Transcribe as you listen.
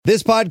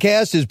This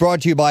podcast is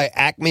brought to you by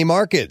Acme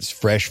Markets,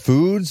 fresh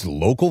foods,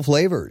 local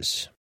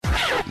flavors.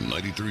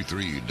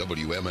 93.3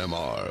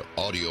 WMMR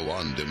Audio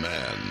on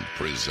Demand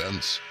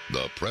presents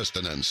the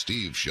Preston and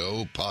Steve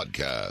Show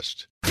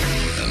podcast.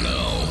 And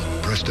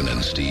now, Preston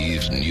and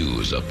Steve's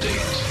news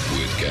update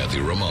with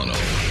Kathy Romano.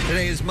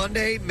 Today is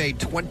Monday, May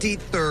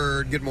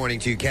 23rd. Good morning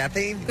to you,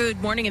 Kathy.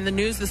 Good morning. In the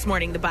news this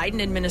morning, the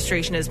Biden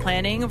administration is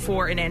planning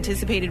for an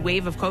anticipated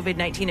wave of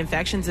COVID-19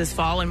 infections this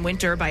fall and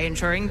winter by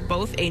ensuring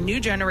both a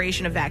new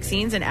generation of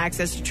vaccines and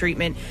access to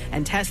treatment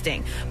and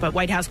testing. But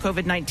White House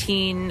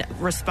COVID-19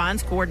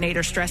 response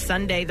coordinator stressed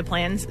Sunday the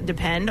plans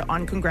depend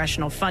on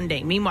congressional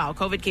funding. Meanwhile,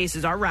 COVID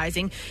cases are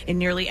rising in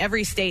nearly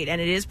every state,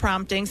 and it is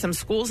prompting some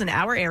schools in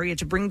our area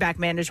to bring back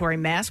mandatory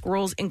mask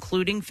rules,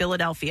 including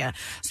Philadelphia.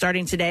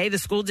 Starting today, the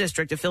school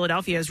district of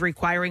Philadelphia is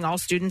requiring all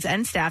students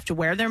and staff to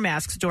wear their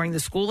masks during the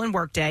school and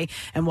workday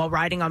and while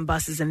riding on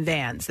buses and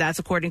vans. That's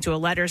according to a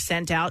letter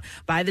sent out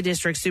by the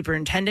district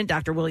superintendent,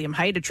 Dr. William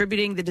Haidt,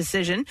 attributing the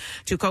decision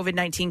to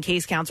COVID-19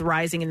 case counts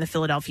rising in the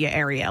Philadelphia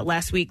area.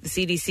 Last week, the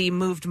CDC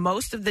moved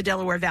most of the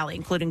Delaware Valley,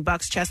 including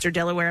Bucks, Chester,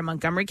 Delaware, and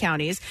Montgomery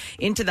counties,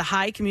 into the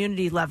high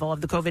community level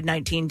of the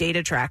COVID-19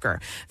 data tracker.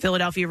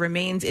 Philadelphia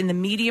remains in the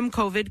medium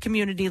COVID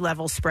community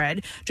level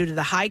spread due to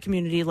the high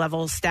community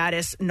level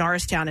status.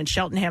 Norristown and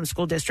Cheltenham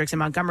school districts in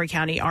Montgomery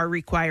County are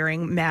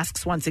requiring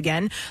masks once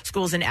again.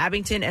 Schools in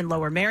Abington and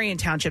Lower Merion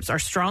townships are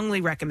strongly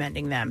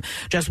recommending them.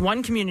 Just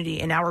one community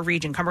in our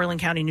region,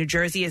 Cumberland County, New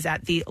Jersey, is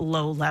at the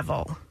low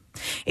level.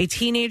 A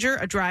teenager,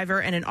 a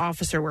driver, and an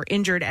officer were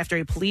injured after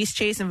a police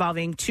chase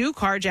involving two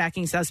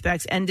carjacking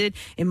suspects ended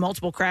in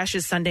multiple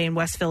crashes Sunday in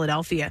West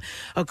Philadelphia.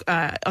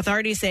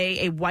 Authorities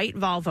say a white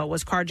Volvo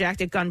was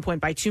carjacked at gunpoint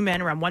by two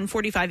men around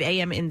 1:45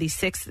 a.m. in the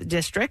 6th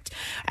District.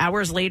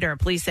 Hours later,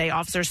 police say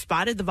officers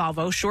spotted the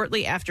Volvo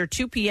shortly after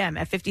 2 p.m.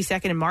 at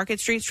 52nd and Market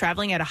Streets,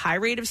 traveling at a high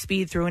rate of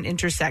speed through an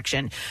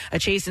intersection. A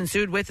chase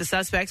ensued with the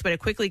suspects, but it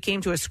quickly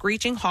came to a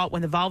screeching halt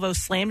when the Volvo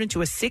slammed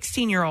into a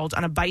 16-year-old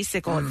on a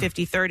bicycle at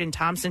 53rd and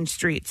Thompson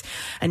Streets.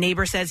 A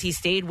neighbor says he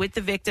stayed with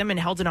the victim and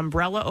held an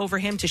umbrella over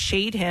him to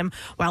shade him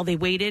while they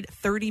waited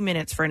 30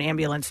 minutes for an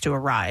ambulance to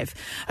arrive.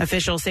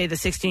 Officials say the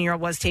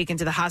 16-year-old was taken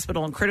to the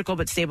hospital in critical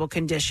but stable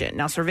condition.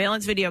 Now,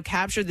 surveillance video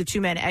captured the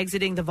two men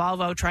exiting the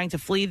Volvo, trying to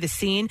flee the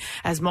scene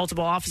as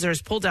multiple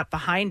officers pulled up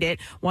behind it.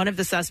 One of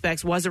the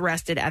suspects was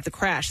arrested at the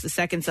crash. The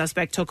second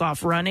suspect took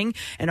off running,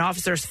 and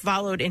officers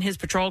followed in his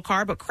patrol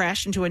car but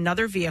crashed into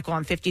another vehicle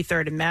on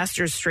 53rd and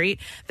Masters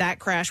Street. That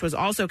crash was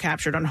also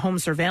captured on home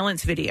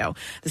surveillance video.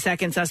 The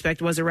second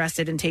suspect was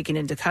arrested and taken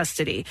into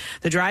custody.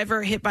 The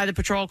driver hit by the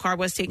patrol car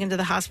was taken to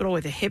the hospital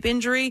with a hip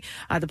injury.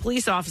 The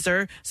police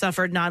officer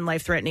suffered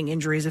non-life-threatening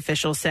injuries,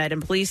 officials said, and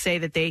police say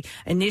that they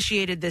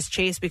initiated this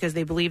chase because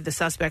they believe the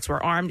suspects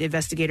were armed.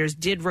 Investigators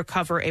did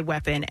recover a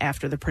weapon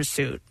after the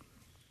pursuit.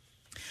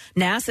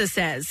 NASA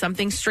says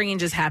something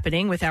strange is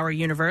happening with our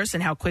universe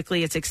and how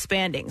quickly it's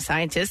expanding.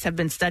 Scientists have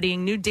been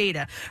studying new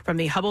data from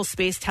the Hubble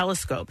Space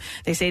Telescope.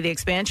 They say the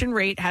expansion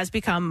rate has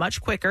become much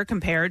quicker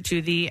compared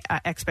to the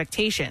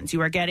expectations.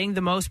 You are getting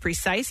the most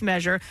precise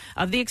measure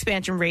of the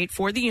expansion rate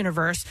for the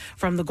universe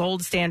from the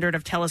gold standard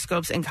of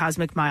telescopes and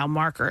cosmic mile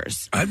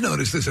markers. I've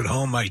noticed this at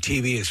home. My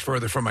TV is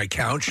further from my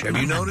couch. Have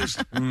you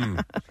noticed?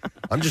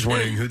 I'm just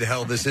wondering who the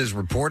hell this is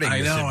reporting this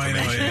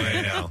information.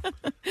 I know.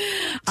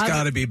 It's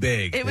got to be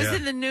big. It was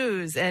in the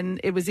news,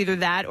 and it was either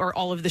that or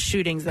all of the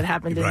shootings that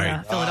happened in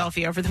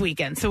Philadelphia over the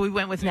weekend. So we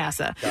went with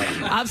NASA.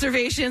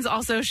 Observations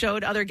also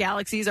showed other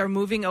galaxies are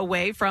moving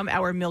away from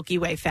our Milky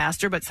Way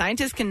faster, but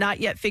scientists cannot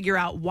yet figure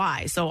out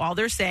why. So all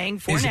they're saying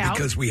for is now... Is it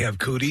because we have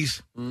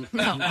cooties?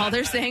 No, all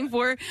they're saying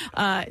for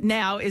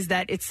now is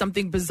that it's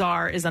something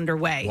bizarre is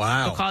underway.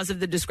 Wow. The cause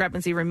of the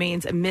discrepancy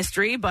remains a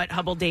mystery, but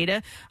Hubble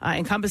data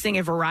encompassing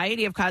a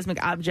variety of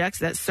cosmic objects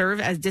that serve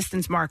as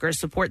distance markers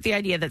support the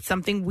idea that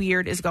something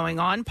weird is going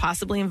on,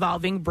 possibly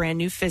involving brand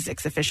new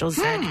physics, officials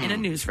said in a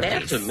news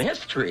release. That's a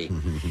mystery.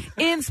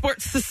 In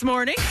sports this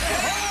morning.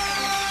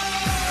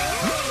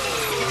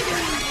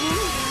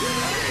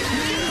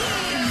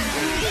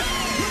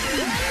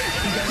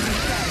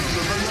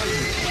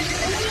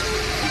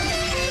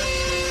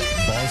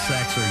 Ball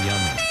sacks are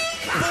yummy.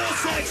 Ball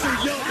sacks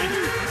are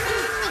yummy.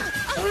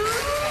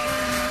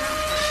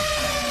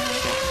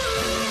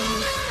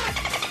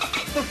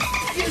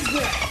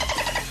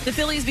 The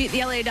Phillies beat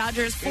the LA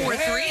Dodgers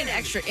 4-3 in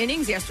extra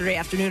innings yesterday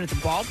afternoon at the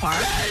ballpark.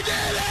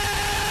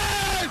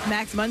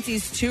 Max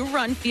Muncy's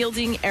two-run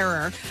fielding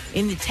error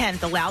in the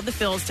 10th allowed the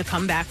Phils to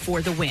come back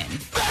for the win.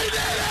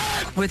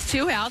 With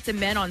two outs and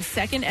men on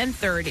second and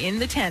third in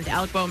the 10th,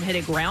 Alec Boehm hit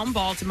a ground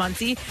ball to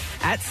Muncy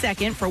at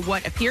second for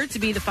what appeared to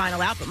be the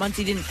final out, but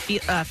Muncy didn't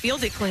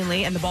field it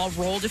cleanly, and the ball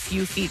rolled a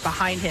few feet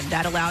behind him.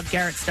 That allowed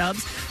Garrett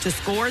Stubbs to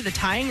score the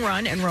tying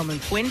run and Roman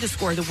Quinn to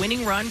score the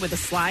winning run with a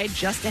slide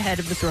just ahead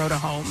of the throw to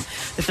home.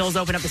 The Phils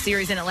open up a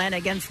series in Atlanta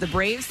against the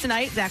Braves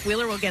tonight. Zach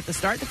Wheeler will get the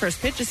start. The first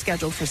pitch is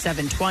scheduled for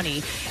 7:20.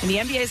 In the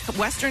NBA's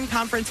Western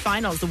Conference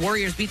Finals, the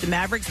Warriors beat the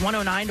Mavericks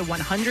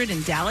 109-100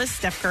 in Dallas.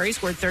 Steph Curry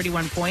scored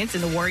 31 points,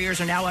 and the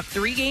Warriors are now up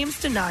 3 games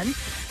to none.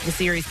 The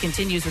series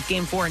continues with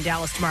Game 4 in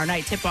Dallas tomorrow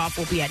night. Tip-off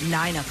will be at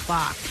 9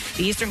 o'clock.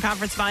 The Eastern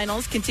Conference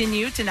Finals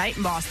continue tonight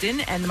in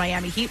Boston, and the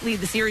Miami Heat lead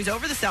the series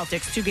over the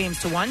Celtics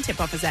 2-1.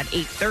 Tip-off is at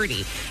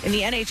 8:30. In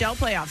the NHL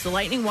playoffs, the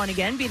Lightning won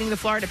again, beating the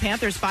Florida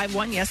Panthers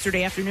 5-1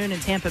 yesterday afternoon in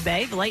Tampa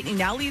Bay. The Lightning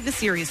now lead the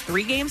series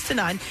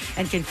 3-0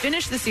 and can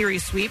finish the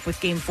series sweep with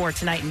Game 4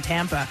 tonight in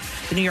Tampa.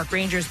 The New York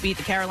Rangers beat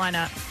the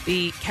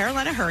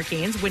Carolina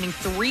Hurricanes, winning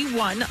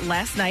 3-1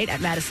 last night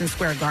at Madison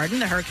Square Garden.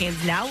 The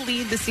Hurricanes now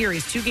lead the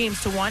series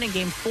 2-1, and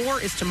Game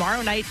 4 is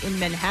tomorrow night in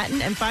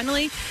Manhattan. And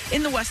finally,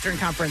 in the Western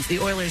Conference, the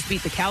Oilers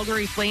beat the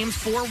Calgary Flames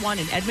 4-1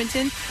 in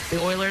Edmonton.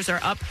 The Oilers are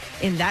up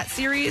in that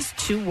series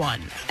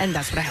 2-1. And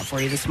that's what I have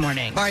for you this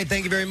morning. All right,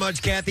 thank you very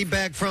much, Kathy.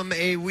 Back from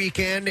a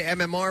weekend.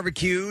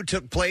 Barbecue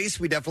took place.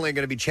 We definitely are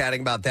going to be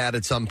chatting about that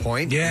at some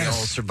point. Yes. We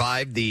all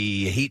survived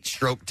the heat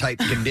stroke type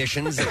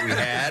conditions that we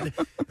had.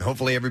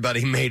 Hopefully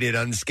everybody made it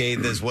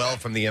unscathed as well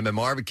from the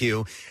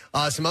Barbecue.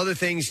 Some other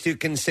things to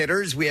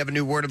consider is we have a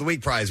new Word of the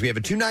Week prize. We have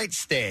a 2-night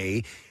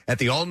stay at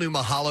the all-new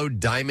Mahalo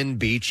Diamond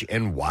Beach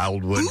in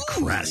Wildwood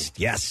Crest.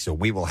 Yes, so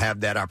we will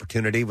have that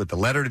opportunity with the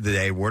letter of the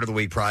day, Word of the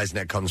Week prize, and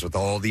that comes with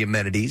all the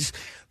amenities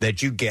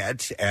that you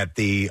get at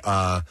the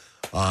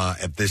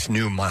at this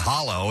new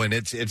Mahalo, and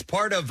it's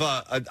part of.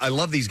 I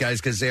love these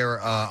guys because they're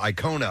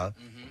Icona.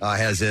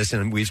 Has this,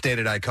 and we've stayed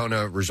at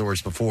Icona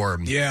Resorts before.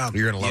 Yeah.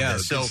 You're going to love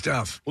this. Good So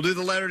stuff. We'll do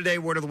the letter today,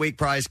 Word of the Week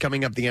prize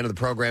coming up at the end of the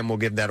program. We'll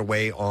give that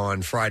away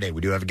on Friday.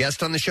 We do have a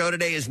guest on the show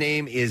today. His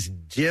name is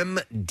Jim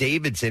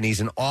Davidson. He's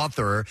an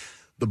author.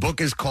 The book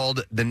is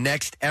called The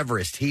Next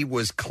Everest. He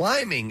was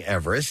climbing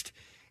Everest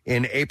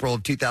in April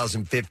of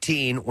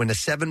 2015 when a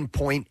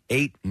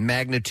 7.8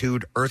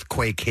 magnitude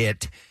earthquake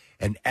hit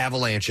and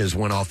avalanches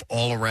went off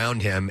all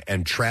around him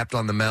and trapped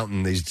on the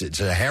mountain. It's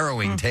a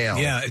harrowing tale.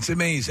 Yeah, it's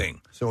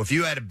amazing. So if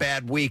you had a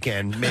bad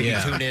weekend, maybe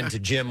tune in to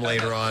Jim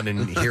later on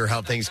and hear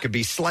how things could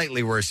be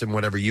slightly worse than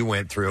whatever you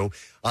went through.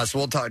 So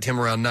we'll talk to him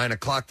around 9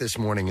 o'clock this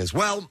morning as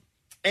well.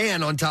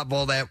 And on top of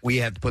all that, we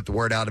have to put the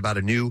word out about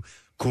a new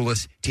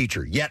coolest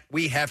teacher. Yet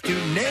we have to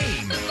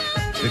name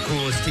the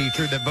coolest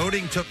teacher. The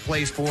voting took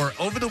place for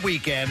over the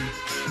weekend.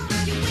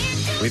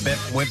 We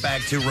went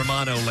back to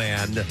Romano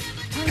Land.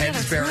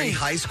 Pennsbury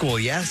High School,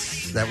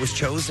 yes, that was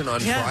chosen on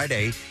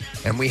Friday,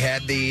 and we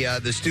had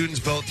the students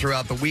vote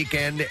throughout the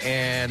weekend,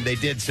 and they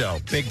did so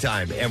big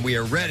time. And we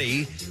are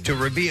ready to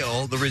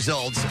reveal the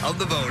results of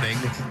the voting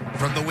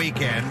from the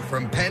weekend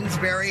from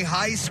Pennsbury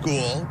High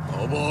School.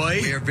 Oh boy!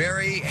 We are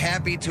very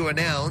happy to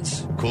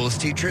announce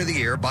coolest teacher of the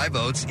year by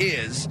votes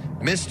is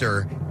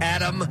Mr.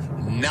 Adam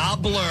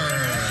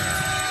Knobler.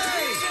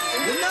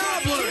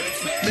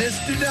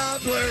 Mr.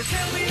 Knobler.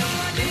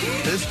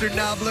 Mr.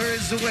 Knobler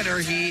is the winner.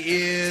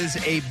 He is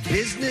a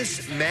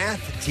business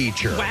math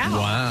teacher.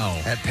 Wow.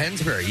 At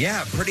Pennsbury.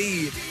 Yeah,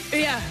 pretty.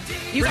 Yeah.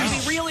 You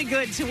have to be really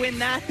good to win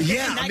that.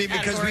 Yeah, in that I mean,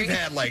 because category. we've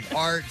had like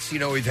arts,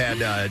 we've had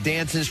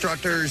dance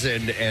instructors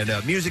and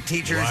music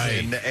teachers.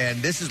 Right.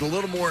 And this is a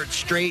little more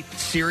straight,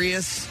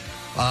 serious,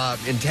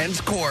 intense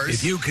course.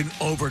 If you can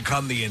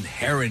overcome the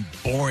inherent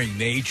boring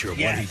nature of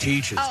what he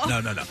teaches.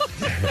 No.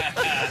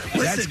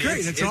 That's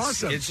great. That's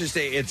awesome. It's just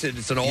it's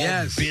an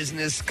all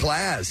business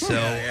class. So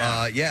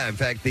in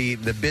fact, the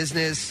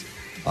business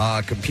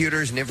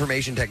computers and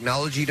information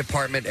technology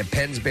department at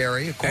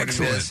Pennsbury, according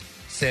to this,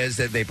 says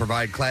that they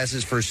provide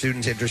classes for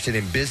students interested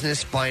in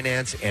business,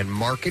 finance, and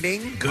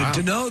marketing. Good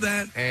to know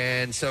that.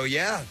 And so,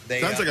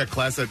 they sounds like a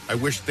class that I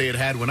wish they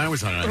had when I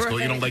was in high school.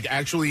 Right. Like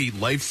actually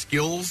life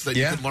skills that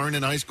you could learn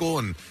in high school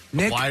and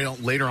apply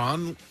later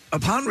on.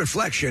 Upon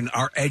reflection,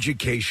 our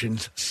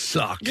educations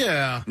suck.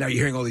 Yeah. Now you're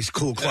hearing all these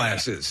cool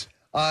classes.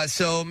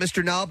 So,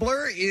 Mr.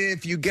 Knobler,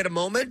 if you get a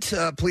moment,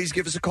 please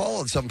give us a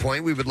call at some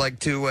point. We would like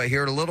to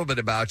hear a little bit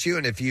about you.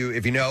 And if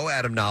you know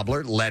Adam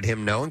Knobler, let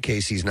him know in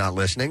case he's not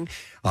listening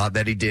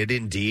that he did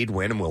indeed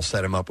win. And we'll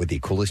set him up with the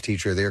coolest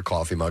teacher of the year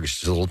coffee mug. It's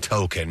just a little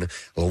token, a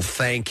little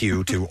thank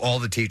you to all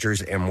the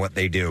teachers and what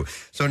they do.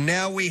 So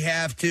now we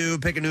have to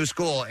pick a new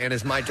school, and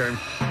it's my turn.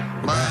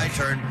 My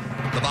turn.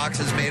 The box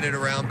has made it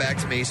around back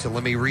to me, so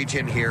let me reach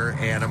in here,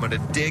 and I'm going to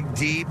dig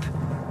deep,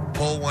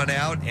 pull one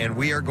out, and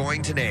we are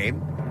going to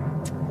name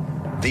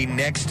the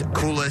next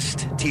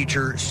coolest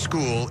teacher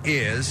school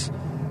is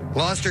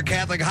Gloucester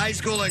Catholic High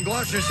School in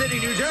Gloucester City,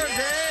 New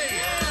Jersey.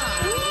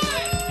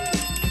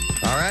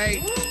 All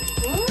right.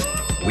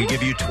 We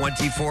give you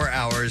 24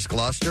 hours,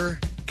 Gloucester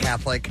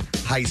Catholic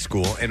High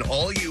School, and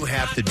all you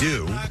have to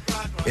do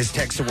is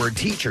text the word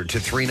teacher to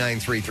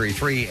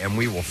 39333, and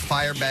we will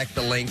fire back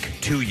the link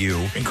to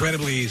you.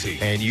 Incredibly easy.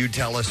 And you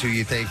tell us who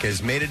you think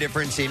has made a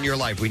difference in your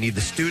life. We need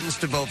the students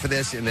to vote for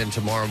this, and then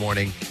tomorrow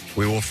morning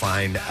we will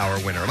find our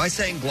winner. Am I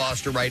saying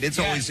Gloucester right? It's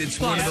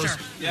one of those.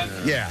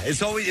 Yeah,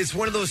 it's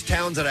one of those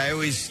towns that I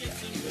always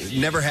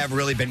never have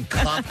really been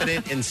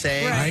confident in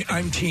saying.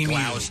 I'm team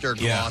Gloucester.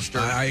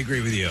 I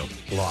agree with you.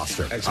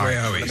 Gloucester. That's the way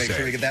I always make say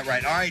sure we get that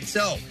right. All right,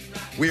 so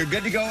we are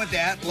good to go with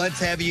that. Let's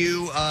have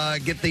you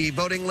get the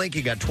voting link.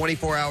 You got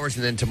 24 hours,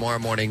 and then tomorrow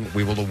morning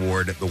we will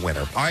award the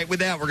winner. All right, with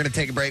that, we're going to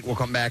take a break. We'll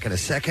come back in a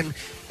second.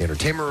 The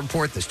entertainment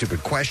report, the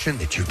stupid question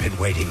that you've been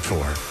waiting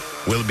for.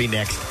 will be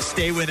next.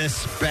 Stay with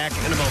us. Back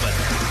in a moment.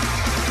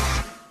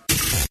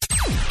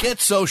 Get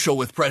social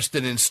with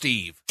Preston and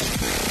Steve.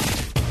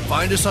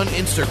 Find us on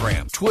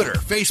Instagram, Twitter,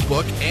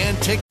 Facebook, and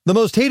TikTok. The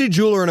most hated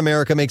jeweler in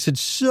America makes it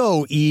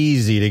so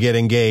easy to get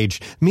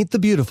engaged. Meet the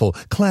beautiful,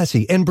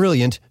 classy, and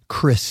brilliant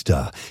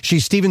Krista.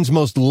 She's Steven's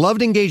most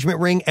loved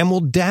engagement ring and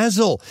will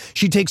dazzle.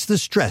 She takes the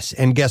stress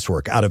and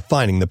guesswork out of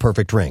finding the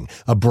perfect ring.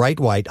 A bright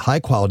white,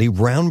 high-quality,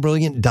 round,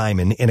 brilliant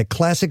diamond in a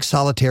classic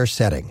solitaire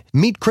setting.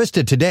 Meet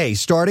Krista today,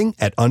 starting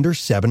at under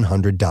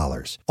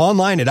 $700.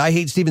 Online at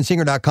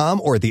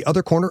IHateStevenSinger.com or at the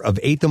other corner of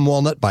 8th and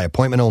Walnut by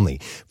appointment only.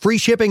 Free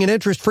shipping and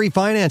interest-free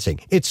financing.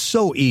 It's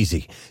so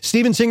easy.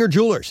 Steven Singer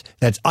Jewelers.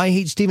 That's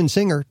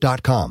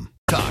IHateStevenSinger.com.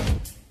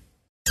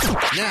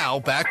 Now,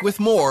 back with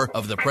more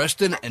of the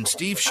Preston and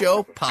Steve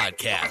Show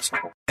podcast.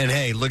 And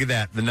hey, look at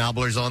that. The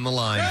Knobbler's on the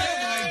line.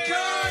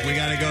 We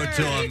got to go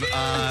to him.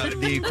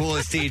 The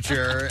coolest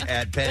teacher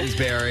at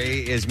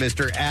Pennsbury is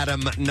Mr.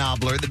 Adam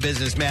Knobbler, the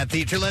business math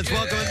teacher. Let's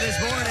welcome him this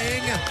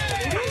morning.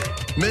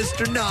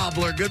 Mr.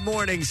 Knobbler, good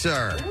morning,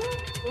 sir.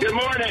 Good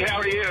morning. How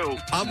are you?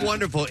 I'm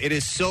wonderful. It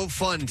is so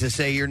fun to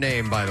say your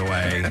name, by the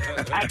way.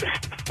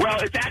 Well,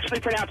 it's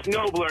actually pronounced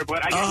Nobler,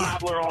 but I get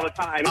Knobbler all the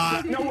time.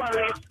 No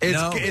worries.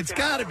 It's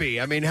got to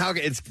be. I mean,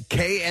 it's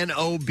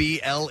Knobler,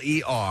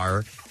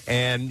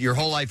 and your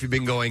whole life you've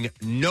been going,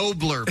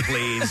 Nobler,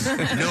 please.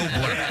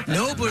 Nobler.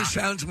 Nobler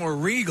sounds more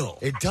regal.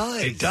 It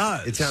does. It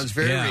does. It sounds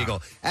very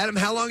regal. Adam,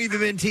 how long have you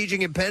been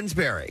teaching at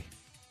Pennsbury?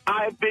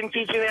 I've been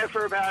teaching there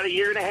for about 1.5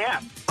 years.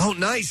 Oh,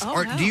 nice. Oh,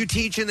 wow. Do you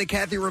teach in the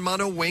Kathy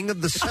Romano wing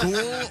of the school,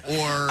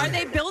 or Are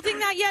they building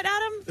that yet,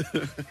 Adam?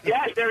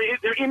 Yes, they're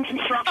in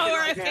construction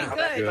right now.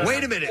 Good.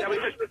 Wait a minute?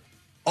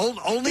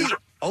 Only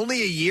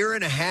 1.5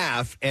 years,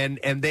 and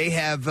they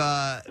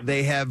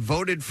have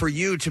voted for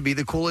you to be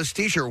the coolest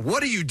teacher.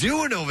 What are you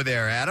doing over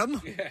there,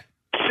 Adam?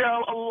 So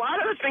a lot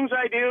of the things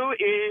I do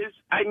is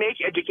I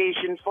make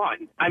education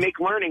fun. I make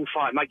learning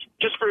fun. Like,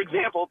 just for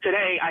example,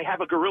 today I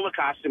have a gorilla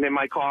costume in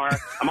my car.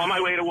 I'm on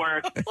my way to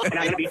work, and I'm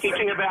going to be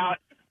teaching about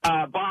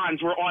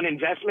bonds. We're on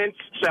investments,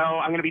 so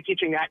I'm going to be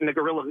teaching that in the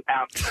gorilla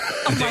outfit.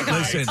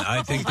 Listen,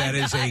 I think that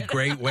is a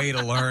great way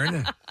to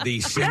learn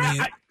the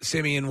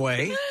simian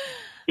way.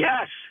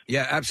 Yes.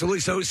 Yeah,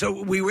 absolutely.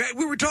 So we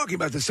were talking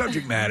about the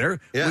subject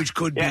matter, which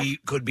could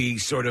be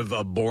sort of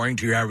boring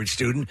to your average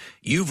student.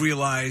 You've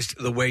realized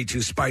the way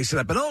to spice it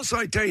up, and also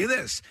I tell you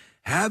this: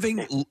 I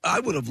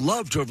would have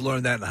loved to have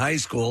learned that in high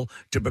school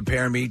to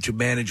prepare me to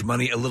manage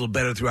money a little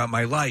better throughout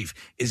my life.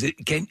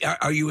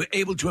 Are you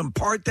able to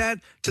impart that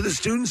to the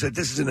students that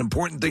this is an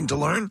important thing to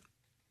learn?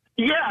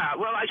 Yeah,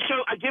 well, I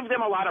give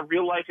them a lot of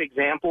real life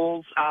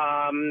examples,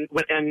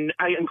 and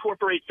I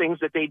incorporate things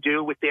that they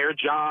do with their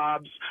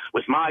jobs,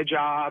 with my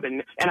job,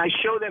 and I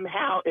show them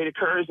how it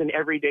occurs in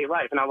everyday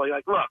life. And I'll be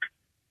like, look,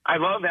 I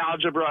love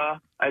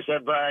algebra. I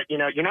said, but, you're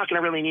not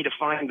going to really need to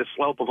find the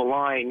slope of a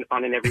line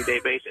on an everyday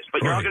basis.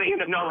 But you're all going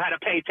to know how to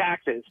pay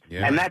taxes,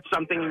 and that's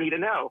something you need to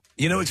know.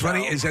 You know what's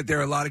funny is that there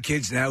are a lot of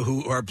kids now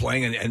who are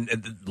playing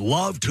and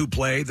love to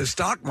play the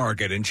stock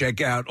market and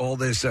check out all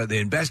this, the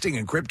investing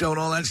and crypto and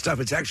all that stuff.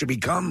 It's actually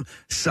become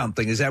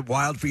something. Is that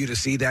wild for you to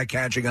see that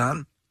catching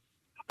on?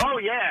 Oh,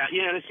 yeah.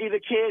 To see the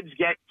kids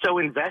get so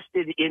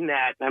invested in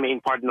that, I mean,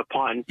 pardon the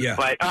pun. Yeah.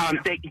 But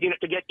they,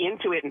 to get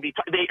into it and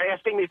they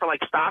asking me for, like,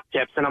 stock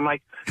tips, and I'm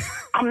like,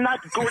 I'm not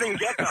Gordon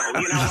Gekko.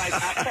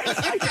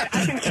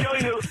 I can show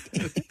you,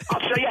 I'll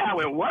show you how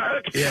it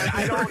works. Yeah. But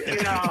I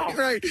don't,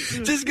 Right.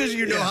 Just because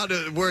you know how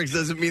it works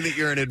doesn't mean that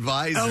you're an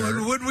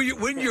advisor.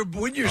 When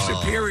your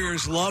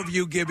superiors love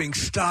you giving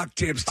stock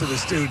tips to the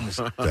students.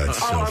 That's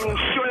so I'm funny.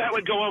 sure that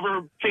would go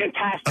over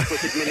fantastic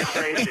with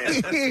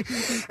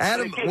administration.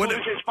 Adam, the kid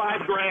loses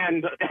 $5,000.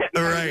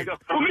 All right. Go,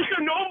 Mr.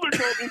 Nobler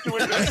told me to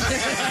invest.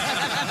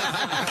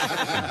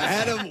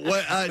 Adam,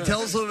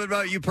 tell us a little bit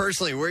about you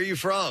personally. Where are you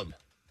from?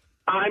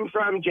 I'm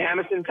from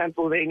Jamison,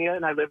 Pennsylvania,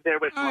 and I live there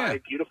with my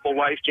beautiful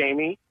wife,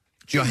 Jamie.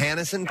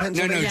 Johannesson,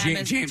 Pennsylvania?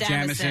 No,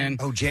 Jamison.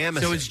 Oh,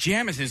 Jamison. So it's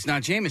Jamison. It's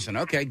not Jameson.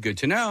 Okay, good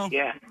to know.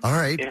 Yeah. All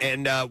right. Yeah.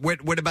 And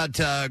what about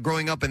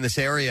growing up in this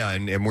area,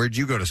 and where'd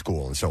you go to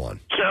school and so on?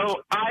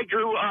 So I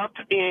grew up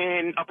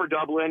in Upper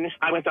Dublin.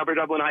 I went to Upper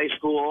Dublin High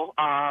School.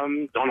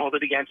 Don't hold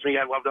it against me.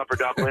 I loved Upper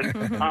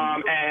Dublin.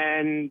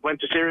 And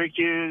went to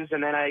Syracuse,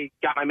 and then I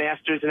got my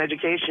master's in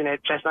education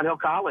at Chestnut Hill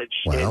College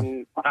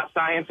in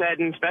science ed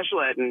and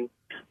special ed. And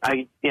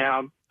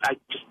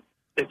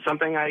it's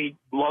something I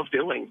love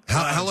doing.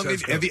 How long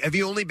have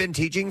you only been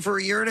teaching for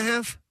 1.5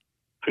 years?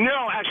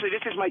 No, actually,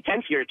 this is my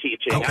 10th year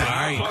teaching. Okay.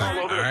 I've taught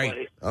all over the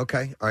place.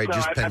 Okay. All right. So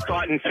Just I've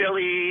taught in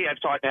Philly. I've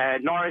taught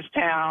at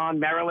Norristown,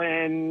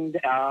 Maryland,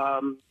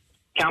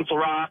 Council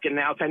Rock, and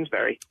now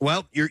Pennsbury.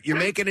 Well, you're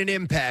making an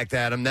impact,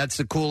 Adam. That's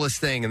the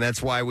coolest thing, and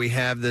that's why we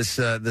have this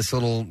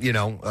little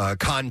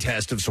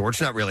contest of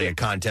sorts. Not really a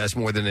contest,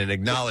 more than an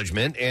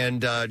acknowledgement,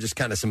 and just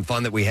kind of some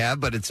fun that we have.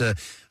 But it's a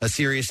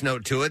serious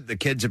note to it. The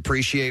kids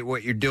appreciate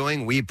what you're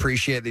doing. We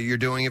appreciate that you're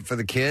doing it for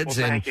the kids.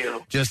 Well, and thank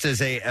you. Just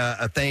as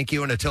a thank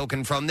you and a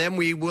token from them,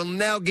 we will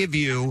now give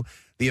you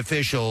the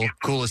official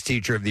Coolest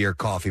Teacher of the Year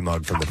coffee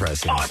mug from the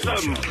Preston and Steve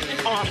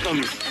Show.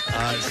 Awesome.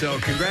 So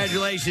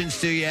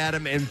congratulations to you,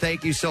 Adam, and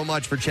thank you so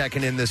much for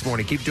checking in this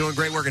morning. Keep doing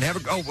great work and have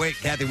a... Oh, wait,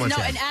 Kathy wants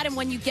to... No, and Adam,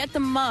 when you get the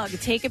mug,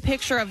 take a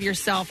picture of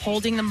yourself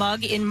holding the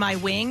mug in my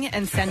wing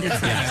and send it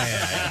to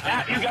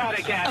me. You got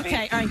it, Kathy.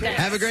 Okay, all right, thanks.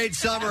 Have a great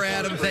summer,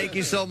 Adam. Thank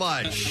you so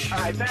much. All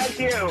right, thank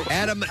you.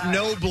 Adam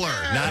Nobler,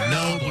 not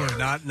Nobler,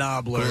 not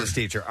Nobler. Coolest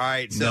Teacher. All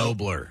right, so...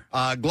 Nobler.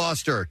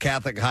 Gloucester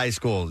Catholic High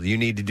School, you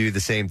need to do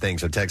the same thing.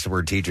 So text the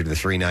word teacher to the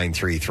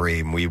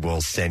 3933, and we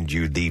will send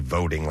you the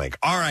voting link.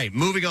 All right,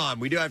 moving on.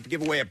 We do have to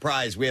give away a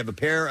prize. We have a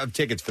pair of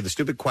tickets for the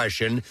stupid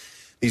question.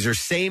 These are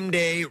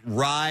same-day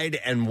ride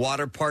and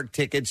water park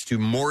tickets to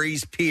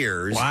Maury's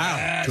Piers.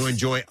 Wow. To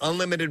enjoy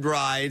unlimited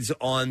rides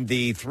on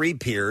the 3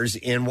 piers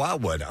in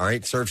Wildwood. All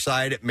right,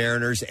 Surfside,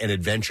 Mariners, and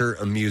Adventure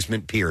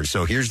Amusement Piers.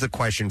 So here's the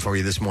question for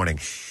you this morning.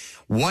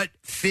 What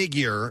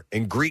figure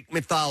in Greek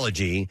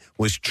mythology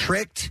was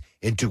tricked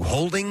into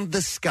holding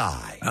the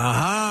sky?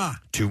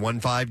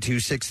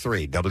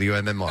 215-263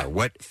 WMMR.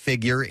 What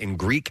figure in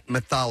Greek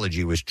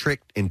mythology was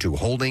tricked into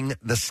holding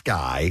the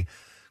sky?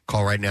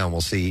 Call right now and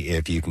we'll see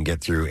if you can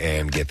get through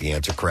and get the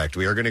answer correct.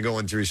 We are going to go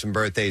in through some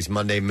birthdays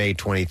Monday, May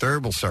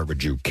 23rd. We'll start with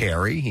Drew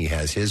Carey. He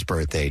has his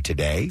birthday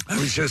today. I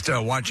was just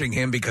watching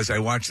him because I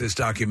watched this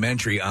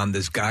documentary on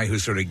this guy who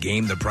sort of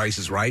gamed The Price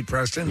is Right,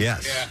 Preston.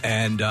 Yes.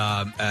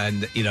 Yeah.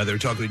 And you know, they were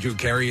talking to Drew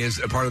Carey as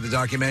a part of the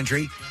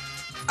documentary.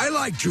 I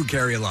like Drew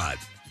Carey a lot.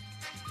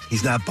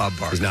 He's not Bob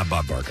Barker. He's not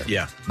Bob Barker.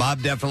 Yeah.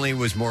 Bob definitely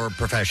was more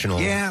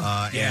professional.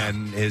 Yeah.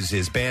 And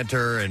his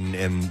banter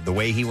and the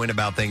way he went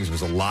about things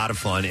was a lot of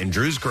fun. And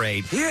Drew's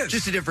great. He is.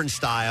 Just a different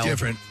style.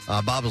 Different.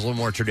 Bob was a little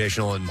more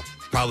traditional and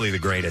probably the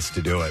greatest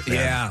to do it. Man.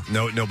 Yeah.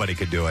 Nobody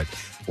could do it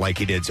like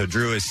he did. So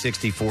Drew is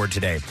 64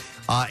 today.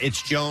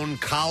 It's Joan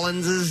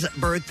Collins'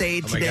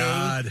 birthday today. Oh,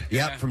 my God.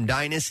 Yep, from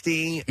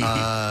Dynasty.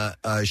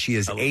 She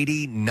is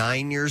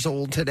 89 years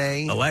old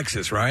today.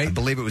 Alexis, right? I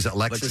believe it was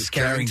Alexis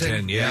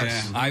Carrington.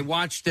 Yes. Yeah. I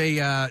watched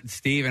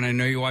Steve, and I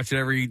know you watch it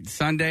every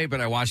Sunday,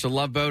 but I watched The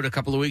Love Boat a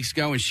couple of weeks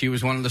ago, and she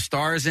was one of the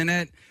stars in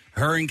it.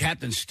 Her and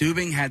Captain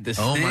Stubing had this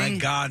thing. My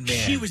God, man.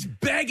 She was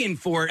begging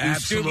for it, and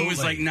Absolutely. Stubing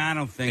was like, "No, I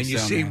don't think so." And you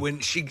see,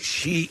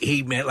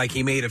 man. when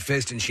he made a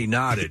fist and she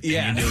nodded.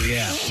 Yeah. And you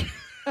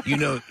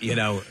knew,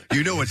 yeah.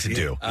 You know what to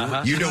do.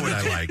 Uh-huh. You know what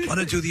I like. Want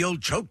to do the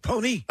old choke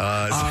pony?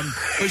 But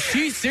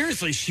she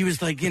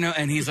was like,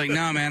 and he's like,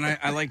 "No, man,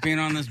 I like being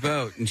on this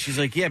boat." And she's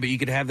like, "Yeah, but you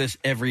could have this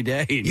every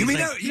day." And You may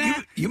like,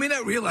 not you may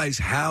not realize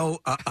how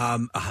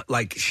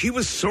like she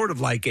was sort of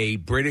like a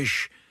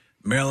British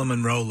Marilyn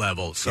Monroe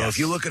level. So if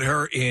you look at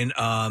her in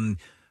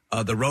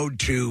The Road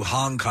to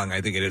Hong Kong,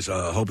 I think it is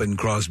a Hope and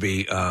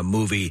Crosby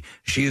movie.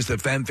 She is the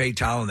femme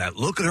fatale in that.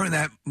 Look at her in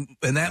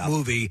that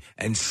movie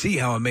and see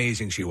how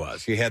amazing she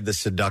was. She had the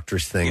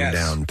seductress thing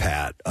down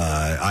pat.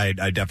 I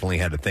definitely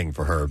had a thing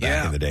for her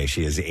back in the day.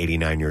 She is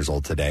 89 years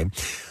old today.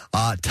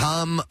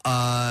 Tom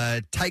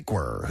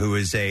Tykwer, who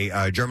is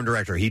a German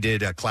director, he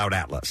did Cloud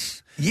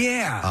Atlas.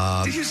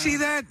 Yeah. Did you see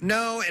that?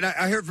 No, and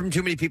I heard from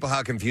too many people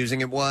how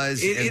confusing it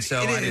was,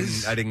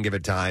 I didn't give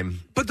it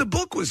time. But the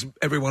book was,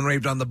 everyone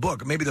raved on the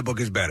book. Maybe the book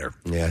is better.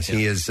 Yes,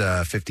 he is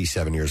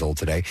 57 years old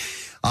today.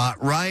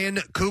 Ryan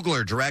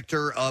Coogler,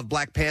 director of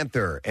Black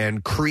Panther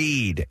and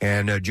Creed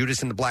and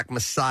Judas and the Black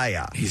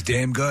Messiah. He's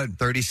damn good.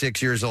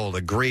 36 years old.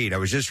 Agreed. I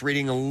was just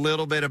reading a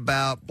little bit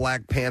about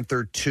Black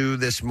Panther 2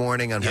 this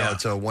morning on how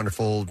it's a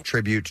wonderful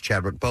tribute to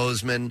Chadwick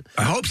Boseman.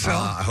 I hope so.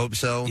 I hope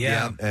so.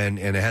 Yeah. And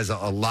it has a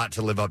lot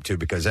to live up to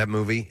because that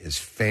movie is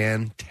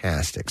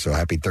fantastic. So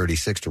happy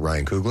 36 to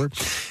Ryan Coogler.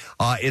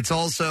 It's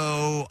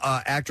also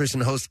actress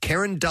and host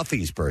Karen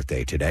Duffy's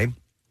birthday today.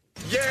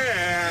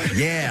 Yeah.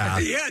 Yeah.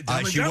 Dumb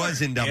and she Dumber.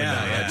 was in Dumb and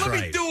Dumber. That's Let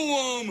right. me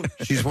do them.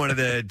 She's one of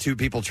the 2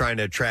 people trying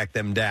to track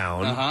them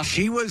down. Uh-huh.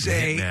 She was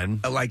a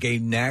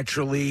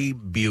naturally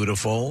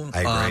beautiful.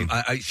 I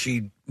agree.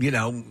 She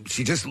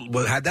just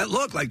had that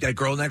look like that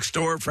girl next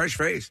door, fresh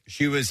face.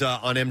 She was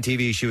on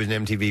MTV. She was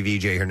an MTV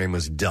VJ. Her name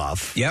was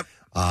Duff. Yep.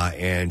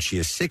 And she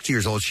is 60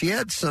 years old. She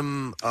had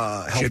some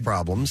health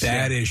problems.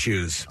 Bad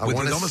issues. I With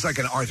wanna almost like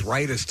an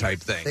arthritis type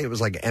I thing. think it was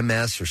like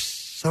MS or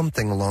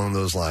something along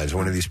those lines.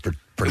 One of these It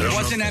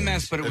wasn't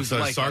MS, but it was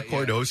like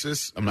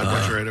sarcoidosis. I'm not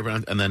quite sure how to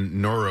pronounce. And then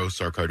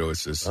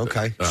neurosarcoidosis.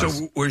 Okay. So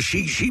where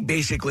she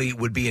basically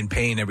would be in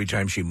pain every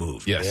time she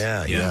moved. Yes.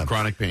 Yeah.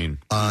 Chronic pain.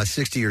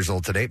 60 years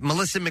old today.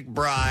 Melissa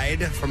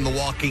McBride from The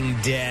Walking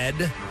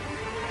Dead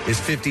is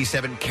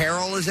 57.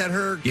 Carol, is that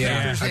her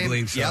character's name? I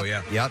believe so,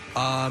 Yep.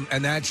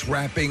 And that's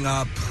wrapping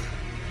up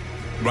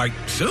right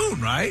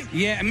soon, right?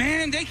 Yeah,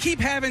 man, they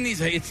keep having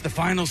these. It's the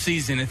final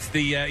season. It's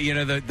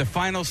the the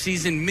final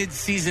season,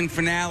 mid-season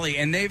finale,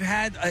 and they've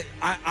had.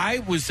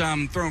 I was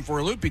thrown for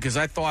a loop because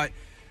I thought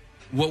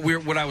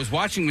what I was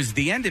watching was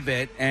the end of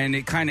it, and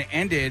it kind of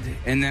ended,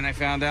 and then I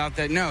found out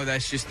that no,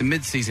 that's just the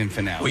mid-season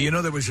finale.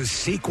 Well, there was a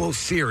sequel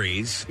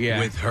series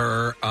with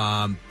her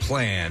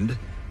planned.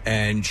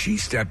 and she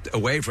stepped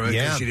away from it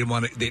Yeah. because she didn't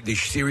want to. The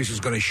series was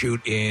going to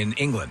shoot in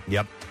England.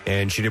 Yep.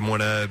 And she didn't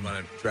want to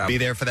be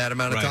there for that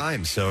amount of Right.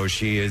 time. So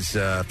she is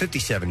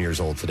 57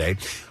 years old today.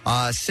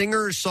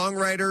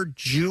 Singer-songwriter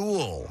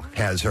Jewel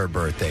has her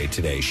birthday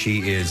today.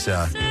 She is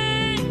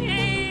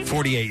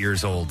 48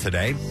 years old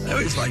today. I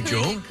always like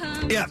Jewel.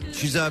 Yeah,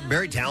 she's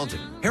very talented.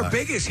 Her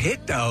biggest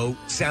hit, though,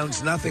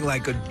 sounds nothing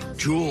like a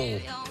Jewel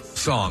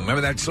song.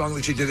 Remember that song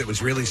that she did that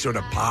was really sort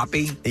of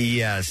poppy?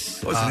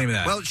 Yes. What was the name of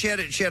that? Well, she had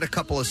a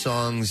couple of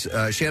songs.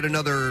 She had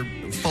another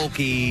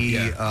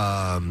folky...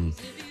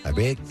 I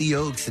break the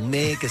yolks and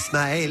make a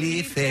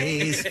smiley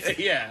face.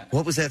 Yeah.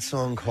 What was that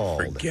song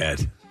called?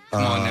 Forget.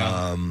 Come on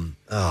now.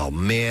 Oh,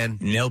 man.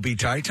 Nelby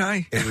Tai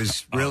Tai? It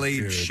was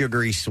really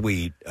sugary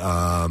sweet,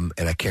 and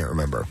I can't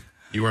remember.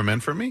 You Were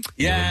Meant for Me?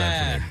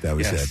 Yeah. That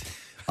was it.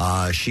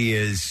 She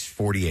is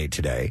 48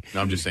 today.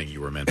 No, I'm just saying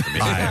You Were Meant for Me.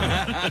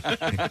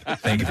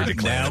 Thank you for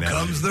declaring Now that.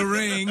 comes the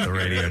ring. The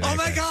radio Oh,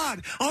 my nickname.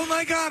 God. Oh,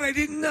 my God. I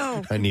didn't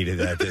know. I needed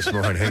that this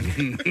morning.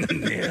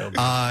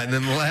 And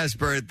then the last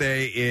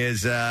birthday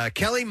is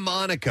Kelly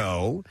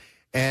Monaco.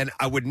 And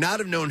I would not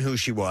have known who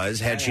she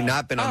was had she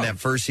not been on that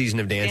first season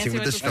of Dancing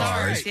with the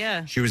Stars.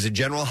 Yeah. She was a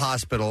General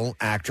Hospital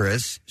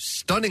actress,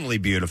 stunningly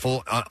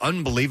beautiful,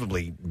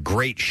 unbelievably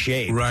great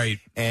shape. Right.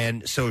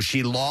 And so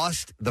she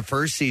lost the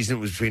first season.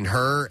 It was between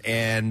her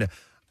and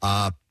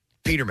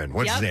Peterman.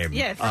 What's his name?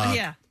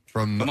 Yeah,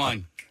 From Come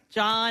on.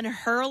 John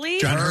Hurley.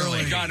 John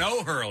Hurley. John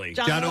O'Hurley.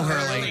 John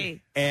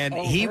O'Hurley. And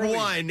he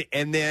won,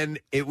 and then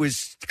it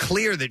was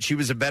clear that she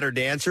was a better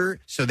dancer,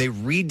 so they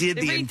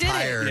redid the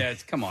entire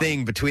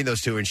thing between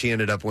those two, and she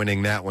ended up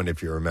winning that one,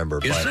 if you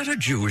remember. Is that a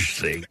Jewish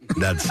thing?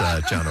 That's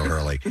John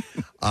O'Hurley.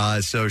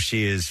 So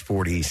she is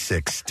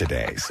 46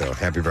 today. So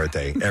happy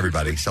birthday,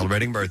 everybody.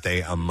 Celebrating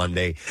birthday on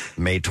Monday,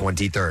 May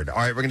 23rd. All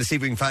right, we're going to see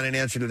if we can find an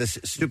answer to this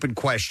stupid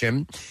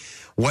question.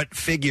 What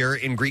figure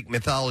in Greek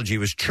mythology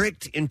was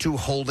tricked into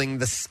holding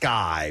the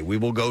sky? We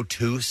will go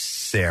to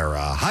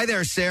Sarah. Hi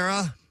there,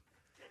 Sarah.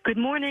 Good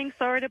morning.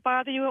 Sorry to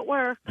bother you at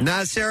work.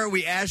 Now, Sarah,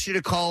 we asked you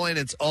to call in.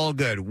 It's all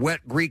good.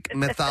 What Greek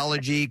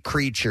mythology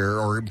creature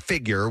or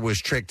figure was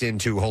tricked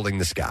into holding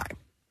the sky?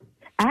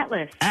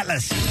 Atlas.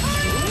 Atlas.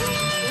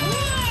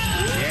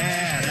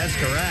 Yeah, that's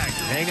correct.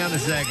 Hang on a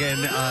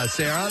second,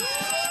 Sarah.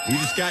 You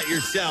just got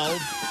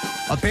yourself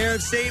a pair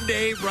of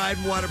same-day ride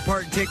and water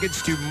park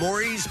tickets to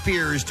Maury's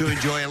Piers to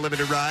enjoy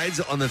unlimited rides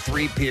on the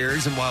 3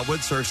 piers in Wildwood,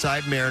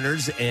 Surfside,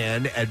 Mariners,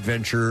 and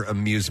Adventure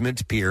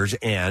Amusement Piers,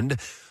 and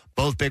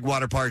both big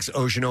water parks,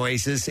 Ocean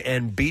Oasis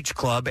and Beach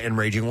Club and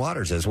Raging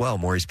Waters as well.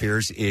 Maury's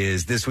Piers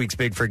is this week's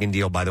big friggin'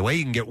 deal, by the way.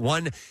 You can get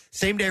one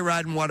same-day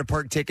ride and water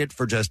park ticket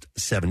for just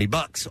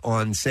 $70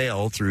 on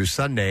sale through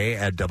Sunday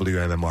at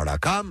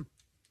WMMR.com.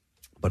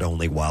 But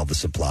only while the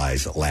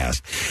supplies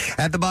last.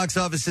 At the box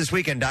office this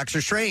weekend,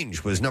 Doctor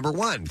Strange was number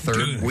 1,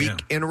 third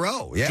week in a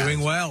row. Yeah. Doing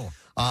well.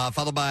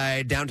 Followed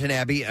by Downton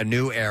Abbey, A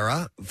New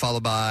Era,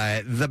 followed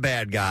by The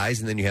Bad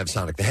Guys, and then you have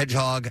Sonic the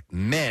Hedgehog,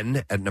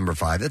 Men at number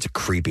 5. That's a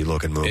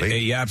creepy-looking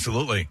movie. Yeah,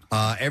 absolutely.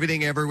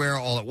 Everything Everywhere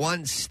All at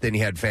Once. Then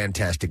you had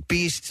Fantastic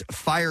Beasts,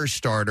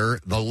 Firestarter,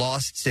 The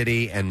Lost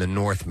City, and The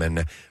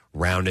Northman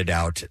rounded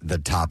out the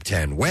top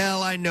 10.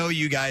 Well, I know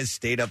you guys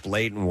stayed up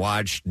late and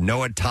watched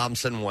Noah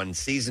Thompson won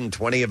season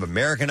 20 of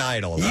American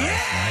Idol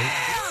last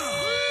night.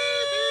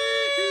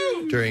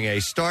 During a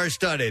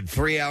star-studded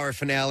 3-hour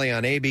finale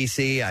on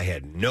ABC, I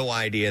had no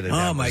idea that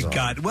Oh, was my on.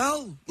 God.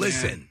 Well,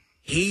 listen,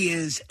 he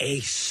is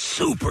a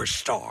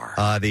superstar.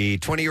 The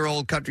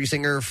 20-year-old country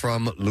singer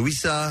from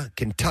Louisa,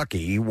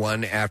 Kentucky,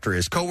 won after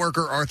his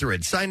coworker Arthur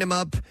had signed him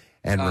up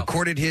and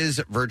recorded his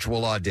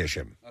virtual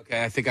audition.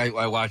 Okay, I think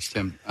I watched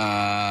him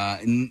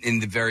in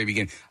the very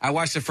beginning. I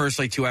watched the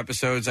first 2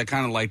 episodes. I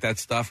kind of like that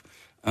stuff.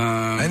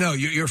 I know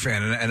you're a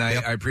fan, and I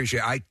appreciate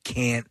it. I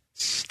can't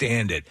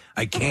stand it.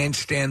 I can't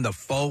stand the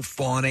faux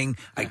fawning.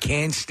 I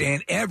can't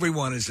stand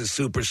everyone is a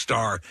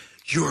superstar.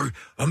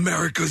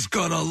 America's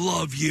gonna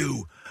love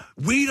you.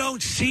 We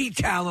don't see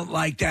talent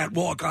like that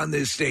walk on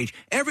this stage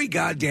every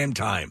goddamn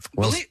time.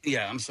 Well,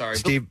 yeah, I'm sorry.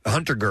 Steve,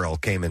 Hunter Girl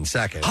came in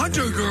second.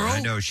 Hunter Girl? I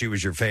know she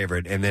was your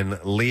favorite. And then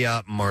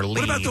Leah Marlene.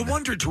 What about the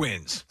Wonder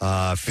Twins?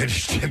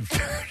 Finished in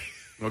third.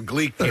 Well,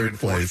 Gleek Third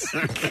place.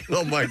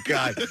 Oh, my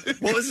God.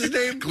 What was his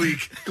name?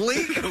 Gleek.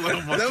 Gleek?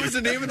 That was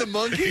the name of the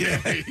monkey?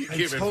 Yeah, I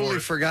totally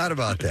forgot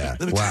about that.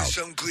 Let me tell Wow. you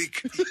something,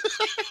 Gleek.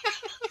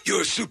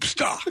 You're a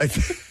superstar.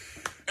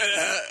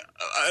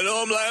 I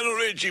know I'm Lionel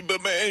Richie,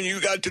 but, man, you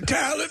got the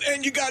talent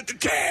and you got the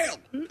tail.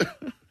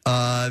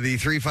 The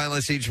 3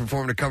 finalists each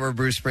performed a cover of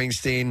Bruce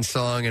Springsteen's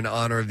song in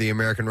honor of the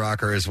American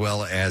rocker as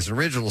well as an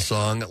original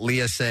song.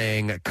 Leah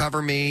sang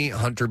Cover Me,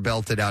 Hunter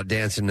belted out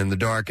Dancing in the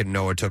Dark, and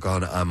Noah took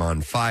on I'm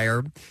on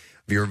Fire.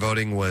 Viewer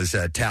voting was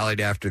tallied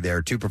after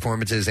their 2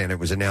 performances, and it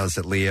was announced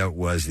that Leah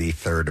was the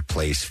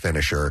third-place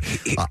finisher.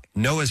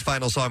 Noah's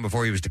final song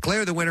before he was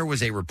declared the winner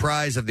was a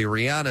reprise of the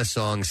Rihanna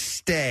song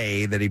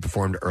Stay that he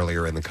performed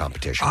earlier in the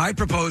competition. I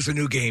propose a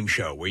new game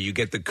show where you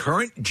get the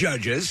current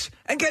judges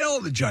and get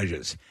all the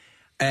judges.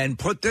 and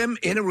put them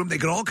in a room. They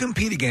could all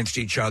compete against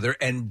each other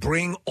and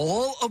bring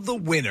all of the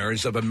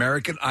winners of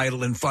American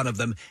Idol in front of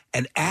them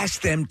and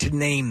ask them to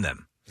name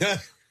them.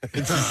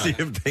 To see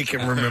if they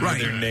can remember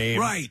their name.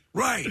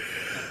 Right.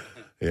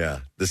 Yeah,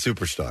 the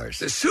superstars.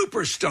 The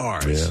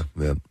superstars.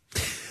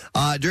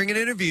 Yeah. During an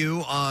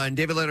interview on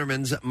David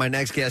Letterman's My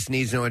Next Guest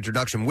Needs No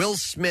Introduction, Will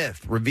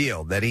Smith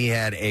revealed that he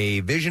had a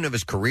vision of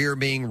his career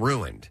being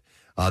ruined.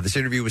 This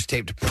interview was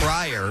taped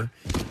prior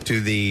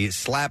to the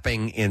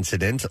slapping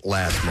incident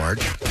last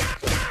March.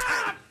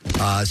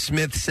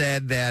 Smith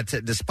said that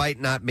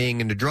despite not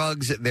being into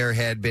drugs, there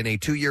had been a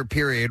 2-year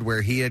period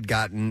where he had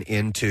gotten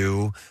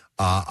into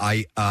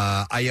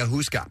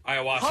ayahuasca.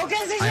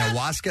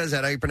 Ayahuasca, is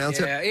that how you pronounce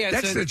it? Yeah,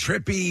 that's the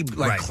trippy,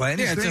 cleanse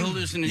thing? it's a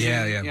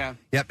hallucinogen. Yeah.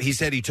 Yep, he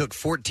said he took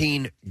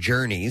 14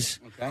 journeys.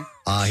 Okay.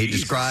 He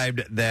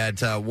described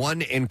that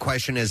one in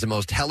question as the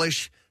most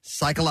hellish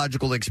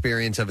psychological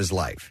experience of his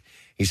life.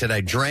 He said,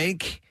 I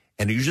drank,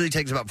 and it usually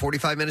takes about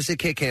 45 minutes to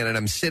kick in, and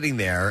I'm sitting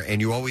there,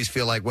 and you always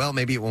feel like, well,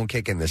 maybe it won't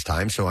kick in this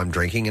time, so I'm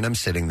drinking, and I'm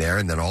sitting there,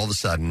 and then all of a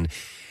sudden,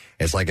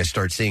 it's like I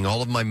start seeing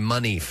all of my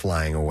money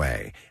flying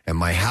away, and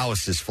my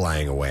house is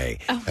flying away,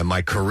 and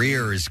my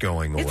career is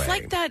going away. It's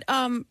like that,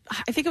 I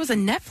think it was a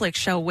Netflix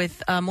show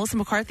with Melissa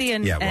McCarthy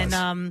and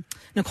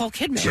Nicole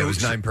Kidman. It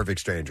was 9 Perfect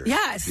Strangers.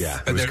 Yes. Yeah,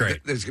 it was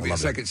great. There's going to be a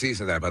second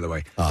season of that, by the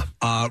way.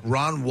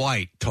 Ron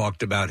White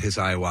talked about his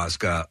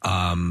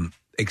ayahuasca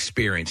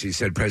experience. He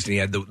said, Preston, he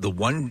had the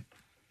one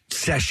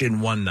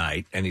session one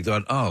night, and he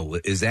thought, oh,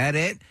 is that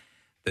it?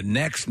 The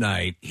next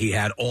night, he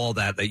had all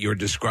that you're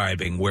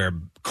describing, where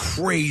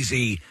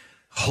crazy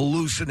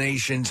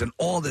hallucinations and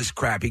all this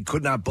crap. He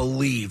could not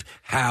believe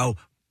how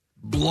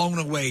blown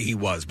away he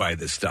was by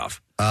this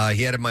stuff.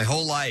 He had my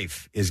whole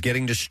life is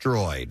getting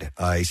destroyed.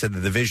 He said that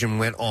the vision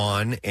went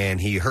on,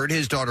 and he heard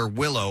his daughter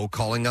Willow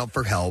calling out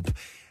for help,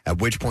 at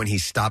which point he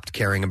stopped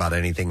caring about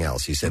anything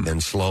else. He said,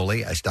 then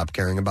slowly, I stopped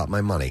caring about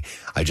my money.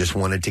 I just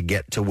wanted to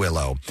get to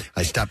Willow.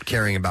 I stopped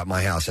caring about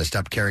my house. I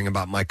stopped caring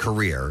about my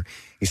career.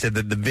 He said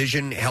that the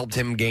vision helped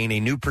him gain a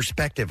new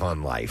perspective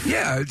on life.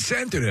 Yeah, it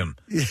centered him.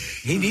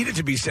 He needed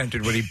to be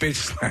centered when he bitch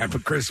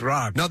slapped Chris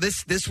Rock. No,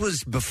 this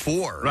was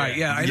before. Right,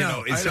 yeah, I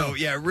know. So,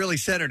 yeah, it really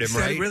centered him,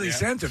 right? It really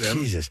centered him.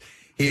 Jesus.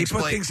 He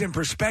put things in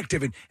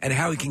perspective and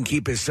how he can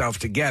keep himself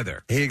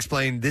together. He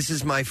explained, this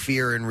is my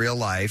fear in real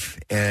life,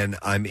 and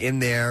I'm in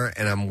there,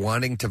 and I'm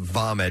wanting to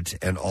vomit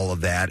and all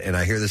of that, and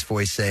I hear this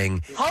voice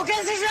saying,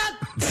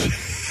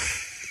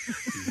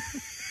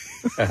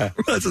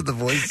 that's what the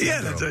voice said.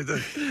 Yeah,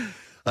 that's right.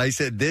 I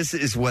said, this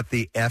is what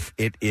the F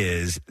it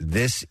is.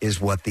 This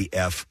is what the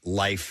F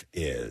life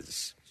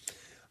is.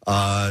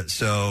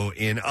 So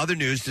in other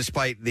news,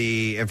 despite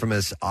the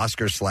infamous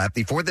Oscar slap,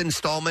 the 4th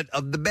installment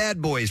of the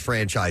Bad Boys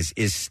franchise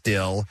is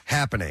still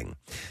happening.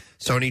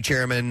 Sony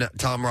chairman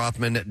Tom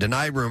Rothman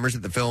denied rumors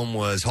that the film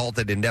was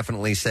halted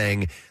indefinitely,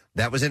 saying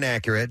that was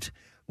inaccurate.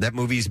 That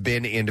movie's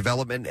been in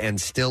development and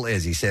still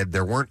is. He said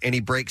there weren't any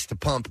brakes to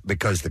pump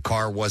because the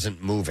car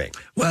wasn't moving.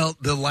 Well,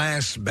 the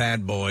last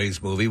Bad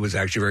Boys movie was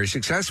actually very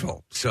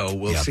successful, so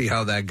we'll see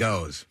how that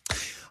goes.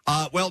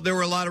 Well, there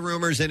were a lot of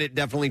rumors, and it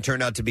definitely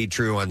turned out to be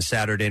true on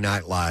Saturday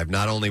Night Live.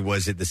 Not only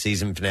was it the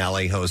season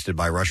finale hosted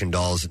by Russian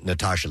Doll's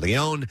Natasha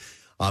Lyonne,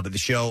 but the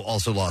show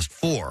also lost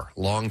 4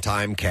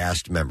 longtime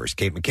cast members: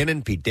 Kate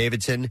McKinnon, Pete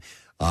Davidson,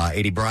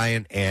 Adie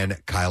Bryant,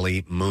 and Kyle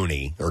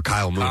Mooney.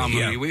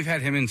 Yeah. We've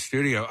had him in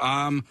studio.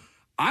 I'm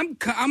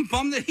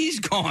bummed that he's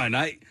gone.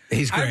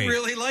 He's great. I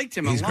really liked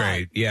him. He's a lot.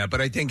 great. Yeah,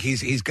 but I think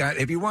he's got.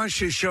 If you watch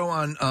his show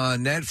on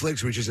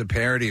Netflix, which is a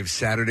parody of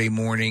Saturday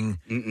morning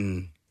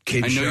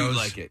kid shows, I know you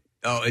like it.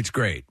 Oh, it's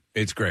great.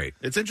 It's great.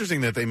 It's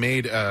interesting that they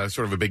made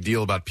sort of a big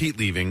deal about Pete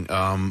leaving.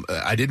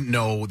 I didn't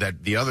know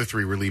that the other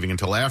 3 were leaving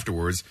until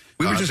afterwards.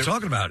 We were just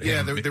talking about it.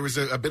 Yeah, there was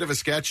a bit of a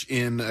sketch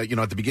in, at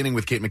the beginning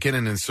with Kate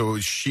McKinnon, and so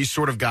she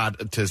sort of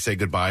got to say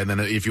goodbye. And then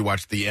if you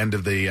watch the end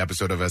of the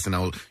episode of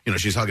SNL,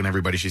 she's hugging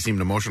everybody. She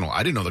seemed emotional.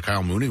 I didn't know that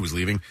Kyle Mooney was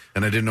leaving,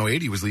 and I didn't know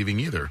Adie was leaving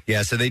either.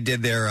 Yeah, so they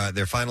did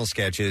their final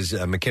sketches.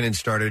 McKinnon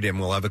started, and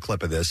we'll have a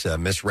clip of this,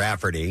 Miss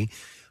Rafferty.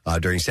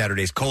 During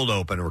Saturday's cold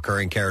open, a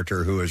recurring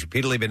character who has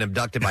repeatedly been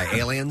abducted by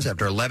aliens.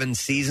 After 11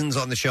 seasons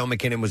on the show,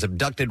 McKinnon was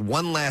abducted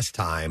one last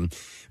time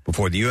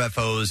before the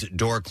UFO's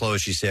door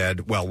closed. She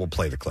said, well, we'll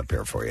play the clip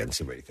here for you and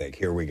see what you think.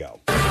 Here we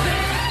go.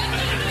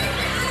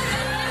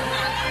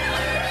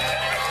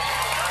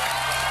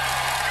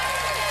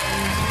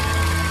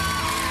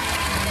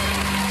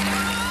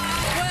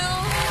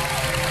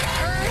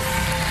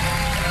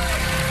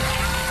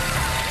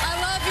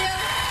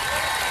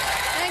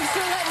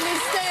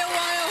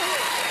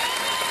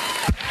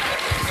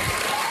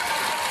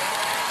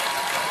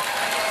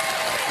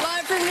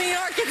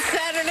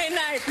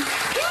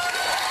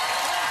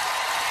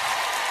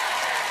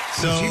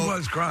 So she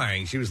was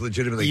crying. She was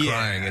legitimately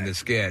crying in the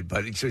skit.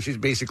 But so she's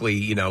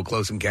basically,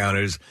 Close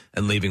Encounters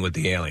and Leaving with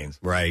the Aliens.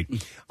 Right.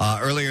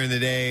 Earlier in the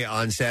day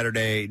on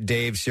Saturday,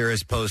 Dave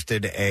Sears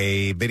posted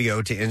a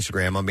video to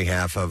Instagram on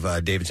behalf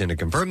of Davidson to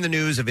confirm the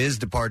news of his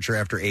departure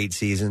after 8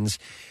 seasons.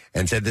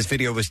 and said this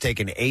video was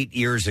taken 8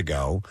 years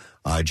ago.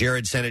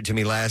 Jared sent it to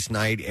me last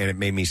night, and it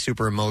made me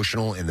super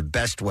emotional in the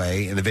best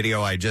way. In the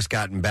video, I had just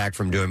gotten back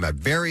from doing my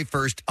very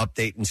first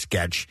update and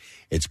sketch.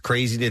 It's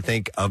crazy to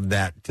think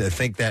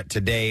that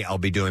today I'll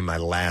be doing my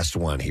last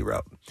one, he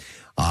wrote.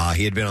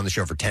 He had been on the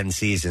show for 10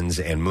 seasons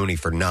and Mooney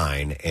for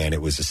 9, and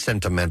it was a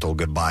sentimental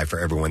goodbye for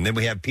everyone. Then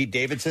we have Pete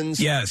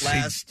Davidson's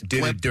last he did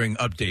clip. it during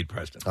Update,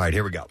 Preston. All right,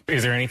 here we go.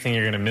 Is there anything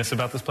you're going to miss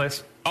about this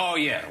place? Oh,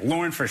 yeah,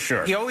 Lauren for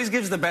sure. He always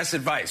gives the best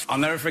advice. I'll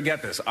never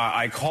forget this.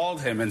 I called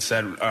him and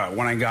said,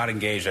 when I got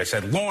engaged, I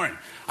said, Lauren,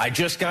 I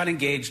just got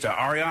engaged to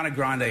Ariana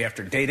Grande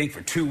after dating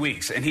for 2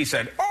 weeks. And he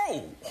said,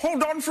 oh,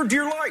 hold on for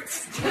dear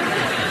life.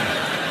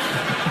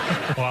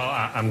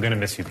 Well, I'm going to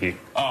miss you, Pete.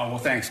 Oh, well,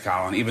 thanks,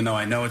 Colin, even though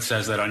I know it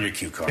says that on your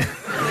cue card.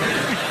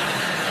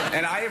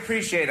 And I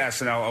appreciate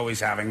SNL always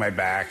having my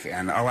back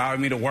and allowing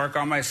me to work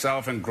on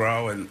myself and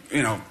grow. And,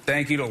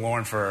 thank you to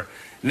Lauren for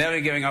never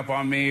giving up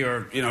on me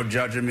or,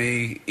 judging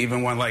me,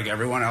 even when,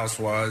 everyone else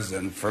was,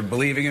 and for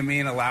believing in me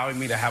and allowing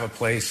me to have a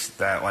place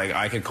that,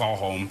 I could call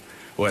home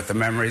with the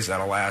memories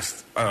that'll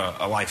last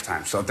a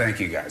lifetime. So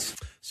thank you, guys.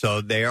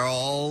 So they are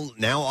all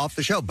now off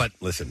the show. But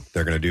listen,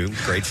 they're going to do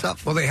great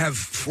stuff. Well, they have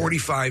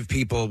 45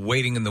 people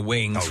waiting in the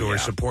wings who are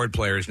support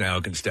players now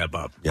who can step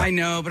up. Yeah. I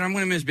know, but I'm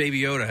going to miss Baby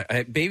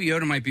Yoda. Baby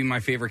Yoda might be my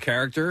favorite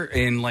character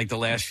in the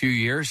last few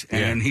years,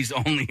 and he's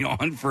only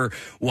on for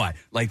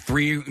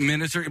 3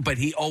 minutes, but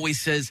he always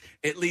says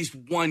at least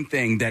one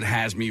thing that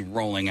has me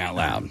rolling out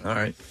loud. All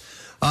right.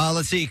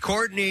 Let's see.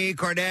 Kourtney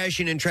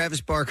Kardashian and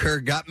Travis Barker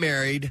got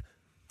married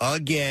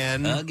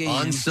again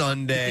on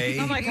Sunday.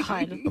 Oh, my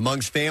God.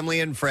 Amongst family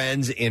and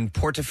friends in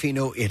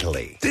Portofino,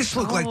 Italy. This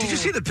looked like, did you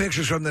see the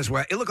pictures from this?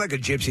 It looked like a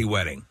gypsy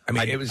wedding. I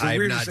mean, it was the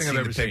weirdest thing I've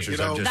ever seen.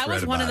 That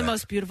was one of the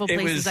most beautiful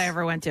places I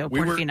ever went to,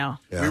 Portofino.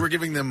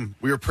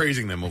 We were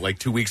praising them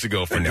 2 weeks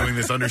ago for doing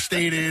this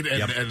understated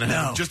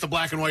and just the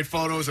black and white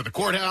photos at the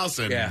courthouse,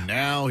 and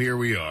now here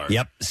we are.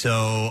 Yep.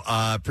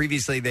 So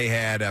previously they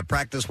had a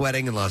practice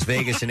wedding in Las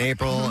Vegas in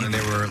April, and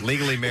they were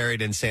legally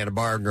married in Santa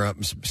Barbara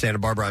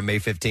on May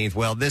 15th.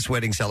 Well, this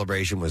wedding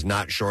celebration was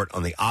not short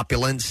on the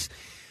opulence.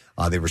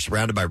 They were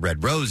surrounded by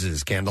red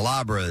roses,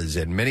 candelabras,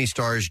 and many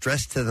stars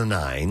dressed to the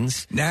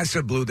nines.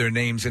 NASA blew their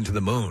names into the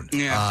moon.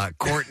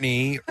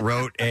 Kourtney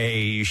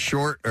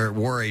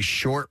wore a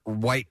short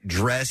white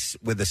dress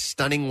with a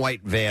stunning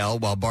white veil,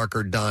 while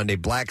Barker donned a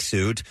black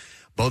suit,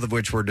 both of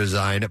which were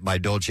designed by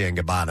Dolce &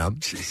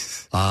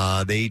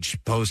 Gabbana. They each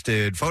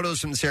posted photos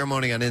from the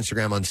ceremony on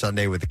Instagram on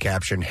Sunday with the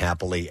caption,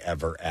 happily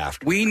ever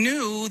after. We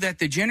knew that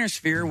the Jenner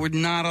sphere would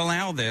not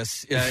allow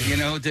this,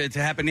 to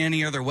happen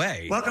any other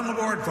way. Welcome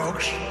aboard,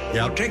 folks.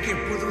 We'll take you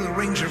through the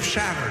rings of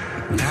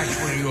Saturn. That's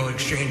where you will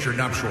exchange your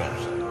nuptials.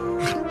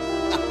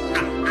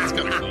 That's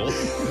kind of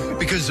cool.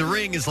 Because the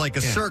ring is like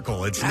a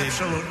circle. It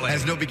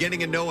has no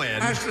beginning and no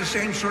end. Has the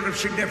same sort of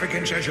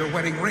significance as your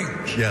wedding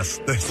rings. Yes.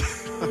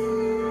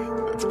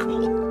 That's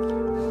cool.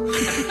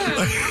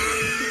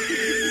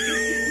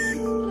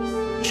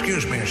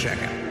 Excuse me a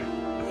second.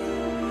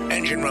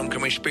 Engine room,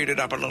 can we speed it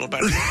up a little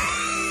bit?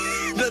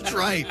 That's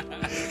right.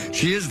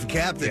 She is the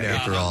captain,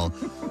 after all.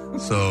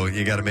 So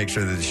you got to make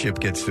sure that the ship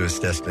gets to its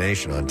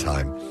destination on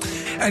time.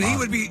 And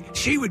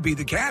she would be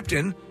the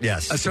captain.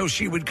 Yes. So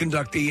she would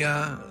conduct the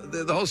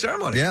whole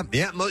ceremony. Yeah,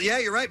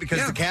 you're right,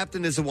 because the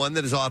captain is the one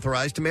that is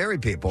authorized to marry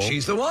people.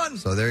 She's the one.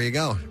 So there you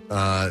go.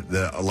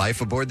 The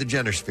life aboard the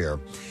Jenner sphere.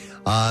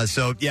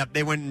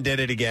 They went and did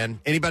it again.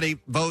 Anybody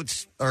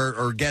votes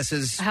or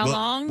guesses? How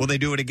long? Will they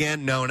do it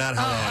again? No, not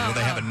how long. Will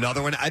they have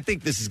another one? I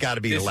think this has got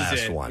to be the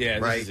last one. Yeah,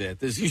 right?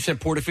 This is it. You said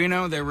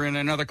Portofino. They were in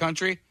another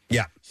country?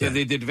 Yeah. So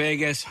they did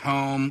Vegas,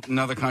 home,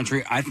 another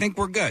country. I think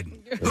we're good.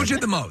 Who did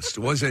the most?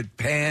 Was it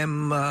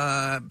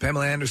Pamela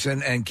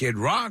Anderson and Kid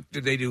Rock?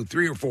 Did they do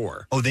 3 or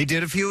 4? Oh, they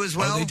did a few as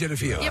well? Oh, they did a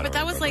few. Yeah, but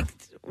that was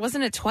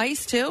wasn't it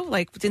twice, too?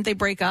 Didn't they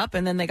break up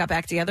and then they got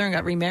back together and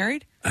got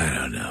remarried? I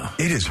don't know.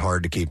 It is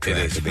hard to keep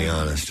track, to be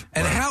honest.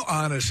 And how,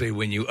 honestly,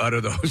 when you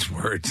utter those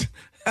words...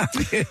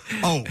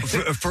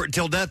 for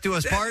till death do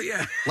us part?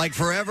 Yeah. Like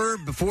forever,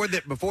 before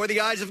the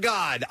eyes of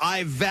God,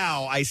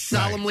 I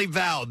solemnly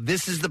vow,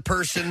 this is the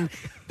person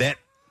that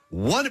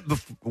one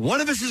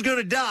of us is going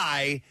to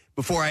die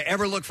before I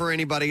ever look for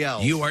anybody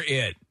else. You are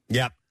it.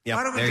 Yep.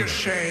 Why don't we just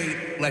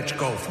say, let's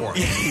go for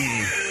it?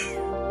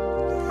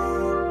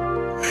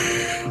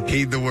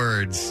 Heed the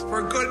words.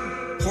 For a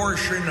good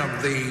portion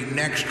of the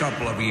next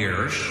couple of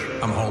years,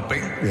 I'm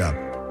hoping. Yeah.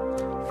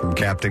 From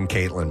Captain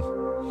Caitlin.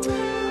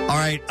 All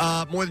right,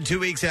 more than 2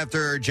 weeks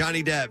after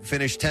Johnny Depp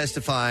finished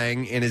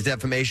testifying in his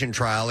defamation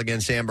trial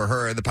against Amber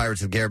Heard, the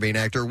Pirates of the Caribbean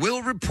actor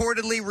will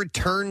reportedly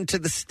return to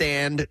the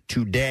stand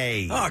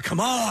today. Oh, come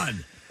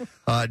on.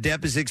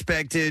 Depp is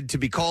expected to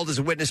be called as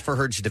a witness for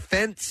Heard's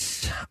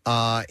defense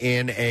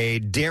in a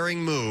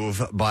daring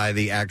move by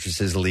the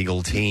actress's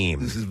legal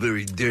team. This is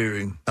very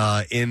daring.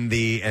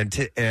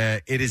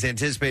 It is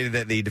anticipated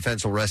that the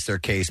defense will rest their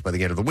case by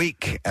the end of the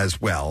week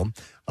as well.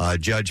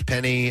 Judge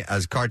Penny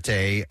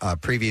Azcarte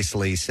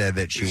previously said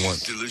that she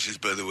wants... delicious,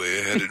 by the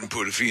way. I had it in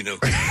Portofino.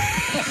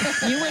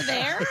 You were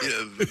there?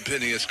 Yeah,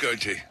 Penny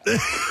Azcarte.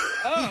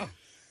 Oh.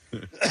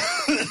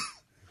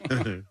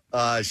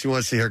 She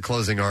wants to hear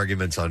closing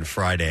arguments on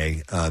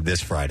Friday,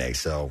 this Friday.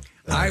 So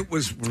I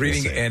was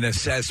reading an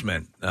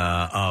assessment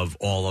of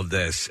all of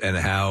this and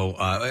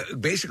how,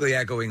 basically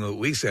echoing what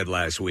we said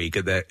last week,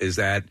 that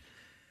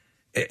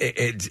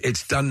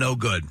it's done no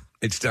good.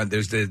 It's done.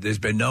 There's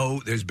been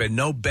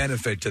no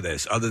benefit to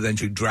this other than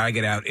to drag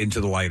it out into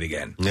the light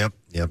again. Yep,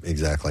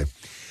 exactly.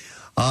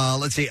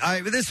 Let's see.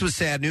 This was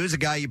sad news. A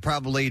guy you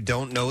probably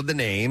don't know the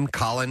name,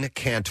 Colin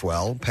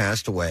Cantwell,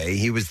 passed away.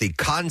 He was the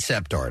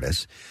concept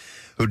artist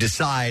who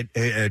designed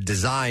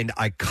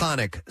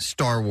iconic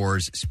Star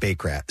Wars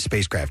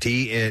spacecraft.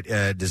 He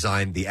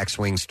designed the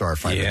X-Wing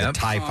starfighter, the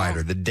TIE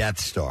fighter, the Death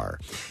Star.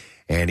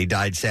 And he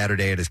died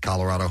Saturday at his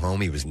Colorado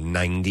home. He was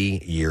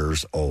 90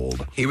 years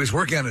old. He was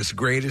working on his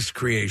greatest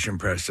creation,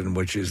 Preston,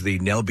 which is the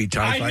Nelby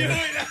TIE fighter. I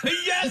knew it.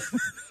 Yes.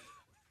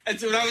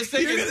 That's what I was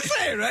thinking. You're going to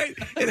say it, right?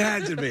 It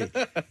had to be.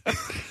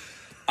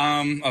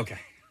 Okay.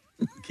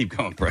 Keep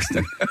going,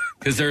 Preston.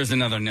 Because there is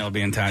another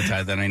Nelby and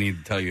tie that I need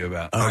to tell you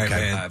about.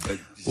 Okay.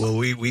 Well,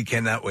 we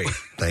cannot wait.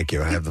 Thank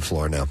you. I have the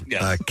floor now.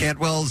 Yes.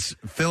 Cantwell's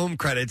film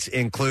credits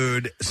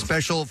include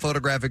special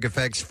photographic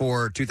effects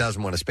for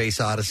 2001: A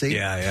Space Odyssey.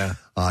 Yeah.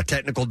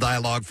 Technical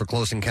dialogue for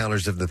Close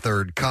Encounters of the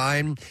Third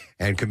Kind,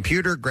 and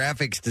computer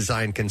graphics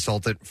design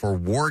consultant for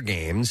War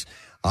Games.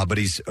 But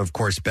he's, of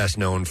course, best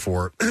known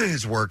for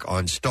his work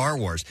on Star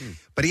Wars.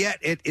 But yet,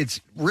 it's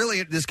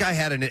really, this guy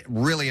had a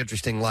really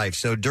interesting life.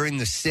 So during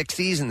the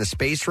 60s in the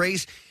space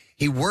race,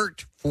 he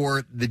worked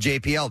for the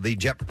JPL, the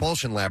Jet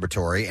Propulsion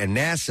Laboratory, and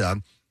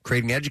NASA,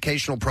 creating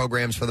educational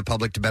programs for the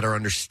public to better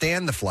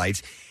understand the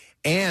flights.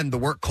 And the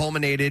work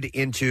culminated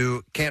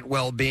into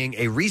Cantwell being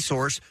a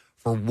resource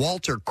for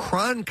Walter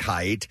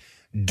Cronkite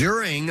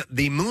during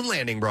the moon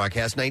landing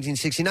broadcast,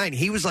 1969.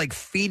 He was like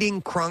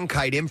feeding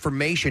Cronkite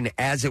information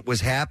as it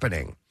was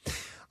happening.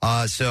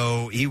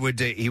 So he would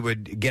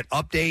get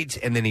updates,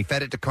 and then he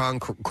fed it to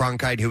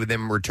Cronkite, who would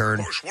then return.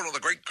 Of course, one of the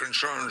great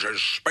concerns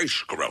is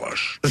space gorillas.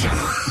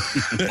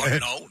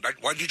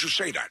 Why did you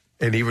say that?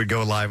 And he would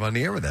go live on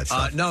the air with that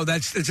stuff. No,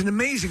 it's an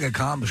amazing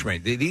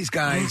accomplishment. These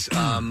guys,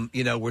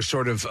 were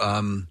sort of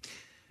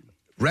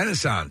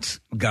Renaissance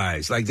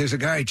guys. Like there's a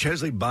guy,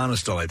 Chesley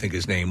Bonestell, I think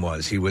his name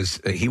was. He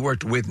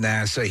worked with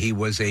NASA. He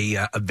was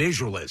a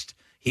visualist.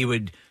 He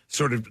would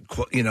sort of,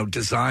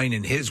 design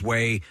in his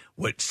way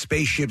what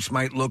spaceships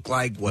might look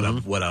like, what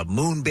a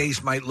moon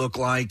base might look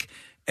like,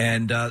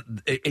 and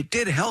it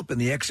did help in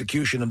the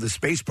execution of the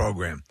space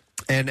program.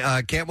 And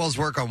Cantwell's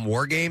work on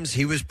War Games,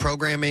 he was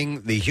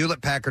programming the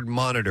Hewlett-Packard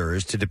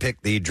monitors to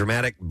depict the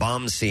dramatic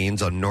bomb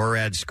scenes on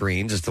NORAD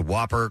screens as the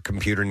Whopper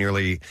computer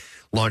nearly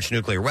launched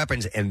nuclear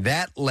weapons, and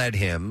that led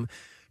him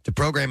to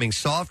programming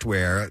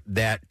software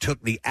that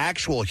took the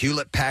actual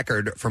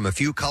Hewlett-Packard from a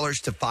few colors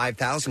to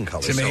 5,000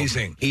 colors. It's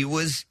amazing. So he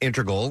was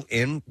integral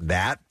in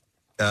that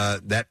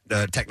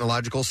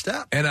technological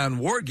step. And on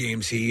War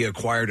Games, he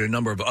acquired a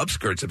number of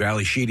upskirts of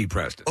Ali Sheedy,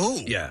 Preston.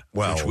 Oh, yeah.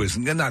 Well, which was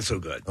not so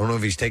good. I don't know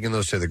if he's taking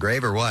those to the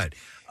grave or what.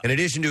 In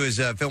addition to his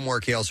film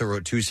work, he also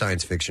wrote 2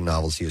 science fiction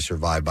novels. He is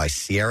survived by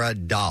Sierra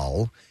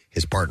Dahl,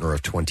 his partner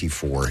of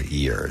 24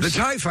 years. The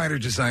TIE fighter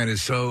design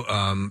is so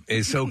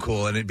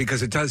cool, and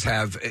because it does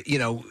have,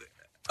 a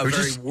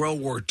very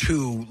World War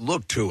II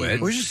look to it.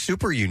 It was just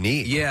super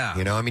unique. Yeah.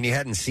 You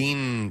hadn't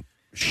seen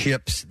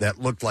ships that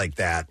looked like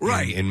that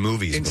in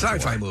movies. In before.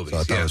 sci-fi movies. So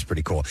I thought it was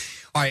pretty cool.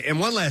 All right, and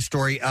one last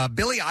story.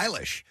 Billie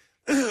Eilish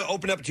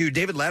opened up to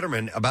David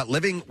Letterman about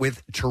living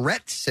with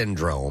Tourette's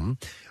syndrome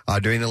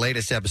during the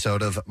latest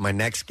episode of My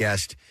Next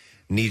Guest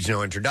Needs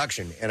No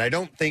Introduction. And I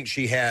don't think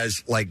she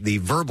has, like, the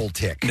verbal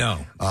tick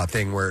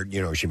thing where,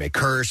 she may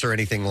curse or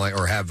anything like,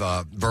 or have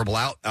verbal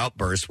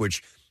outbursts,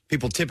 which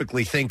people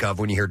typically think of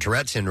when you hear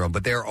Tourette syndrome.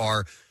 But there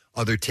are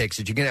other tics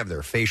that you can have. There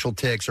are facial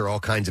tics or all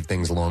kinds of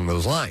things along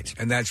those lines.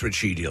 And that's what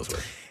she deals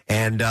with.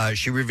 And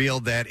she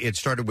revealed that it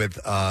started with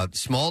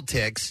small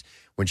tics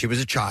when she was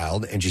a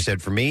child. And she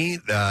said, for me,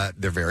 they're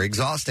very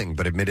exhausting,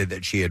 but admitted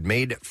that she had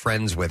made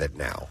friends with it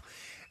now.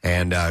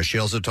 And she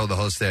also told the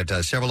host that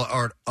several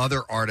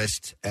other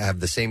artists have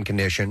the same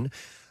condition,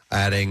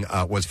 adding,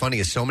 what's funny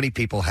is so many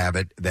people have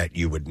it that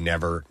you would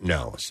never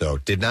know. So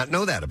did not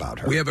know that about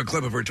her. We have a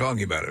clip of her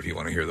talking about it if you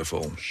want to hear the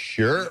full.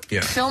 Sure.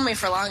 Yeah. Film me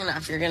for long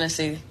enough, you're going to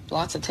see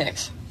lots of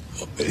tics.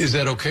 Is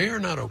that okay or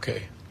not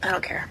okay? I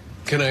don't care.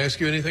 Can I ask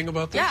you anything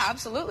about this? Yeah,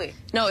 absolutely.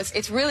 No,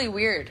 it's really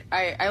weird.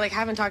 I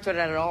haven't talked about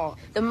it at all.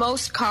 The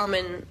most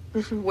common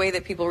way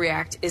that people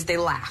react is they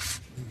laugh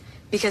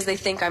because they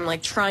think I'm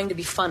like trying to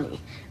be funny,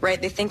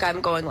 right? They think I'm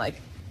going like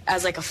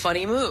as like a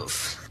funny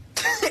move.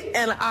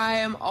 And I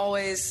am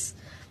always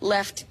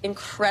left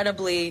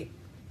incredibly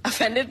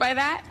offended by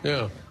that.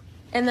 Yeah.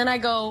 And then I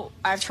go,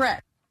 I have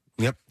Tourette.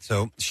 Yep.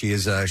 So she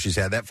is. She's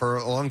had that for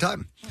a long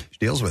time. She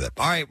deals with it.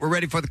 All right, we're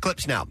ready for the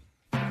clips now.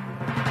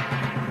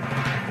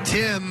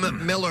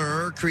 Tim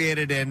Miller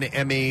created an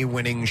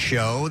Emmy-winning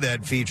show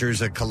that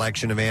features a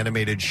collection of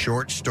animated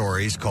short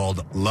stories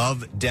called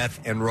Love, Death,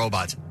 and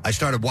Robots. I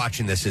started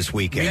watching this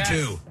weekend. Me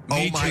too.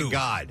 Oh, my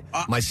God.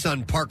 My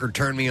son Parker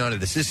turned me on to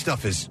this. This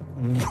stuff is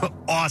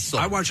awesome.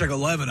 I watched like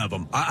 11 of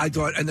them. I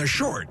thought, and they're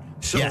short.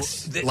 So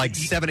yes, like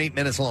 7-8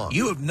 minutes long.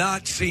 You have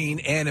not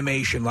seen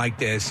animation like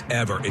this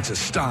ever. It's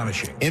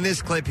astonishing. In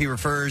this clip, he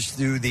refers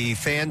to the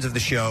fans of the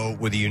show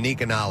with a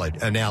unique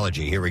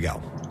analogy. Here we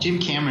go. Jim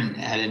Cameron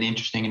had an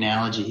interesting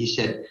analogy. He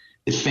said,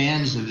 the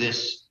fans of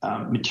this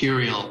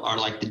material are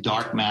like the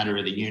dark matter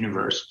of the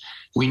universe.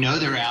 We know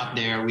they're out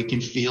there. We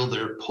can feel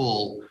their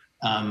pull,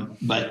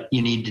 but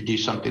you need to do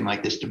something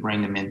like this to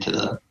bring them into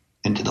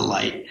the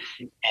light.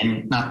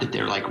 And not that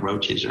they're like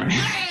roaches or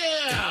anything.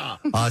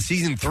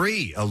 Season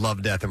 3 of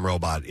Love, Death, and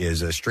Robot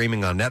is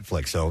streaming on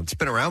Netflix, so it's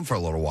been around for a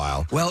little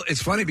while. Well,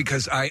 it's funny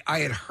because I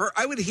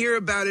would hear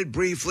about it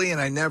briefly, and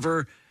I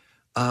never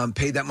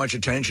paid that much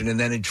attention. And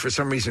then for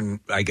some reason,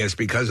 I guess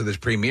because of this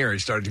premiere,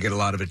 it started to get a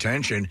lot of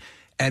attention.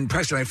 And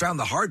Preston, I found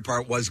the hard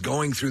part was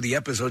going through the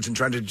episodes and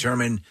trying to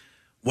determine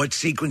what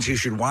sequence you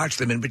should watch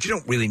them in, but you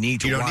don't really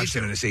need to watch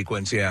them in a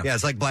sequence. Yeah,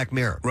 it's like Black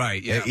Mirror.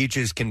 Right, yeah. Each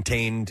is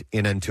contained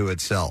in unto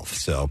itself.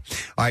 So, all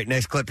right,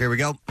 next clip. Here we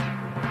go.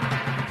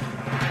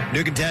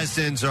 New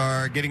contestants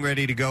are getting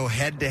ready to go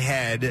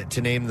head-to-head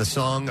to name the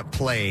song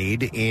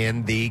played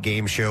in the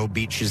game show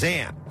Beat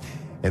Shazam.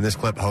 In this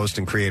clip, host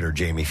and creator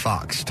Jamie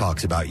Foxx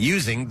talks about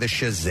using the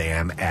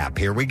Shazam app.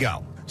 Here we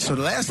go. So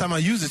the last time I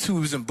used it, too, it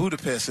was in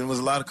Budapest, and it was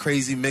a lot of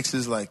crazy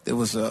mixes. Like, there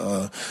was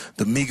the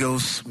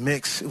Migos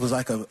mix. It was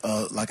like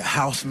a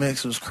house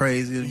mix. It was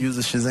crazy. I used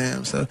the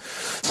Shazam.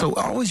 So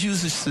I always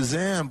use the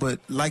Shazam, but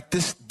like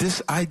this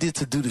idea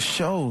to do the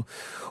show,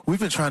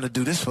 we've been trying to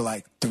do this for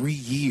like 3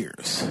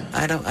 years.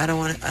 I don't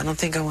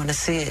think I want to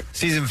see it.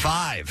 Season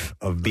 5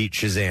 of Beat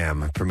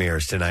Shazam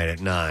premieres tonight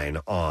at 9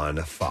 on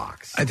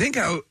Fox. I think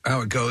how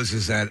it goes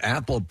is that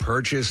Apple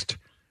purchased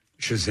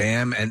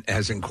Shazam and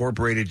has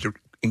incorporated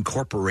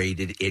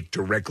it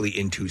directly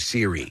into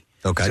Siri.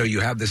 Okay. So you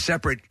have the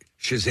separate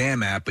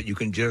Shazam app, but you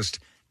can just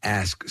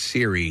ask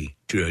Siri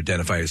to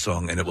identify a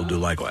song, and it will do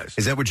likewise.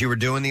 Is that what you were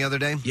doing the other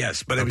day?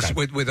 Yes, but it was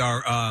with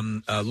our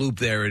loop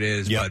there it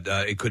is, but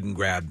it couldn't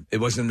grab. It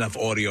wasn't enough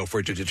audio for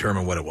it to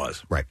determine what it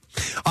was. Right.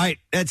 All right,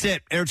 that's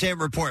it.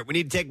 Entertainment Report. We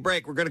need to take a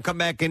break. We're going to come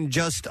back in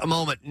just a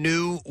moment.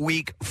 New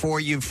week for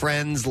you,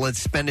 friends.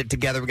 Let's spend it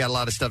together. We got a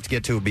lot of stuff to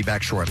get to. We'll be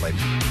back shortly.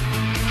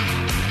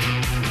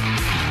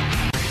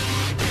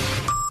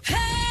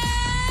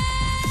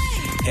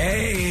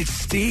 Hey, it's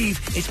Steve.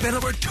 It's been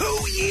over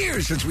 2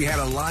 years since we had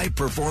a live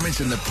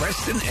performance in the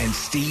Preston and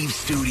Steve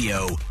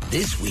studio.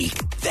 This week,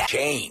 that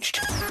changed.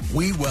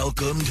 We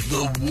welcomed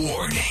The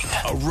Warning,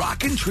 a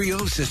rockin' trio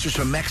of sisters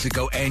from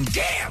Mexico, and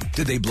damn,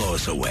 did they blow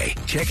us away.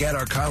 Check out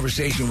our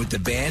conversation with the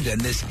band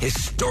and this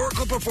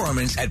historical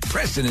performance at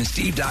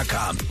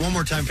PrestonandSteve.com. One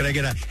more time, can I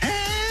get a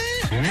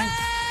hey?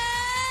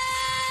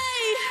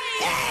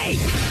 Hey! Hey!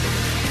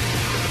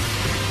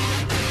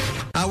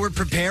 We're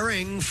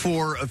preparing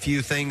for a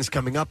few things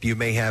coming up. You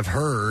may have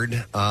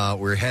heard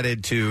we're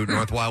headed to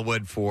North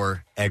Wildwood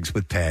for Eggs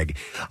with Peg.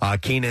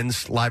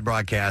 Keenan's live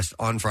broadcast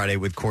on Friday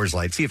with Coors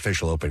Light. It's the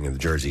official opening of the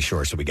Jersey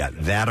Shore, so we got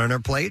that on our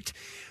plate.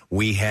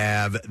 We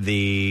have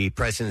the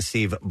Preston and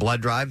Steve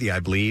Blood Drive, the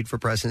I Bleed for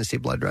Preston and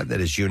Steve Blood Drive.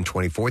 That is June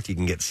 24th. You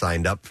can get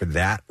signed up for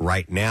that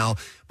right now.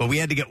 But we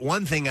had to get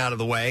one thing out of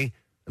the way,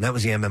 and that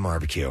was the MM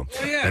Barbecue.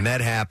 Oh, yeah. And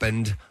that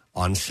happened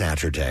on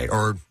Saturday,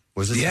 or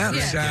was it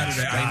Saturday?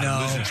 Saturday.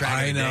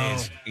 I know.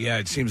 Yeah,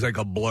 it seems like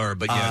a blur,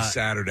 but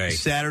Saturday.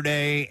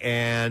 Saturday,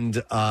 and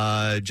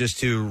just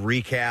to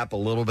recap a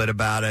little bit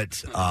about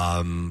it,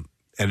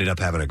 ended up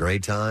having a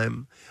great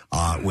time.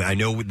 I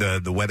know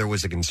the weather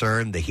was a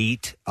concern, the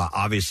heat.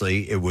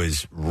 Obviously, it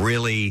was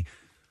really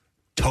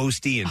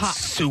toasty and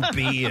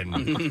soupy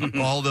and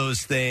all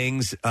those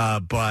things,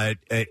 but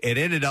it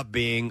ended up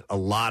being a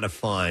lot of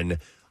fun.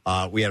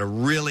 We had a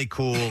really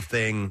cool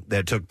thing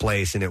that took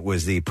place, and it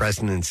was the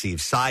Preston and Steve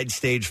side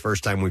stage.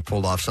 First time we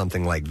pulled off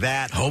something like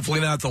that.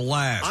 Hopefully not the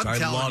last. I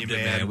loved it,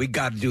 man. We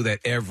got to do that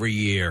every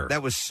year.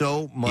 That was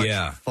so much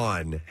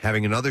fun,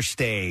 having another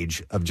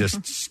stage of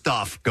just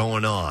stuff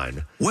going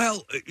on.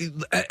 Well,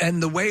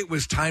 and the way it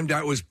was timed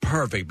out was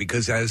perfect,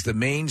 because as the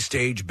main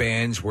stage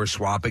bands were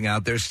swapping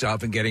out their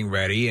stuff and getting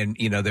ready, and,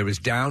 there was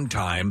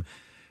downtime,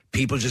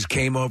 people just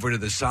came over to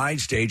the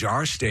side stage,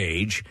 our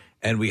stage,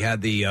 and we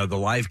had the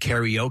live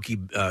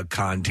karaoke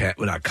contest,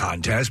 well, not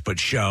contest, but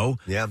show.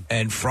 Yeah.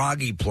 And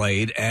Froggy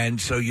played. And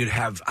so you'd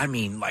have,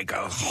 like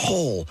a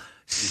whole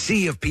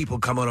sea of people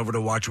coming over to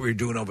watch what we were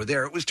doing over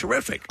there. It was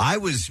terrific. I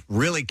was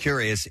really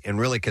curious and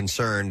really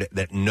concerned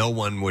that no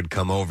one would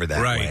come over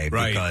that way.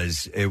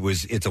 Because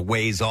it's a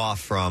ways off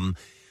from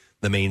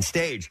the main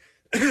stage.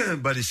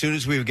 But as soon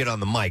as we would get on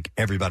the mic,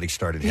 everybody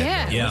started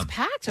heading it was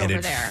packed and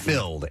over there. It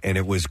filled, and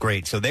it was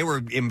great. So they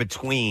were in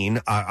between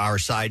our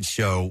side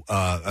show,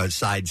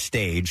 side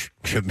stage,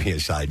 could be a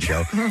side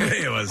show.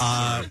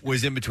 It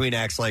was in between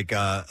acts like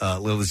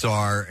Lil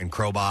Czar and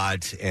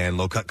Crowbot and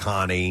Low Cut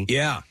Connie.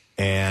 Yeah.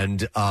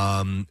 And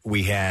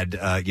we had,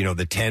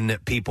 the 10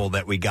 people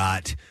that we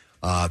got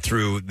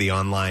through the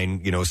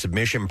online,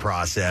 submission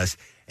process.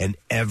 And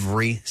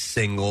every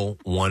single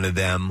one of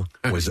them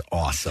was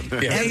awesome.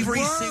 Yeah.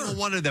 Every single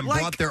one of them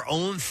brought their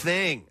own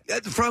thing.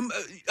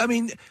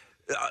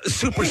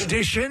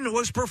 Superstition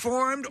was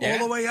performed all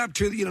the way up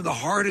to the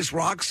hardest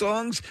rock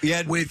songs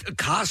with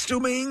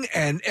costuming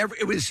and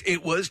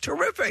it was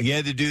terrific.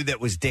 Yeah, the dude that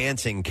was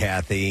dancing,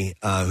 Kathy,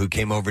 who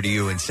came over to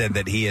you and said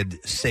that he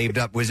had saved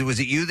up. Was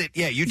it you that?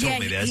 Yeah, you told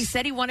me this. He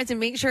said he wanted to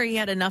make sure he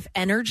had enough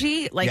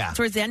energy.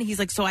 Towards the end, he's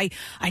like, so I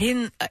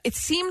didn't. It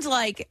seemed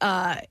like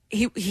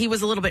he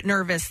was a little bit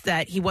nervous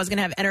that he was going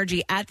to have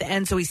energy at the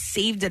end, so he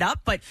saved it up.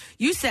 But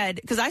you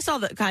said, because I saw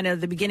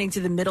the beginning to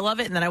the middle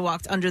of it, and then I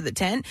walked under the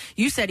tent.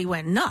 You said he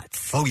went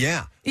nuts. Oh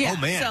yeah. Yeah,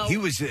 oh man, so- he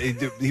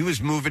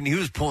was moving. He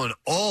was pulling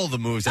all the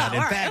moves out.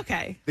 In fact,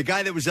 the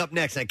guy that was up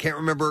next, I can't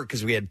remember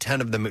because we had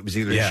 10 of them. It was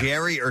either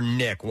Jerry or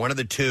Nick. One of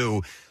the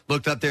two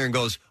looked up there and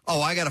goes,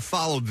 "Oh, I got to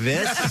follow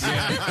this."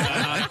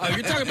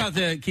 You're talking about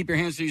the keep your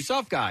hands to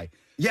yourself guy.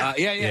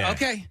 Yeah.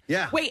 Okay.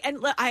 Yeah. Wait, and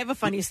I have a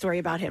funny story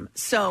about him.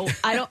 So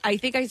I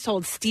think I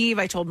told Steve,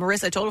 I told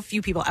Marissa, I told a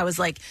few people. I was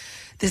like,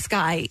 this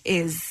guy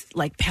is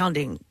like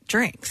pounding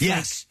drinks.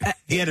 Yes.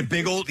 He had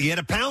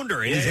a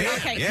pounder in his hand.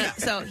 Okay,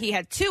 so he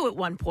had 2 at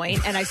one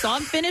point, and I saw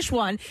him finish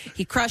one.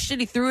 He crushed it.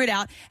 He threw it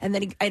out, and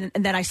then and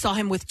then I saw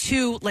him with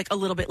 2 like a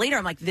little bit later.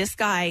 I'm like, this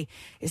guy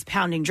is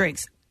pounding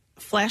drinks.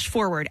 Flash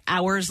forward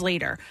hours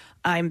later.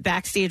 I'm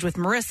backstage with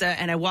Marissa,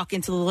 and I walk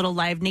into the little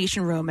Live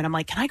Nation room, and I'm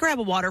like, can I grab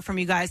a water from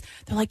you guys?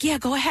 They're like, yeah,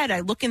 go ahead. I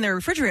look in their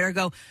refrigerator. I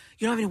go,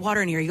 you don't have any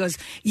water in here? He goes,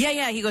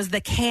 yeah. He goes,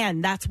 the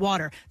can, that's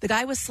water. The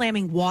guy was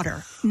slamming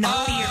water,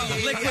 not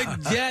beer.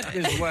 Liquid death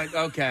is what,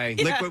 okay.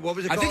 Yeah. Liquid, what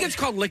was it called? I think it's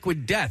called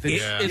liquid death.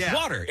 It's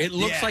water. It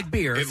looks like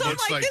beer. So I'm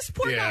like, this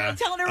poor guy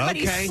telling everybody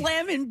he's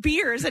slamming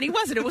beers, and he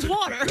wasn't. It was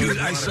water. Dude,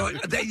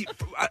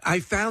 I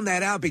found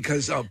that out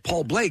because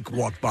Paul Blake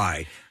walked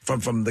by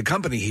from the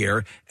company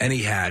here, and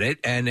he had it,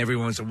 and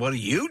everyone said, what are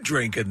you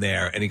drinking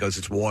there? And he goes,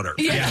 it's water.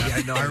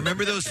 I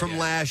remember those from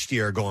last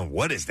year going,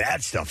 what is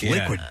that stuff?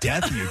 Liquid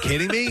death? Are you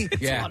kidding me?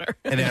 It's water.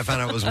 And then I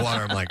found out it was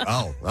water. I'm like,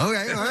 oh,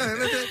 okay. All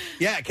right.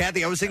 Yeah,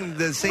 Kathy, I was thinking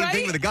the same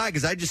thing with the guy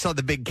because I just saw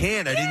the big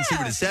can. I didn't see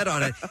what it said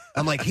on it.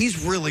 I'm like,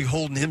 he's really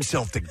holding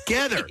himself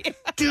together.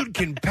 Dude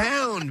can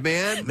pound,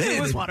 man. It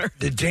was water.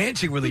 The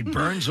dancing really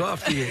burns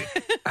off the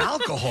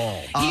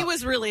alcohol. He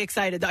was really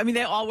excited. I mean,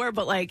 they all were,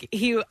 but like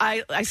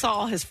I saw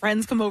all his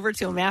friends come over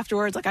to him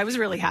afterwards. Like, I was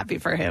really happy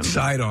for him.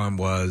 Sidearm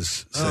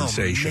was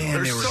sensational.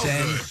 Man, they were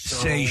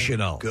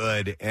sensational. So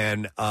good.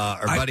 And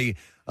our buddy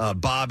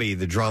Bobby,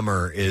 the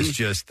drummer, is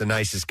just the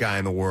nicest guy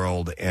in the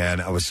world.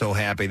 And I was so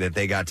happy that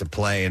they got to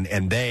play.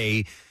 And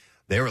they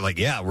were like,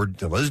 yeah,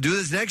 let's do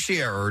this next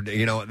year. Or,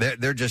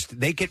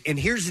 they can. And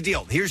here's the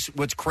deal. Here's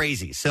what's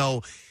crazy.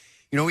 So,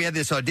 we had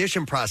this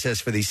audition process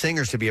for these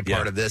singers to be a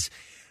part of this.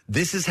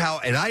 This is how,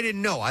 and I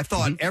didn't know. I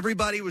thought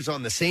everybody was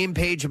on the same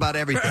page about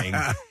everything.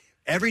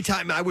 Every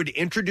time I would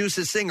introduce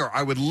a singer,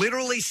 I would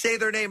literally say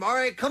their name. All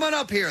right, come on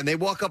up here. And they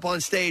walk up on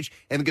stage,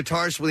 and the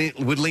guitarist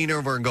would lean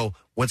over and go,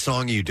 what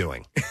song are you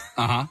doing?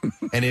 And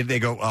they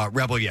go,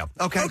 Rebel Yell.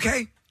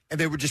 Okay. And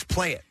they would just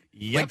play it.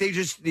 Yep.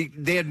 Like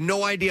they had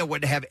no idea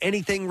what to have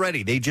anything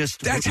ready.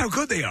 That's how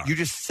good they are. You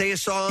just say a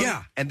song,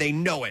 and they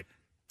know it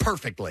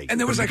perfectly. And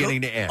there was like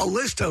a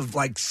list of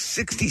like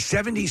 60,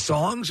 70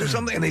 songs or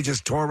something, and they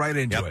just tore right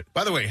into it.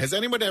 By the way, has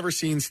anyone ever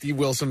seen Steve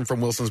Wilson from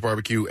Wilson's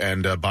Barbecue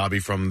and Bobby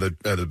from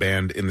the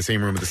band in the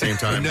same room at the same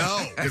time?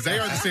 No. Because they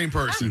are the same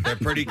person. They're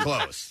pretty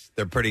close.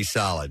 They're pretty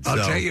solid. I'll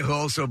tell you who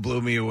also blew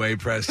me away,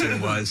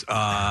 Preston, was the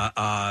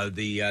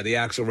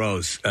Axl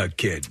Rose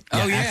kid.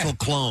 Axl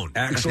Clone.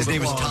 His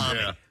name was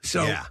Tommy.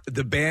 So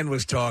the band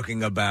was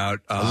talking about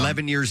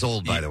 11 years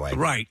old, by the way.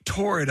 Right,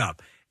 tore it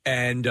up.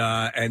 And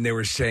they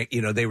were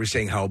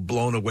saying how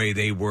blown away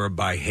they were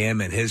by him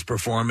and his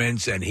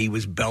performance, and he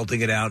was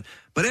belting it out.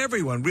 But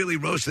everyone really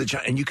rose to the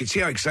challenge, and you could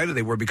see how excited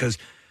they were because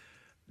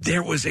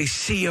there was a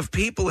sea of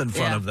people in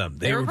front of them.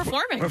 They were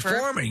performing.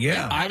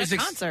 I was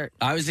concert.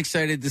 I was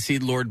excited to see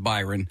Lord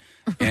Byron.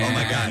 And, oh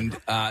my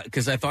God!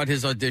 Because I thought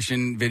his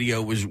audition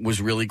video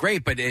was really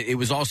great, but it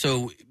was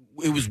also.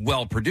 It was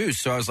well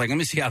produced, so I was like, let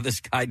me see how this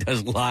guy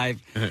does live.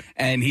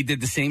 And he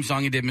did the same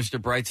song he did, Mr.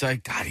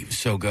 Brightside. God, he was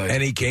so good.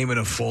 And he came in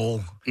a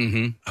full,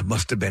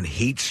 must have been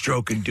heat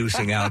stroke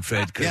inducing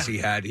outfit because he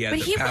had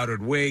the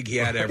powdered wig, he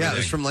had everything. Yeah, it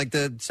was from like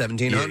the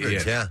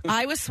 1700s. Yeah.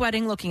 I was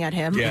sweating looking at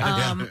him,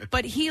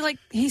 but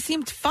he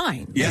seemed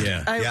fine.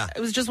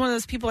 It was just one of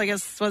those people, I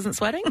guess, wasn't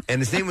sweating.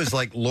 And his name was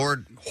like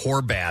Lord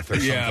Horbath or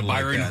something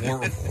Byron like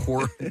that.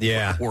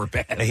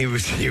 Horbath. He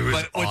was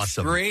but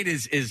awesome. What's great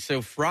is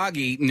so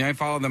Froggy. I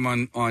follow them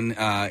on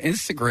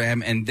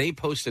Instagram, and they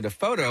posted a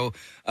photo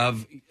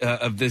of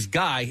this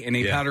guy in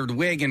a powdered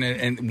wig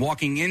and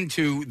walking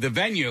into the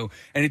venue,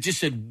 and it just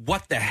said,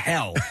 "What the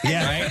hell?"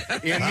 Right?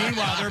 And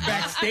meanwhile, they're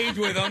backstage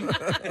with him.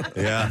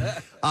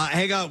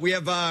 Hang on, we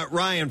have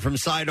Ryan from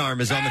Sidearm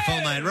is on the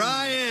phone line.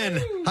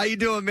 Ryan, how you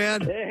doing,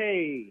 man?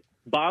 Hey,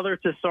 bother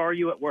to sorry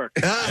you at work.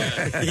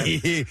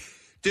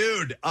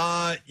 Dude,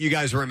 you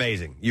guys were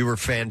amazing. You were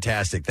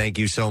fantastic. Thank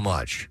you so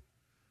much.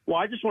 Well,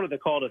 I just wanted to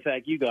call to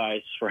thank you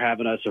guys for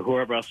having us, or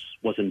whoever else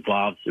was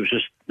involved. It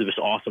was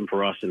awesome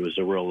for us. It was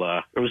a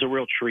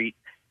real treat.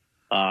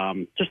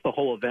 Just the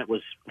whole event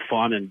was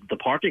fun, and the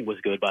parking was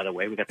good, by the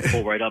way. We got to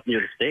pull right up near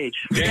the stage.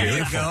 There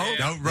you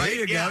go. There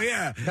you go,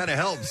 yeah. Kind of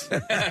helps.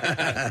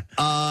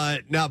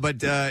 No,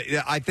 but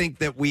I think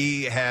that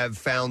we have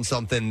found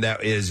something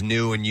that is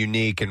new and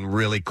unique and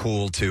really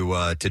cool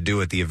to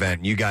do at the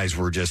event. You guys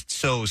were just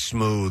so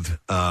smooth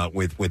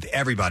with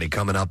everybody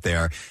coming up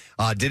there.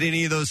 Did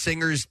any of those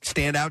singers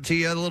stand out to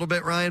you a little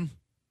bit, Ryan?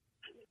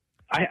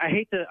 I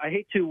hate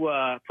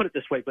to put it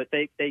this way, but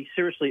they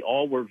seriously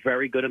all were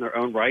very good in their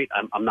own right.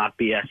 I'm not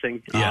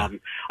BSing. Yeah.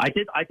 I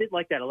did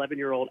like that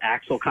 11-year-old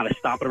Axel kind of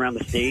stomping around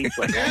the stage,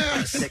 like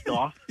all ticked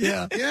off.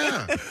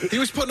 Yeah. He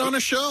was putting on a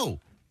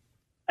show.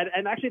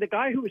 And actually, the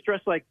guy who was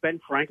dressed like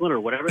Ben Franklin or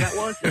whatever that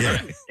was,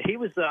 he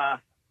was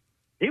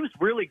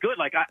really good.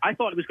 Like I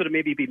thought it was going to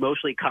maybe be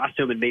mostly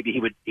costume and maybe he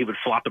would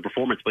flop the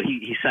performance, but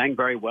he sang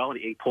very well and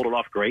he pulled it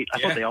off great. I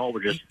thought they all were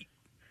just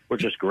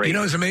great. You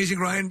know, it's amazing,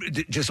 Ryan.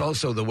 Just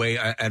also the way,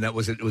 and it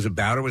was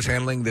Bowder was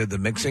handling the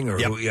mixing, or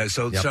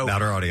so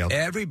Bowder Audio.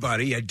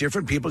 Everybody had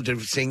different people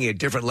singing at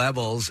different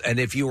levels, and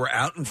if you were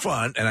out in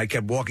front, and I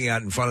kept walking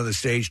out in front of the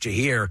stage to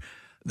hear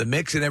the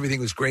mix and everything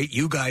was great.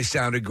 You guys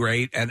sounded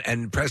great,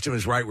 and Preston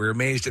was right. We were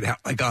amazed at how,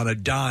 like on a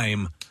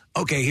dime.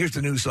 Okay, here's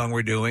the new song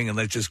we're doing, and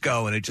let's just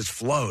go, and it just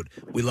flowed.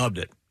 We loved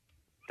it.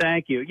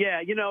 Thank you.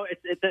 Yeah, you know,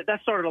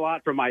 that started a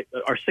lot from our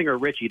singer,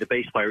 Richie, the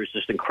bass player, is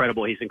just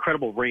incredible. He's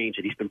incredible range,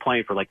 and he's been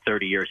playing for like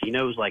 30 years. He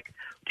knows like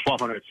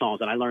 1,200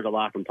 songs, and I learned a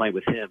lot from playing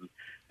with him.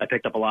 I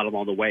picked up a lot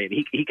along the way,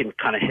 and he can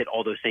kind of hit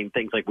all those same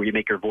things, like where you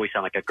make your voice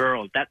sound like a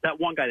girl. That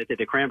one guy that did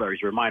the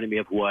Cranberries reminded me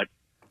of what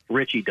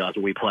Richie does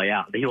when we play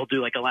out. He'll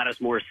do like Alanis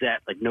Morissette,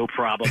 like no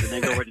problem, and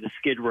then go over to the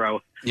Skid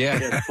Row. Yeah.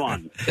 It's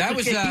fun. That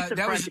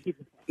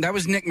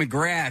was Nick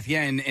McGrath.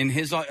 Yeah, in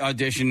his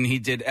audition, he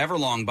did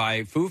Everlong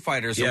by Foo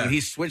Fighters. So when he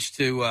switched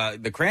to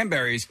the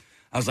Cranberries,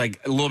 I was like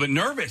a little bit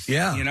nervous.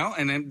 Yeah. You know,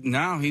 and then,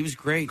 no, he was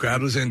great.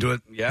 Crowd was into it.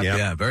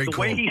 Yeah. Very cool. The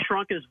way he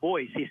shrunk his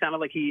voice, he sounded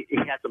like he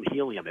had some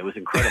helium. It was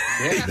incredible.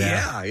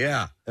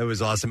 Yeah. It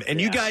was awesome. And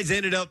you guys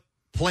ended up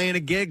playing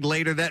a gig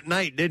later that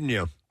night, didn't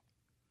you?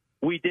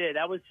 We did.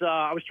 I was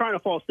trying to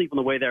fall asleep on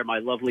the way there. My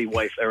lovely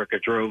wife Erica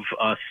drove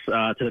us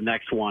to the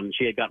next one.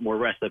 She had got more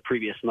rest the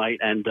previous night,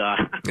 and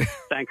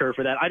thank her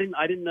for that. I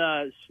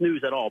didn't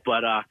snooze at all,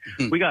 but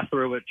we got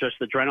through it. Just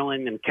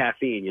adrenaline and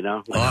caffeine, you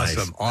know.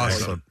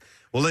 Awesome.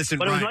 Well, listen,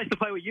 but it was Ryan, nice to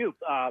play with you,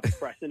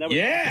 Preston. That was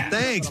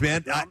thanks,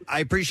 man.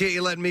 I appreciate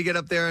you letting me get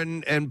up there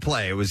and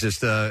play. It was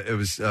just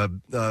anytime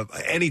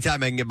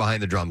I can get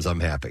behind the drums, I'm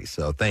happy.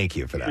 So thank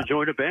you for that. You should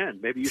join a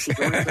band. Maybe you should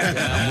join a band.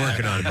 I'm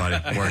working on it, buddy.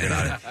 I'm working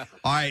on it.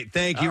 All right,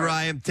 thank you,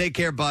 Ryan. Take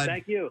care, bud.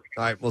 Thank you.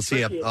 All right, we'll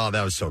see you. Oh,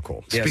 that was so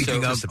cool. Yeah,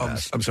 Speaking so- of the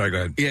best. I'm sorry, go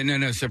ahead. Yeah,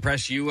 no. So,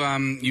 Press, you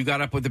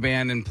got up with the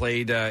band and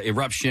played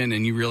Eruption,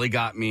 and you really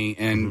got me.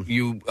 And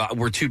you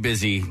were too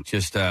busy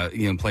just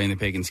playing the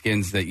Pagan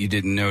Skins that you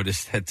didn't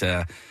notice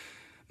that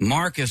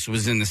Marcus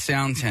was in the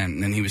sound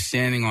tent, and he was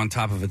standing on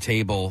top of a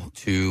table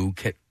to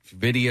get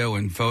video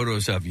and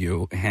photos of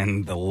you,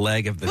 and the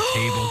leg of the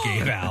table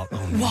gave out.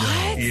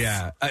 What?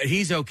 Yeah,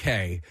 he's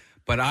okay.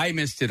 But I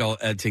missed it all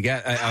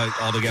together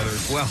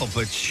as well.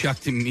 But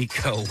Chuck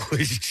D'Amico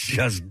was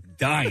just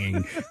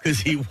dying because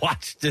he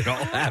watched it all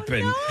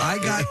happen.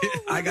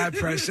 I got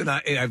Preston.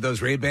 I have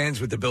those Ray-Bans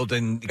with the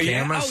built-in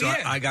camera.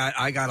 I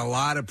got a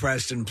lot of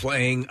Preston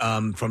playing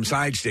from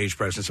side stage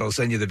Preston. So I'll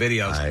send you the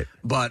videos. Right.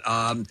 But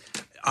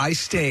I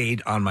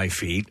stayed on my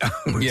feet. So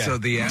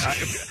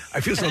I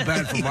feel so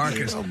bad for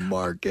Marcus.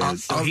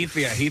 Marcus. So he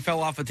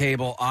fell off a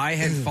table. I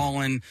had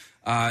fallen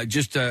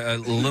just a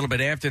little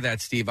bit after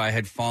that, Steve. I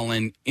had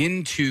fallen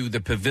into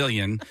the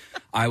pavilion.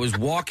 I was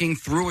walking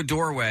through a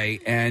doorway,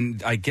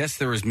 and I guess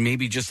there was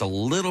maybe just a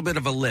little bit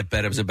of a lip,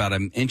 but it was about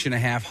 1.5 inches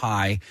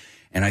high.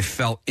 And I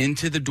fell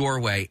into the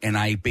doorway, and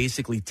I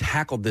basically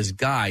tackled this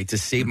guy to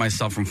save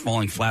myself from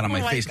falling flat on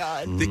my face.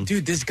 God.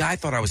 Dude, this guy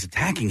thought I was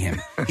attacking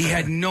him. He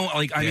had no,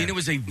 I mean, it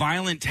was a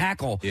violent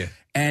tackle. Yeah.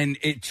 And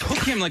it took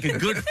him like a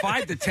good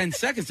 5 to 10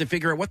 seconds to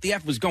figure out what the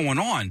F was going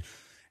on.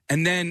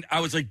 And then I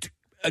was like,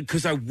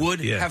 because I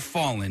would have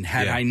fallen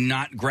had I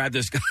not grabbed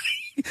this guy.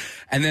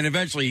 And then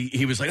eventually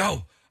he was like,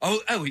 oh,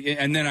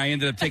 and then I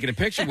ended up taking a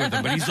picture with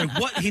him. But he's like,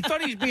 what? He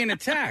thought he was being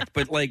attacked.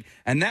 But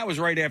and that was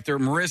right after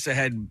Marissa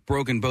had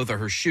broken both of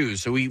her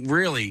shoes. So we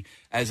really,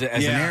 as an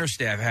air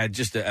staff, had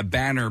just a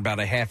banner about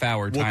a half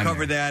hour time. We'll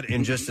cover that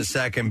in just a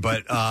second.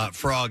 But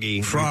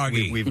Froggy.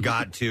 We've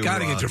got to. Got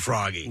to get to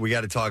Froggy. We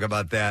got to talk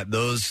about that.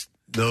 Those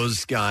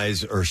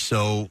guys are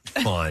so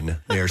fun.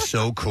 They're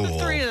so cool.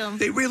 3 of them.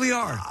 They really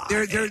are.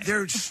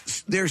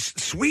 They're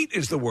sweet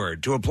is the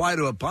word to apply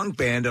to a punk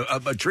band,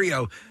 a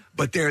trio.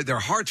 But their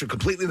hearts are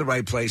completely in the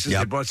right places.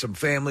 They brought some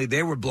family.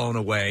 They were blown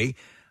away.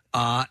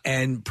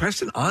 And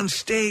Preston on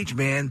stage,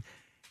 man,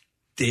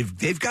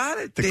 they've got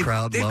it. The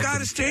crowd They've loved got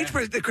them. a stage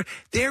presence.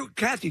 They're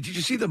Kathy. Did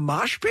you see the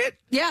mosh pit?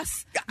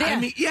 Yes. I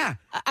mean, yeah.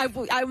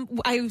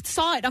 I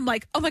saw it. I'm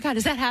like, oh my God,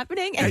 is that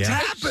happening? And It's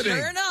happening.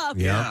 Sure enough.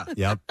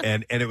 Yep.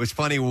 And it was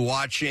funny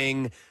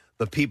watching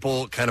the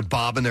people kind of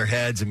bobbing their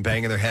heads and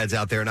banging their heads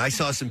out there. And I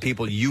saw some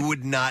people you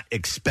would not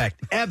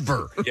expect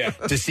ever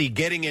to see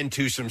getting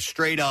into some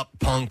straight up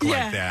punk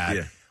like that.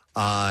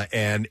 Yeah.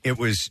 And it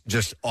was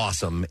just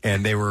awesome.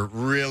 And they were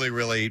really,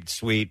 really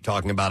sweet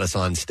talking about us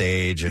on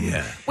stage. And,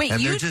 Wait,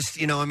 and you- they're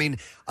just, I mean,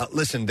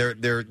 listen,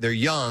 they're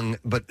young,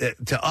 but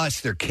to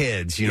us, they're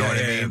kids, you know what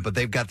I mean? But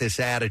they've got this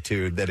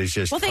attitude that is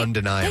just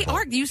undeniable. They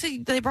are. You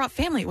said they brought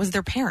family. It was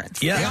their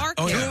parents. Yeah. They are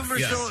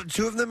kids.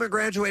 Two of them are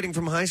graduating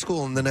from high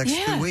school in the next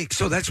 2 weeks.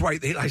 So that's why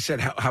I said,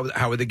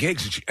 how are the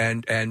gigs?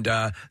 And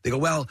they go,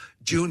 well,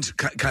 June's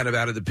kind of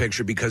out of the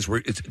picture because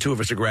two of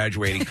us are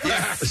graduating.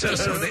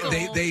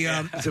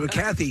 So with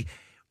Kathy,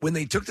 when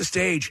they took the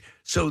stage,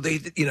 so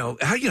they,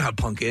 how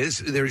punk is,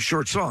 they're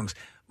short songs,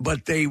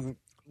 but they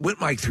went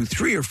like through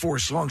 3 or 4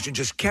 songs and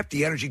just kept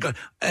the energy going.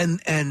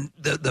 And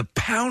the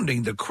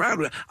pounding, the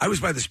crowd, I was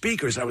by the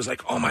speakers. I was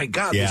like, oh my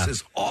God, this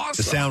is awesome.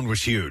 The sound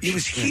was huge. It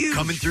was huge.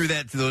 Coming through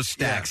those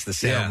stacks, the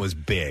sound was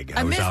big.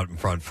 I was out in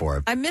front for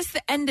it. I missed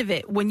the end of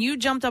it. When you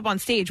jumped up on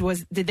stage,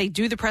 did they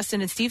do the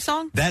Preston and Steve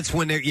song? That's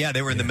when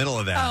they were in the middle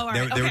of that. Oh, all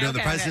right. They were doing the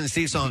Preston and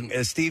Steve song,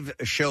 Steve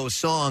Show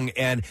song,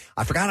 and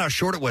I forgot how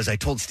short it was. I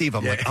told Steve,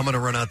 I'm like, I'm going to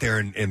run out there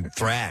and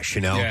thrash,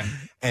 Yeah.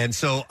 And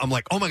so I'm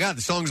like, oh my God,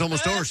 the song's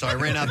almost over. So I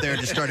ran out there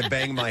and just started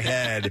banging my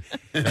head,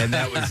 and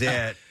that was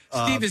it.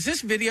 Steve, is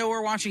this video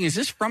we're watching? Is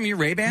this from your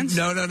Ray-Bans?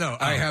 No.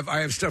 I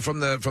have stuff from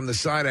the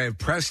side. I have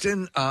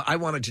Preston. I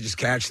wanted to just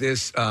catch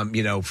this,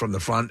 from the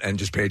front and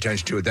just pay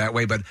attention to it that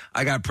way. But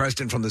I got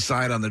Preston from the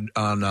side on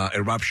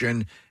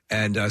Eruption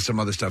and some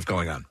other stuff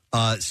going on.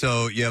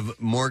 So you have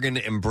Morgan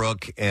and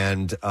Brooke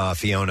and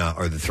Fiona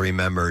are the 3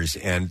 members,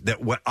 and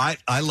what I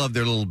love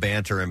their little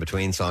banter in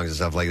between songs and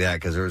stuff like that,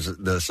 because there's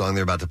the song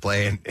they're about to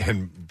play,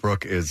 and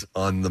Brooke is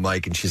on the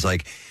mic and she's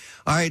like,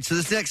 "All right, so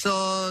this next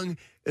song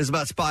is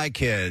about Spy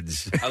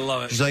Kids." I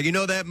love it. She's like, "You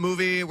know that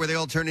movie where they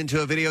all turn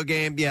into a video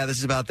game? Yeah, this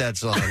is about that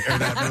song or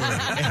that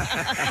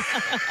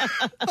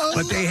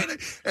movie."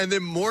 And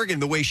then Morgan,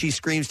 the way she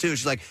screams too,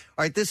 she's like,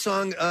 "All right, this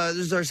song, this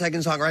is our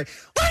second song, right?"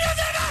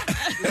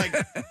 Like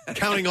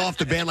counting off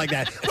the band like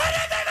that.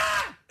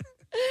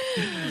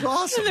 It's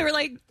awesome. They were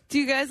like, "Do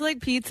you guys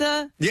like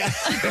pizza?" Yeah.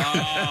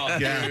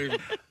 Yeah.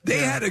 They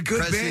had a good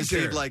Preston banter.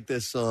 Steve like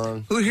this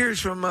song. Who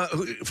here's from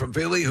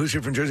Philly? Who's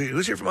here from Jersey?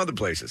 Who's here from other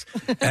places?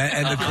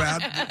 And the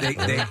crowd,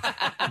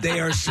 they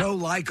are so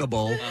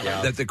likable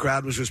that the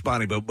crowd was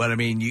responding. But I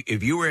mean,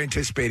 if you were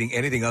anticipating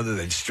anything other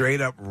than straight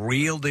up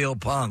real deal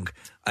punk,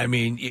 I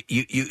mean,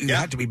 you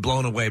had to be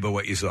blown away by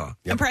what you saw.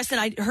 And Preston,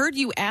 I heard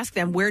you ask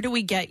them, where do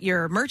we get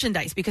your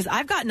merchandise? Because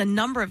I've gotten a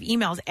number of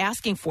emails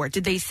asking for it.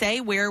 Did they say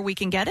where we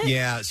can get it?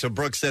 Yeah, so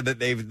Brooke said that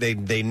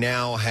they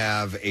now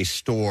have a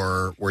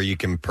store where you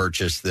can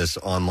purchase this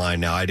online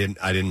now. I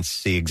didn't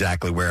see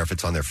exactly where, if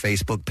it's on their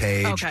Facebook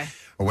page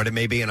or what it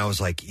may be. And I was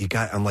like, you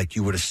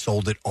would have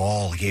sold it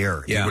all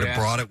here. You would have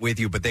brought it with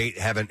you, but they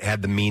haven't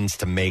had the means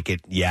to make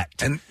it yet.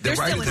 And they're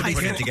still in high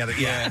put school. it together.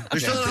 Yeah. They're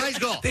still in high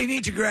school. They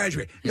need to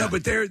graduate. No,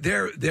 but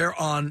they're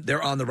on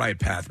the right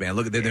path, man.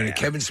 Look at they're in a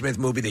Kevin Smith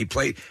movie. They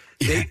played.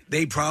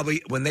 They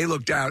probably, when they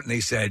looked out and they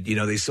said,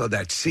 they saw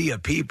that sea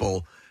of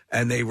people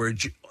and they were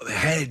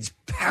heads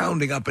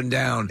pounding up and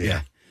down.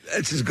 Yeah.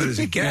 That's as good as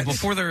it gets. Well,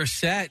 before their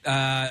set,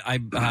 I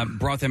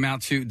brought them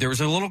out to. There was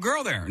a little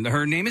girl there.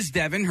 Her name is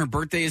Devin. Her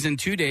birthday is in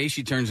 2 days.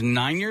 She turns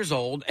 9 years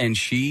old, and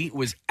she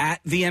was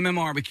at the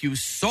barbecue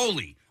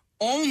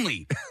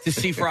only to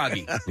see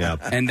Froggy.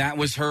 And that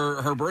was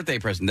her birthday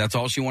present. That's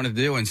all she wanted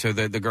to do. And so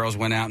the girls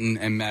went out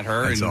and met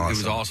her, and it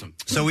was awesome.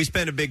 So we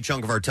spent a big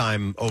chunk of our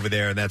time over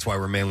there, and that's why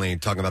we're mainly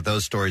talking about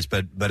those stories.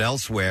 But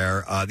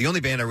elsewhere, the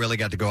only band I really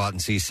got to go out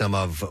and see some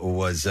of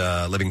was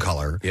Living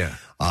Colour. Yeah.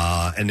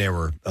 And they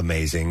were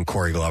amazing.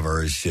 Corey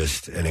Glover is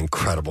just an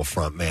incredible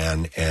front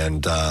man.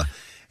 And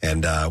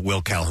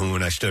Will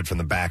Calhoun, I stood from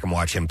the back and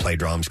watched him play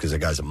drums because the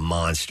guy's a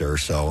monster.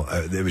 So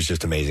it was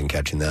just amazing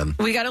catching them.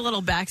 We got a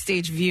little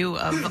backstage view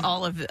of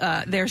all of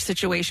their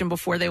situation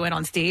before they went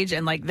on stage,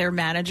 and like their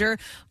manager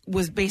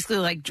was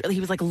basically he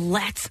was like,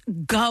 "Let's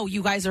go!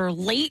 You guys are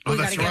late. We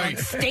got to get on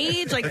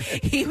stage." Like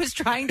he was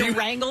trying to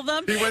wrangle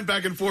them. He went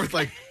back and forth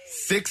like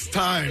 6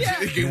 times.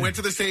 Yeah. He went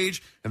to the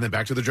stage and then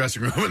back to the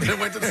dressing room and then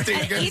went to the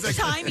stage again. And each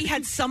time he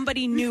had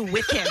somebody new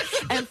with him.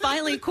 And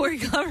finally Corey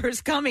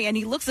Glover's coming and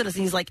he looks at us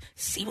and he's like,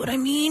 "See what I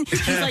mean?"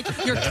 He's like,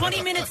 "You're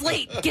 20 minutes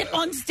late. Get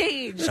on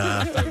stage."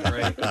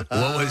 What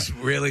was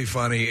really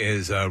funny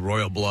is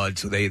Royal Blood.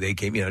 So they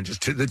came,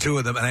 just the two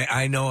of them. And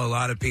I know a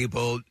lot of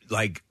people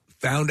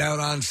found out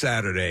on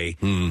Saturday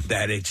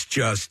that it's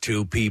just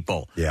 2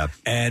 people. Yeah.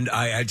 And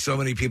I had so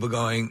many people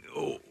going,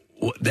 "Oh,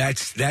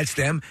 that's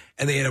them."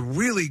 and they had a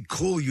really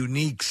cool,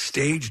 unique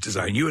stage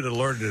design. You had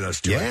alerted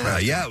us to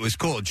it. Yeah, it was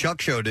cool. Chuck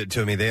showed it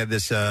to me. They had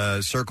this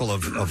circle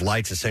of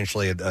lights,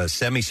 essentially a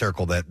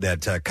semicircle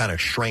that kind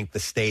of shrank the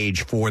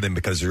stage for them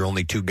because there are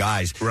only two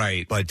guys.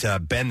 Right. But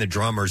Ben, the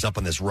drummer, is up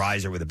on this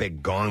riser with a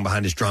big gong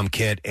behind his drum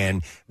kit,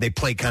 and they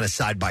play kind of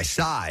side by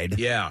side.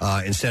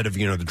 Yeah. Instead of,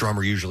 the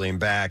drummer usually in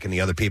back and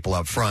the other people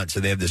up front. So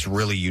they have this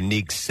really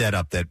unique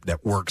setup that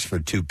works for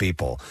two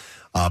people.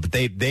 But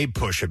they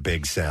push a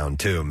big sound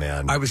too,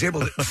 man. I was able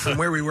to, from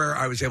where we were,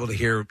 I was able to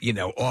hear,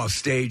 off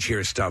stage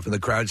hear stuff, and the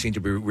crowd seemed to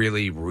be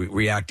really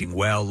reacting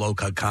well. Lo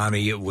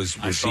Kakani was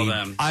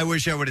received. I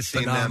wish I would have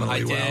seen them.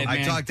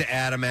 I talked to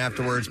Adam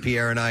afterwards.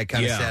 Pierre and I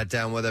kind of sat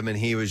down with him, and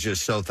he was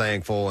just so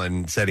thankful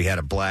and said he had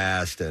a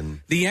blast.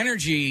 And the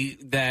energy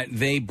that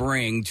they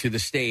bring to the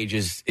stage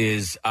is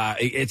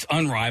it's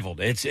unrivaled.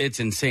 It's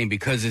insane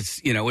because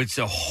it's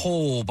a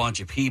whole bunch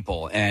of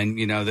people, and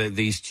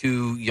these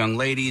two young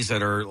ladies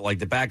that are like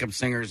the backup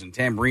singers and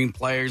tambourine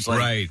players,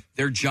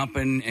 they're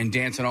jumping and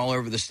dancing all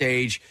over the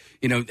stage.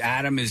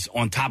 Adam is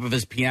on top of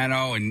his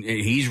piano and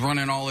he's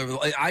running all over.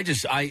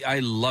 I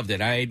loved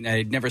it. I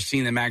had never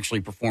seen them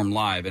actually perform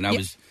live, and I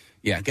was.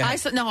 Yeah, go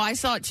ahead. I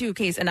saw it too,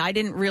 Case, and I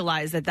didn't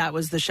realize that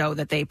was the show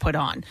that they put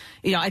on.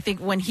 I think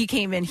when he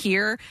came in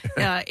here,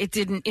 it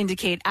didn't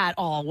indicate at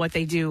all what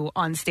they do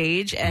on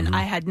stage, and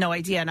I had no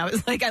idea. And I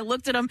was like, I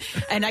looked at him,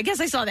 and I guess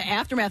I saw the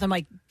aftermath. I'm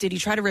like, did he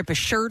try to rip his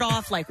shirt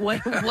off? Like,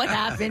 what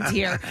happened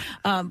here?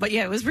 But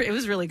yeah, it was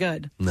really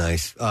good.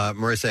 Nice.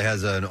 Marissa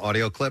has an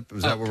audio clip.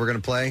 Is that what we're going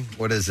to play?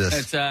 What is this?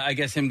 It's I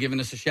guess him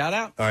giving us a shout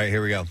out. All right,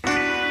 here we go.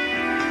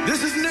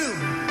 This is new.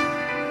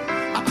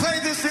 I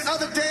played this the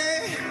other day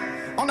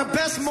on the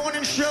best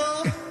morning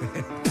show,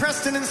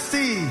 Preston and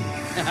Steve.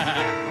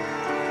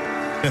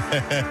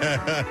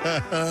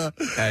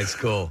 That's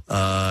cool.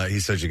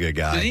 He's such a good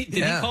guy. Did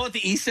he call it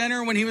the E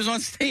Center when he was on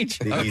stage?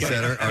 The E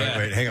Center? All right,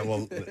 wait, hang on.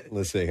 Well,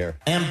 let's see here.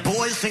 And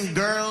boys and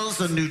girls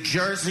of New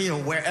Jersey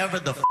or wherever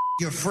the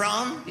you're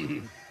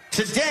from,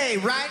 today,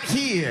 right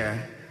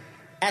here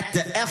at the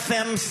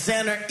FM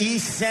Center, E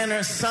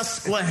Center,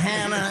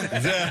 Susquehanna,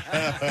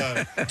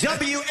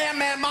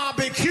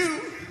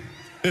 WMMRBQ,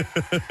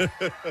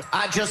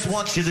 I just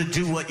want you to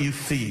do what you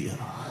feel.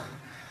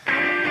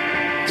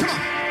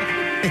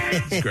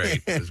 It's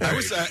great. I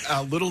was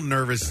a little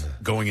nervous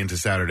going into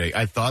Saturday.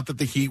 I thought that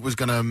the heat was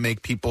going to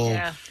make people,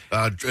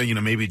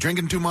 maybe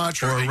drinking too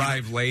much or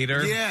arrive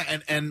later. Yeah,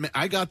 and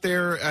I got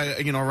there,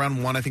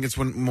 around 1. I think it's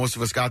when most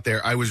of us got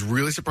there. I was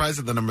really surprised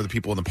at the number of the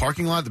people in the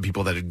parking lot, the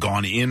people that had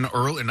gone in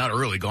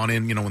gone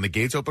in, when the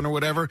gates open or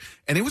whatever.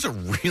 And it was a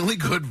really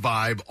good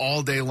vibe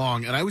all day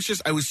long. And I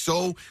was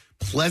so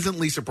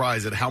pleasantly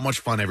surprised at how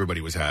much fun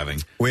everybody was having.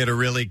 We had a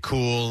really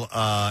cool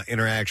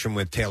interaction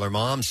with Taylor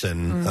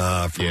Momsen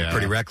from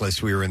Pretty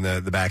Reckless. We were in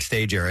the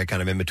backstage area,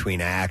 kind of in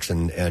between acts,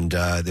 and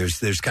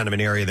there's kind of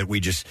an area that we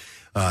just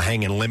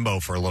hang in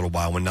limbo for a little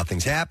while when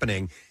nothing's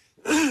happening.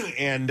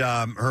 And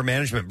her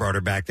management brought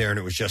her back there, and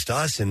it was just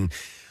us, and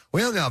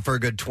we hung out for a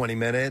good 20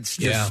 minutes,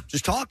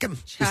 just talking.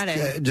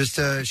 Chatting.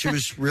 She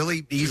was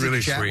really easy to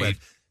chat with.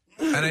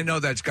 And I know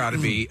that's got to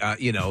be,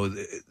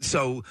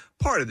 so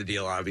part of the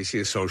deal, obviously,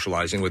 is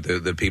socializing with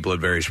the people at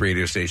various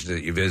radio stations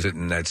that you visit,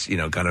 and that's,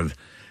 kind of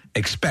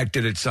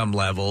expected at some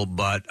level,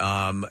 but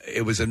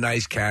it was a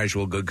nice,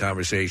 casual, good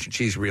conversation.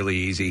 She's really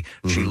easy.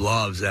 She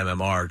loves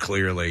MMR,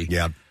 clearly.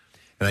 Yeah.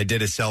 And I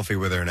did a selfie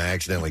with her, and I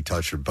accidentally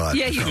touched her butt.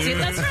 Yeah, you did.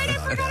 That's right. I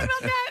forgot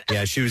about that.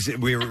 Yeah,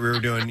 we were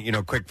doing,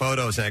 quick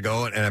photos, and I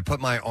go and I put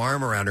my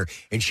arm around her,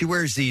 and she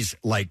wears these,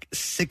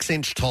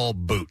 6-inch tall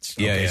boots.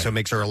 Okay? So it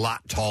makes her a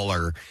lot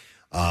taller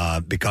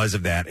because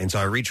of that. And so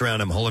I reach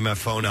around, I'm holding my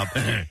phone up,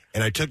 and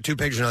I took 2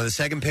 pictures. And on the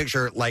second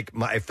picture,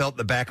 I felt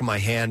the back of my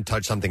hand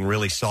touch something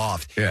really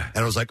soft. Yeah.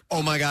 And I was like,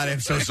 oh, my God, I'm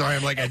so sorry.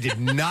 I'm like, I did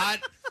not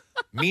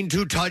mean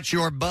to touch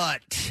your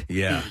butt.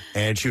 Yeah.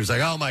 And she was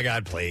like, oh, my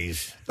God,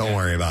 please. Don't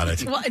worry about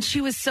it. Well, and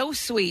she was so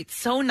sweet,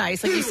 so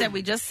nice. Like you said,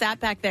 we just sat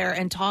back there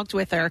and talked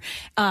with her.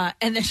 And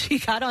then she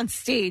got on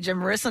stage,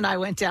 and Marissa and I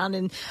went down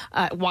and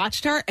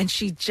watched her. And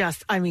she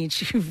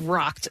she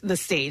rocked the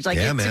stage.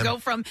 To go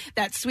from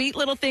that sweet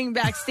little thing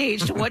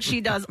backstage to what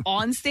she does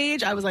on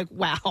stage, I was like,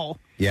 wow.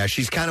 Yeah,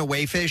 she's kind of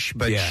waifish,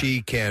 but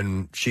she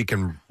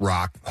can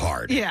rock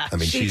hard. Yeah, I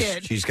mean,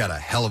 did. She's got a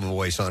hell of a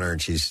voice on her,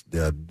 and she's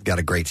got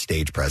a great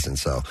stage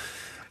presence. So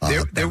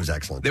that was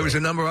excellent. There was a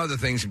number of other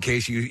things in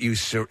case you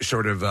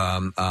sort of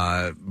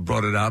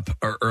brought it up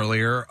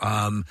earlier.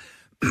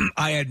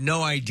 I had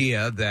no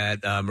idea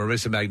that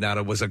Marissa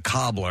Magnato was a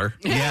cobbler.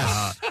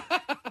 Yes.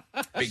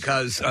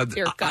 Because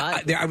Dear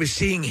God. I was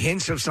seeing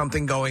hints of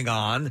something going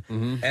on,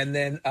 and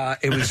then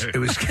it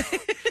was.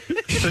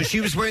 So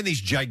she was wearing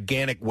these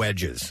gigantic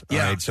wedges.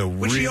 Yeah, right? So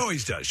which she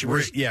always does. She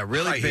wears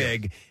really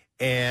big.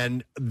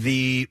 And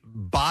the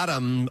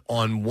bottom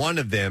on one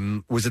of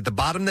them, was it the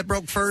bottom that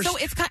broke first? So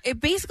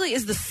it basically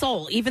is the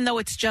sole, even though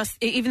it's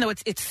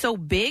so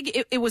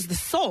big, it was the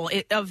sole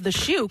of the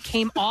shoe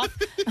came off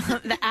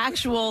the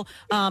actual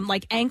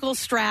ankle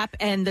strap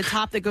and the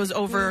top that goes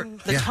over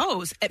the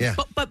toes. Yeah.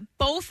 But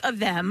both of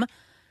them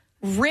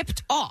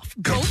ripped off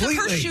both of her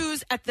Completely.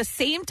 shoes at the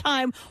same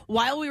time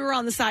while we were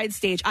on the side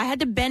stage. I had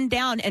to bend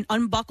down and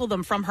unbuckle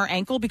them from her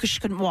ankle because she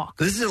couldn't walk.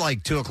 This is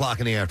like 2:00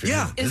 in the afternoon.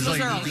 Yeah. This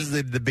is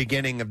the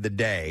beginning of the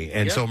day.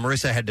 And so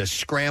Marissa had to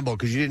scramble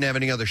because you didn't have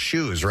any other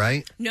shoes,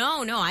 right?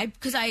 No,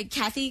 because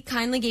Kathy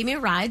kindly gave me a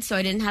ride, so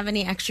I didn't have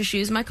any extra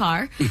shoes in my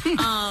car.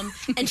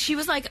 And she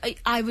was like,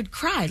 I would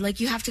cry, like,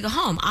 you have to go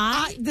home.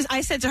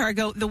 I said to her,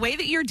 the way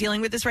that you're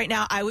dealing with this right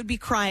now, I would be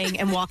crying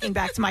and walking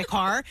back to my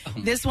car.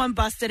 This one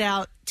busted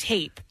out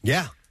tape.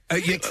 Yeah.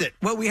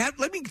 Well,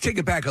 let me take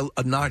it back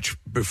a notch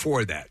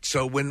before that.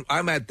 So when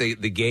I'm at the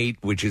gate,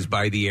 which is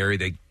by the area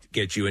that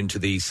gets you into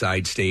the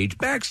side stage,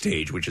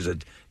 backstage, which is a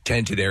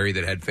tented area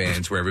that had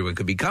fans where everyone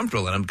could be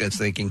comfortable, and I'm just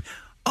thinking,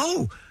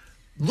 oh,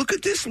 look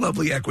at this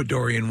lovely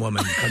Ecuadorian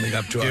woman coming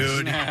up to us.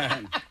 Dude,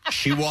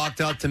 she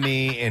walked up to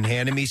me and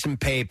handed me some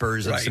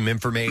papers and some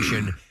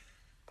information.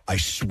 I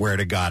swear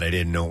to God, I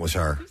didn't know it was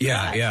her.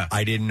 Yeah.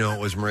 I didn't know it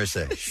was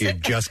Marissa. She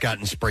had just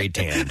gotten spray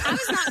tanned. I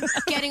was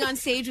not getting on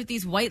stage with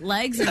these white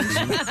legs and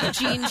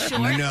jean shorts.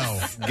 No,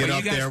 get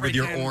up there with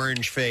your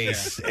orange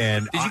face.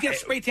 And Did you get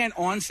spray tan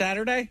on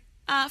Saturday?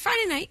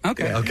 Friday night.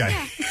 Okay.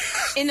 Yeah.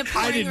 In the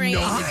pouring rain.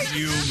 I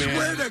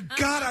swear to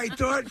God, I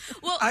thought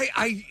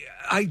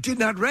I did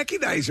not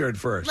recognize her at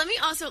first. Let me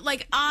also,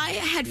 I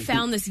had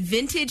found this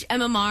vintage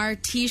MMR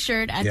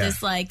T-shirt at this,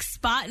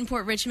 spot in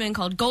Port Richmond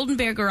called Golden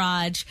Bear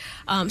Garage.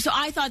 So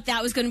I thought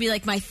that was going to be,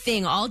 my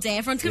thing all day.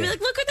 Everyone's going to be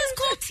like, look at this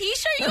cool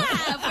T-shirt you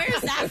have.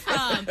 Where's that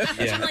from?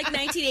 It's from,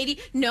 1980.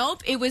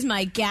 Nope, it was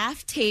my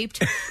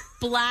gaff-taped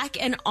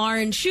black and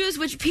orange shoes,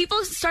 which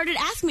people started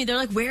asking me. They're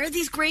like, where are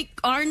these great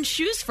orange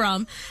shoes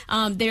from?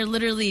 They're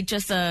literally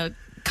just a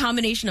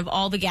combination of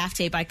all the gaff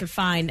tape I could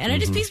find, and I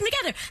just pieced them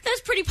together. That's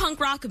pretty punk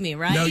rock of me,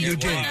 right? No, you Just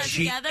put did. that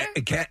She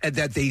together.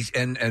 that these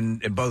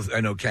and both.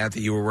 I know,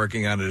 Kathy, you were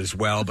working on it as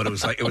well, but it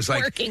was like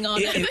Working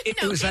on it. It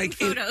No, was like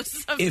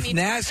photos of if me. a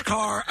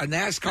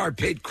NASCAR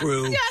pit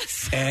crew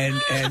Yes. and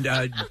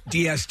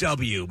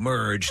DSW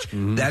merged.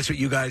 That's what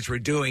you guys were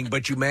doing,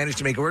 but you managed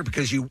to make it work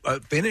because you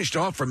finished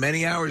off for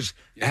many hours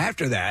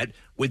after that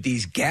with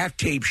these gaff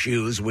tape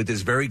shoes with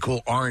this very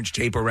cool orange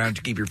tape around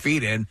to keep your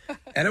feet in,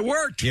 and it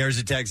worked. Here's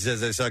a text that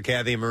says, I saw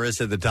Kathy and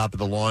Marissa at the top of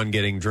the lawn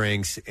getting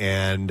drinks,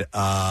 and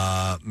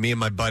me and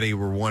my buddy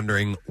were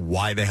wondering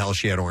why the hell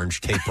she had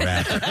orange tape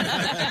wrapped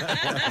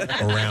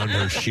around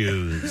her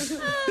shoes.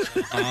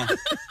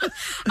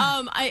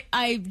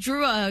 I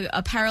drew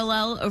a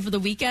parallel over the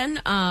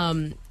weekend.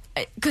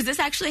 Because this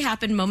actually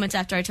happened moments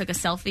after I took a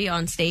selfie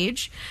on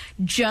stage,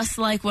 just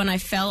like when I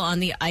fell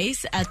on the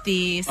ice at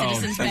the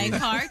Citizens Bank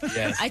Park.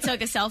 Yes. I took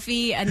a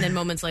selfie and then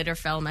moments later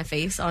fell on my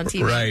face on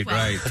TV.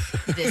 Right.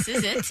 This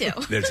is it too.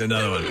 There's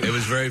another one. It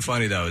was very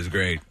funny, though. It was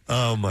great.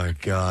 Oh, my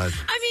God.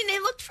 I mean, they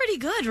looked pretty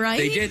good, right?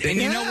 They did.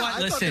 And you know what? I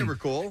thought Listen, they were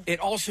cool. It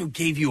also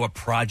gave you a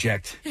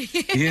project.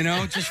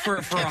 Just for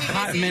a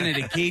hot minute,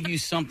 it gave you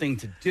something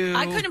to do.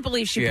 I couldn't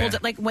believe she pulled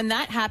it. When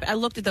that happened, I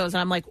looked at those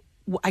and I'm like,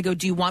 I go,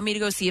 do you want me to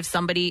go see if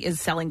somebody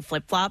is selling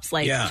flip-flops,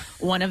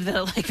 one of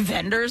the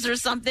vendors or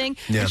something?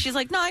 Yeah. And she's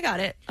like, no, I got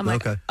it. I'm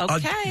like, okay.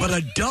 But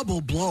a double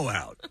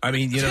blowout. I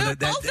mean, Both of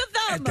them.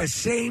 At the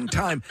same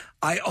time,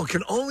 I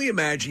can only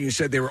imagine you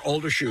said they were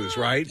older shoes,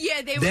 right?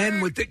 Yeah, they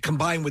then were.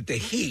 Combined with the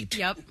heat,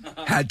 Yep.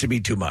 had to be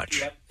too much.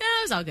 Yeah,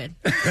 it was all good.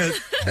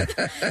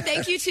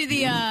 Thank you to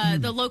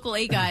the local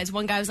A guys.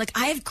 One guy was like,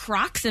 I have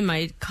Crocs in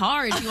my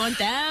car. Do you want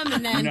them?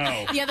 And then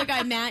the other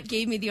guy, Matt,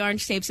 gave me the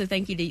orange tape. So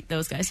thank you to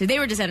those guys. So they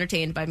were just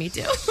entertained by me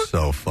too.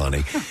 So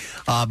funny.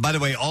 By the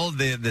way, all of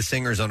the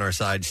singers on our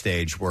side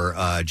stage were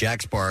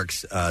Jack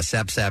Sparks,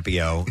 Sap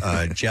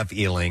Sapio, Jeff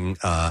Ealing,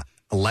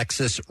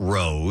 Alexis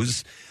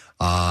Rose,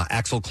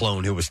 Axel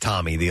Clone, who was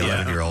Tommy, the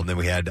 11-year-old. And then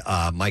we had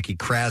Mikey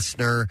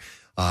Krasner,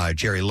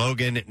 Jerry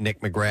Logan,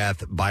 Nick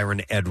McGrath,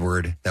 Byron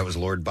Edward. That was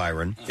Lord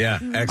Byron. Yeah,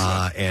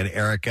 excellent. And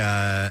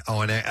Erica.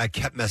 And I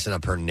kept messing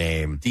up her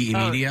name.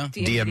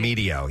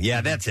 D'Amedio.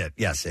 Yeah, that's it.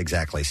 Yes,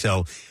 exactly.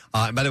 So,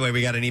 by the way,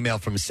 we got an email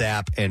from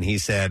Sap, and he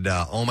said,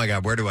 oh, my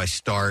God, where do I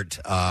start?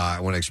 I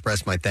want to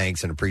express my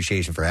thanks and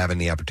appreciation for having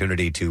the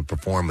opportunity to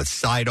perform with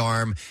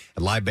Sidearm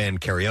and live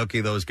band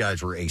karaoke. Those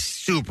guys were a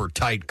super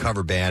tight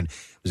cover band.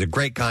 It was a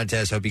great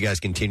contest. Hope you guys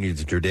continue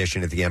the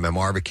tradition at the MM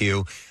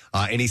Barbecue.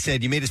 And he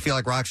said, you made us feel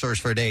like rock stars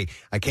for a day.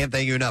 I can't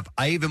thank you enough.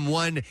 I even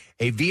won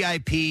a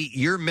VIP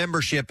year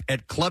membership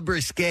at Club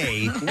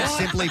Risque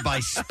simply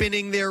by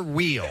spinning their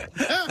wheel.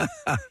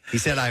 He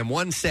said, I am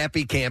one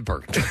sappy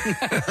camper.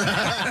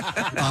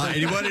 And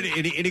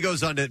he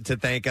goes on to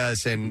thank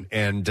us. And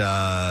then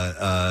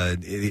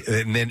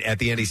at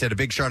the end, he said, a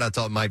big shout out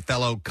to all my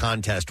fellow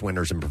contest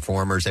winners and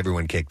performers.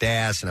 Everyone kicked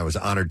ass, and I was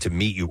honored to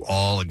meet you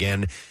all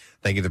again.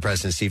 Thank you. The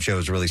Preston and Steve Show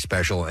was a really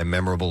special and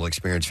memorable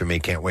experience for me.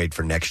 Can't wait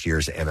for next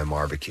year's MM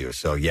Barbecue.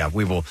 So, yeah,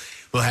 we will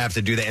we'll have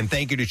to do that. And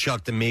thank you to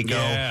Chuck D'Amico.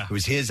 Yeah. It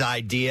was his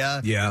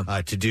idea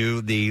to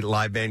do the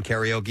live band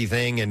karaoke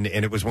thing, and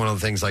it was one of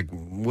the things like,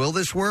 will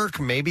this work?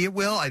 Maybe it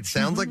will. It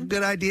sounds like a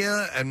good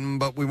idea,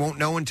 but we won't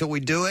know until we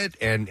do it,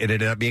 and it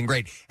ended up being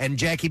great. And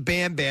Jackie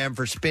Bam Bam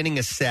for spinning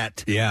a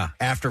set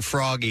after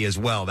Froggy as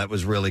well. That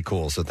was really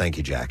cool, so thank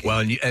you, Jackie. Well,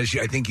 and I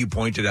think you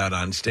pointed out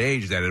on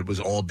stage that it was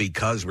all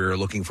because we were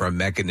looking for a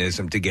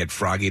mechanism to get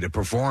Froggy to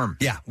perform.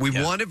 Yeah, we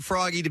wanted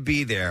Froggy to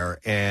be there,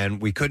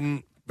 and we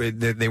couldn't.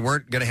 They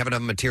weren't going to have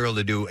enough material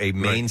to do a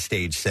main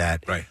stage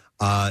set. Right.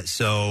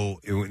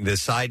 So the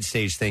side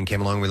stage thing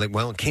came along. We're like,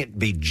 well, it can't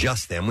be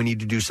just them. We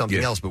need to do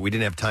something else. But we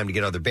didn't have time to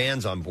get other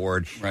bands on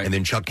board. Right. And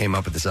then Chuck came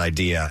up with this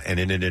idea, and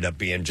it ended up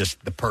being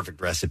just the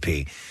perfect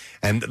recipe.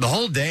 And the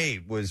whole day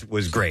was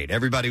great.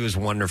 Everybody was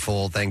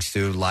wonderful, thanks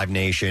to Live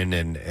Nation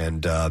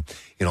and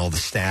all the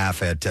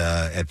staff at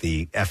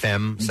the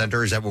FM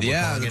Center. Is that what we're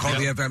calling it? Yeah, called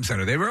the FM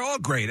Center. They were all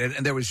great,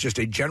 and there was just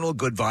a general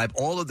good vibe.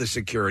 All of the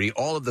security,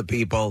 all of the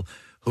people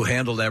who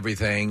handled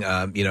everything.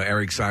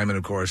 Eric Simon,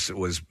 of course,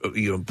 was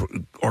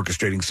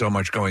orchestrating so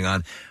much going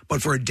on.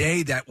 But for a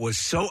day that was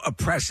so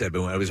oppressive,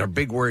 and it was our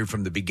big worry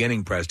from the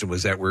beginning, Preston,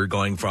 was that we were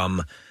going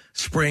from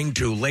spring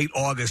to late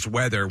August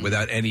weather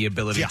without any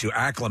ability to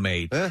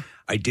acclimate.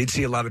 I did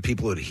see a lot of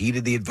people who had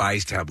heeded the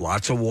advice to have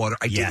lots of water.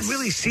 I didn't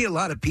really see a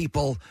lot of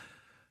people,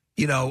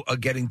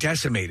 getting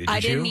decimated.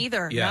 I Did didn't you?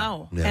 either. Yeah.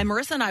 No. Yeah. And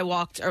Marissa and I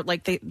walked, or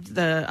like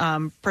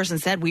the person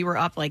said, we were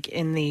up like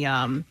in the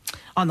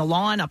on the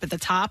lawn up at the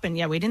top, and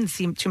we didn't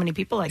see too many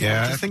people like that.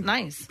 Yeah, Just I think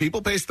nice.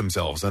 people paced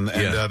themselves, and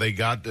they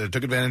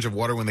took advantage of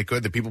water when they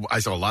could. I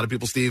saw a lot of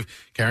people, Steve,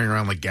 carrying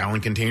around like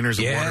gallon containers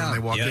of water when they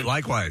walked in.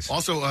 Likewise.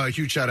 Also, a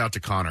huge shout out to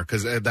Connor,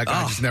 because that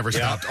guy just never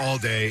stopped all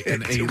day,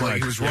 and he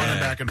was running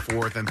back and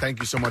forth. And thank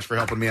you so much for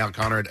helping me out,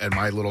 Connor, at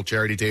my little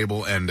charity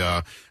table. And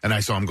I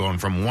saw him going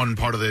from one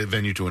part of the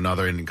venue to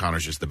another, and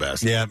Connor's just the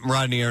best. Yeah,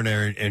 Rodney in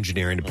our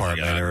engineering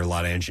department. There are a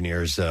lot of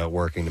engineers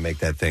working to make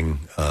that thing,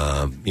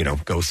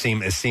 go as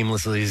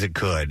seamlessly as it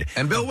could.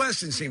 And Bill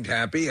Weston seemed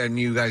happy, and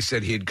you guys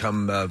said he'd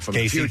come from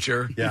Casey? the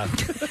future. Yeah.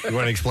 You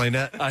want to explain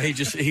that?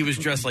 He was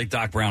dressed like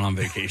Doc Brown on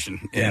vacation.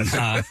 And,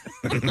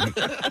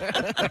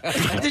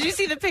 Did you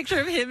see the picture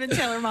of him and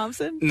Taylor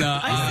Momsen?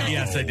 No.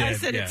 Yes, I did. I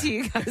sent it to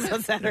you guys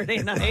on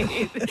Saturday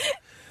night.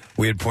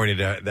 We had pointed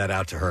that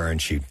out to her,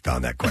 and she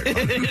found that quite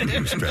funny. He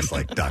was dressed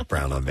like Doc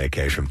Brown on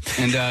vacation.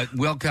 And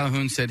Will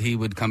Calhoun said he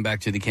would come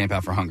back to the Camp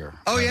Out for Hunger.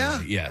 Oh,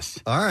 yeah? Yes.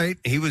 All right.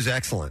 He was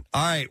excellent.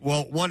 All right.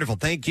 Well, wonderful.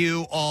 Thank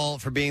you all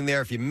for being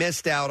there. If you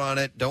missed out on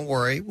it, don't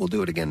worry. We'll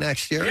do it again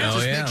next year.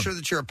 Just make sure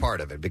that you're a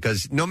part of it,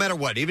 because no matter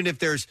what, even if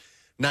there's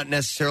not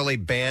necessarily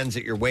bands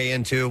that you're way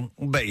into,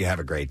 we'll bet you have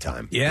a great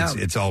time. Yeah.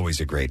 It's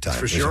always a great time. For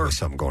There's sure. always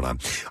something going on.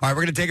 All right,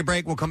 we're going to take a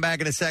break. We'll come back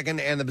in a second,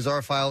 and the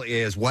Bizarre File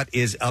is what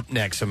is up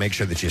next, so make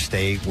sure that you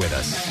stay with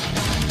us.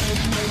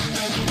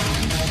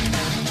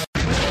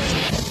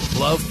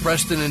 Love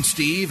Preston and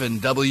Steve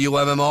and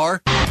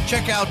WMMR?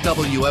 Check out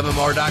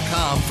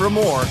WMMR.com for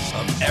more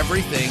of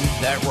everything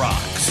that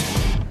rocks.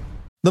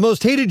 The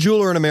most hated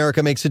jeweler in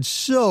America makes it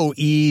so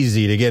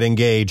easy to get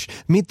engaged.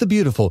 Meet the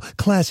beautiful,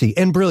 classy,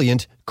 and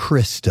brilliant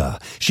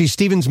Krista. She's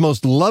Steven's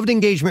most loved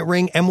engagement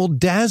ring and will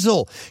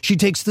dazzle. She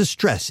takes the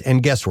stress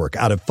and guesswork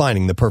out of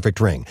finding the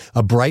perfect ring.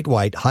 A bright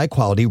white,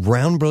 high-quality,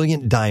 round,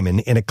 brilliant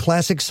diamond in a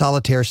classic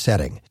solitaire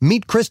setting.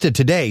 Meet Krista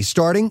today,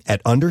 starting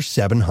at under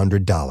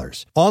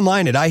 $700.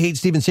 Online at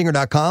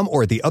IHateStevenSinger.com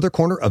or at the other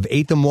corner of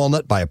 8th and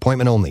Walnut by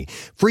appointment only.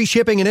 Free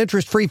shipping and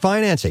interest-free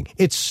financing.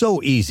 It's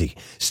so easy.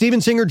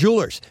 Steven Singer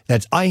Jewelers.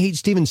 That's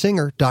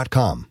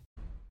IHateStevenSinger.com.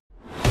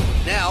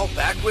 Now,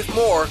 back with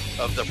more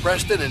of the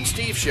Preston and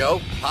Steve Show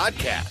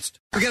podcast.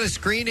 We got a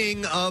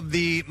screening of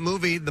the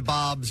movie, the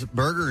Bob's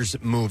Burgers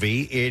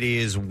movie. It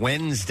is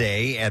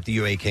Wednesday at the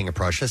UA King of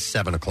Prussia,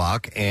 7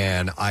 o'clock,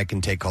 and I can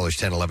take callers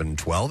 10, 11, and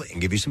 12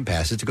 and give you some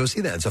passes to go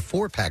see that. It's a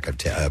 4-pack of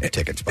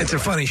tickets. It's a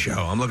funny show.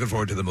 I'm looking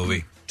forward to the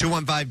movie.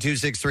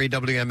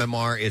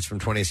 215-263-WMMR. It's from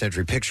 20th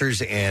Century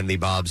Pictures, and the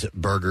Bob's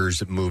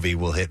Burgers movie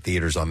will hit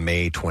theaters on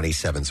May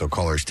 27th. So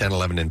callers 10,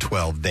 11, and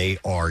 12, they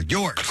are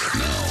yours.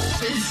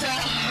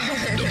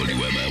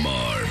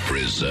 WMMR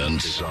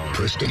presents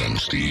Preston and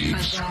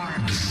Steve's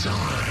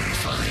Bizarre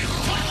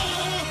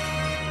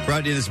File.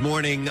 Brought to you this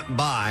morning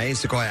by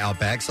Sequoia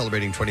Outback,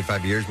 celebrating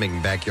 25 years,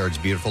 making backyards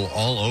beautiful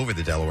all over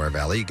the Delaware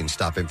Valley. You can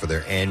stop in for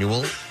their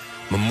annual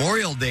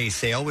Memorial Day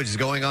sale, which is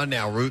going on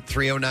now, Route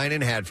 309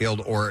 in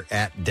Hatfield, or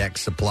at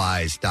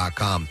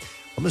decksupplies.com. I'm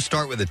going to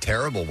start with a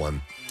terrible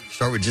one.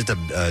 Start with just a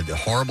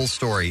horrible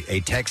story. A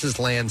Texas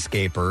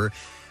landscaper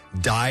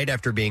died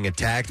after being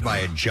attacked by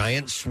a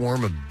giant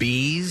swarm of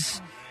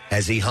bees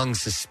as he hung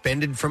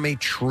suspended from a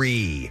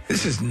tree.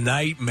 This is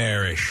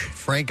nightmarish.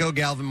 Franco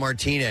Galvin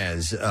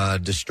Martinez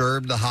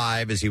disturbed the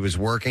hive as he was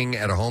working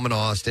at a home in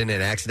Austin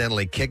and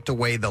accidentally kicked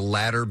away the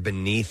ladder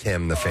beneath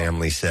him, the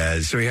family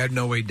says. So he had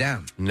no way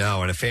down.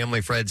 No, and a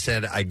family friend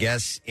said, I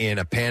guess in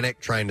a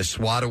panic trying to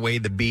swat away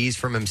the bees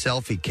from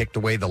himself, he kicked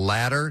away the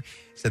ladder.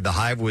 Said the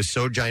hive was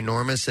so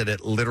ginormous that it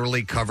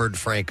literally covered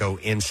Franco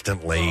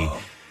instantly.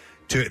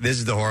 This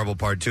is the horrible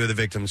part. 2 of the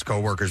victims'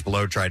 co-workers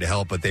below tried to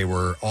help, but they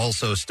were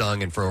also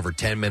stung, and for over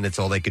 10 minutes,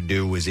 all they could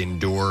do was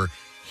endure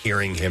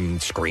hearing him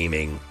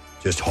screaming.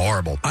 Just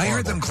horrible. I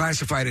heard them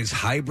classified as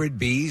hybrid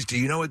bees. Do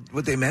you know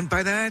what they meant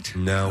by that?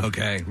 No.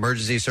 Okay.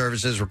 Emergency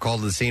services were called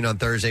to the scene on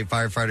Thursday.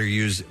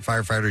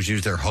 Firefighters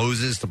used their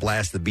hoses to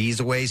blast the bees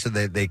away so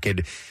that they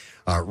could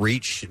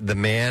reach the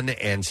man,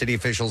 and city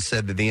officials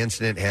said that the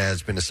incident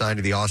has been assigned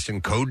to the Austin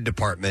Code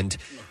Department,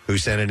 who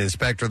sent an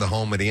inspector to the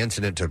home where the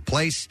incident took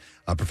place.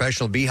 A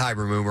professional beehive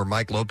remover,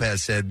 Mike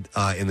Lopez, said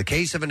in the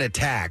case of an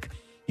attack,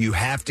 you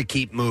have to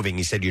keep moving.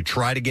 He said you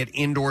try to get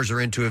indoors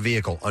or into a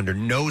vehicle. Under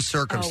no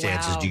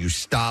circumstances do you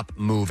stop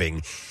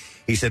moving.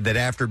 He said that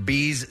after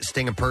bees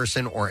sting a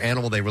person or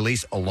animal, they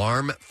release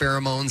alarm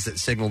pheromones that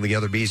signal the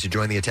other bees to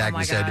join the attack.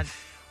 He said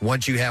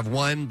once you have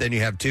 1, then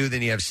you have 2,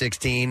 then you have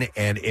 16,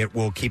 and it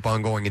will keep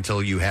on going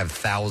until you have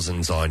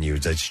thousands on you.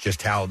 That's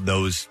just how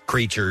those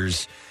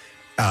creatures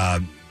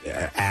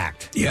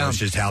act. Yeah. It's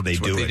just how they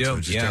do it,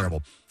 which is Yeah.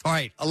 terrible. All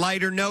right, a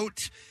lighter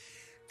note.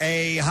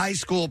 A high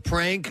school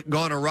prank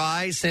gone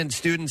awry sent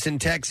students in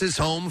Texas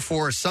home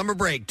for summer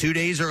break 2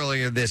 days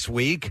earlier this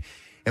week,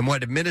 and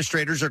what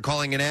administrators are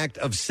calling an act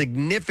of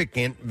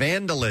significant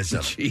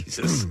vandalism.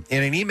 Jesus.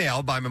 In an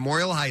email by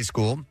Memorial High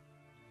School,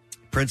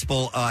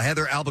 Principal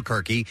Heather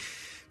Albuquerque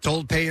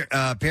told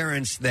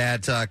parents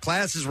that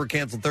classes were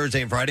canceled Thursday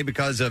and Friday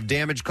because of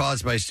damage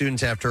caused by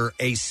students after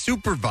a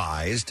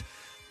supervised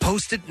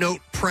Post-it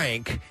note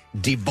prank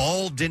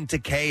devolved into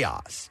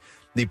chaos.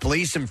 The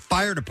police and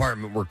fire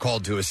department were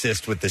called to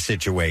assist with the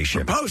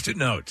situation. Post-it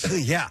notes.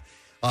 Yeah.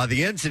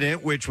 The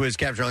incident, which was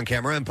captured on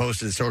camera and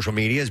posted to social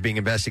media, is being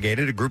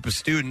investigated. A group of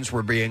students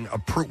were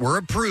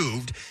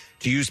approved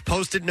to use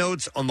Post-it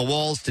notes on the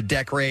walls to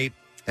decorate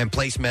and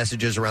place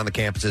messages around the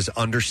campuses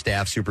under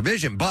staff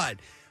supervision. But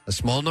a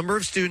small number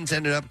of students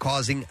ended up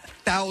causing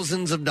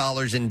thousands of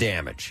dollars in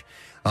damage.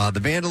 The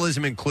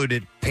vandalism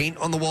included paint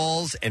on the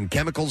walls and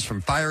chemicals from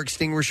fire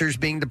extinguishers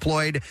being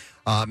deployed,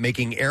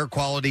 making air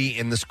quality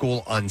in the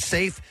school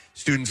unsafe.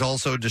 Students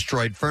also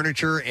destroyed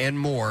furniture and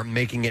more,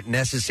 making it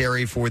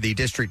necessary for the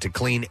district to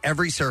clean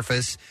every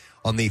surface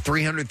on the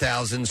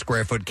 300,000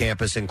 square foot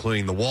campus,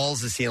 including the walls,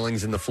 the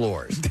ceilings, and the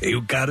floors. They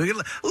got a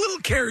little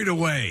carried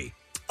away.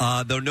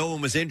 Though no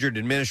one was injured,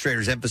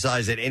 administrators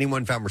emphasized that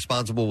anyone found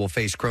responsible will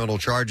face criminal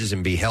charges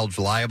and be held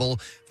liable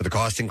for the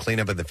cost and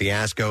cleanup of the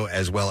fiasco,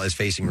 as well as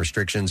facing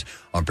restrictions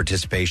on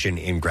participation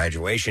in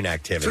graduation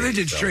activities. So they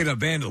did straight up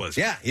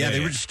vandalism. Yeah, they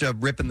were just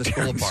ripping the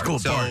school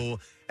apart. So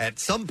at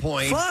some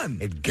point,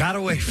 it got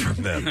away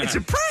from them. It's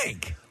a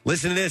prank.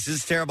 Listen to this. This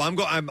is terrible.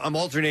 I'm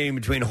alternating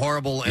between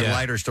horrible and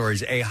lighter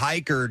stories. A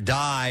hiker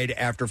died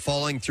after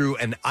falling through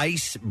an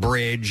ice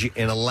bridge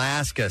in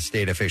Alaska,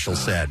 state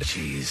officials said.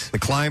 The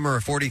climber,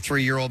 a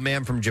 43-year-old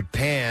man from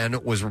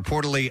Japan, was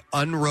reportedly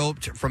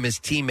unroped from his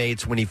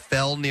teammates when he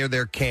fell near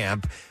their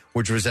camp,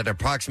 which was at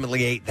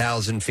approximately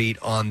 8,000 feet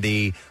on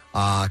the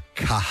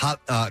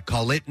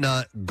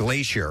Kalitna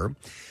Glacier.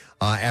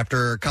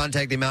 After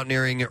contacting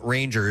mountaineering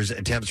rangers,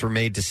 attempts were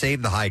made to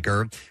save the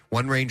hiker.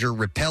 One ranger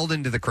rappelled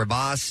into the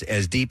crevasse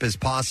as deep as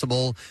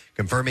possible,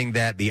 confirming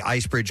that the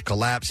ice bridge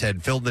collapse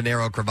had filled the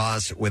narrow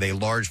crevasse with a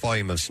large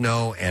volume of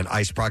snow and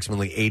ice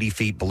approximately 80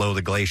 feet below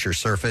the glacier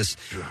surface.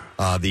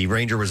 The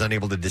ranger was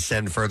unable to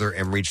descend further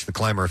and reach the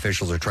climber.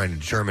 Officials are trying to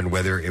determine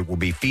whether it will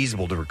be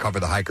feasible to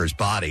recover the hiker's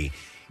body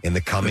in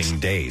the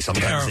coming days.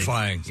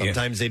 Terrifying.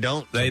 Sometimes they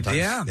don't.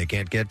 Sometimes they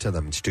can't get to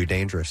them. It's too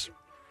dangerous.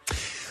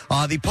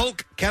 The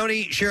Polk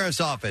County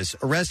Sheriff's Office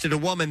arrested a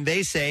woman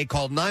they say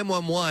called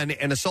 911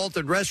 and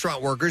assaulted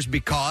restaurant workers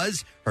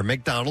because her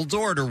McDonald's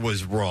order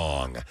was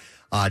wrong.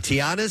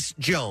 Tianis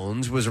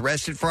Jones was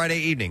arrested Friday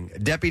evening.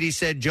 Deputies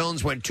said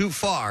Jones went too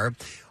far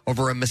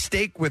over a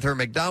mistake with her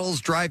McDonald's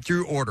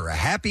drive-thru order. A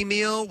Happy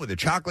Meal with a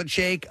chocolate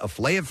shake, a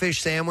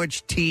filet-of-fish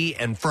sandwich, tea,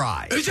 and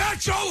fries. Is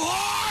that so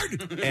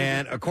hard?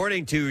 And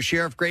according to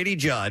Sheriff Grady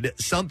Judd,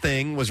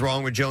 something was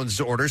wrong with Jones'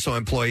 order, so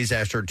employees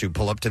asked her to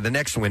pull up to the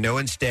next window.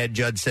 Instead,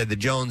 Judd said that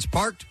Jones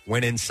parked,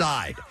 went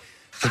inside.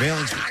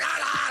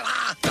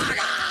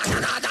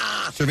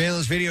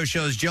 Surveillance video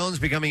shows Jones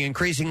becoming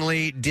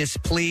increasingly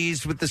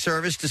displeased with the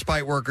service,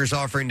 despite workers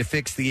offering to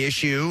fix the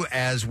issue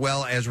as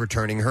well as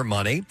returning her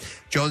money.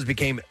 Jones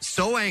became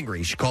so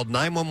angry, she called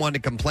 911 to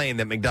complain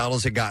that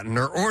McDonald's had gotten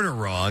her order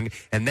wrong,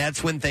 and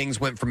that's when things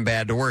went from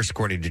bad to worse,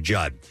 according to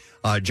Judd.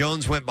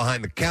 Jones went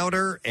behind the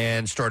counter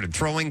and started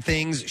throwing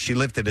things. She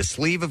lifted a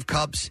sleeve of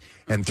cups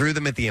and threw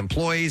them at the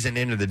employees and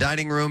into the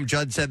dining room.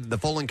 Judd said that the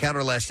full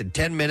encounter lasted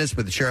 10 minutes,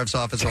 but the sheriff's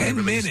office only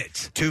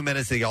released 2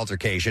 minutes of the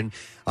altercation.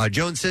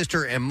 Jones'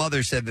 sister and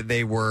mother said that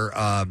they were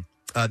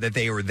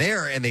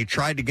there and they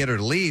tried to get her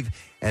to leave,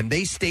 and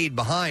they stayed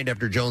behind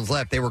after Jones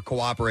left. They were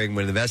cooperating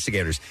with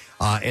investigators.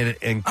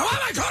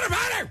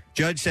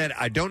 Judge said,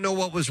 I don't know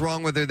what was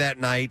wrong with her that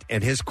night,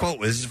 and his quote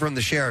was, this is from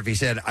the sheriff, he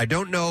said, I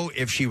don't know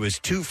if she was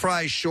 2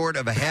 fries short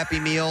of a Happy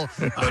Meal,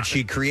 but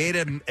she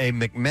created a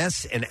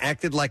McMess and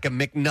acted like a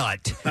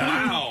McNut.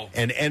 Wow.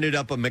 And ended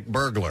up a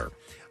McBurglar.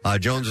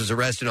 Jones was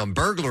arrested on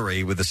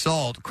burglary with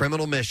assault,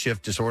 criminal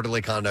mischief,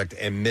 disorderly conduct,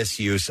 and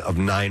misuse of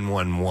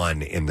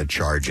 911 in the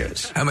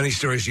charges. How many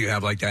stories do you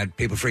have like that?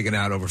 People freaking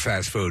out over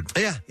fast food.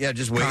 Yeah,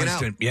 just wigging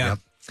out. Yeah. Yep.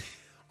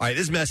 All right,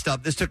 this is messed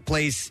up. This took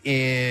place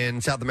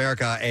in South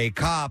America. A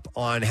cop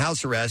on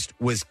house arrest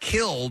was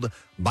killed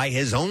by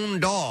his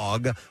own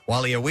dog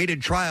while he awaited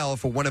trial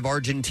for one of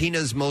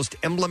Argentina's most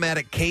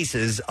emblematic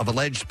cases of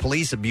alleged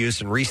police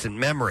abuse in recent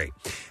memory.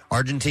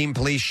 Argentine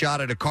police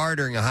shot at a car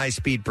during a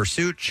high-speed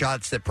pursuit,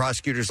 shots that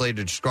prosecutors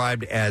later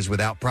described as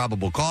without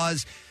probable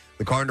cause.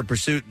 The car under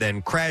pursuit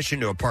then crashed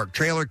into a parked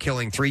trailer,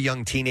 killing 3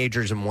 young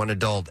teenagers and 1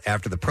 adult.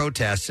 After the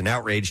protests and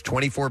outrage,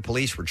 24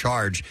 police were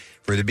charged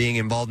for either being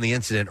involved in the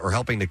incident or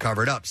helping to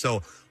cover it up.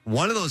 So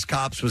one of those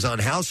cops was on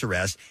house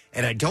arrest,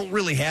 and I don't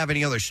really have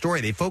any other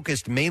story. They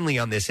focused mainly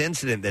on this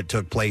incident that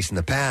took place in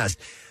the past,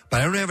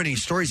 but I don't have any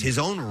stories. His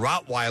own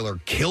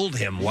Rottweiler killed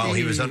him while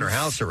he was under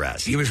house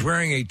arrest. He was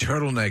wearing a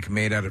turtleneck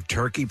made out of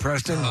turkey,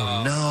 Preston.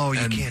 Oh, no,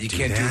 you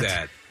can't do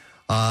that.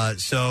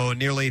 So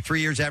nearly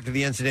 3 years after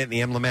the incident,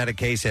 the emblematic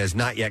case has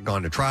not yet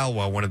gone to trial,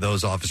 while one of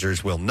those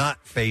officers will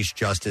not face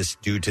justice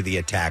due to the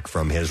attack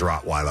from his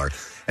Rottweiler.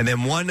 And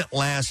then one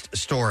last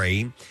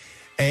story.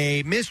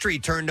 A mystery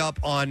turned up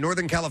on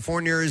Northern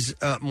California's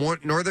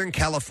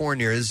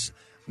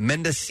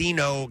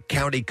Mendocino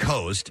County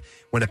coast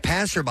when a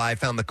passerby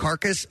found the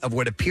carcass of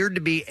what appeared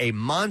to be a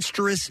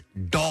monstrous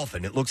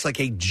dolphin. It looks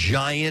like a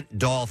giant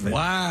dolphin.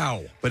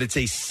 Wow. But it's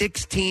a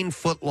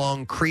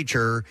 16-foot-long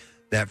creature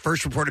that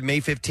first reported May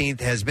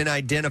 15th has been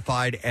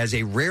identified as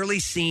a rarely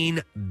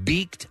seen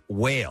beaked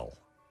whale.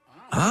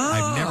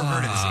 I've never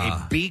heard of this,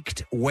 a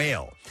beaked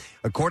whale.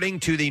 According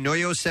to the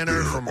Noyo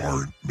Center There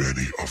aren't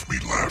many of me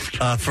left.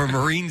 For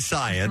Marine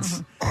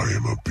Science, I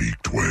am a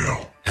beaked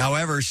whale.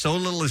 However, so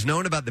little is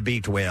known about the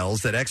beaked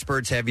whales that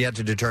experts have yet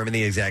to determine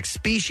the exact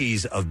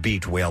species of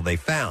beaked whale they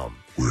found.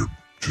 We're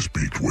just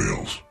beaked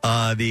whales.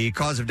 The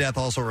cause of death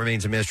also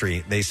remains a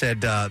mystery. They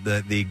said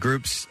the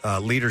group's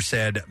leader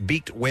said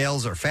beaked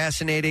whales are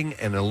fascinating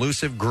and an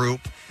elusive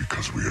group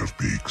because we have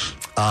beaks.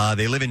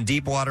 They live in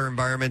deep water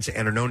environments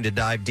and are known to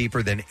dive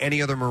deeper than any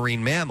other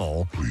marine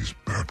mammal. Please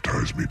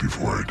baptize me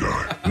before I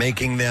die.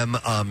 Making them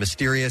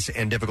mysterious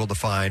and difficult to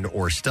find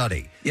or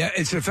study. Yeah,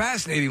 it's a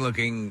fascinating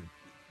looking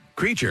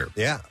creature.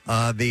 Yeah.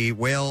 The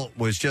whale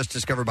was just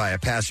discovered by a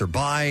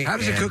passerby. How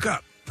does it cook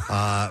up?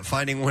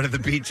 Finding one of the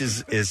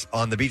beaches is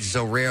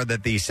so rare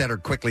that the center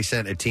quickly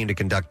sent a team to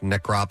conduct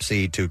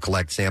necropsy to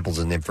collect samples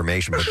and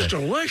information. This is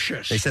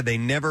delicious. They said they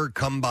never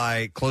come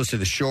by close to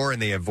the shore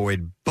and they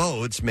avoid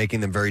boats,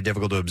 making them very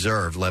difficult to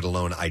observe, let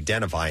alone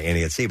identify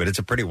any at sea. But it's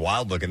a pretty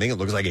wild looking thing. It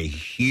looks like a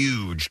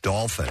huge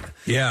dolphin.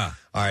 Yeah.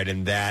 All right,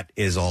 and that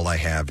is all I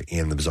have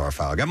in the Bizarre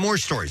File. I got more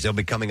stories. They'll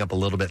be coming up a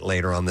little bit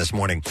later on this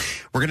morning.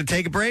 We're going to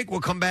take a break. We'll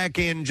come back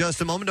in just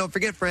a moment. Don't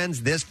forget,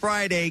 friends, this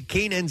Friday,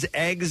 Keenan's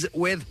Eggs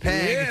with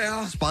Peg.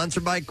 Yeah.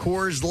 Sponsored by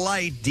Coors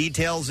Light.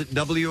 Details at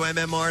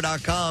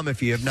WMMR.com.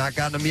 If you have not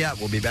gotten them yet,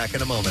 we'll be back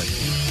in a moment.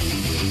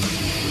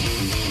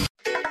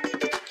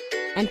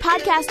 And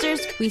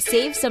podcasters, we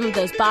saved some of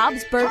those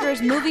Bob's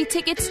Burgers movie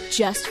tickets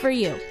just for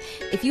you.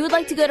 If you would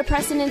like to go to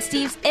Preston and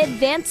Steve's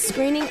advanced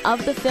screening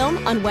of the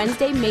film on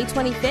Wednesday, May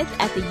 25th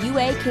at the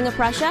UA King of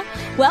Prussia,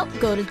 well,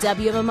 go to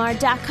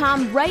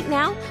WMMR.com right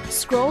now,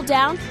 scroll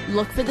down,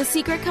 look for the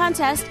secret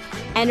contest,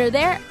 enter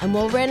there, and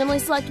we'll randomly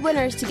select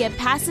winners to get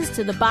passes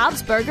to the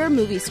Bob's Burger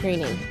movie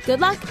screening.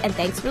 Good luck, and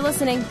thanks for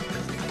listening.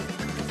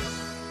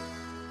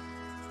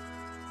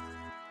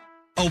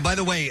 Oh, by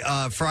the way,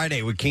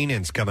 Friday with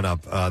Keenan's coming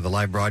up, the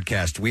live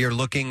broadcast. We are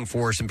looking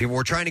for some people.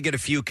 We're trying to get a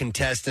few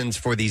contestants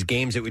for these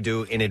games that we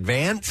do in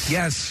advance.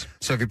 Yes.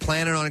 So if you're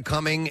planning on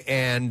coming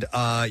and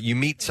you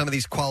meet some of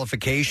these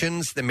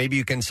qualifications, then maybe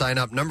you can sign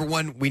up. Number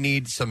one, we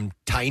need some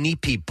tiny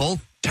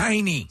people.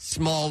 Tiny.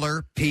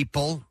 Smaller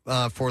people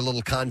for a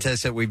little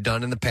contest that we've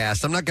done in the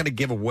past. I'm not going to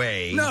give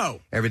away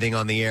everything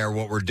on the air,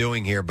 what we're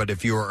doing here, but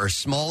if you are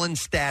small in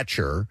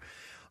stature,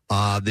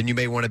 then you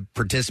may want to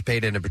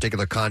participate in a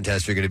particular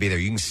contest. You're going to be there.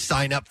 You can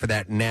sign up for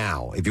that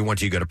now. If you want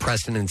to, you go to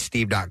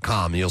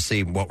PrestonandSteve.com, and you'll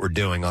see what we're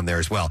doing on there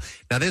as well.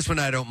 Now, this one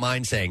I don't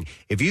mind saying.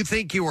 If you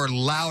think you are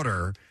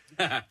louder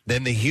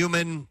than the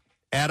human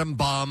atom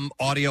bomb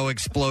audio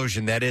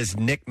explosion, that is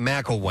Nick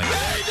McElwain.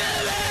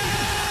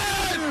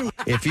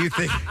 If you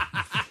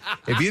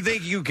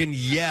think you can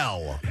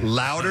yell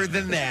louder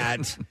than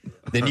that,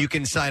 then you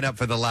can sign up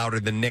for the Louder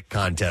Than Nick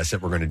contest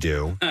that we're going to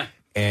do.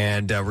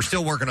 And we're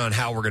still working on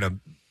how we're going to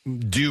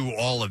do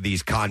all of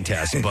these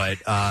contests, but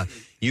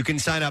you can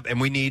sign up, and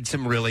we need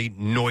some really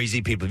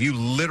noisy people. If you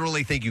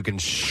literally think you can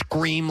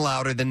scream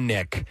louder than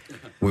Nick,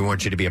 we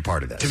want you to be a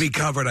part of this. To be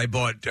covered, I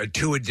bought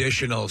 2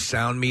 additional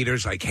sound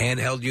meters, like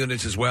handheld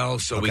units as well,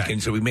 so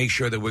we make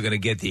sure that we're going to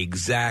get the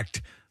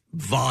exact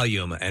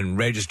volume and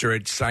register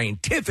it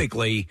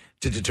scientifically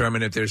to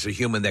determine if there's a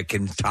human that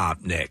can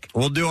top Nick.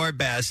 We'll do our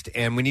best,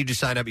 and we need you to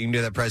sign up. You can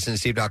do that at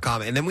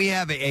PrestonandSteve.com. And then we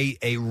have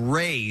a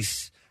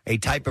race a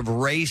type of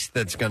race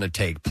that's going to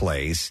take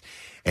place.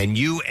 And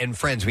you and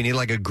friends, we need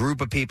like a group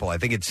of people. I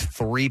think it's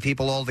 3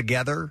 people all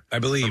together. I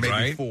believe, or maybe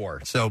right?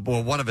 4. So,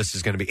 well, one of us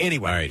is going to be.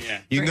 Anyway,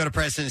 you can go to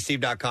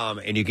PrestonandSteve.com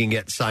and you can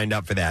get signed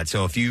up for that.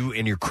 So if you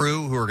and your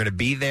crew who are going to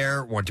be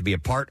there want to be a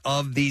part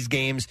of these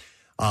games,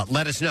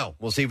 let us know.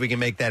 We'll see if we can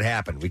make that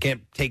happen. We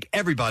can't take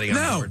everybody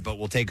on board, but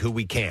we'll take who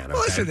we can. Well,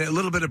 okay? listen, a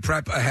little bit of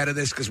prep ahead of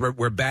this because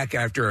we're back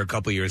after a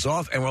couple years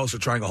off, and we're also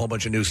trying a whole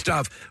bunch of new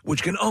stuff,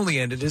 which can only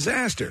end in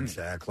disaster.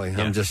 Exactly.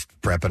 I'm just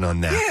prepping on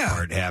that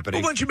part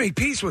happening. Well, once you make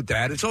peace with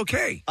that, it's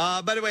okay.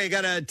 By the way, I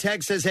got a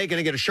text says, hey, can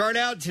I get a shout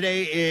out?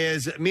 Today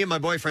is me and my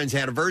boyfriend's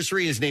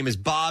anniversary. His name is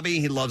Bobby.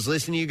 He loves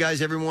listening to you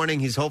guys every morning.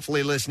 He's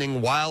hopefully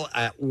listening while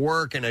at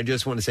work, and I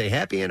just want to say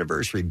happy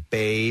anniversary,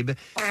 babe,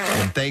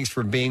 and thanks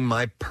for being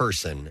my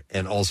person,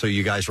 and also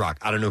you guys rock.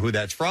 I don't know who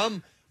that's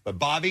from, but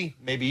Bobby,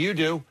 maybe you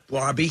do.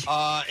 Bobby.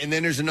 And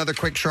then there's another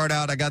quick shout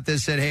out. I got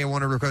this, said, hey, I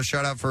want to request a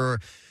shout out for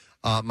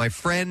my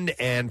friend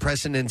and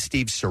Preston and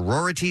Steve's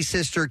sorority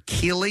sister,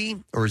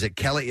 Keely, or is it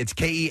Kelly? It's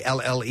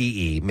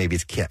Kellee. Maybe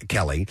it's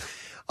Kelly.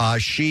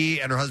 She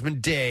and her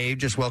husband, Dave,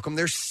 just welcomed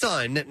their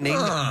son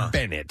named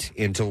Bennett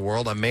into the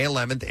world on May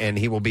 11th, and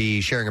he will be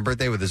sharing a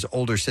birthday with his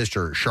older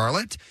sister,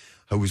 Charlotte,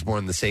 who was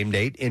born the same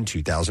date in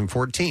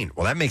 2014.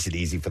 Well, that makes it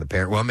easy for the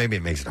parent. Well, maybe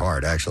it makes it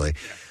hard, actually.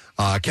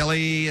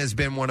 Kelly has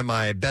been one of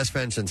my best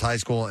friends since high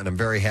school, and I'm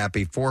very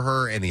happy for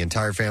her and the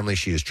entire family.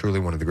 She is truly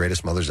one of the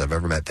greatest mothers I've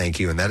ever met. Thank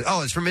you. And that,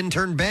 it's from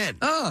intern Ben.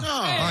 All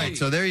right,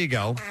 so there you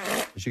go.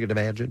 As you could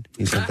imagine,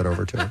 he sent that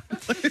over to her.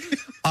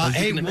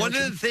 Hey, one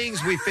of the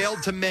things we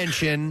failed to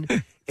mention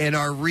in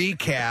our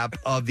recap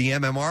of the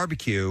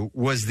MMRBQ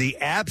was the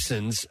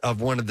absence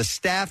of one of the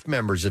staff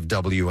members of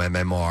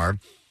WMMR.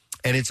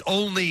 And it's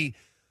only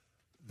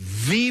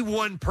the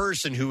one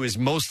person who is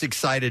most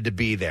excited to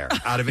be there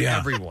out of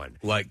everyone.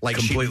 Like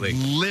completely. She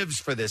lives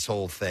for this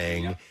whole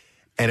thing.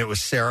 And it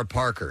was Sarah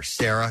Parker.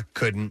 Sarah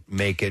couldn't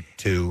make it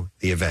to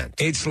the event.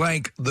 It's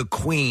like the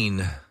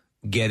Queen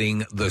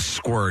getting the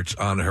squirts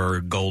on her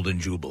Golden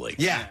Jubilee.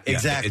 Yeah,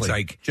 exactly. It's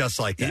like just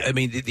like that. I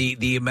mean,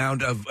 the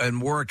amount of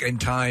and work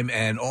and time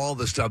and all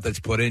the stuff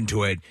that's put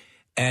into it.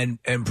 And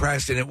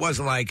Preston, it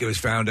wasn't like it was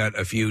found out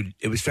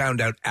it was found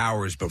out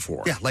hours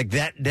before. Yeah, like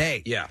that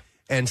day. Yeah.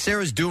 And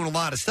Sarah's doing a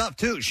lot of stuff,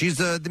 too. She's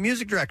the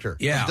music director of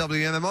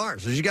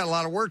WMMR. So she's got a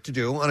lot of work to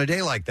do on a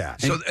day like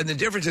that. So, and the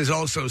difference is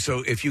also,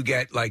 so if you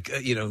get it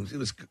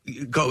was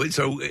COVID,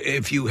 so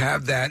if you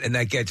have that and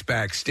that gets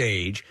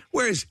backstage,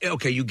 whereas,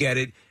 okay, you get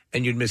it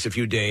and you'd miss a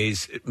few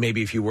days,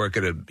 maybe if you work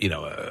at a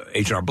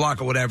H&R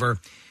Block or whatever.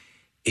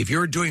 If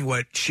you're doing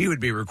what she would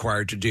be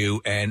required to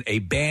do and a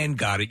band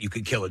got it, you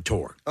could kill a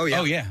tour. Oh,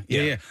 yeah.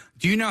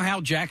 Do you know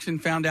how Jackson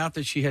found out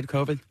that she had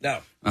COVID? No.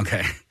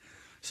 Okay.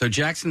 So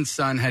Jackson's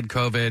son had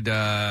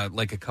COVID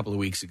like a couple of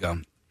weeks ago.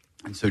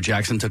 And so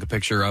Jackson took a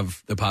picture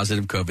of the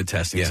positive COVID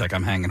test. He's like,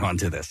 I'm hanging on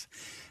to this.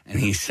 And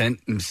he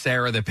sent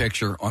Sarah the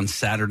picture on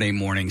Saturday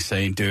morning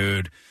saying,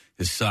 dude,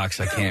 this sucks.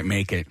 I can't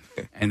make it.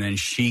 And then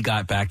she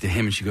got back to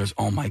him and she goes,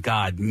 oh, my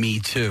God, me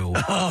too.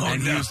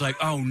 And he was like,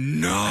 oh,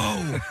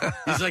 no.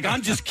 He's like,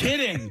 I'm just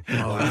kidding. He's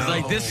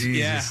like, this.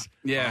 Jesus.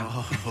 Yeah.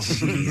 Oh,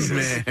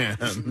 Jesus.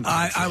 Man.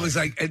 I was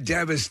like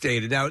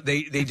devastated. Now,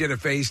 they did a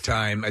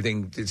FaceTime. I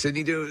think, did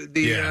Sydney do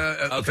the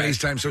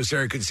FaceTime so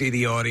Sarah could see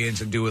the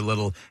audience and do a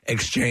little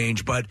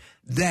exchange? But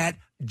that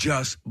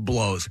just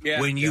blows.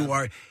 When you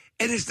are...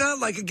 And it's not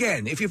like,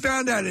 again, if you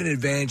found out in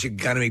advance, you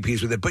got to make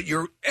peace with it. But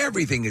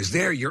everything is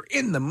there. You're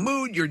in the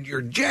mood.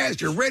 You're jazzed.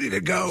 You're ready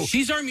to go.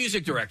 She's our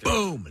music director.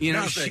 Boom. You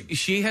know,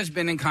 she has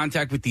been in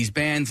contact with these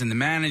bands and the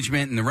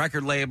management and the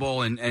record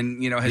label and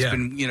has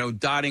been,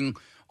 dotting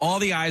all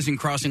the I's and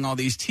crossing all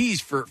these T's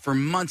for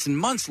months and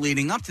months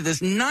leading up to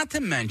this, not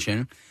to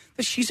mention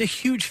that she's a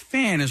huge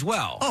fan as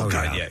well. Oh,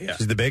 God, yeah.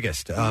 She's the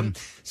biggest.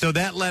 So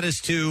that led us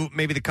to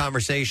maybe the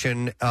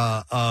conversation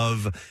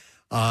of...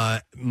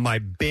 my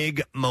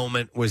big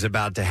moment was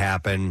about to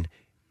happen,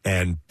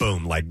 and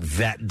boom, like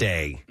that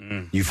day,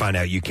 you find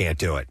out you can't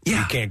do it.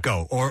 You can't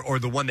go. Or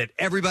the one that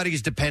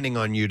everybody's depending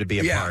on you to be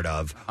a part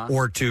of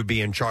or to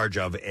be in charge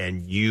of,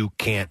 and you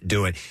can't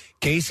do it.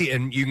 Casey,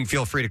 and you can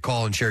feel free to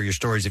call and share your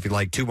stories if you'd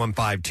like,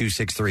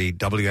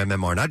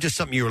 215-263-WMMR. Not just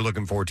something you were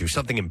looking forward to,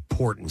 something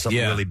important, something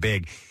really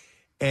big.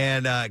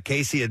 And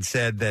Casey had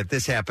said that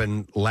this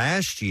happened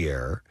last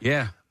year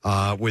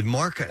with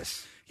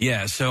Marcus.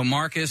 Yeah, so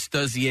Marcus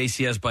does the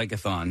ACS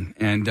Bike-a-thon,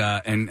 and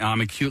I'm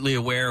acutely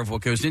aware of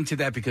what goes into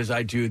that because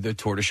I do the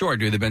Tour de Shore, I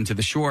do the Bend to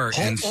the Shore.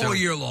 All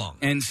year long.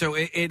 And so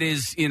it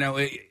is,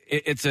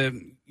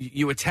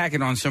 you attack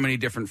it on so many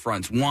different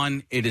fronts.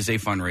 One, it is a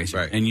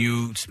fundraiser, and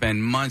you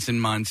spend months and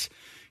months,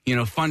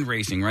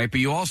 fundraising, right?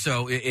 But you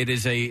also,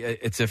 it's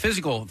a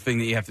physical thing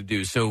that you have to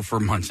do. So for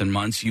months and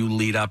months, you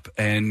lead up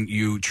and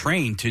you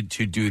train to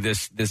do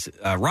this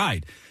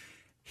ride.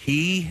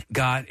 He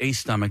got a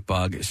stomach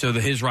bug. So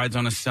his ride's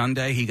on a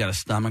Sunday. He got a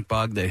stomach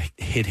bug that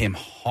hit him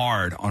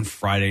hard on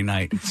Friday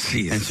night.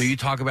 Jeez. And so you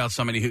talk about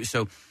somebody who,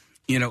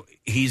 he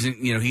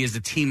has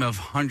a team of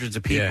hundreds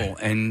of people,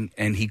 and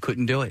he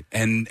couldn't do it.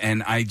 And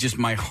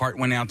my heart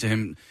went out to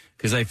him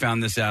because I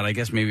found this out, I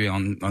guess maybe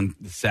on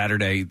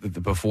Saturday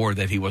before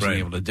that he wasn't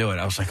able to do it.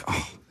 I was like,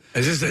 oh.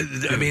 Is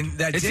this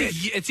that's it.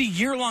 It's a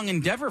year-long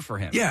endeavor for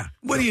him. Yeah.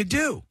 What do you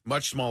do?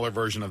 Much smaller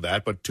version of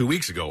that, but 2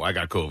 weeks ago I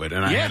got COVID,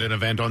 and I had an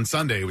event on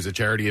Sunday. It was a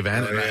charity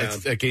event.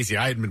 Casey,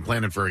 I had been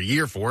planning for a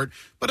year for it,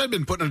 but I'd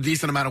been putting a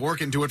decent amount of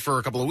work into it for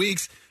a couple of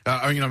weeks,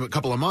 a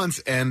couple of months,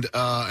 and then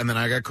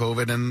I got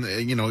COVID,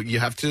 and you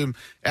have to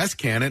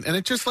S-can it, and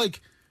it's just like.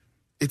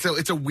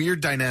 It's a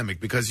weird dynamic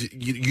because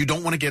you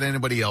don't want to get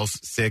anybody else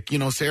sick.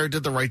 Sarah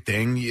did the right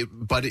thing,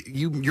 but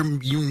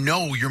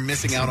you're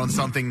missing out on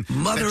something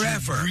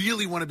that you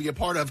really want to be a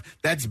part of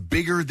that's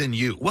bigger than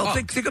you. Well,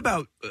 think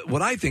about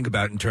what I think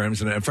about in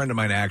terms, and a friend of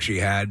mine actually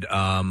had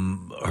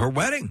her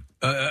wedding.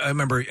 I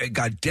remember it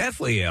got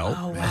deathly ill,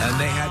 and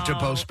they had to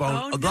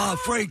postpone the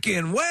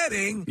freaking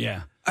wedding.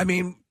 Yeah. I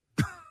mean,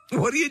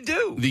 what do you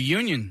do? The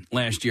Union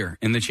last year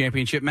in the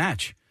championship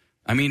match.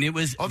 I mean, it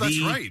was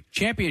the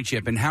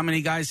championship, and how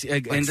many guys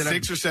ended up?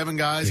 6 or 7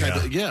 guys.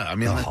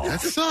 That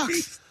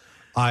sucks.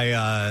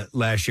 I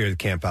last year at the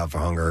Camp Out for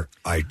Hunger,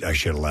 I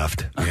should have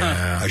left.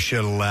 Yeah, I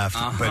should have left.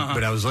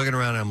 But I was looking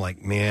around, and I'm like,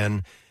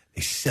 man,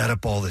 they set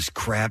up all this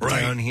crap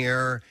down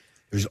here.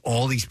 There's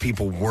all these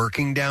people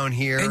working down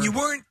here, and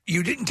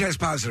you didn't test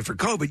positive for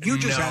COVID. You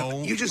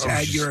just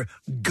had your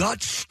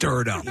guts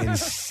stirred up,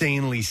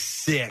 insanely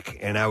sick,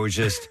 and I was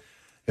just.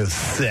 It was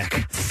thick.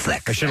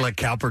 I should have let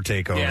Cowper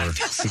take over. Yeah, I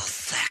feel so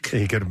sick.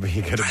 He could have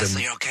been.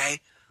 Presley, okay?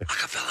 I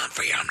can fill in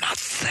for you. I'm not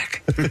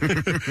sick.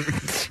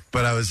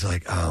 But I was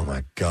like, oh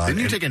my God.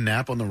 Didn't you take a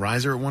nap on the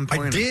riser at one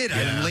point? I did.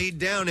 Yeah. I laid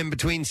down in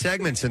between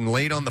segments and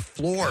laid on the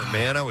floor,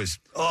 man. It was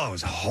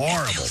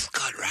horrible. It feels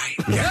good, right?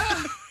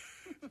 Yeah.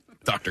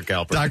 Dr.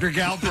 Cowper. I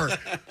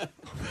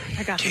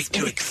got take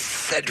 2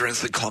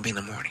 Excedrins and call me in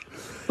the morning.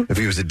 If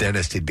he was a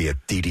dentist, he'd be a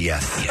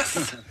DDS.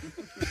 Yes.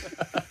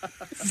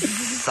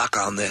 Suck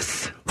on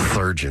this.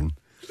 Surgeon.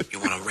 You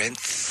want to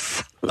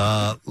rinse?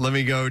 Let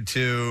me go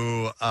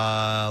to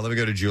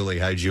Julie.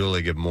 Hi,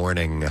 Julie. Good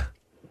morning.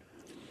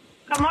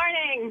 Good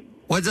morning.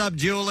 What's up,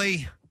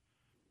 Julie?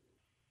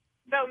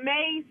 So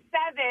May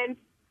 7th,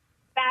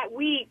 that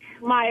week,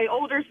 my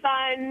older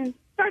son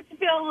starts to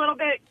feel a little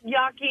bit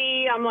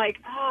yucky. I'm like,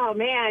 oh,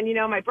 man,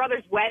 my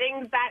brother's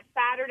wedding's that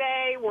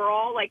Saturday. We're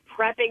all,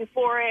 prepping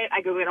for it.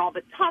 I go get all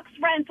the tux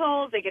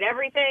rentals. I get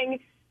everything.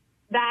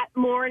 That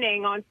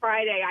morning on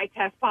Friday, I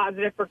test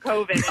positive for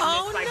COVID. And missed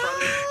my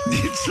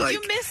brother's.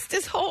 You missed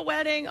his whole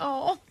wedding.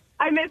 Oh,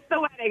 I missed the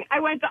wedding.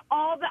 I went to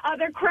all the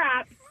other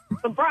crap,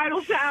 the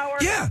bridal shower.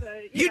 Yeah,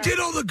 you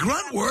did all the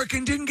grunt work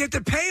and didn't get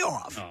the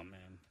payoff. Oh, man.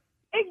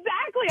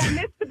 Exactly. I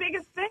missed the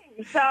biggest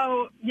thing.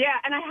 So, yeah,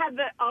 and I had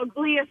the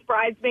ugliest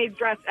bridesmaid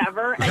dress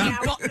ever, and now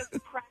it's just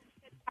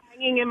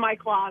hanging in my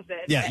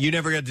closet. Yeah, you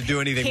never got to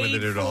do anything with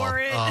it at all.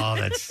 Oh,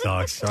 that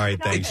sucks. All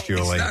right, thanks,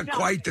 Julie. It's not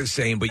quite the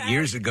same, but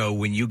years ago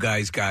when you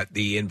guys got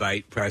the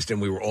invite, Preston,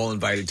 we were all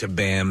invited to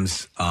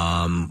Bam's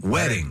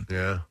wedding.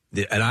 Yeah.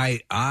 And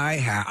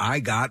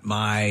I got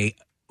my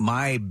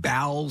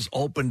bowels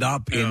opened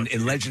up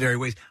in legendary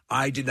ways.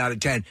 I did not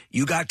attend.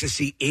 You got to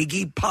see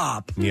Iggy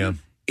Pop. Yeah.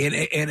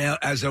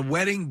 As a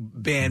wedding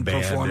band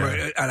performer,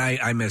 and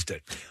I missed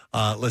it.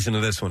 Listen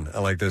to this one. I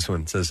like this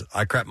one. It says,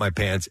 I crapped my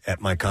pants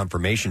at my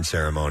confirmation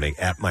ceremony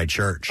at my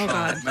church. Oh,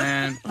 God.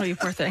 Man. Oh, you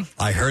poor thing.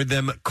 I heard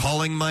them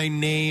calling my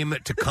name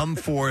to come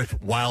forth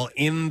while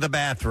in the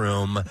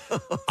bathroom.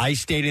 I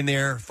stayed in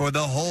there for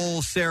the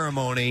whole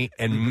ceremony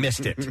and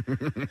missed it.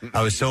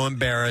 I was so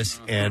embarrassed,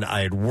 and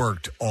I had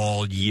worked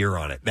all year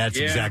on it. That's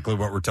exactly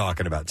what we're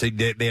talking about. So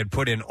they had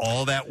put in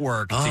all that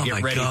work to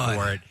get ready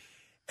for it.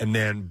 And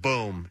then,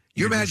 boom.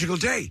 Your magical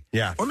day.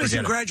 Yeah. Or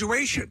missing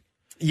graduation.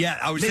 Yeah,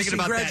 I was thinking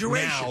about that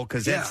now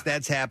because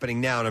that's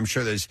happening now. And I'm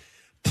sure there's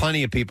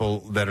plenty of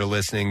people that are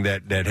listening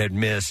that had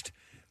missed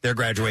their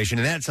graduation.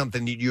 And that's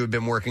something that you have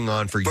been working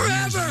on for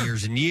years and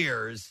years and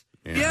years.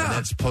 Yeah. And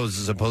that's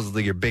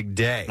supposedly your big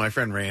day. My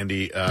friend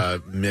Randy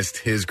missed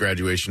his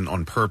graduation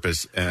on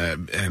purpose,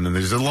 and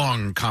there's a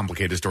long,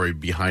 complicated story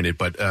behind it.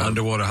 But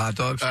underwater hot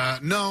dogs?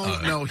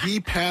 No.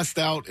 He passed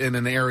out in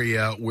an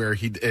area where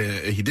he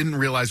didn't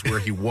realize where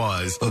he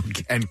was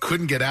and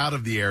couldn't get out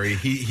of the area.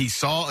 He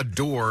saw a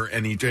door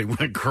and he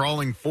went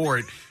crawling for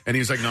it, and he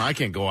was like, "No, I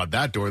can't go out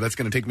that door. That's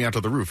going to take me out to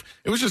the roof."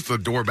 It was just the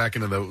door back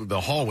into the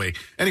hallway.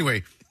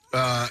 Anyway.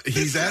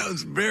 There's a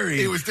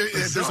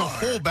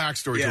whole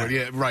backstory to it.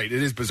 Yeah, right.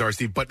 It is bizarre,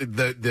 Steve. But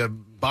the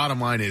bottom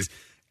line is,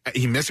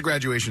 he missed a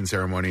graduation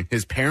ceremony.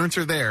 His parents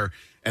are there,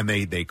 and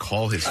they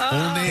call his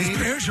full name. His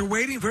parents are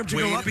waiting for him to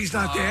go up. He's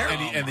not there.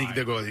 And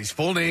they go his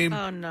full name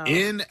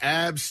in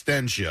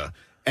absentia.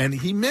 And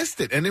he missed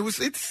it, and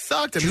it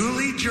sucked.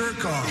 Julie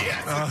Jerkoff.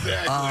 Yes,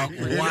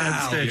 exactly.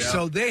 Wow. Yeah.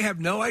 So they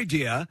have no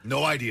idea.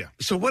 No idea.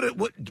 So what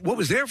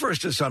was their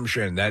first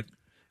assumption? That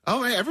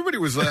everybody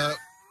was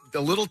a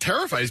little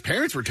terrified. His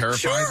parents were terrified.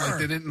 Sure.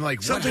 They didn't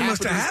something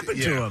must have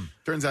happened to him.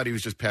 Turns out he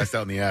was just passed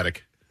out in the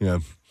attic. Yeah.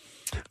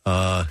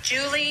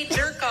 Julie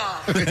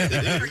Jerkoff.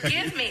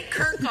 Forgive me,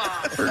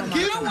 Kirkhoff.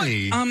 Forgive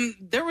me.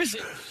 There was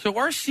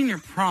our senior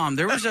prom.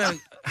 There was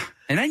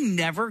and I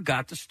never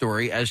got the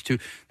story as to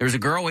there was a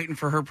girl waiting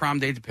for her prom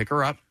date to pick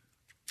her up.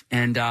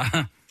 and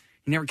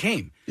he never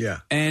came. Yeah.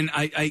 And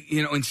I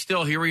and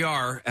still here we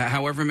are,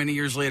 however many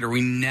years later,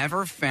 we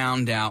never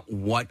found out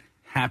what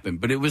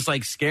happened. But it was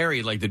like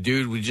scary. Like the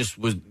dude just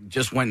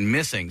went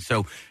missing.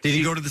 So did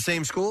he go to the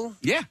same school?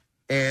 Yeah.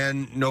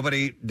 And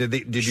nobody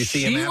did you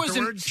see him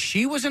afterwards?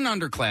 She was an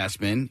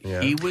underclassman.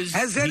 Yeah. He was.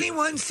 Has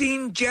anyone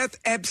seen Jeff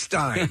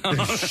Epstein?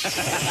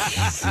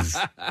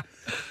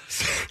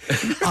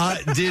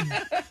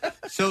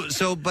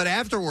 But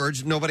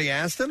afterwards, nobody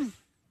asked him?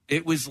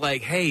 It was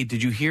like, hey,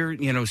 did you hear,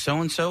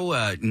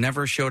 so-and-so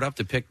never showed up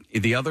to pick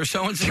the other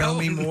so-and-so? Tell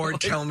me more,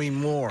 tell me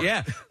more.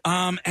 Yeah.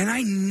 And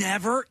I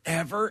never,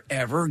 ever,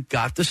 ever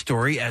got the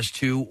story as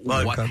to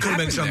what happened. Could have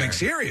been something there.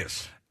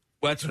 serious.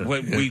 That's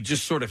what we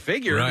just sort of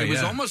figured. Right, it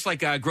was almost like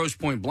Grosse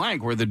Point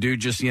Blank, where the dude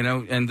just,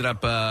 ended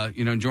up,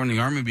 joining the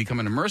army,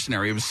 becoming a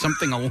mercenary. It was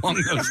something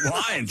along those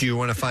lines. Do you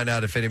want to find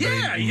out if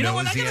anybody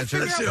knows the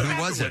answer?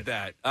 Who was it?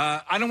 That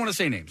I don't want to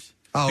say names.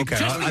 Oh, okay.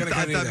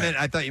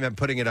 I thought you meant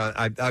putting it on.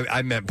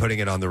 I meant putting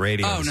it on the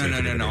radio. Oh no!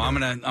 I'm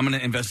gonna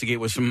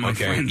investigate with some of my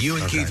friends. You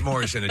and Keith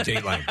Morrison at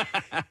Dateline.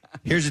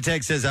 Here's a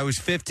text says, I was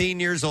 15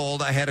 years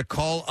old. I had a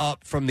call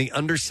up from the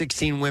under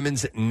 16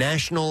 women's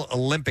national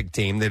Olympic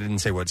team. They didn't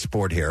say what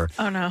sport here.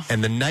 Oh, no.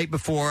 And the night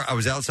before, I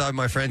was outside with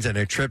my friends and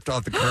I tripped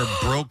off the curb,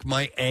 broke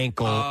my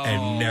ankle,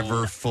 and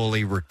never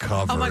fully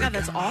recovered. Oh, my God,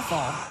 that's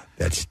awful.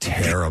 That's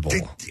terrible.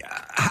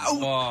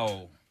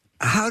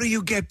 How do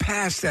you get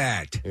past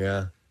that?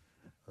 Yeah.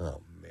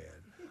 Oh,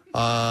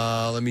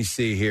 man. Let me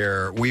see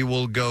here. We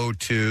will go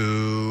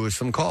to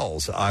some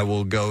calls. I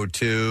will go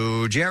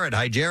to Jared.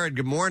 Hi, Jared.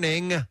 Good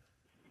morning.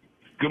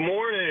 Good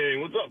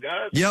morning. What's up,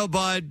 guys? Yo,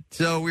 bud.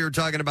 So we were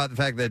talking about the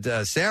fact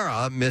that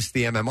Sarah missed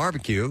the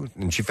barbecue,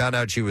 and she found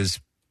out she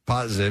was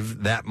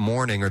positive that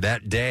morning or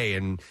that day,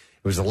 and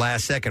it was the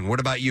last second. What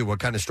about you? What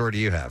kind of story do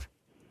you have?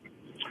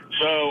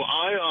 So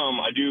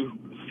I do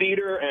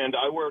theater, and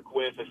I work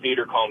with a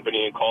theater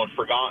company called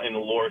Forgotten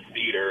Lore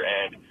Theater,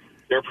 and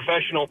they're a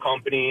professional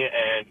company,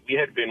 and we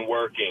had been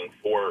working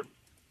for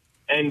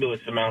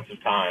endless amounts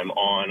of time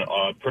on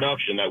a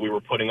production that we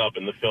were putting up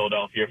in the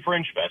Philadelphia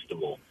Fringe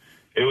Festival.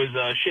 It was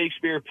a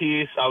Shakespeare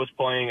piece. I was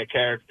playing a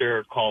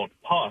character called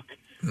Puck.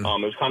 It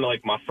was kind of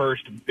like my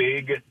first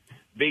big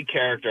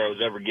character I was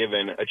ever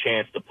given a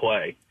chance to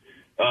play.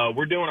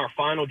 We're doing our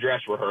final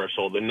dress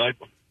rehearsal the night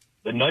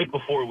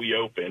before we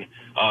open,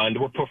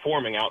 and we're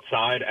performing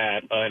outside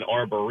at an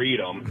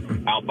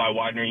arboretum out by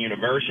Widener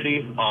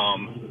University.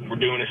 We're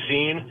doing a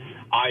scene.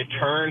 I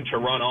turn to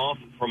run off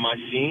from my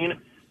scene,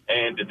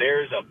 and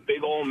there's a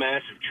big old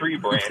massive tree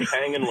branch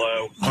hanging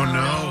low. Oh,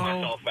 no.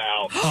 Myself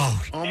out.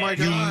 Oh my God.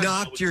 You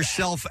knocked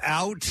yourself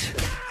out?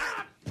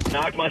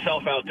 Knocked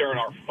myself out during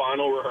our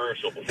final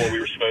rehearsal before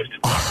we were supposed to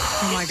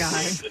Oh, my God.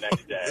 the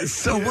next day.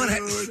 So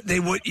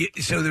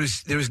So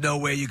there was no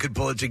way you could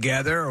pull it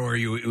together, or were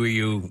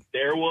you?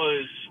 There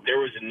was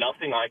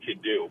nothing I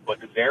could do, but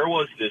there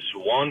was this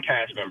one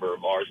cast member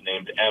of ours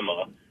named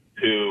Emma,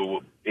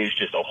 who is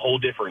just a whole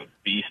different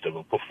beast of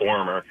a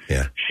performer.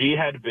 Yeah. She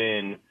had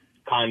been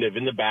kind of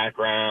in the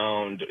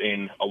background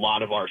in a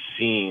lot of our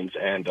scenes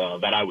and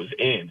that I was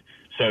in.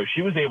 So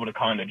she was able to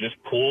kind of just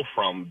pull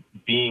from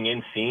being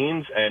in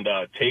scenes and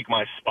take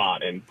my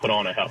spot and put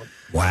on a hell.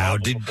 Wow.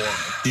 Did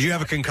you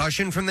have a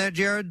concussion from that,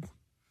 Jared?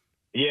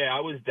 Yeah, I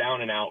was down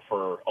and out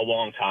for a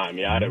long time.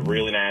 Yeah, I had a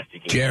really nasty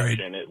concussion.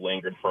 Jared. It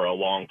lingered for a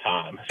long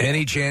time. So,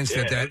 Any chance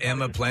that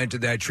Emma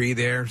planted that tree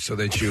there so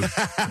that you?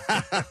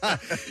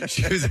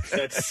 She was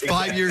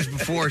 5 years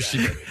before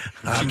she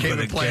came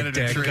and planted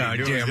a tree. Knew it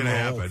was going to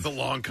happen. It's a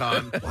long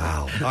con.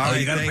 Wow. All right,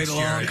 you got to play the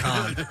long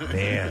con.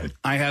 Man.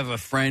 I have a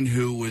friend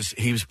who was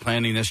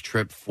planning this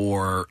trip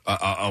for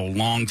a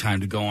long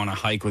time to go on a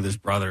hike with his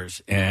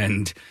brothers,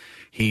 and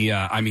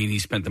he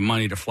spent the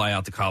money to fly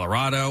out to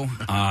Colorado,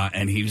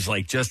 and he was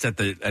like just at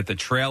the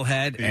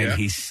trailhead, and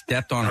he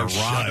stepped on a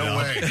rock. No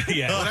way.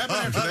 Yeah. What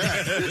happened after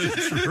that?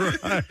 That's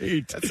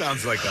right. That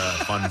sounds like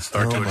a fun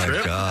start to a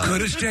trip. God. Could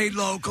have stayed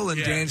local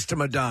and danced to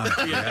Madonna.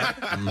 Yeah.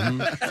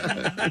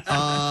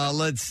 Mm-hmm.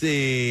 Let's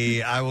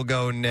see. I will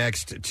go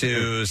next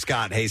to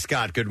Scott. Hey,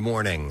 Scott, good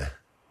morning.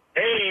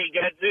 Hey,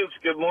 Gadzooks,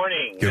 good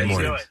morning. Good How you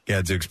morning. doing?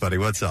 Gadzooks, buddy.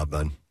 What's up,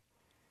 bud?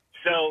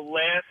 So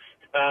last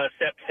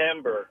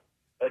September,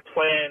 I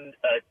planned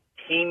a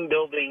team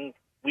building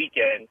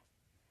weekend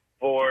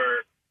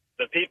for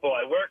the people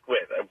I work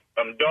with.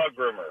 I'm a dog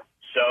groomer,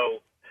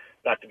 so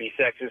not to be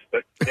sexist,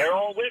 but they're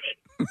all women.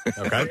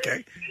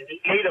 Okay.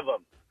 8 of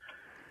them.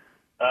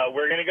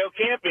 We're going to go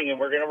camping and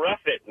we're going to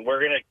rough it, and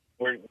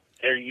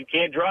you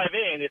can't drive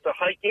in. It's a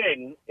hike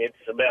in.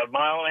 It's about 1.5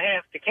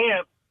 miles to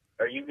camp.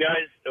 Are you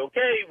guys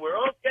okay? We're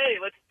okay.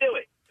 Let's do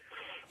it.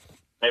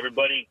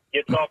 Everybody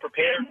gets all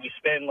prepared. We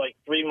spend like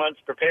 3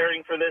 months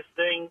preparing for this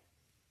thing.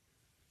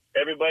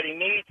 Everybody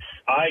meets.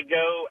 I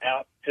go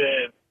out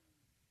to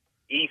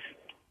East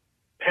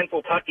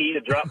Pennsylvania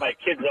to drop my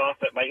kids off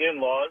at my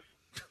in-laws,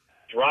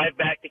 drive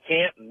back to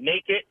camp,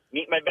 make it,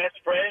 meet my best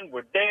friend.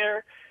 We're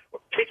there. We're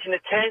pitching a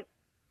tent.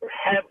 We're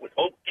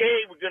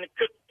going to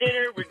cook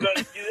dinner. We're going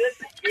to do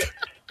this.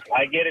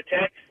 I get a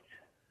text.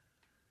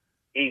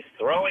 He's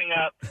throwing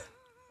up.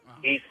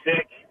 He's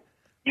sick.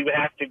 You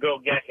have to go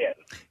get him.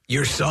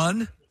 Your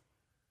son?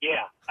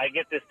 Yeah, I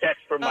get this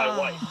text from my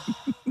wife.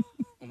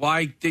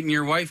 Why didn't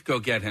your wife go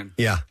get him?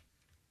 Yeah.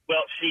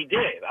 Well, she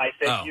did. I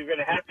said, you're going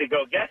to have to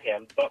go get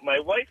him. But my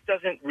wife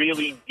doesn't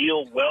really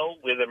deal well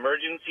with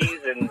emergencies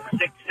and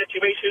sick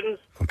situations.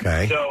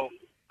 Okay. So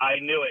I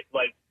knew it.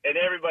 And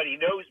everybody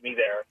knows me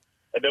there.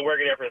 I've been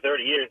working there for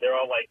 30 years. They're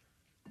all like,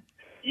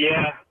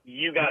 yeah,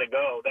 you got to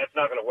go. That's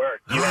not going to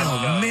work. You have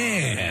to go.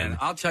 Man.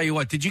 I'll tell you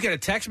what. Did you get a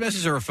text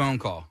message or a phone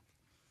call?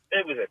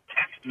 It was a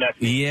text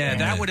message. Yeah,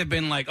 that would have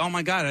been like, oh,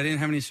 my God, I didn't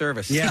have any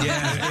service. Yeah.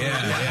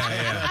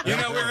 You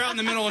know, we were out in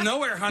the middle of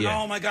nowhere, hon. Yeah.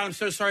 Oh, my God, I'm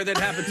so sorry that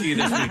happened to you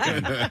this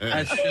weekend.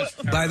 That's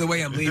just... By the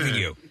way, I'm leaving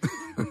you.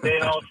 They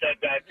all said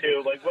that,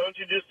 too. Like, why don't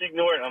you just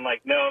ignore it? I'm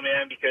like, no,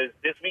 man, because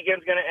this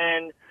weekend's going to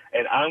end,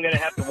 and I'm going to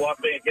have to walk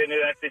in and get into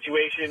that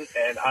situation,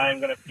 and I'm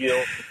going to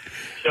feel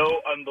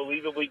so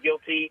unbelievably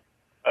guilty.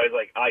 I was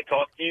like, I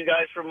talked to you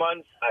guys for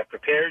months. I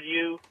prepared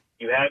you.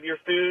 You have your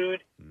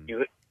food.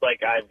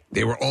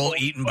 They were all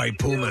eaten by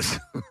pumas.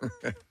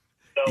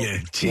 Yeah,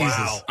 Jesus.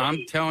 Wow.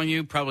 I'm telling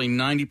you, probably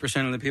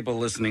 90% of the people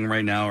listening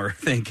right now are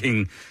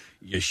thinking,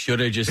 you should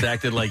have just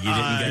acted like you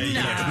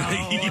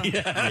didn't get it.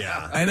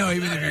 Yeah. I know,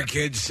 even if your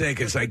kid's sick,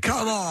 it's like,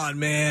 come on,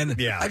 man.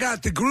 Yeah. I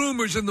got the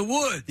groomers in the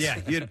woods. Yeah,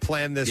 you had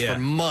planned this Yeah. for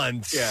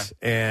months, Yeah.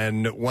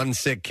 and one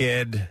sick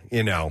kid,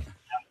 you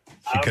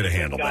could have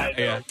handled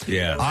that.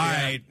 Yeah. All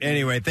right.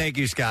 Anyway, thank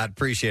you, Scott.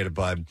 Appreciate it,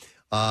 bud.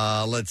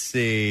 Let's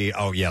see.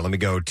 Oh, yeah, let me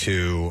go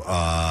to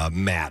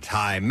Matt.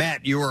 Hi,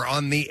 Matt, you are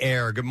on the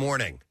air. Good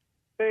morning.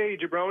 Hey,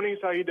 jabronis,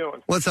 how you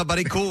doing? What's up,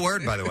 buddy? Cool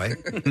word, by the way.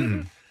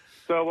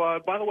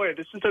 So, by the way,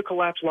 this is a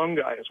collapsed lung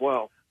guy as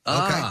well.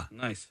 Okay.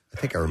 Nice.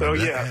 I think I remember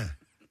So, that.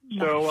 yeah.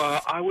 So,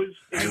 I was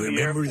in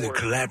the Air Force.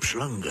 collapsed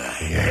lung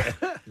guy.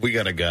 We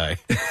got a guy.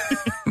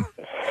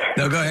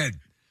 No, go ahead.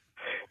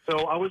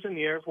 So, I was in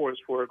the Air Force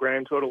for a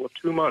grand total of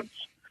 2 months.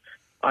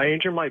 I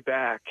injured my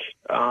back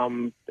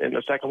in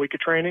the second week of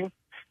training,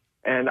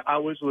 and I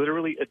was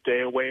literally a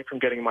day away from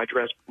getting my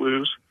dress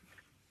blues,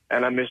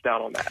 and I missed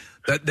out on that.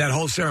 That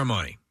whole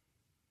ceremony.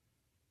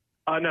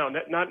 No,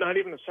 not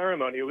even the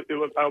ceremony.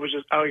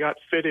 I got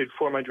fitted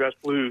for my dress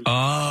blues.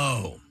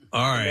 Oh,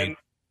 all right.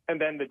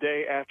 And then the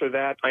day after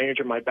that, I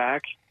injured my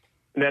back.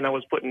 And then I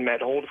was put in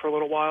med hold for a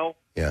little while.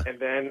 Yeah. And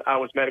then I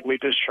was medically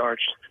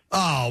discharged.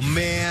 Oh,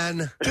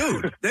 man.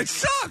 Dude, that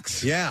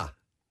sucks. Yeah.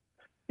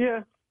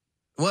 Yeah.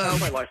 Well,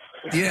 my life.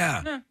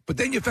 Yeah. But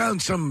then you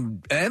found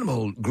some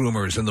animal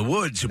groomers in the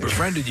woods who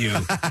befriended you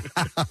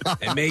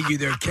and made you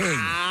their king.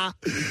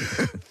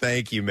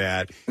 Thank you,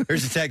 Matt.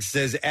 Here's a text that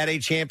says, at a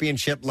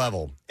championship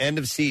level, end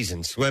of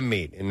season, swim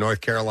meet in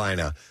North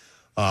Carolina,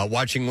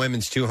 watching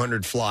women's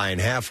 200 fly,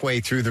 and halfway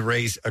through the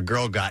race, a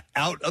girl got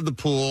out of the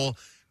pool,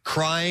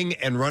 crying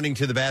and running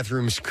to the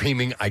bathroom,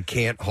 screaming, I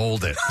can't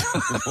hold it.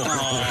 No.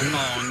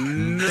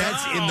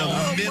 That's in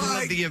the middle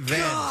of the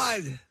event.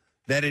 God.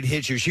 That it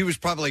hit you. She was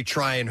probably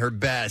trying her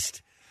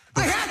best.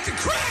 I have to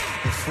cry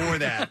before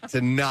that to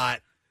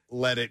not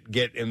let it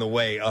get in the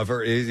way of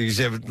her. It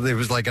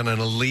was like on an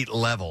elite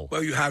level.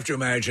 Well, you have to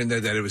imagine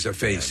that it was a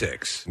phase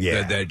 6.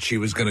 Yeah. That she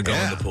was going to go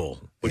in the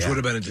pool, which would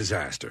have been a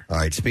disaster. All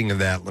right. Speaking of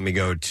that, let me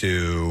go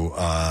to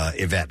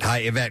Yvette. Hi,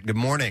 Yvette. Good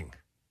morning.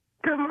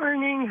 Good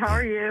morning. How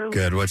are you?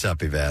 Good. What's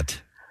up,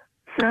 Yvette?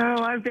 So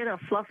I've been a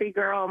fluffy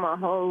girl my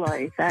whole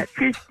life. At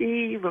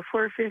 50,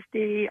 before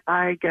 50,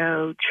 I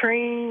go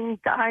train,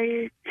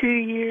 diet, 2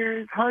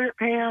 years, 100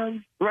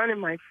 pounds, running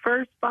my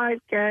first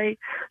 5K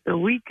the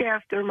week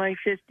after my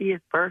 50th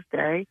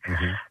birthday.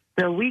 Mm-hmm.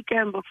 The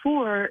weekend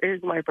before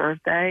is my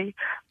birthday.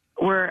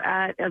 We're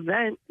at an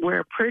event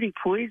where Pretty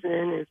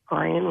Poison is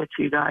playing, which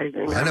you guys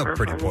remember. I know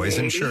Pretty from the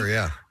Poison. 80s. Sure,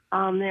 yeah.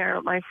 I'm there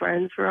with my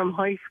friends from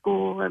high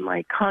school and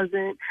my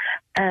cousin,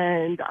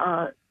 and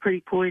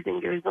Pretty Poison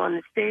goes on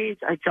the stage.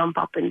 I jump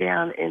up and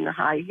down in the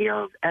high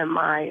heels, and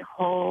my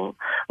whole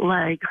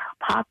leg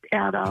popped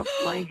out of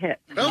my hip.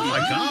 Oh, my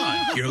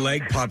God. Your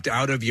leg popped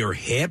out of your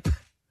hip?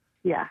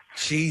 Yes.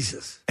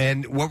 Jesus.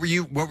 And what were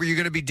you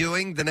going to be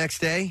doing the next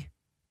day?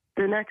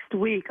 The next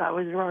week, I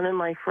was running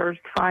my first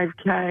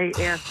 5K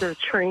after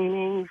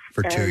training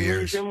For 2 and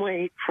years. losing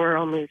weight for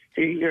almost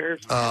 2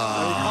 years. I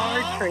was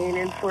hard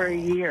training for a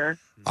year.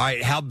 All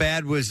right. How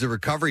bad was the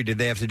recovery? Did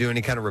they have to do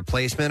any kind of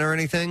replacement or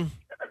anything?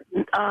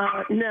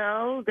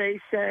 No, they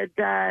said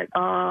that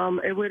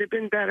it would have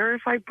been better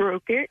if I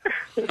broke it.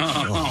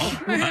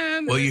 Oh,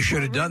 man. Well, you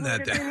should have done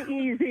that It would then. have been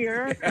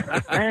easier.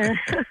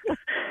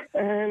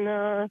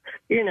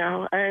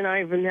 and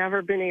I've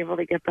never been able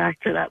to get back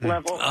to that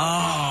level.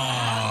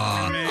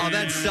 Oh,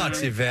 that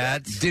sucks,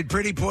 Yvette. Did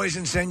Pretty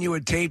Poison send you a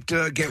tape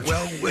to get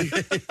well with?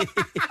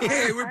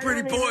 Hey, we're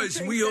Pretty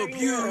Poison. We hope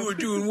you are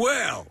doing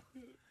well.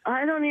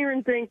 I don't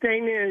even think they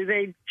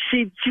knew.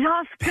 She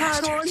just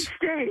got on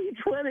stage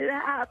when it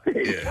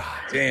happened. Yeah,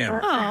 damn.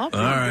 All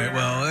right,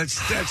 well, that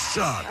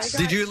sucks.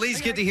 Did you at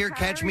least get to hear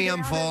Catch Me,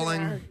 I'm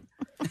Falling?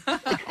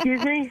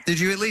 Excuse me?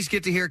 Did you at least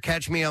get to hear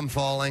Catch Me, I'm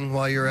Falling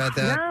while you're at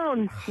that? No,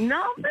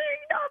 nothing.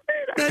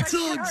 That's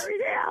all.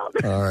 Carried out.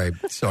 All right.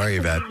 Sorry,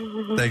 Yvette.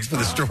 Thanks for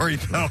the story,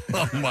 though.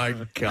 Oh, my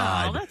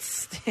God. Oh, that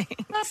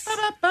stinks.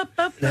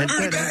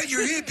 Bad,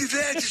 your hip,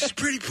 Yvette. This is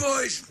pretty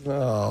poison.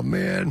 Oh,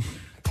 man.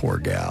 Poor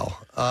gal.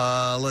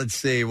 Let's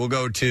see. We'll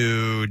go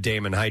to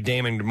Damon. Hi,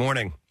 Damon. Good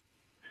morning.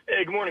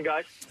 Hey, good morning,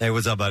 guys. Hey,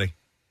 what's up, buddy?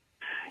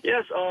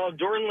 Yes,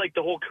 during like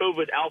the whole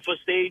COVID alpha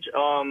stage,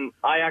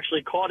 I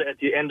actually caught it at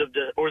the end of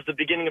the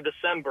beginning of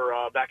December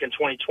back in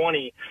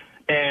 2020,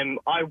 and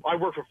I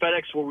work for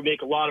FedEx where we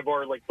make a lot of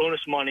our like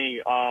bonus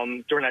money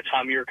during that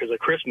time of year because of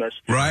Christmas.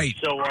 Right.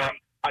 So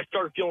I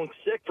started feeling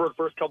sick for the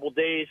first couple of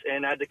days,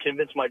 and I had to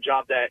convince my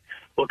job that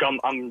look,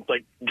 I'm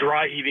like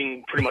dry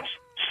heaving pretty much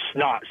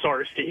snot.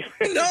 Sorry, Steve.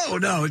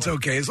 No, it's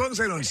okay. As long as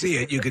I don't see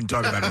it, you can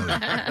talk about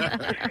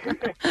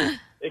it.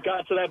 It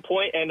got to that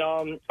point, and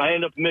I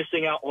ended up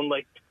missing out on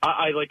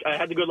I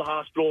had to go to the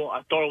hospital.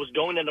 I thought I was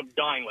going to end up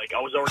dying. Like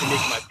I was already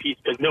making my peace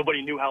because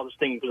nobody knew how this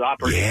thing was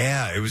operating.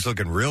 Yeah, it was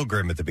looking real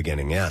grim at the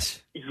beginning.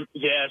 Yes.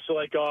 Yeah. So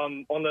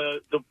on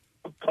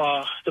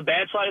the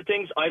bad side of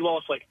things, I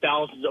lost like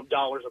thousands of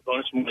dollars of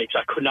bonus money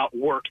because I could not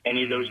work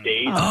any of those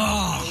days.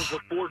 I was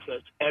reported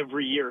this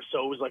every year,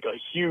 so it was like a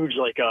huge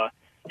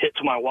hit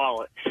to my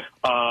wallet.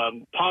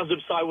 Positive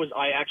side was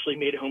I actually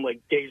made it home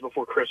like days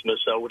before Christmas,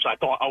 which I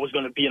thought I was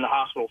going to be in the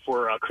hospital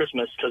for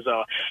Christmas because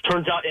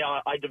turns out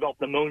I developed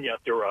pneumonia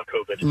through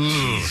COVID.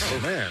 Oh,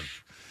 man.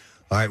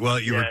 All right, well,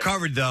 you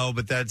recovered, though,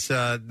 but that's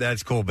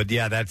cool. But,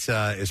 yeah, that's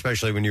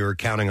especially when you were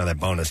counting on that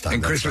bonus time.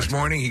 And Christmas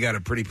morning, he got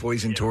a Pretty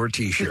Poison Tour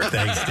T-shirt.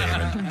 Thanks,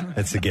 David.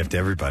 That's the gift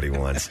everybody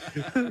wants.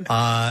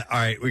 All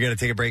right, we got to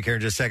take a break here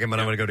in just a second, but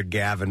I'm going to go to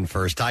Gavin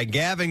first. Hi,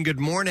 Gavin. Good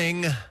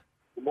morning.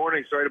 Good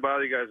morning. Sorry to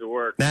bother you guys at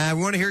work. Nah,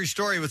 we want to hear your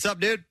story. What's up,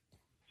 dude?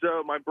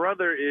 So my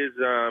brother is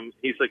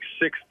he's like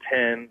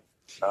 6'10".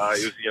 He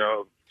was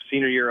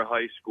senior year of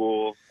high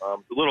school. A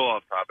little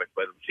off topic,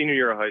 but senior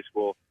year of high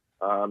school.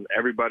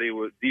 Everybody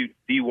was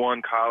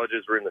D1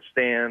 colleges were in the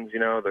stands.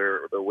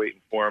 They're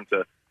waiting for him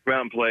to come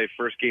out and play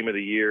first game of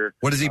the year.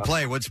 What does he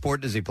play? What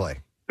sport does he play?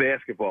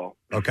 Basketball.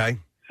 Okay.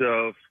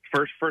 So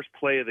first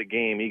play of the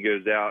game, he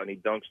goes out and he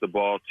dunks the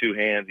ball, two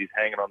hands. He's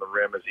hanging on the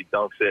rim as he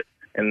dunks it.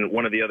 And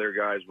one of the other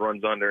guys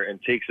runs under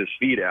and takes his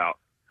feet out.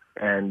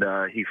 And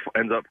he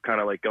ends up kind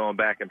of like going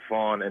back and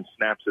falling and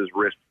snaps his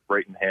wrist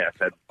right in half.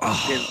 Had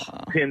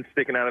pin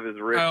sticking out of his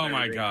wrist. Oh,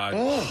 my God.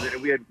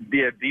 We had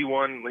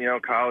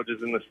D1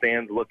 colleges in the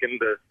stands looking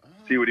to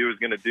see what he was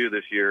going to do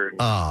this year.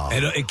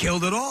 And it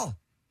killed it all.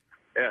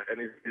 Yeah, and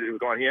he was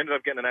gone. He ended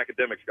up getting an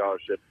academic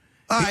scholarship.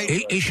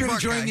 He should have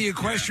joined the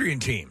equestrian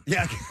team.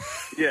 Yeah.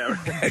 Yeah.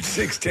 At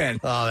 6'10".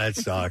 Oh, that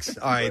sucks.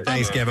 All right,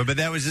 thanks, Kevin. But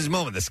that was his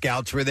moment. The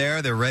scouts were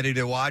there. They're ready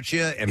to watch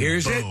you. And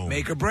here's boom. it.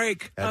 Make or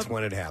break. That's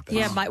when it happens.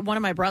 Yeah, one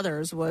of my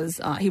brothers was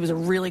he was a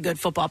really good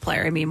football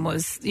player. I mean,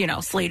 was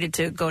slated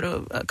to go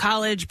to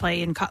college,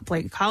 play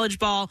college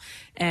ball,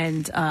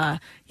 and I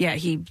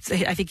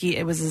think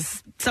it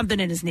was something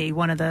in his knee,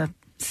 one of the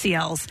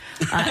CLs,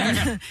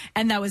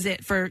 and that was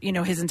it for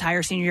his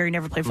entire senior year. He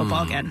never played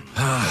football again.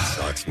 That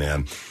sucks,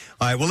 man.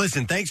 All right, well,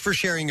 listen, thanks for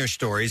sharing your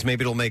stories.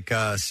 Maybe it'll make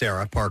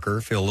Sarah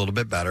Parker feel a little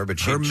bit better.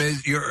 But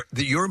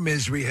your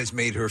misery has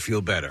made her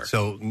feel better.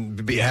 So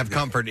have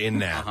comfort in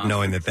that,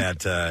 knowing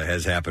that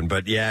has happened.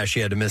 But, yeah,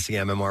 she had to miss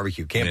the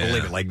barbecue. Can't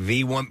believe it. Like,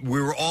 V1,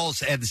 we were all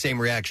had the same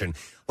reaction.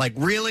 Like,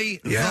 really?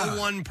 Yeah. The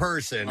one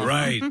person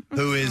right.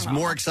 who is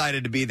more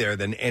excited to be there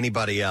than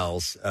anybody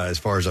else as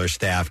far as our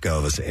staff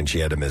goes, and she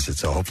had to miss it.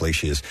 So hopefully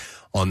she is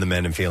on the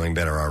mend and feeling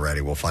better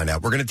already. We'll find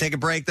out. We're going to take a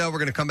break, though. We're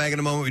going to come back in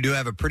a moment. We do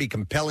have a pretty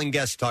compelling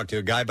guest to talk to,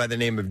 a guy by the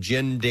name of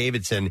Jim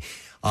Davidson.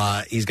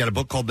 He's got a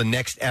book called The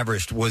Next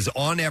Everest, was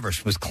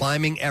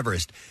climbing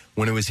Everest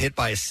when it was hit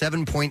by a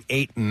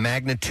 7.8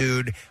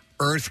 magnitude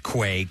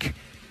earthquake.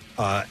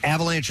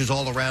 Avalanches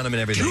all around him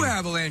and everything. 2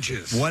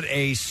 avalanches. What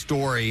a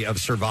story of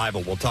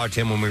survival. We'll talk to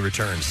him when we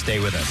return. Stay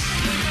with us.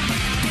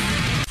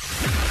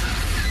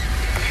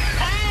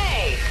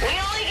 Hey, we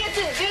only get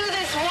to do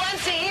this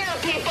once a year,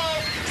 people,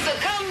 so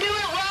come do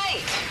it right.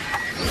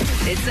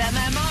 It's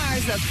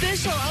MMR's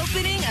official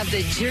opening of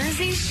the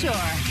Jersey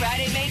Shore,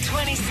 Friday, May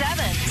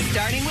 27th,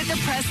 starting with the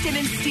Preston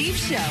and Steve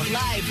Show,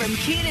 live from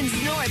Keenan's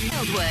North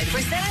Wildwood,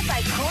 presented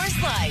by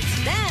Coors Light.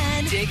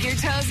 Then, dig your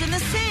toes in the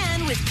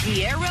sand with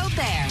Pierre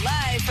Robert,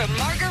 live from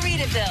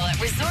Margaritaville at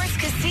Resorts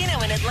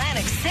Casino in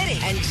Atlantic City.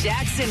 And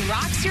Jackson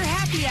rocks your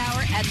happy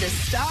hour at the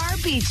Star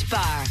Beach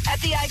Bar at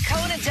the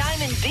Icona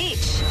Diamond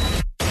Beach.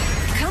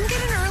 Come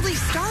get an early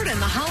start on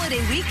the holiday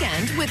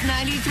weekend with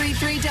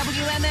 93.3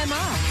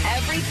 WMMR.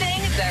 Everything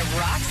that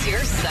rocks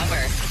your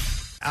summer.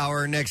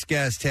 Our next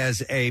guest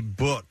has a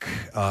book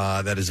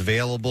that is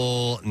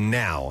available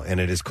now,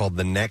 and it is called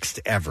The Next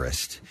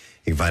Everest.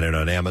 You can find it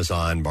on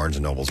Amazon, Barnes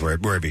 & Nobles,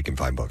 wherever you can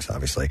find books,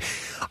 obviously.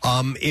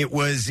 It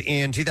was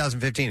in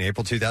 2015,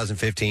 April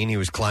 2015. He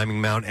was climbing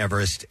Mount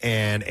Everest,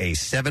 and a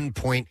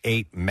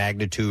 7.8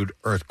 magnitude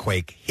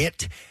earthquake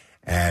hit.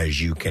 As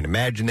you can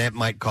imagine, that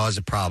might cause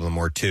a problem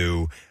or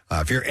two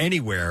if you're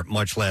anywhere,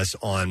 much less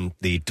on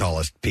the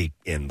tallest peak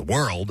in the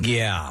world.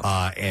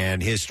 Yeah.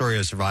 And his story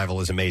of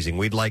survival is amazing.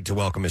 We'd like to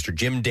welcome Mr.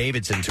 Jim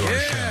Davidson to our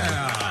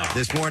show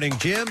this morning.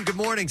 Jim, good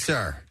morning,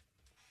 sir.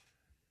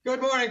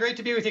 Good morning. Great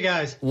to be with you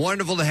guys.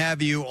 Wonderful to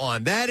have you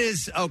on. That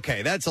is,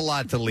 okay, that's a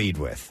lot to lead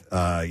with,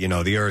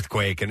 the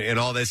earthquake and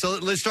all this. So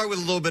let's start with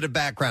a little bit of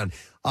background.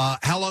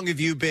 How long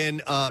have you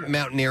been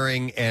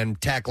mountaineering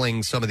and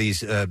tackling some of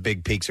these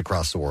big peaks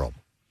across the world?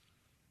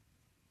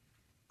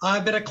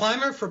 I've been a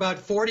climber for about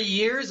 40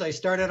 years. I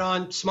started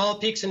on small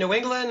peaks in New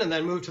England and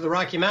then moved to the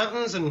Rocky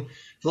Mountains. And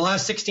for the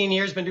last 16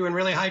 years, been doing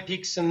really high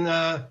peaks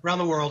around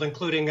the world,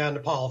 including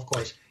Nepal, of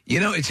course.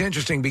 It's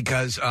interesting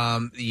because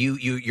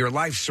your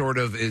life sort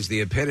of is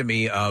the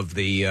epitome of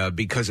the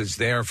because it's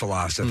their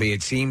philosophy.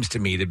 It seems to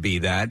me to be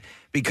that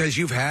because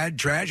you've had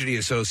tragedy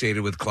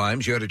associated with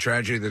climbs. You had a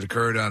tragedy that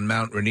occurred on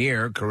Mount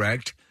Rainier,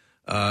 correct?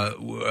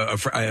 A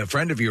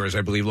friend of yours,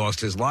 I believe, lost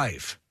his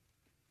life.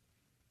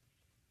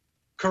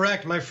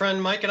 Correct. My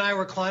friend Mike and I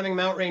were climbing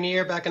Mount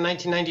Rainier back in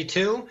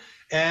 1992,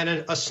 and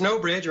a snow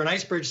bridge, or an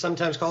ice bridge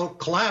sometimes called,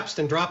 collapsed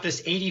and dropped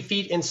us 80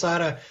 feet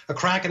inside a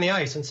crack in the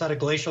ice, inside a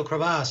glacial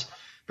crevasse.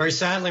 Very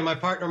sadly, my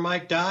partner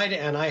Mike died,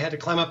 and I had to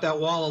climb up that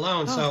wall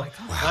alone. So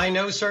I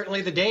know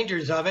certainly the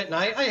dangers of it, and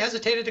I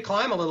hesitated to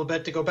climb a little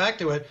bit to go back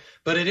to it,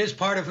 but it is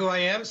part of who I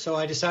am, so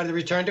I decided to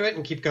return to it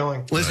and keep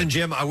going. Listen,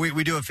 Jim,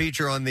 we do a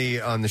feature on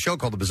the show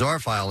called The Bizarre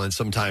File, and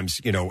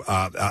sometimes,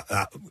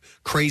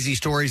 crazy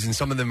stories, and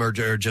some of them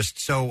are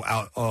just so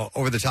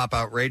over the top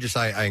outrageous.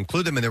 I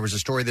include them, and there was a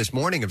story this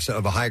morning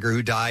of a hiker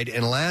who died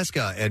in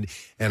Alaska, and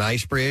an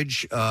ice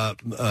bridge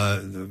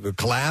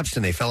collapsed,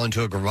 and they fell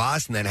into a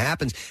crevasse, and that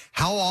happens.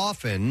 How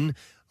often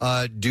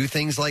do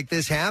things like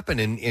this happen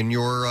in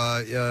your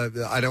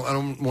I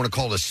don't want to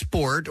call it a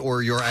sport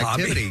or your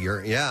activity?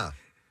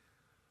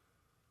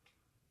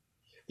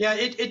 Yeah,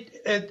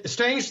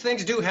 strange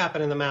things do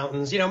happen in the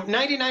mountains.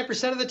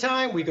 99% of the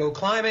time we go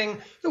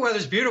climbing. The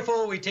weather's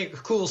beautiful. We take a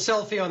cool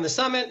selfie on the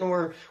summit, and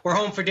we're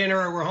home for dinner,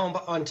 or we're home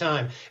on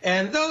time.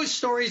 And those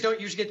stories don't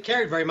usually get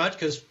carried very much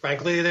because,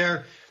 frankly,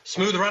 they're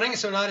smooth running,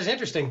 so not as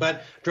interesting.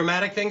 But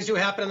dramatic things do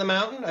happen in the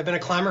mountain. I've been a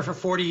climber for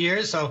 40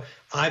 years, so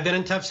I've been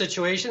in tough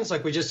situations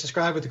like we just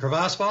described with the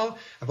crevasse fall.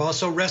 I've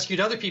also rescued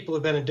other people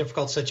who've been in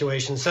difficult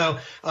situations. So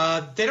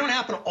they don't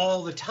happen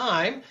all the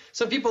time.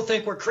 Some people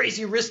think we're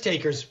crazy risk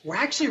takers. We're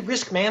actually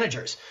risk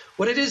managers.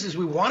 What it is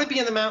we want to be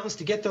in the mountains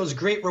to get those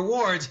great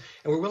rewards,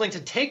 and we're willing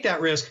to take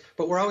that risk,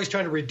 but we're always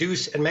trying to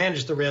reduce and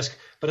manage the risk.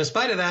 But in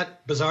spite of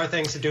that, bizarre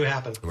things do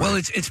happen. Well,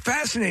 it's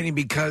fascinating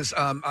because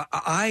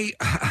I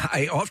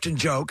often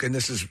joke, and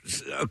this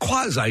is a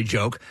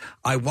quasi-joke,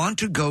 I want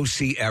to go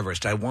see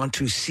Everest. I want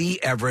to see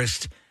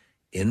Everest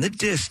in the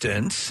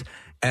distance,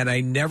 and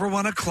I never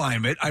want to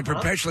climb it. I'm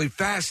perpetually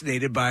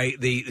fascinated by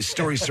the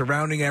stories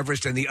surrounding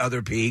Everest and the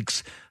other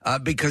peaks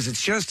because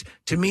it's just,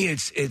 to me,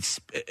 it's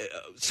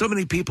so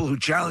many people who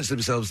challenge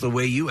themselves the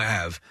way you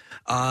have.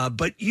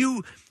 But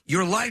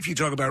your life, you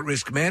talk about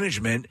risk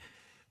management.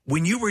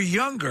 When you were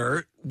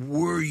younger,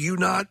 were you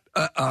not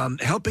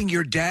helping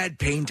your dad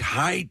paint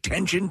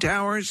high-tension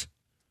towers?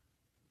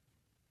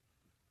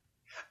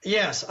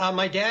 Yes,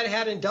 my dad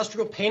had an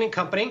industrial painting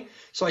company,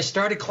 so I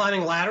started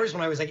climbing ladders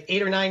when I was like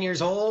 8 or 9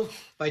 years old.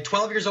 By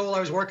 12 years old,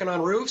 I was working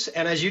on roofs,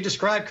 and as you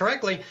described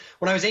correctly,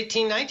 when I was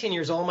 18, 19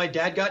 years old, my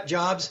dad got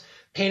jobs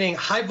painting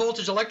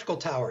high-voltage electrical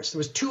towers. There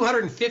was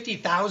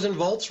 250,000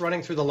 volts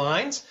running through the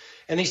lines,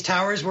 and these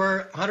towers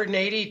were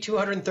 180,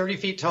 230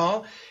 feet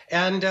tall,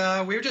 and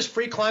we were just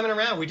free climbing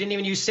around. We didn't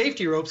even use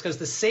safety ropes because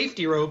the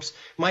safety ropes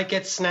might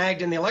get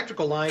snagged in the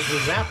electrical lines and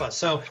zap us.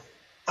 So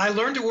I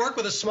learned to work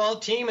with a small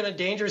team in a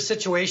dangerous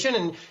situation,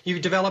 and you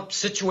develop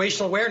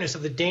situational awareness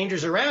of the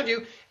dangers around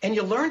you, and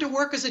you learn to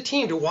work as a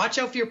team, to watch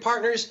out for your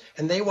partners,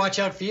 and they watch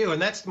out for you.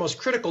 And that's the most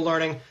critical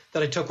learning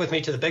that I took with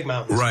me to the big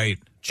mountains. Right.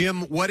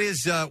 Jim, what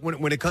is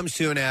when it comes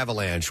to an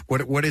avalanche?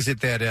 What is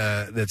it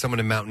that someone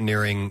in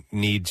mountaineering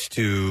needs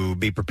to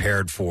be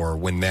prepared for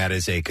when that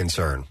is a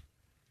concern?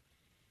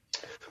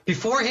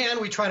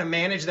 Beforehand, we try to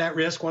manage that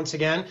risk, once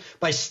again,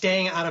 by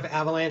staying out of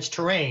avalanche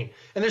terrain.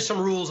 And there's some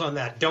rules on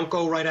that. Don't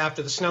go right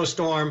after the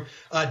snowstorm.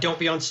 Don't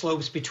be on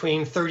slopes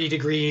between 30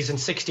 degrees and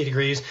 60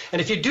 degrees.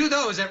 And if you do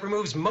those, that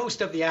removes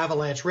most of the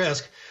avalanche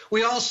risk.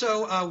 We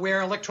also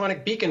wear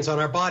electronic beacons on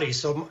our bodies.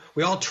 So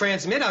we all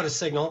transmit out a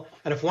signal.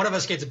 And if one of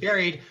us gets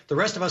buried, the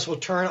rest of us will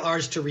turn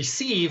ours to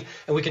receive.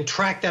 And we can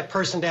track that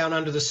person down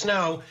under the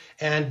snow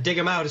and dig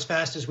them out as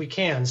fast as we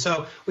can.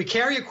 So we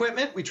carry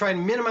equipment. We try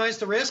and minimize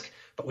the risk.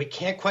 But we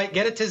can't quite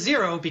get it to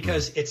zero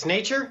because it's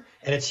nature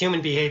and it's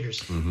human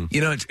behaviors. Mm-hmm.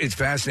 It's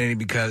fascinating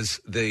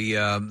because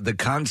the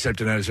concept,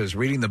 and as I was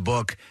reading the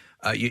book,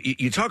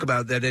 you talk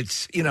about that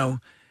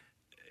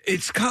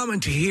it's common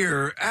to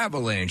hear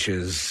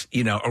avalanches,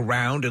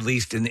 around, at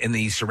least in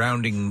the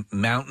surrounding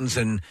mountains,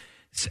 and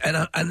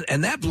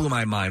that blew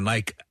my mind.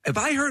 Like if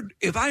I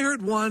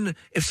heard one,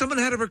 if someone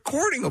had a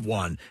recording of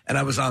one and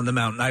I was on the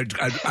mountain,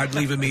 I'd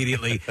leave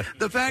immediately.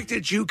 The fact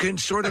that you can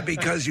sort of,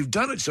 because you've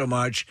done it so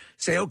much,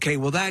 say, okay,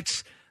 well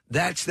that's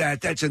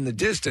in the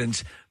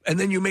distance, and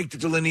then you make the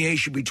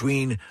delineation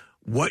between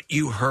what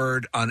you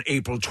heard on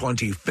April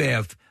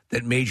 25th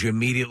that made you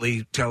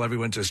immediately tell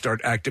everyone to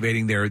start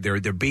activating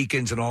their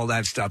beacons and all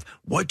that stuff.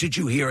 What did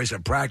you hear as a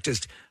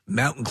practiced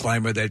mountain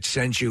climber that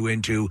sent you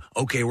into,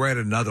 okay, we're at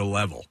another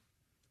level?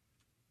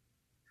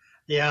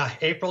 Yeah,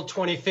 April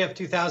 25th,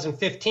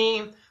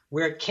 2015.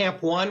 We're at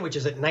Camp 1, which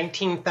is at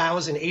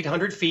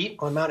 19,800 feet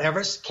on Mount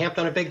Everest, camped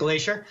on a big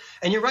glacier.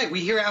 And you're right, we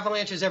hear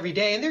avalanches every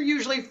day, and they're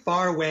usually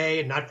far away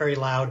and not very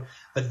loud.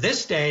 But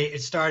this day,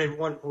 it started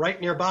one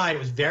right nearby, and it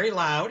was very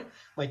loud.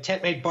 My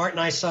tent mate Bart and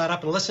I saw it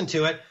up and listened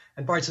to it.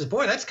 And Bart says,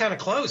 boy, that's kind of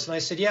close. And I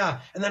said, yeah.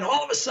 And then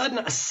all of a sudden,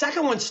 a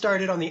second one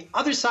started on the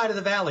other side of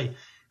the valley.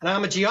 And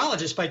I'm a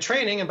geologist by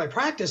training and by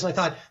practice. And I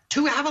thought,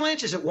 2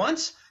 avalanches at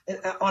once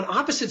on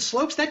opposite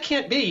slopes? That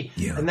can't be.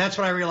 Yeah. And that's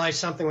when I realized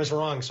something was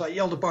wrong. So I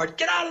yelled to Bart,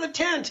 get out of the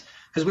tent,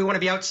 because we want to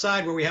be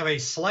outside where we have a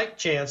slight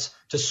chance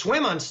to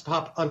swim on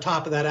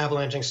top of that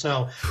avalanching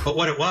snow. But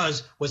what it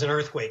was an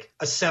earthquake,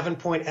 a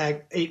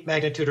 7.8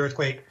 magnitude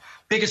earthquake,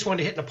 biggest one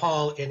to hit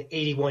Nepal in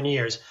 81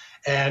 years.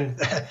 And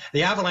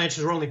the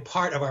avalanches were only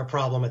part of our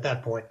problem at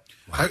that point.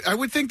 I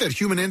would think that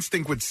human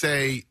instinct would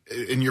say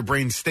in your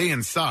brain, stay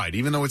inside,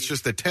 even though it's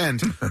just a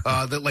tent,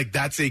 that like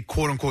that's a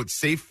quote unquote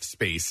safe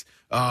space.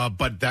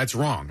 But that's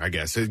wrong, I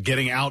guess.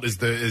 Getting out is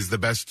the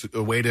best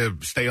way to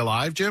stay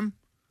alive, Jim?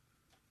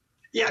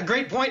 Yeah,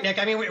 great point, Nick.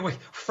 I mean,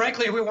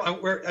 frankly,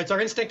 it's our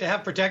instinct to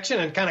have protection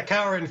and kind of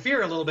cower in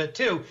fear a little bit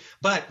too.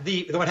 But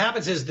what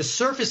happens is the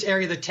surface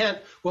area of the tent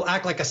will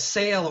act like a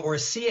sail or a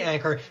sea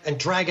anchor and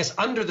drag us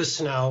under the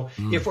snow.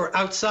 If we're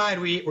outside,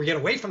 we get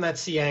away from that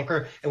sea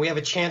anchor and we have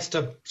a chance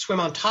to swim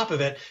on top of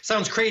it.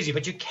 Sounds crazy,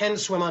 but you can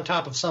swim on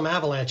top of some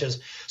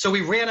avalanches. So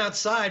we ran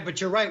outside, but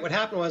you're right. What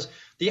happened was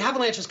the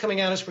avalanches coming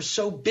at us were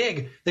so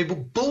big, they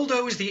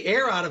bulldozed the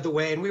air out of the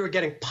way, and we were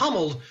getting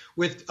pummeled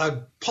with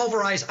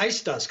pulverized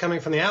ice dust coming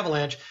from the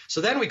avalanche.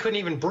 So then we couldn't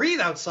even breathe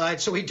outside,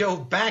 so we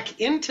dove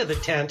back into the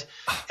tent.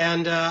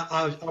 And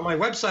on my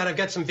website, I've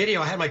got some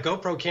video. I had my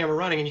GoPro camera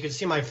running, and you can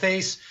see my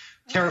face,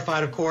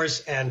 terrified, of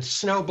course, and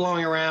snow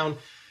blowing around.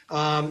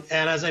 And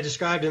as I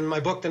described in my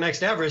book, The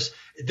Next Everest,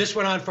 this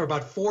went on for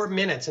about 4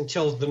 minutes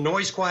until the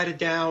noise quieted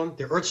down,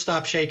 the earth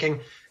stopped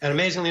shaking, and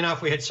amazingly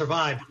enough, we had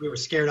survived. We were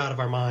scared out of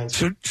our minds.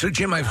 So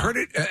Jim, I've heard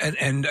it,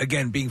 and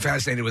again, being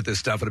fascinated with this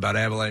stuff and about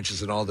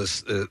avalanches and all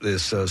this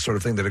sort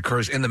of thing that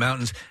occurs in the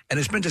mountains, and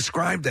it's been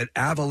described that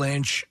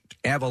avalanched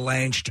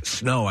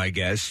snow, I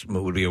guess,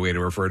 would be a way to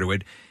refer to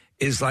it,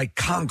 is like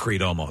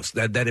concrete almost,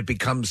 that it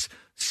becomes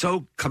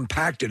so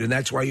compacted, and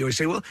that's why you always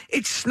say, well,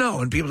 it's snow,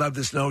 and people have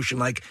this notion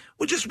like,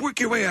 well, just work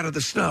your way out of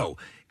the snow.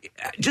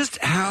 Just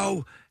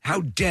how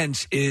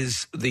dense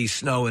is the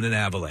snow in an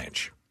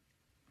avalanche?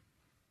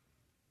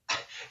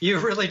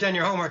 You've really done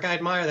your homework. I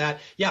admire that.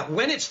 Yeah,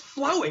 when it's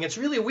flowing, it's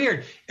really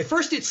weird. At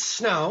first, it's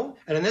snow,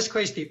 and in this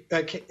case,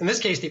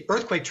 the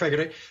earthquake triggered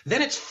it.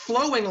 Then it's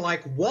flowing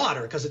like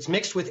water because it's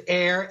mixed with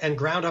air and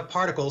ground up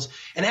particles.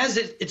 And as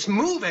it's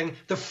moving,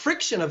 the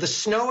friction of the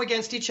snow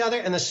against each other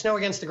and the snow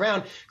against the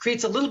ground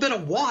creates a little bit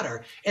of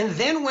water. And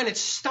then when it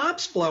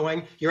stops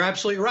flowing, you're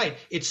absolutely right.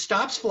 It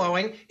stops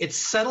flowing, it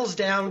settles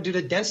down due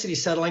to density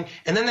settling,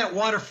 and then that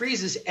water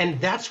freezes, and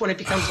that's when it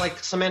becomes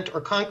like cement or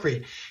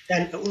concrete.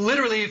 And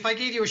literally, if I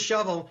gave you a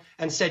shovel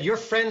and said, your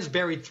friend's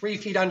buried 3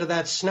 feet under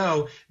that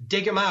snow,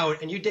 dig him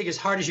out, and you dig as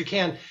hard as you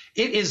can,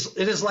 it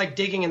is like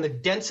digging in the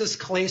densest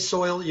clay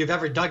soil you've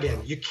ever dug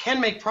in. You can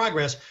make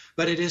progress,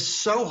 but it is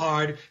so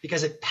hard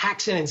because it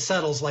packs in and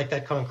settles like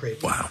that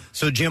concrete. Wow.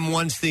 So, Jim,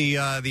 once the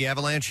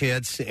avalanche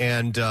hits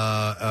and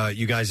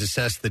you guys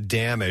assess the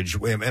damage,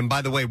 and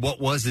by the way,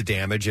 what was the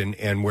damage,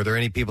 and were there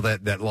any people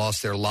that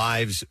lost their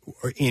lives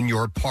in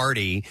your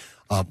party?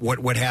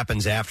 What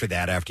happens after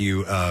that, after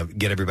you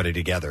get everybody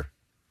together?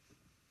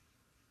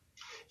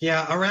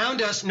 Yeah,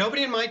 around us,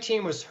 nobody in my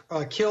team was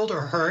killed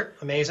or hurt.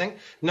 Amazing.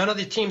 None of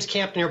the teams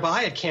camped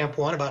nearby at Camp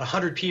 1, about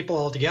 100 people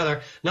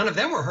altogether. None of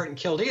them were hurt and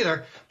killed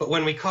either. But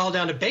when we called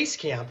down to base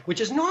camp,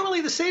 which is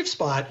normally the safe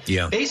spot,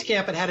 base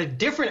camp had a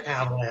different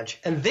avalanche.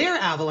 And their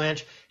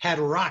avalanche had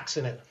rocks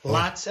in it,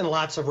 lots and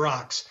lots of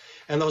rocks.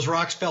 And those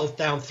rocks fell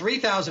down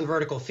 3,000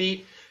 vertical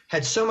feet,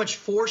 had so much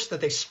force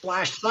that they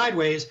splashed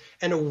sideways,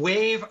 and a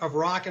wave of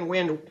rock and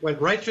wind went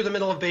right through the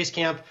middle of base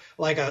camp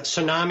like a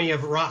tsunami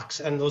of rocks,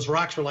 and those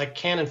rocks were like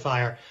cannon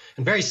fire.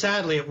 And very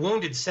sadly, it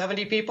wounded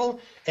 70 people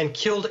and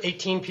killed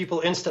 18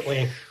 people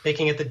instantly,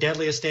 making it the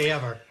deadliest day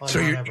ever on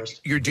Mount Everest.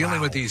 You're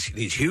dealing with these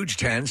huge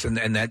tents and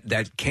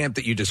that camp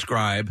that you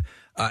describe,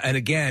 and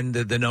again,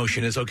 the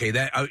notion is, okay,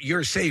 that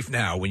you're safe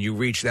now when you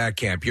reach that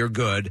camp, you're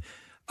good.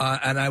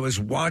 And I was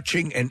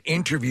watching an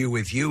interview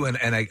with you and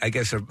I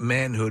guess a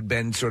man who had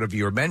been sort of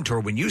your mentor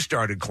when you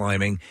started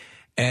climbing,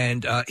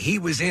 and he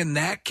was in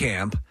that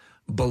camp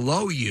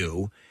below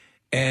you,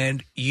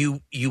 and you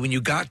when you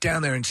got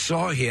down there and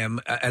saw him,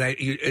 and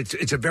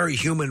it's a very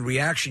human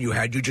reaction you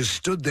had. You just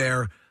stood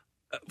there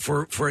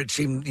for it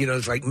seemed,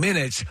 it's like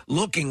minutes,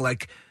 looking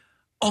like,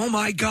 oh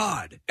my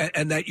God,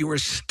 and that you were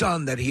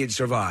stunned that he had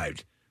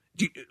survived.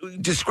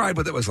 Describe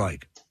what that was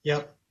like.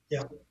 Yep.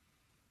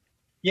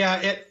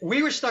 Yeah,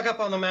 we were stuck up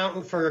on the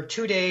mountain for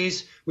 2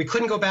 days. We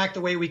couldn't go back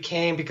the way we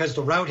came because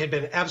the route had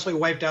been absolutely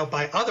wiped out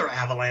by other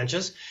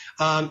avalanches.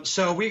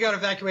 So we got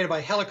evacuated by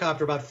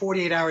helicopter about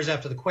 48 hours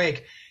after the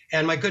quake.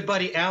 And my good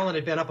buddy Alan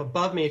had been up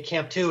above me at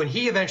Camp 2, and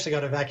he eventually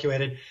got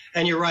evacuated.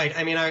 And you're right.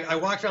 I mean, I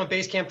walked around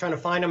base camp trying to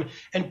find him,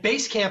 and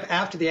base camp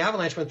after the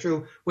avalanche went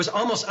through was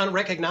almost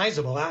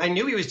unrecognizable. I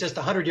knew he was just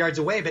 100 yards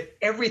away, but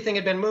everything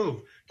had been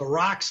moved. The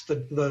rocks, the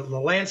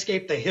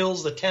landscape, the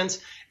hills, the tents,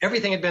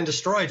 everything had been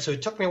destroyed. So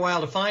it took me a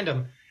while to find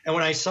him. And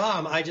when I saw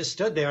him, I just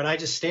stood there and I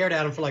just stared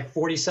at him for like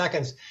 40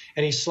 seconds.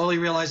 And he slowly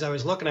realized I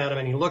was looking at him,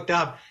 and he looked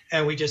up,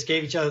 and we just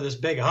gave each other this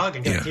big hug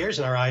and got tears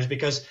in our eyes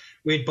because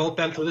we'd both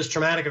been through this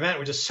traumatic event.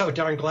 We're just so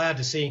darn glad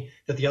to see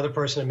that the other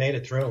person had made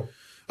it through.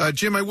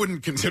 Jim, I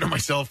wouldn't consider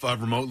myself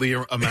remotely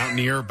a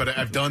mountaineer, but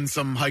I've done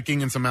some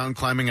hiking and some mountain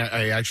climbing.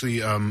 I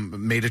actually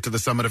made it to the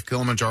summit of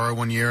Kilimanjaro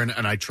one year,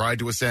 and I tried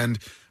to ascend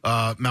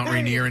Mount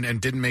Rainier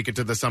and didn't make it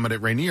to the summit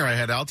at Rainier. I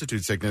had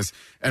altitude sickness,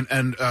 but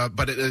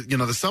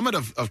the summit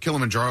of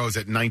Kilimanjaro is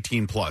at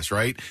 19 plus,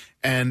 right?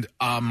 And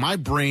my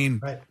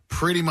brain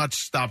pretty much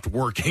stopped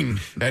working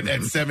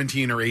at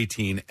 17 or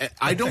 18.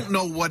 I don't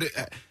know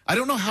I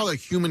don't know how a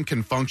human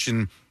can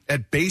function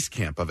at base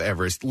camp of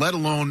Everest, let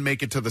alone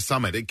make it to the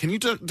summit. Can you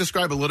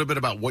describe a little bit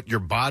about what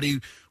your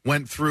body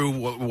went through,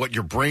 what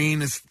your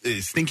brain is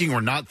thinking or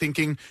not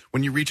thinking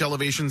when you reach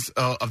elevations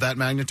of that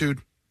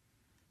magnitude?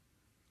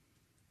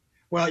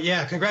 Well,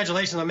 yeah,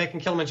 congratulations on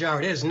making Kilimanjaro.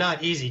 It is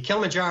not easy.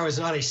 Kilimanjaro is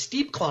not a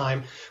steep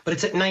climb, but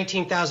it's at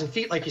 19,000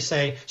 feet, like you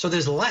say. So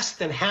there's less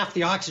than half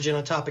the oxygen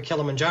on top of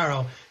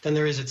Kilimanjaro than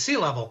there is at sea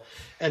level.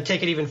 And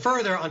take it even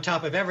further, on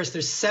top of Everest,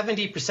 there's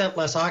 70%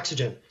 less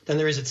oxygen than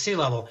there is at sea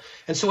level.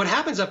 And so what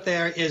happens up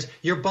there is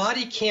your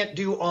body can't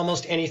do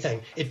almost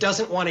anything. It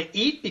doesn't want to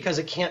eat because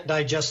it can't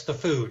digest the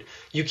food.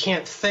 You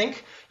can't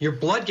think. Your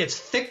blood gets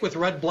thick with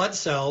red blood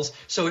cells,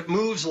 so it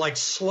moves like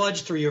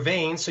sludge through your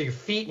veins, so your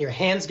feet and your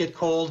hands get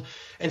cold.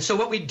 And so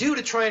what we do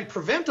to try and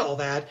prevent all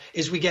that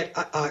is we get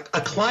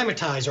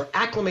acclimatized or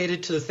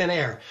acclimated to the thin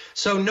air.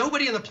 So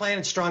nobody on the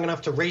planet is strong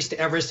enough to race to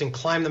Everest and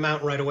climb the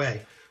mountain right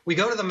away. We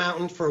go to the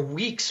mountain for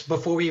weeks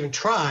before we even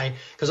try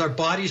because our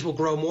bodies will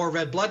grow more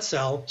red blood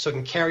cell so it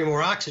can carry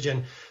more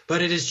oxygen.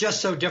 But it is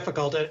just so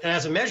difficult. And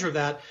as a measure of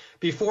that,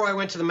 before I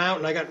went to the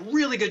mountain, I got in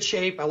really good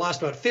shape. I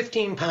lost about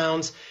 15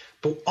 pounds.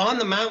 But on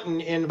the mountain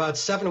in about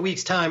 7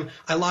 weeks' time,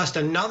 I lost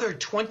another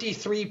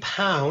 23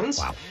 pounds.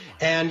 Wow.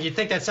 And you'd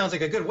think that sounds like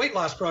a good weight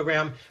loss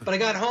program. But I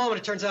got home, and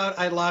it turns out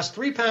I lost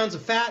 3 pounds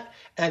of fat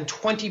and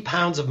 20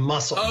 pounds of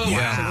muscle. Oh,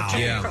 wow. So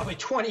it took me probably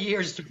 20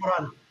 years to put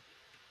on.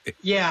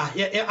 Yeah.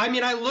 I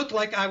mean, I looked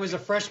like I was a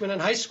freshman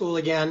in high school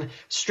again,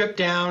 stripped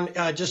down,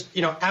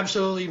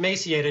 absolutely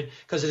emaciated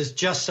because it is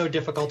just so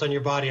difficult on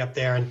your body up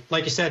there. And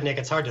like you said, Nick,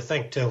 it's hard to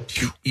think, too.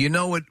 You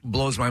know what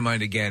blows my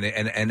mind again,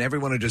 and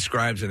everyone who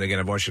describes it, again,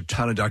 I've watched a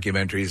ton of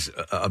documentaries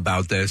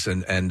about this,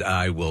 and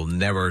I will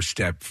never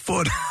step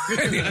foot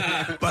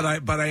but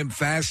I am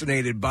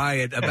fascinated by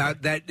it,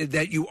 about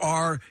that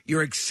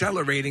you're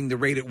accelerating the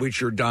rate at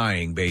which you're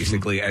dying,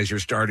 basically, as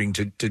you're starting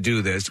to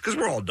do this, because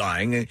we're all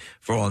dying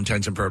for all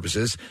intents and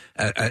purposes,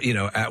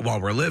 while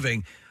we're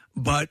living.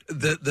 But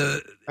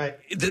the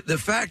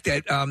fact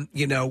that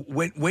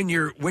when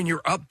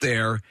you're up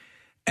there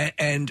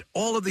and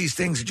all of these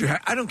things that you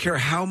have, I don't care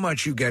how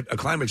much you get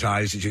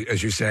acclimatized,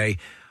 as you say,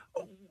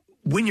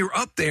 when you're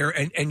up there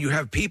and you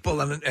have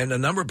people and a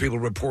number of people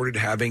reported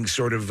having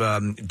sort of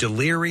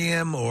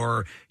delirium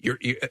or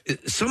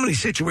so many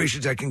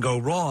situations that can go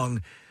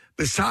wrong.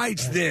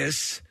 Besides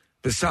this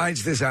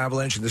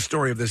avalanche and the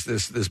story of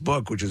this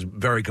book, which is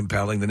very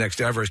compelling, The Next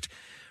Everest,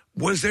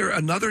 was there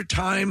another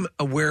time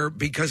where,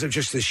 because of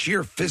just the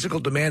sheer physical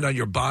demand on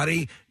your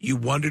body, you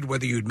wondered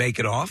whether you'd make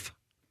it off?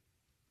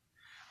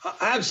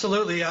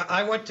 Absolutely.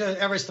 I went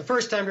to Everest the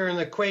first time during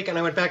the quake, and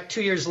I went back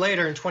 2 years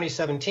later in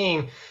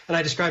 2017, and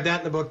I described that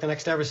in the book, The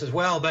Next Everest, as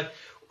well. But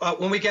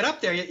when we get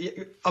up there,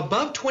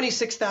 above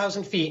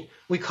 26,000 feet,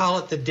 we call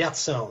it the death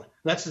zone.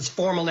 That's its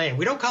formal name.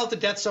 We don't call it the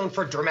death zone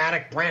for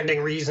dramatic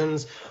branding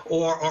reasons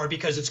or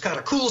because it's kind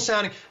of cool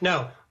sounding.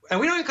 No. And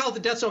we don't even call it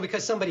the death zone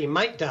because somebody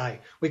might die.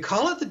 We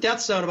call it the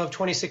death zone above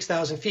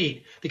 26,000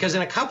 feet because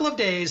in a couple of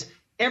days,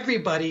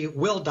 everybody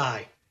will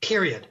die,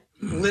 period.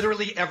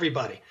 Literally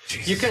everybody.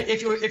 You can,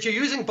 if you're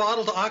using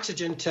bottled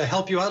oxygen to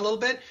help you out a little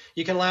bit,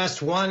 you can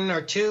last 1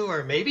 or 2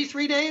 or maybe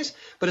 3 days.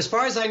 But as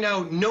far as I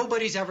know,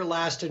 nobody's ever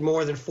lasted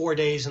more than 4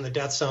 days in the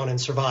death zone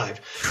and survived.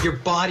 Your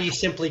body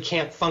simply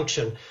can't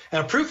function.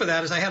 And a proof of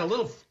that is I had a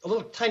little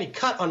tiny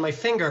cut on my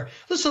finger,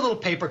 just a little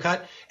paper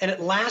cut, and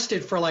it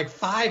lasted for like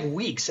 5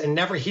 weeks and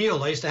never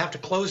healed. I used to have to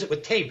close it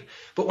with tape.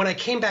 But when I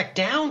came back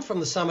down from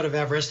the summit of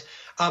Everest,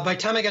 by the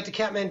time I got to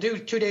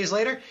Kathmandu 2 days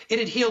later, it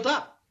had healed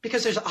up.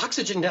 Because there's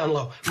oxygen down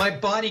low. My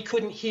body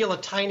couldn't heal a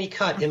tiny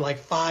cut in like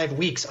 5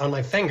 weeks on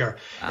my finger.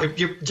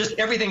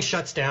 Everything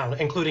shuts down,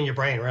 including your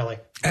brain, really.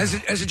 As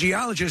a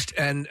geologist,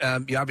 and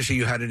obviously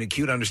you had an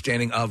acute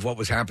understanding of what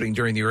was happening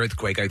during the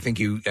earthquake. I think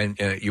you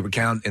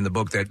recount in the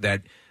book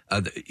that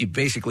you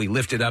basically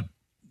lifted up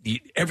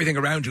everything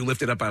around you,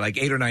 lifted up by like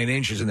 8 or 9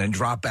 inches, and then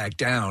dropped back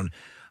down.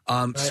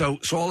 Right. So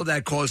all of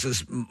that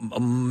causes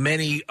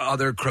many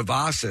other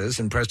crevasses,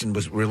 and Preston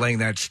was relaying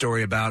that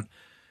story about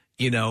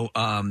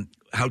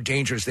how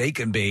dangerous they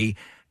can be.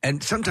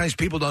 And sometimes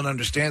people don't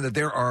understand that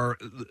there are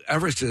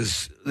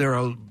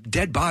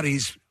dead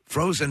bodies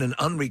frozen and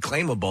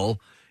unreclaimable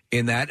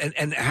in that.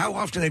 And how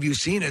often have you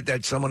seen it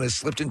that someone has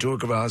slipped into a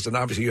crevasse, and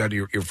obviously you had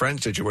your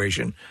friend's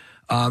situation.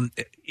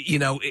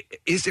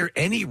 Is there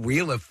any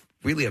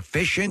really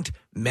efficient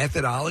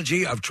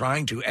methodology of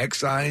trying to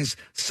excise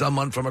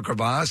someone from a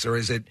crevasse, or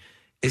is it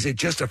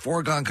just a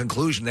foregone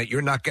conclusion that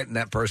you're not getting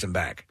that person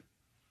back?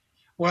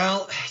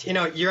 Well,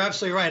 you're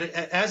absolutely right.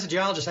 As a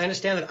geologist, I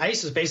understand that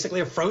ice is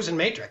basically a frozen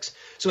matrix.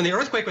 So when the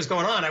earthquake was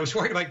going on, I was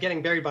worried about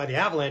getting buried by the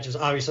avalanches,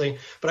 obviously,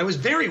 but I was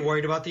very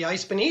worried about the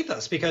ice beneath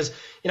us because,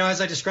 as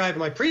I described in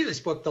my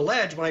previous book, The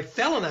Ledge, when I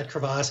fell in that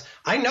crevasse,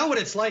 I know what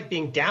it's like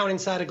being down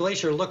inside a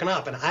glacier looking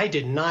up, and I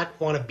did not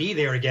want to be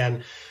there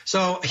again.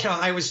 So,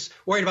 I was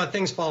worried about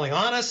things falling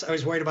on us. I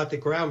was worried about the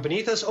ground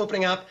beneath us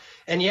opening up.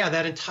 And yeah,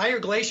 that entire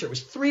glacier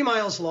was 3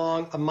 miles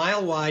long, a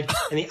mile wide,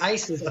 and the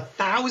ice is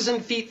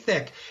 1,000 feet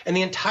thick. And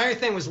the entire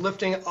thing was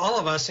lifting all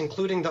of us,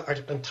 including our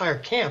entire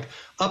camp,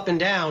 up and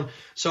down.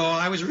 So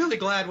I was really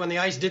glad when the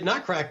ice did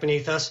not crack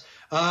beneath us.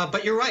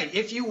 But you're right.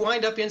 If you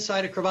wind up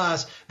inside a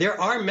crevasse, there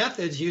are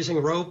methods using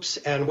ropes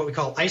and what we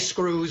call ice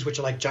screws, which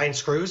are like giant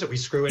screws that we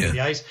screw into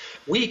the ice.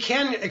 We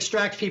can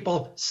extract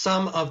people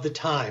some of the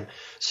time.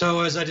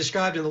 So as I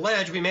described in The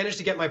Ledge, we managed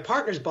to get my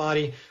partner's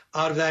body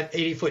out of that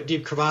 80-foot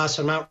deep crevasse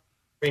on Mount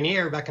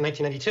Rainier back in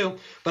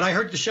 1992. But I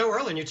heard the show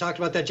earlier, and you talked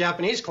about that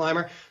Japanese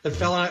climber that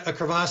fell in a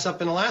crevasse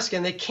up in Alaska,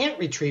 and they can't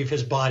retrieve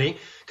his body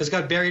because it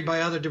got buried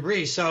by other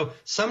debris. So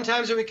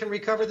sometimes we can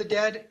recover the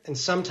dead, and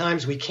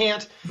sometimes we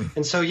can't.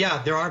 And so,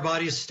 yeah, there are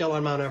bodies still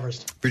on Mount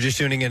Everest. If you're just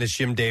tuning in, it's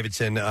Jim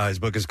Davidson. His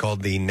book is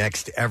called The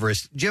Next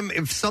Everest. Jim,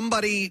 if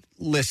somebody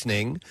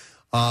listening,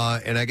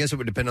 and I guess it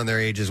would depend on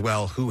their age as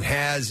well, who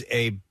has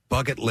a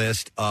bucket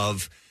list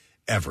of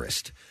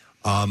Everest,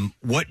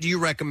 what do you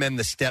recommend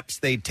the steps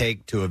they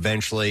take to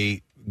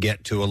eventually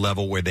get to a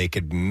level where they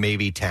could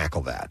maybe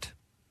tackle that?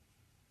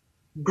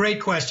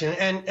 Great question.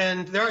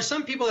 And there are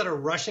some people that are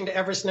rushing to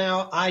Everest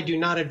now. I do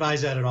not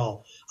advise that at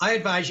all. I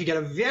advise you get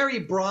a very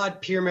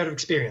broad pyramid of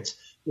experience.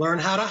 Learn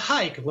how to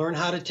hike. Learn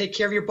how to take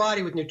care of your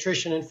body with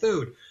nutrition and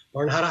food.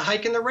 Learn how to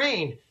hike in the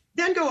rain.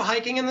 Then go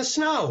hiking in the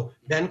snow.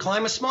 Then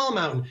climb a small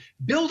mountain.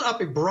 Build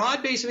up a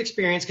broad base of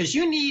experience because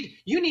you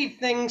need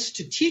things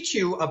to teach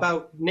you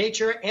about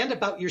nature and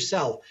about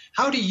yourself.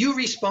 How do you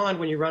respond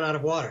when you run out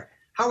of water?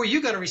 How are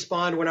you going to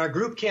respond when our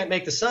group can't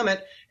make the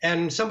summit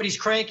and somebody's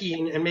cranky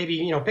and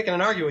maybe picking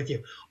an argument with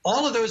you?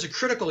 All of those are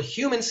critical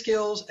human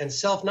skills and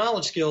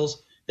self-knowledge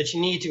skills that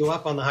you need to go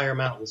up on the higher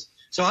mountains.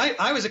 So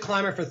I was a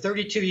climber for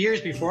 32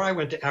 years before I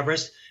went to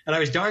Everest, and I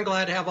was darn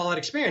glad to have all that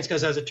experience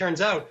because, as it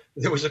turns out,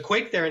 there was a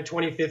quake there in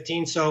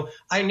 2015, so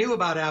I knew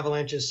about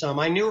avalanches some.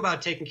 I knew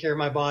about taking care of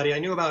my body. I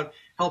knew about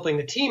helping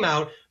the team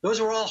out. Those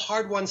were all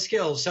hard-won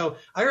skills. So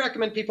I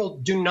recommend people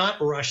do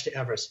not rush to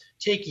Everest.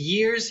 Take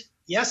years,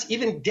 yes,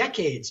 even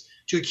decades,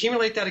 to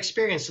accumulate that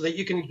experience so that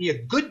you can be a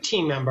good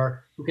team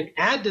member who can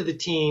add to the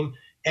team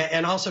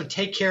and also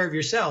take care of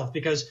yourself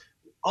because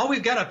all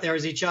we've got up there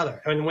is each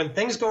other. And when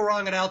things go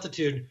wrong at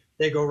altitude,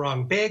 they go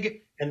wrong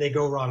big and they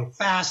go wrong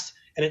fast,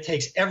 and it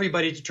takes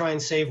everybody to try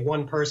and save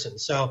one person.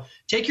 So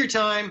take your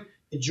time,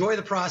 enjoy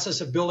the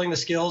process of building the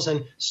skills,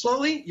 and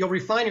slowly you'll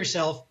refine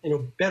yourself into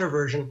a better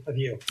version of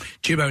you.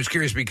 Jim, I was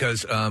curious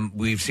because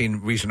we've seen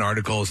recent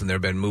articles and there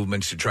have been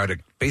movements to try to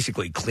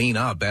basically clean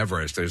up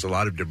Everest. There's a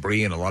lot of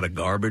debris and a lot of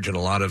garbage and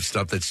a lot of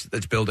stuff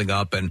that's building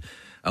up, and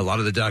a lot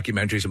of the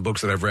documentaries and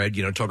books that I've read,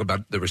 talk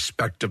about the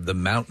respect of the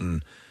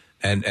mountain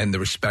and the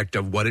respect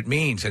of what it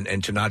means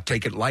and to not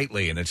take it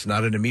lightly, and it's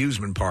not an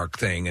amusement park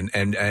thing.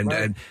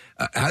 And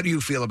how do you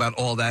feel about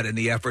all that and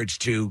the efforts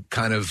to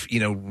kind of,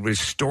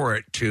 restore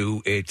it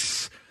to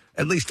its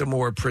at least a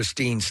more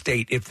pristine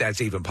state, if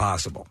that's even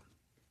possible?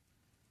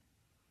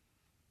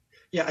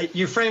 Yeah,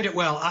 you framed it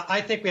well.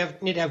 I think we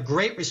need to have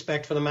great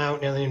respect for the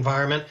mountain and the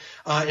environment.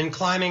 In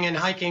climbing and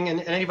hiking,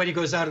 and anybody who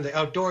goes out in the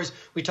outdoors,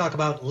 we talk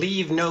about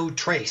leave no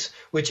trace,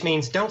 which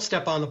means don't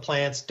step on the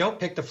plants, don't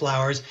pick the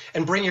flowers,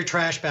 and bring your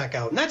trash back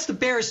out. And that's the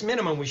barest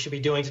minimum we should be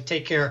doing to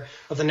take care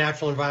of the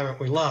natural environment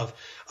we love.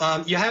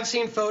 You have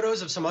seen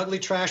photos of some ugly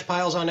trash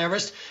piles on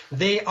Everest.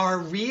 They are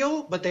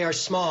real, but they are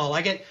small.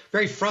 I get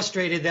very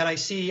frustrated that I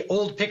see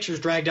old pictures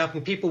dragged up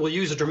and people will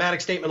use a dramatic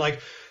statement like,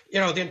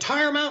 the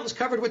entire mountain's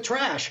covered with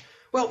trash.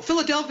 Well,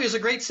 Philadelphia is a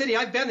great city.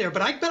 I've been there,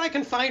 but I bet I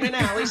can find an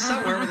alley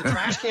somewhere with a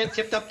trash can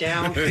tipped up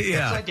down,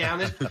 upside down.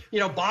 There's,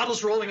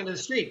 bottles rolling into the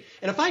street.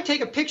 And if I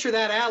take a picture of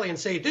that alley and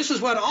say, this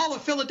is what all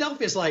of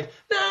Philadelphia is like,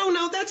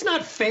 no, that's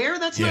not fair.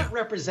 That's not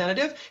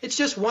representative. It's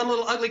just one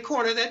little ugly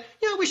corner that,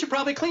 we should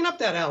probably clean up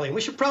that alley. We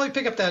should probably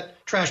pick up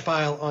that trash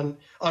pile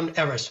on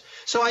Everest.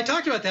 So I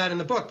talked about that in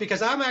the book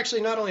because I'm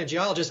actually not only a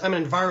geologist, I'm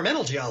an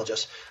environmental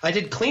geologist. I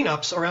did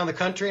cleanups around the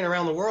country and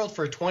around the world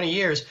for 20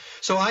 years.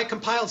 So I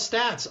compiled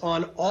stats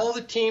on all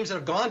the teams that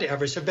have gone to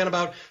Everest. There have been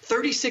about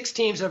 36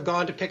 teams that have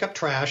gone to pick up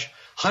trash,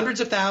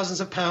 Hundreds of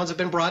thousands of pounds have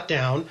been brought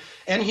down,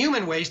 and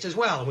human waste as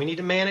well. We need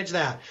to manage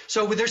that.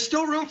 So there's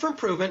still room for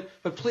improvement,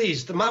 but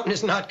please, the mountain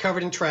is not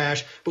covered in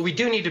trash, but we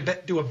do need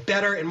to do a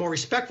better and more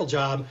respectful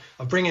job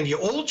of bringing the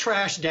old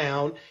trash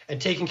down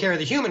and taking care of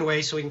the human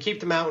waste so we can keep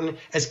the mountain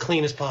as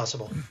clean as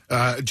possible.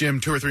 Jim,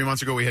 2 or 3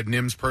 months ago, we had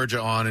Nims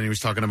Purja on, and he was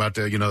talking about,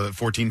 the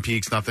 14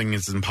 Peaks, Nothing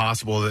is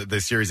Impossible,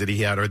 the series that he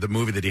had, or the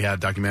movie that he had,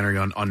 documentary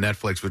on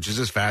Netflix, which is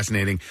just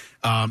fascinating.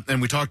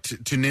 And we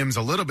talked to Nims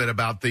a little bit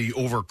about the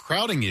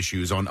overcrowding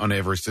issues on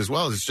Everest as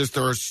well. It's just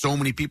there are so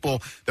many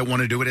people that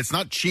want to do it. It's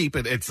not cheap.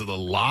 It's a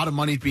lot of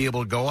money to be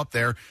able to go up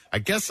there. I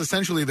guess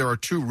essentially there are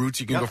 2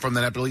 routes. You can go from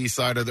the Nepalese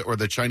side or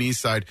the Chinese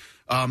side.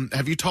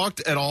 Have you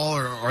talked at all,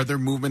 or are there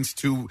movements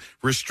to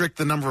restrict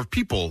the number of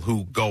people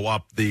who go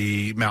up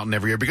the mountain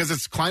every year? Because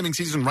it's climbing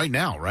season right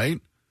now,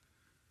 right?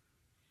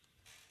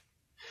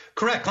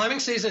 Correct. Climbing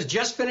season is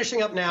just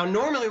finishing up now.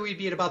 Normally we'd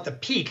be at about the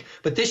peak,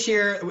 but this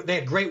year they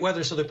had great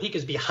weather, so the peak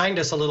is behind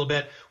us a little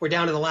bit. We're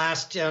down to the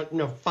last 5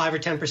 or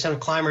 10% of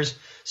climbers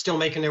still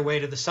making their way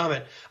to the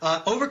summit.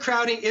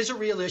 Overcrowding is a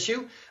real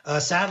issue.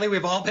 Sadly,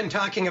 we've all been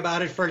talking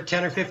about it for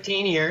 10 or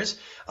 15 years.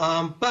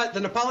 But the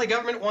Nepali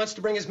government wants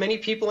to bring as many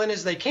people in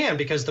as they can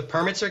because the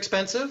permits are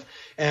expensive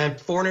and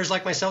foreigners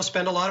like myself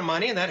spend a lot of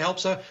money, and that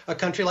helps a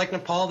country like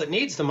Nepal that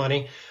needs the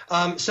money.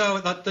 So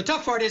the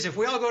tough part is if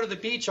we all go to the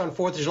beach on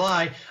 4th of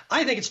July,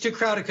 I think it's too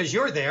crowded because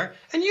you're there,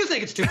 and you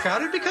think it's too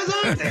crowded because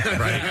I'm there.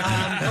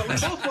 But we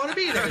both want to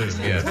be there at the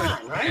same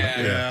time, right?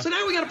 Yeah. So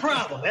now we got a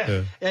problem.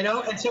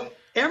 And so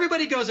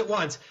everybody goes at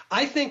once.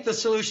 I think the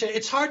solution,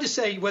 it's hard to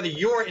say whether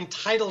you're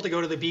entitled to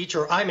go to the beach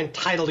or I'm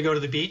entitled to go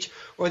to the beach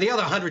or the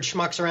other 100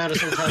 schmucks around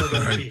us are entitled to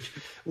go to the beach.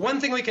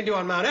 One thing we can do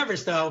on Mount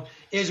Everest, though,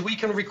 is we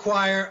can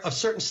require of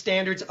certain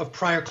standards of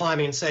prior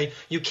climbing and say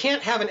you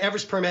can't have an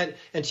Everest permit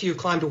until you've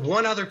climbed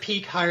one other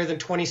peak higher than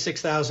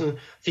 26,000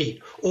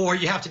 feet, or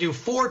you have to do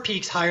 4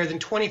 peaks higher than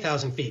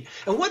 20,000 feet.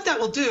 And what that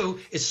will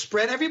do is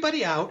spread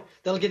everybody out.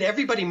 That'll get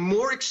everybody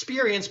more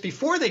experience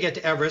before they get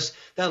to Everest.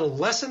 That'll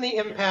lessen the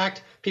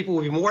impact. People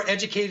will be more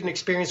educated and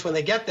experienced when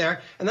they get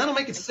there, and that'll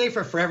make it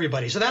safer for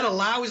everybody. So that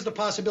allows the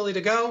possibility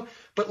to go,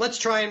 but let's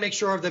try and make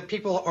sure that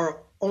people are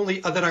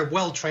that are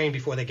well trained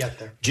before they get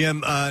there.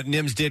 Jim,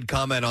 Nims did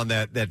comment on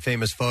that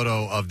famous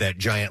photo of that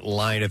giant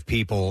line of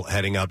people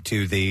heading up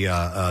to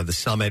the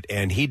summit,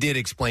 and he did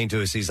explain to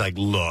us. He's like,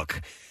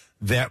 "Look,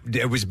 that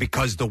it was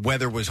because the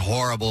weather was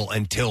horrible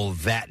until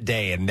that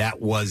day, and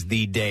that was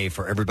the day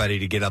for everybody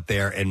to get up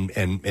there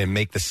and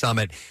make the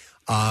summit."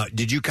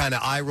 Did you kind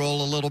of eye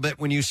roll a little bit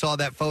when you saw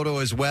that photo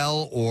as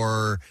well,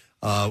 or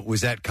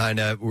was that kind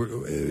of,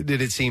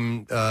 did it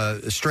seem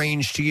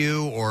strange to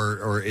you,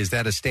 or is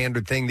that a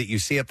standard thing that you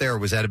see up there, or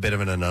was that a bit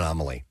of an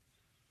anomaly?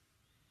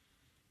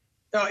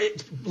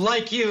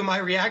 Like you, my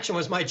reaction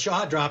was my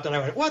jaw dropped, and I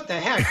went, "What the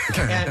heck?"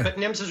 But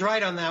Nims is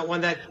right on that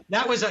one.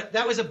 That was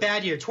a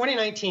bad year,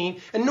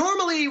 2019. And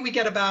normally we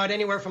get about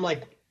anywhere from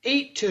like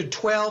 8 to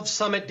 12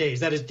 summit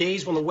days. That is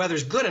days when the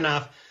weather's good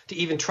enough to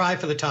even try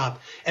for the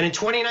top. And in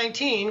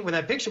 2019, when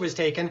that picture was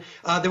taken,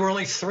 there were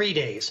only 3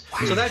 days.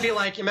 Wow. So that'd be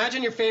like,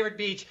 imagine your favorite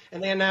beach,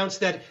 and they announced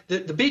that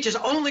the beach is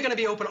only going to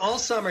be open all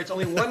summer. It's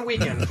only one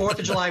weekend, 4th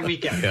of July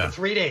weekend, for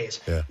 3 days.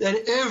 Yeah. Then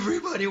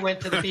everybody went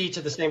to the beach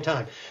at the same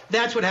time.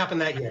 That's what happened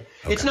that year.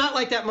 Okay. It's not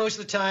like that most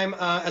of the time.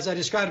 As I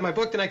described in my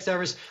book, The Next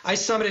Everest, I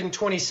summited in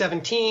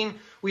 2017.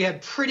 We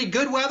had pretty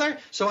good weather,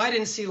 so I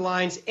didn't see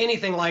lines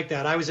anything like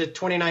that. I was at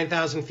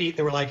 29,000 feet.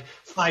 There were like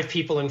 5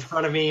 people in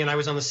front of me, and I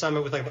was on the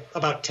summit with like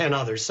about 10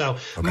 others. So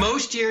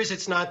most years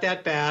it's not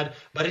that bad,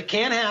 but it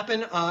can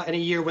happen in a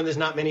year when there's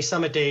not many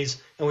summit days,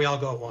 and we all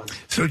go at once.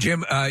 So,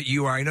 Jim, I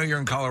know you're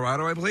in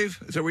Colorado, I believe.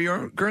 Is that where you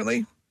are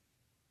currently?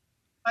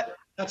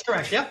 That's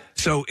correct, yep.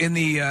 So in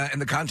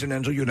the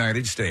continental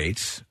United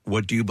States,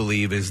 what do you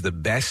believe is the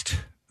best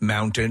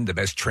mountain, the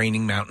best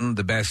training mountain,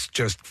 the best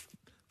just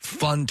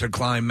fun to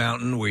climb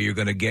mountain where you're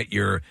going to get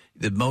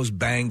the most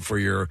bang for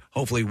your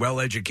hopefully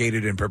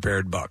well-educated and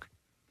prepared buck?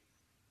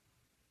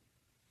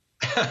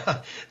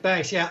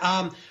 Thanks. Yeah.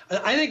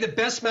 I think the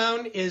best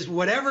mountain is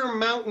whatever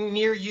mountain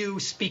near you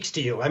speaks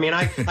to you. I mean,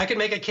 I can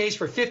make a case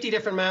for 50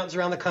 different mountains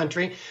around the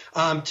country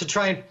to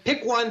try and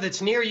pick one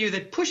that's near you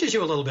that pushes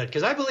you a little bit.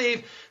 Because I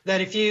believe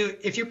that if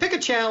you pick a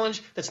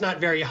challenge that's not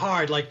very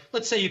hard, like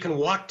let's say you can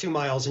walk 2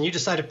 miles and you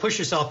decide to push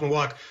yourself and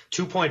walk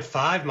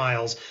 2.5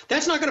 miles,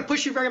 that's not going to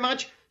push you very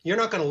much. You're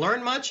not going to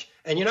learn much,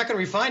 and you're not going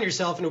to refine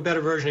yourself into a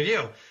better version of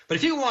you. But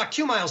if you can walk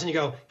 2 miles and you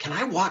go, can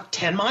I walk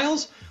 10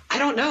 miles? I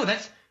don't know.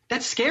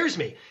 That scares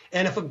me.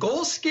 And if a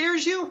goal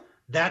scares you,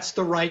 that's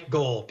the right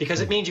goal, because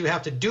it means you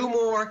have to do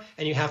more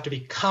and you have to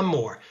become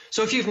more.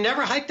 So if you've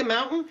never hiked a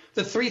mountain,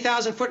 the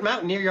 3,000-foot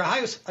mountain near your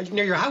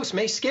house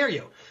may scare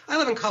you. I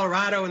live in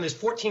Colorado, and there's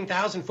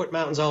 14,000-foot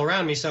mountains all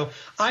around me. So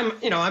I'm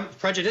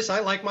prejudiced.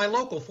 I like my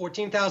local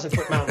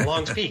 14,000-foot mountain,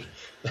 Longs Peak.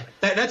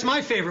 That's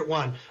my favorite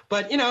one.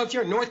 But, if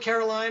you're in North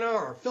Carolina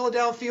or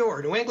Philadelphia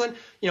or New England,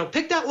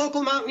 pick that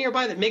local mountain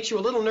nearby that makes you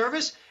a little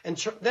nervous and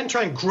then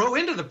try and grow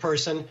into the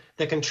person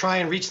that can try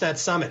and reach that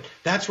summit.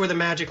 That's where the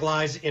magic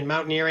lies, in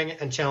mountaineering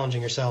and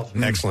challenging yourself.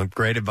 Excellent.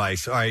 Great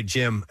advice. All right,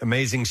 Jim,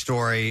 amazing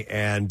story,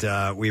 and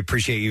we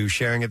appreciate you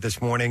sharing it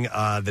this morning.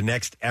 The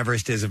next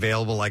Everest is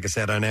available, like I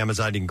said, on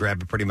Amazon. You can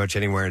grab it pretty much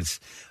anywhere. It's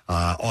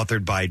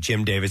authored by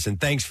Jim Davidson.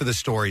 Thanks for the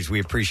stories. We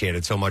appreciate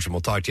it so much, and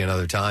we'll talk to you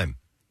another time.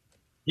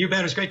 You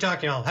bet. It was great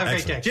talking to y'all. Have a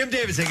great day. Jim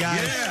Davidson,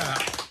 guys. Yeah.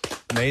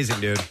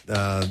 Amazing, dude.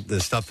 The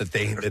stuff that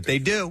they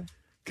do.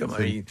 Come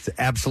on. It's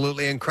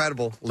absolutely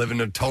incredible.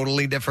 Living a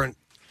totally different,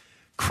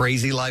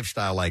 crazy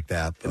lifestyle like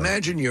that.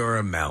 Imagine you're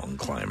a mountain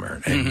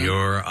climber and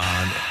you're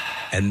on,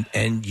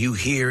 and you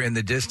hear in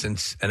the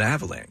distance an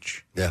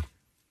avalanche. Yeah.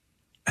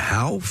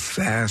 How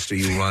fast are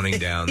you running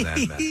down that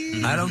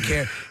mountain? I don't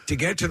care. To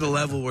get to the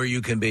level where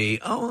you can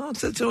be,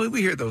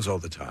 we hear those all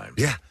the time.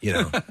 Yeah.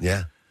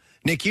 Yeah.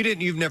 Nick,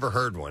 you've never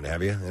heard one,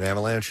 have you? An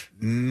avalanche?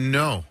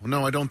 No,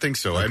 I don't think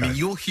so. Okay. I mean,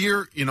 you'll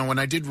hear, when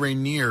I did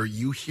Rainier,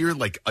 you hear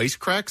like ice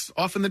cracks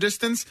off in the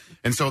distance.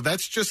 And so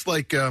that's just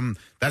like, that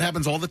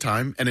happens all the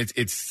time. And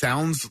it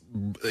sounds,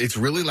 it's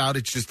really loud.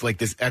 It's just like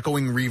this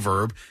echoing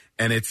reverb.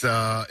 And it's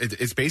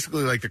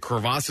basically like the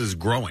crevasse is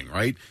growing,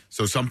 right?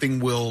 So something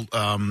will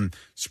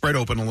spread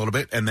open a little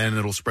bit, and then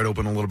it'll spread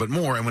open a little bit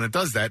more. And when it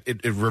does that,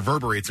 it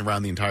reverberates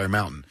around the entire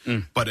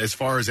mountain. But as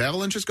far as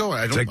avalanches go,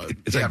 I don't.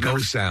 It's like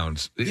ghost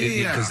sounds.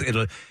 Yeah.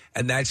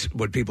 And that's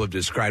what people have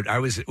described.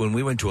 When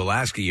we went to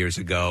Alaska years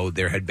ago,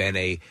 there had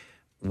been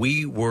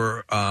we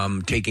were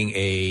taking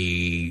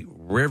a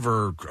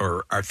river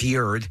or a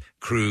fjord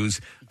cruise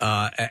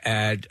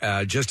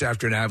at just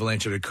after an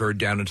avalanche had occurred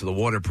down into the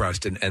water,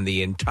 Preston, and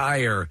the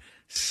entire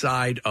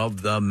side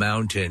of the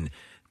mountain,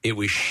 it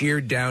was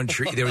sheared down.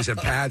 There was a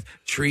path,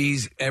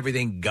 trees,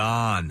 everything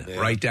gone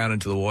right down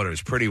into the water.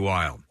 It's pretty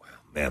wild. Wow,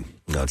 man,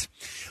 nuts.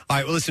 All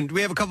right, well, listen, do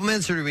we have a couple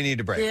minutes or do we need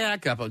to break? Yeah, a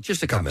couple.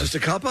 Just a couple. Just a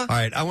couple? All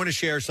right, I want to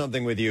share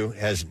something with you. It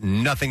has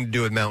nothing to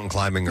do with mountain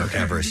climbing or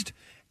Everest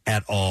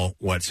at all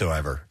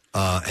whatsoever.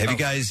 Have you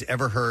guys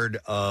ever heard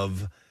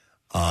of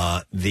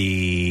what's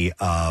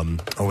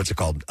it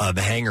called?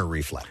 The hanger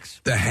reflex.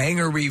 The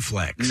hanger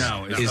reflex.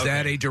 No. Is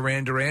that a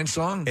Duran Duran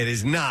song? It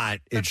is not.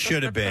 It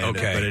should have been,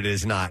 but it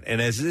is not. And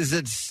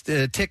it's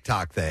a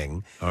TikTok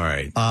thing. All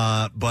right.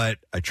 But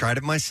I tried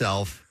it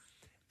myself,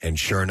 and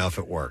sure enough,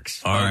 it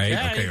works. All right.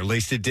 Okay, or at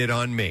least it did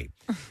on me.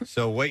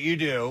 So what you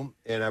do,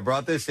 and I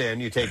brought this in,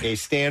 you take a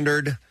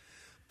standard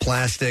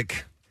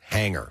plastic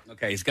hanger.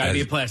 Okay, it's got to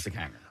be a plastic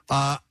hanger.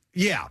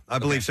 Yeah, I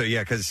believe so.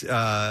 Yeah, because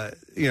I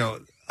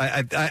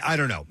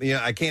don't know.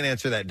 Yeah, I can't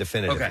answer that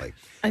definitively. Okay.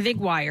 I think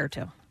wire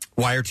too.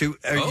 Wire too.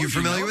 Are you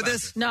familiar with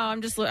this? No,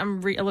 I'm just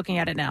looking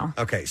at it now.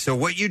 Okay, so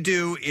what you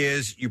do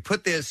is you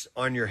put this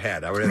on your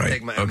head. I would have to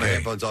take my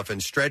headphones off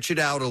and stretch it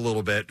out a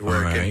little bit to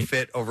where it can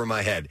fit over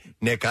my head.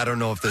 Nick, I don't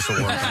know if this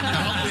will work.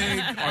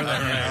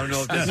 I don't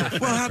know if this will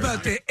Well, how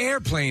about the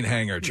airplane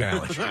hanger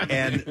challenge?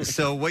 And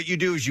so what you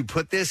do is you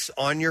put this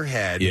on your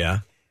head. Yeah.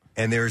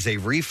 And there's a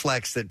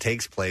reflex that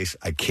takes place,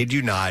 I kid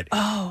you not,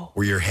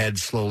 where your head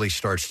slowly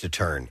starts to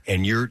turn,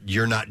 and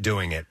you're not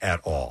doing it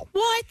at all.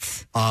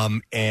 What?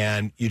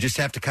 And you just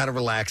have to kind of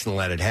relax and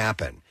let it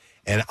happen.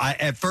 And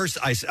at first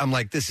I'm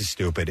like, this is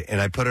stupid, and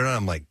I put it on.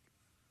 I'm like,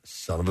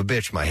 son of a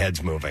bitch, my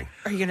head's moving.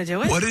 Are you going to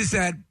do it? What is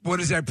that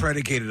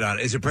predicated on?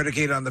 Is it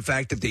predicated on the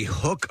fact that the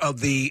hook of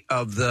the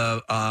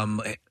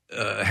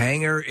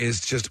hanger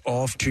is just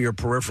off to your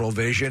peripheral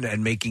vision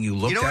and making you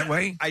look that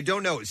way? I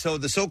don't know. So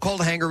the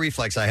so-called hanger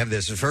reflex, I have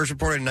this. It was first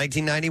reported in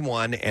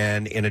 1991,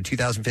 and in a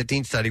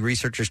 2015 study,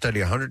 researchers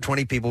studied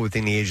 120 people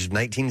within the ages of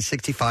 19 to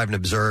 65 and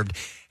observed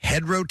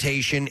head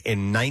rotation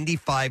in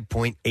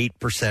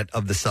 95.8%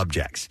 of the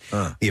subjects.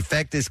 The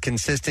effect is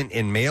consistent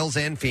in males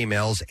and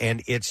females,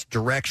 and it's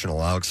directional.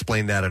 I'll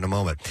explain that in a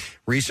moment.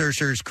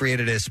 Researchers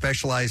created a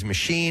specialized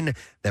machine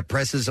that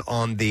presses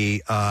on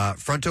the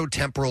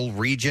frontotemporal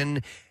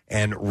region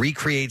and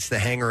recreates the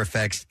hanger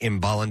effect's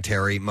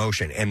involuntary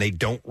motion. And they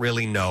don't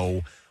really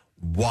know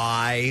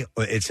why.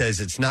 It says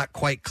it's not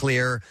quite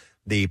clear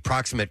the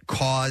proximate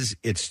cause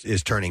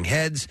is turning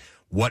heads.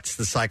 What's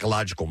the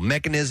psychological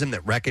mechanism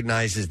that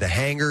recognizes the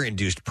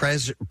hanger-induced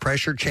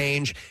pressure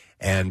change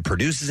and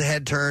produces a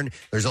head turn?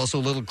 There's also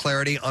little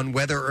clarity on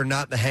whether or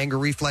not the hanger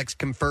reflex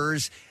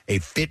confers a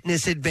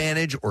fitness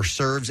advantage or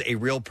serves a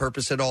real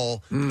purpose at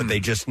all, but they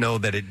just know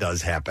that it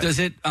does happen. Does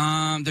it?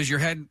 Does your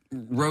head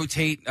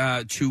rotate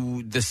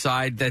to the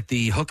side that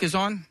the hook is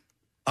on?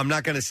 I'm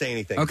not going to say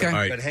anything.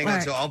 Okay. But hang on.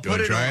 So I'll put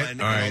it on,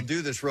 and I'll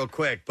do this real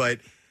quick, but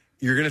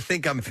you're going to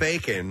think I'm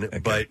faking,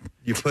 but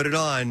you put it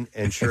on,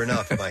 and sure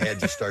enough, my head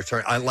just starts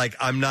turning.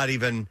 I'm not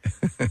even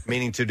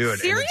meaning to do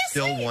it, and it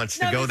still wants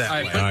to go that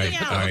way.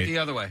 Look the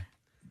other way.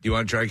 Do you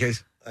want to try,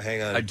 Case?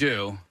 Hang on. I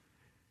do.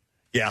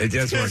 Yeah. It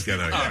does work that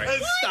way. All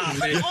right. Stop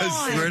it.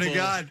 I swear to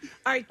God.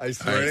 I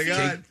swear to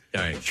God.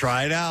 All right.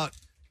 Try it out.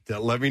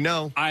 Let me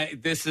know.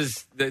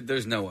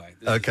 There's no way.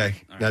 Okay.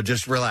 Now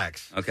just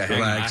relax. Okay.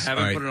 Relax. I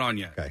haven't put it on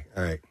yet. Okay.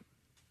 All right.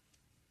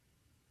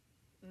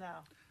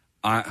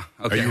 Are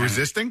you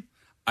resisting?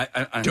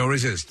 I don't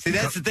resist. See,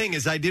 that's the thing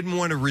is I didn't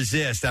want to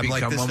resist. I'm like,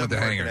 Become this one is with the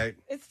working. hanger.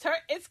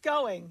 It's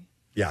going.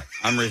 Yeah.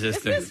 I'm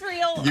resisting. Is this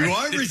real? You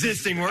are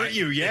resisting, weren't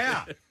you?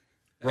 Yeah.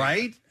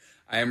 Right?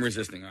 I am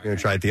resisting. You going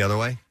to try it the other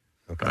way?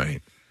 Okay. All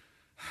right.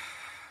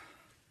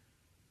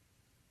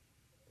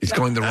 It's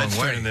going the wrong That's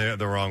way. turning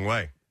the wrong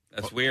way.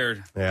 That's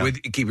weird. Yeah.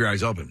 Keep your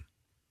eyes open.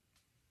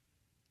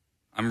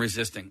 I'm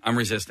resisting.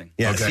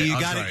 Yeah, Okay, so you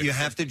I'll got try it. it. You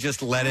have to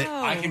just let it.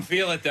 I can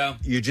feel it, though.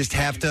 You just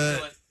have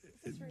to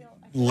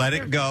let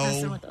it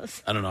go.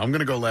 I don't know. I'm going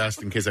to go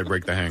last in case I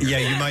break the hanger.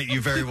 Yeah,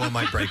 you very well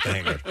might break the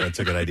hanger. That's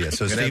a good idea.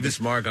 So I'm gonna have Steve this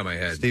mark on my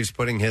head. Steve's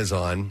putting his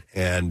on,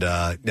 and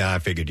I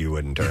figured you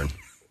wouldn't turn.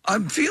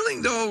 I'm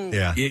feeling though.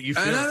 Yeah. And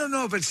I don't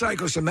know if it's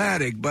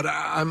psychosomatic, but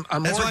I'm.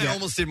 That's why I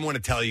almost didn't want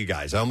to tell you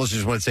guys. I almost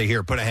just want to say,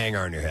 here, put a hanger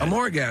on your head. I'm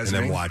orgasming. And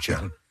then watch it.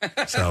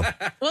 So,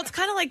 Well, it's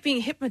kind of like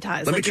being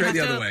hypnotized. Let me like you try have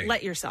the to other way.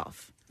 let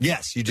yourself.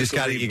 yes, you just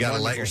got to. You got to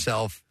let Wonderful.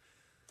 yourself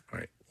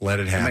Right. let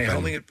it Am happen. I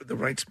holding it at the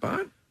right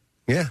spot?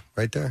 Yeah,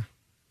 right there.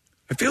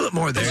 I feel it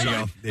more There this you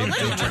side. go. You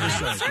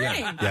turned.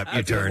 Yeah. Yep, I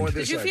you feel it more turned.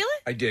 this Did you side. feel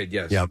it? I did,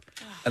 yes. Yep.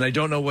 And I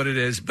don't know what it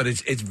is, but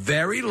it's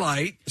very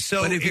light.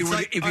 So but if you it's were,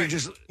 like, if all you right,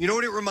 just you know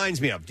what it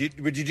reminds me of? Did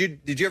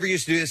you ever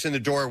used to do this in the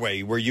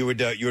doorway where you would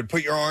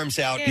put your arms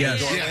out in Yes.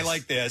 the doorway Yes.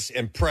 like this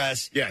and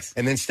press, Yes.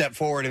 and then step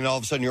forward, and all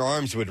of a sudden your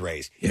arms would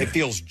raise. Yeah. It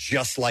feels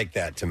just like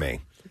that to me.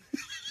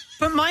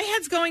 But my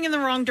head's going in the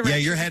wrong direction.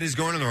 Yeah, your head is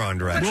going in the wrong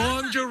direction.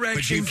 wrong But you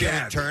direction, feel it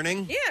Cat.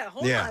 turning? Yeah,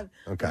 hold Yeah, on.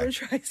 okay. I'm going to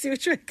try see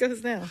which way it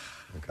goes now.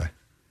 Okay.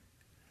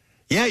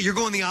 Yeah, you're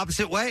going the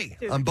opposite way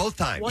Dude, on both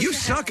times. what You the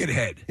suck hell? at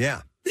head.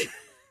 Yeah.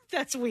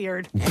 That's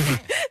weird.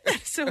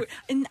 That's so.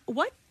 And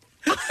what?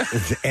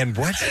 And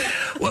what?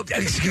 Well,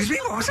 excuse me,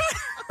 what was that?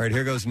 All right,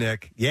 here goes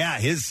Nick. Yeah,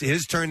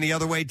 his turned the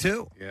other way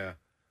too. Yeah.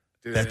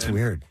 Dude, That's and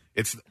weird.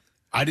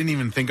 I didn't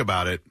even think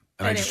about it.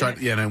 And I And just it tried.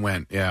 went. Yeah, and I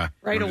went. Yeah.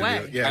 Right I'm gonna do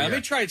away. it. Yeah. Let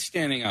me try it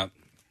standing up.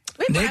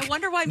 Wait, but Nick, I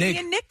wonder why Nick. me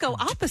and Nick go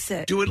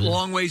opposite. Do it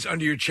long ways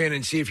under your chin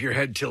and see if your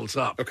head tilts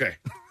up. Okay.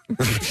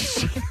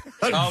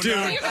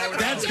 Dude,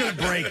 that's going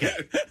to break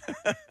it.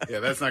 Yeah,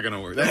 that's not going to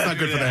work. That's not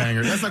good for the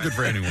hanger. That's not good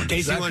for anyone.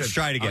 Casey wants to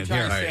try it again. I'm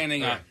trying Here,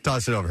 standing up.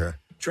 toss it over here.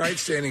 Try it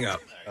standing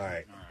up. All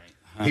right.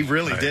 He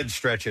really did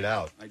stretch it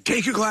out.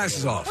 Take your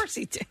glasses Of off. course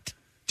he did.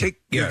 Take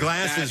Your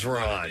glasses were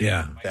on.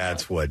 Yeah.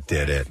 That's what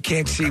did it.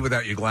 Can't see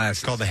without your glasses.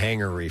 It's called the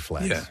hanger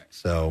reflex. Yeah.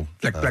 So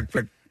Flick, flick,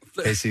 flick.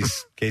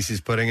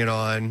 Casey's putting it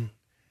on,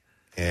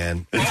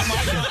 and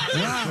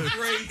Wow.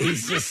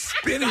 He's just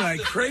spinning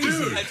like crazy.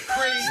 That's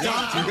crazy.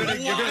 Stop. You're gonna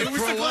It was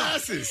throw the up.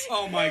 glasses.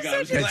 Oh, my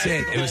God. That's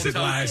it. It was the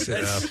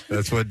glasses.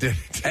 That's what did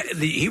it.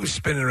 He was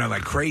spinning around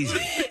like crazy.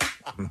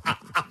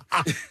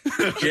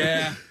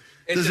 Yeah.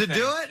 It's Does a it thing.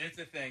 do it? It's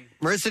a thing.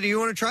 Marissa, do you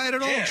want to try it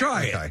at all? Yeah.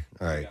 Try it. Okay.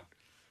 All right.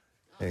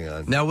 Hang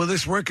on. Now, will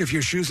this work if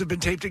your shoes have been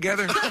taped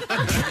together? All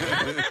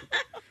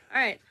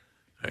right.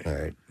 All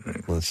right.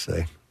 Let's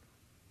see.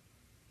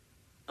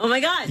 Oh my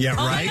God. Yeah,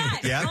 oh right? My God.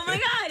 Yeah. Oh my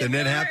God. Didn't it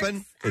really happen?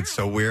 works. It's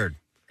so weird.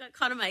 Got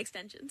caught in my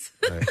extensions.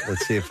 All right.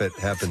 Let's see if it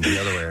happens the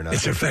other way or not.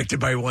 It's affected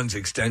by one's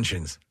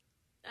extensions.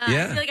 I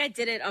feel like I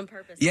did it on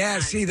purpose. Yeah,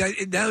 see that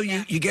now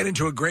you get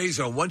into a gray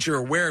zone once you're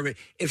aware of it.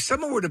 If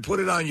someone were to put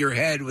it on your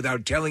head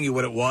without telling you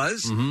what it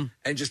was, and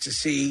just to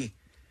see,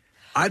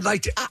 I'd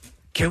like to.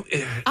 I'm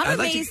I'd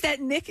like amazed that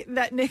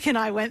Nick and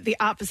I went the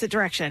opposite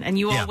direction, and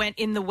you all Yeah. went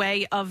in the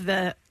way of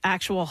the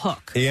actual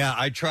hook. Yeah,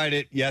 I tried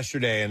it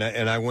yesterday,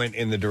 and I went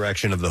in the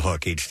direction of the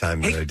hook each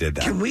time that I did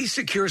that. Can we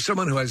secure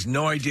someone who has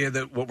no idea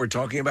that what we're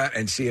talking about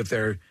and see if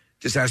they're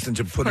just ask them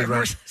to put it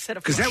on?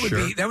 Because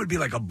that would be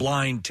like a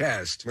blind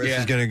test.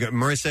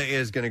 Marissa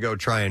is gonna go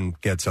try and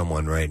get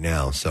someone right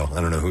now. So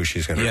I don't know who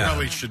she's gonna. You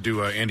probably should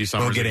do Andy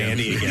Summers. We'll get again.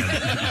 Andy again.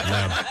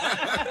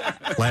 Yeah.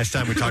 Last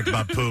time we talked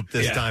about poop.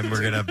 This time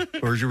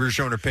we're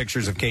showing her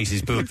pictures of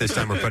Casey's poop. This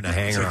time we're putting a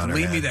hanger on her.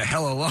 Leave head. me the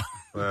hell alone.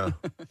 Well,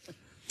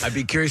 I'd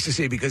be curious to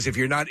see, because if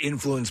you're not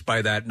influenced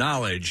by that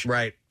knowledge,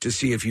 right, to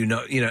see if you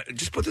know,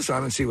 just put this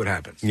on and see what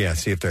happens. Yeah,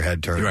 see if their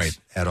head turns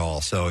at all.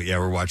 So yeah,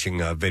 we're watching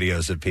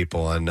videos of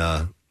people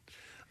on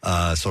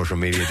social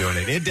media doing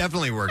it. It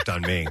definitely worked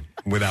on me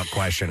without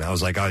question. I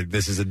was like, oh,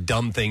 this is a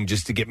dumb thing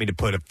just to get me to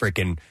put a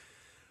freaking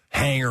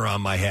hanger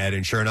on my head,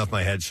 and sure enough,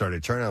 my head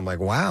started turning. I'm like,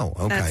 wow,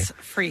 okay, That's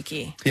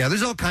freaky. yeah.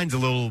 There's all kinds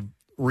of little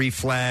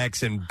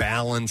reflex and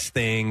balance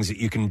things that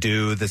you can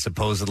do that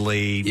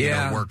supposedly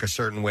work a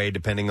certain way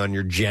depending on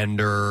your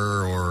gender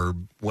or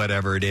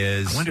whatever it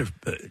is. I wonder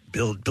if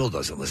Bill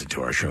doesn't listen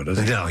to our show, does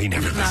he? No, he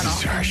never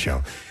listens to our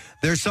show.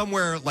 There's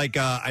somewhere like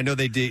I know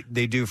they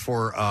do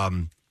for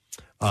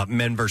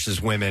men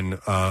versus women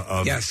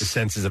of the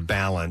senses of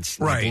balance,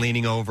 like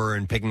leaning over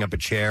and picking up a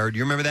chair. Do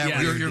you remember that?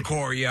 Yeah. Your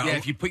core, yeah. Yeah,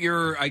 if you put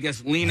your,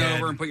 lean Head.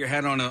 over and put your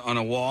head on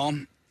a wall,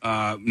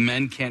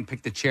 men can't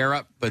pick the chair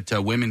up, but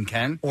women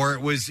can. Or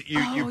it was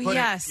you put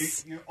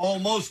yes. you're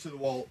almost to the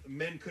wall.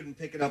 Men couldn't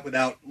pick it up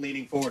without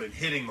leaning forward and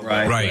hitting the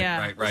Right. wall. Right. Yeah.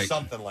 Right. Or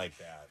something like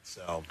that.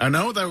 So I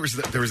know there was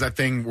that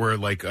thing where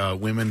like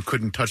women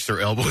couldn't touch their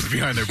elbows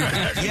behind their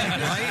back.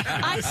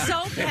 I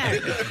so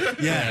can.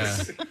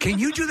 Yes. Can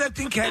you do that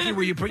thing, Kathy,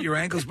 where you put your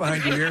ankles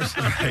behind your ears?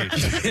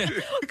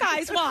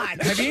 Guys,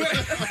 watch.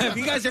 Have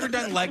you guys ever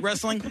done leg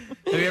wrestling?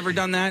 Have you ever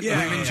done that?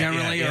 Yeah, Women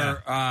generally,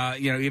 or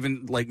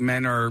even like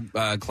men are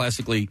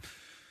classically.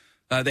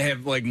 They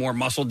have like more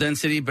muscle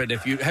density, but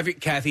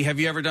Kathy, have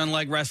you ever done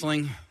leg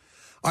wrestling?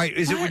 All right,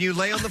 is it when you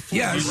lay on the floor?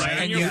 Yes, you lay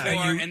on your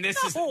floor, and this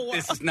is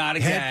not a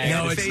gag.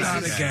 No, it's not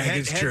a gag.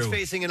 It's heads true.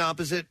 facing in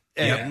opposite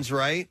ends,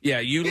 right?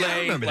 Yeah, you I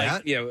lay remember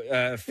like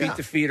that. feet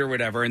to feet or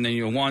whatever, and then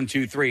you 1,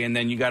 2, 3, and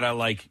then you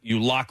gotta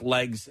you lock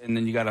legs, and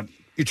then you gotta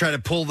You try to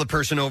pull the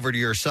person over to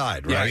your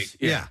side, right? Yes,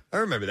 yeah. I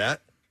remember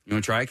that. You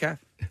want to try it, Kath?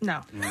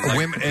 No. You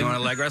want to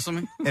leg wrestle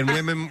me? And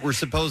women were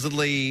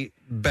supposedly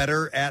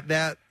better at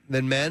that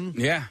than men?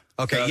 Yeah.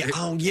 Okay.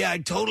 I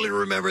totally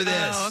remember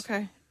this. Oh,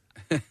 okay.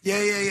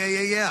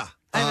 Yeah.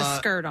 I have a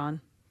skirt on.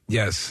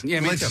 Yes.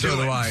 Yeah, Let's so do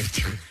do it. I.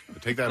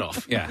 Take that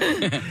off. Yeah.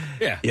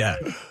 Yeah.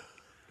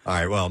 All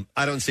right. Well,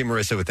 I don't see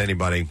Marissa with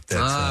anybody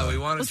that's we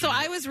wanted So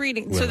I was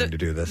reading. willing to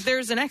do this.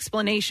 There's an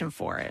explanation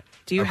for it.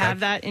 Do you Okay. have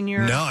that in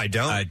your? No, I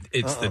don't.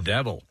 It's the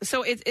devil.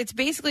 So it's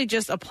basically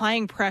just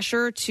applying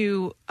pressure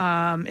to.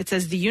 It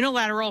says the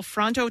unilateral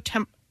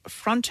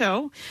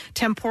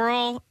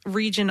frontotemporal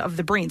region of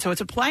the brain. So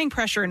it's applying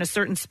pressure in a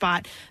certain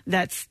spot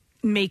that's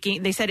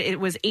making. They said it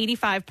was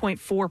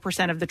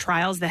 85.4% of the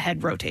trials the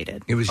head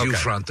rotated. It was you,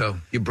 Fronto.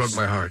 You broke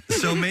my heart.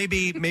 So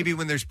maybe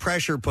when there's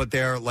pressure put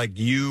there, like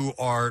you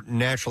are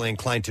naturally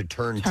inclined to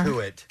turn to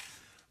it.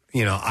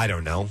 I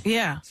don't know.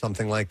 Yeah.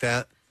 Something like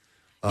that.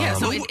 Yeah.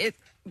 So Um,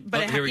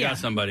 But here we got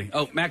somebody.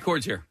 Oh, Matt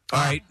Cord's here. All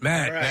right,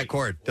 Matt. Matt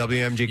Cord,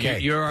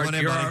 WMGK. You're Come on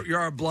in, buddy.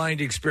 our blind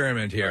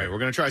experiment here. All right, we're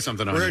going to try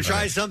something on We're you. going to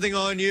try something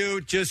on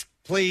you. Just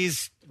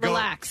please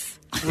relax.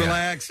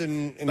 Relax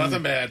and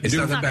Nothing bad. It's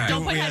nothing bad.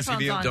 Don't put we ask of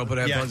headphones you. on. Don't put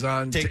headphones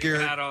on. Take your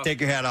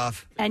hat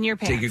off. And your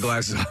pants. Take your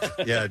glasses off.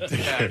 Yeah.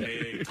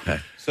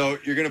 So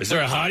you're going to. Is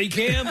there a hottie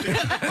cam?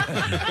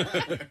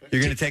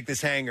 You're going to take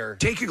this hanger.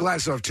 Take your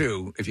glasses off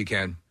too, if you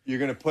can. You're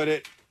going to put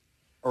it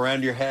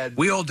around your head.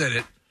 We all did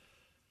it.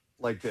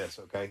 Like this,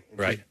 okay? And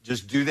Right.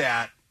 Just do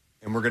that,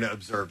 and we're going to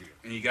observe you.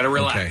 And you got to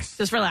relax. Okay.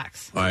 Just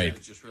relax. All right.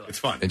 Just relax. It's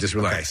fun. And just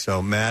relax. Okay,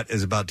 so Matt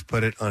is about to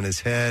put it on his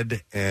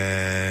head,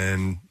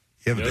 and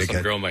you have a Notice big I'm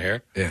head. growing my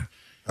hair. Yeah.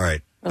 All right.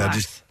 Relax. Now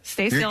just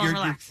Stay still and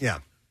relax. Yeah.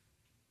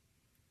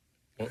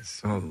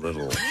 So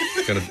little.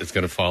 It's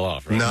gonna fall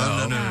off. Right?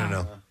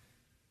 No.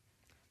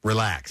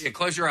 Relax. Yeah,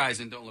 close your eyes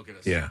and don't look at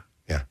us. Yeah.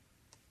 Yeah.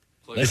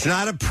 Close It's your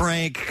not a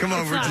prank. Come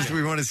over. not.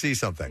 We want to see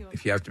something.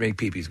 If you have to make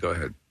peepees, go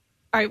ahead.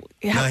 All right.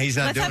 No, he's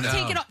not Let's doing have that.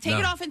 take it off. Take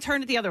it off and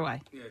turn it the other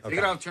way. Take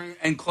it off, turn,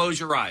 and close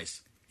your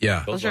eyes.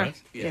 Yeah. Close your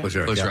eyes. Yeah. Close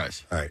your eyes. Close your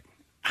eyes. All right.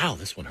 Ow,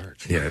 this one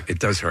hurts. Yeah, it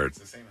does hurt.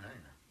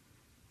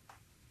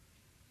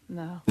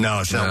 No. No,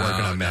 it's not No,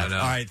 working on Matt. no.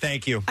 All right.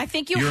 Thank you. I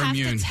think you You're have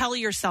immune. to tell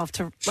yourself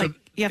to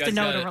you have to guys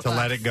know got to it. relax. To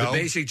let it go. The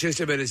basic gist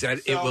of it is that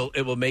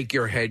it will make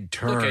your head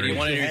turn. Okay, do you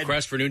want any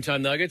requests for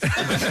noontime nuggets?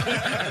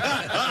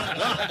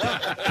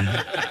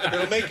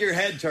 It'll make your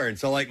head turn.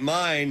 So, like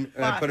mine,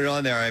 when I put it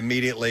on there, I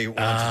immediately want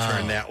to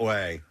turn that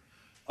way.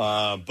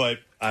 But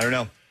I don't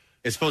know.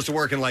 It's supposed to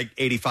work in like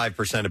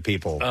 85% of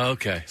people.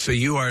 Okay. So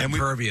you are And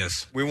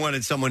impervious. We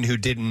wanted someone who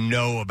didn't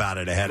know about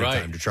it ahead of Right.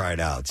 time to try it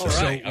out. So, All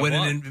So right, I when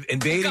want- an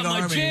invading I got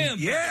my army, gym.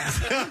 yeah,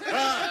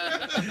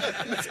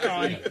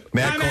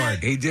 Matt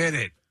Cord, he did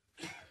it.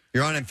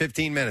 you're on in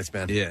 15 minutes,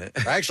 man. Yeah.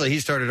 Actually, he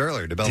started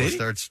earlier. Did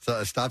DeBella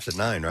he? stops at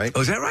 9, right?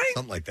 Oh, is that right?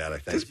 Something like that, I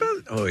think.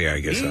 Oh yeah, I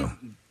guess so.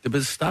 The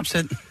bus stops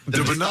at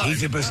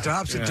He's a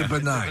stops at the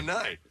 9.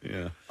 9.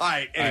 Yeah. All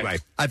right. Anyway,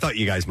 I thought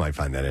you guys might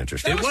find that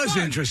interesting. It was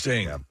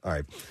interesting. Yeah. All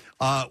right.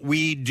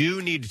 We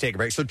do need to take a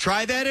break. So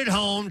try that at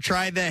home.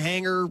 Try the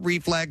hanger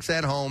reflex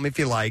at home if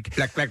you like.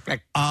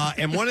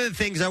 And one of the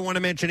things I want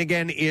to mention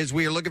again is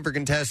we are looking for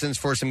contestants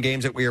for some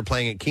games that we are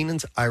playing at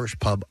Keenan's Irish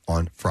Pub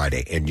on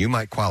Friday. And you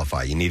might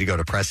qualify. You need to go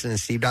to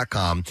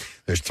PrestonandSteve.com.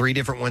 There's 3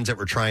 different ones that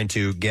we're trying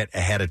to get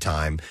ahead of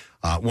time.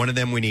 One of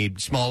them, we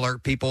need smaller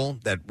people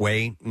that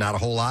weigh not a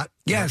whole lot.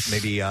 Yes.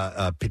 Maybe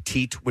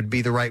petite would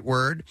be the right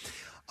word.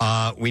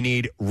 We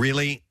need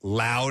really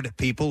loud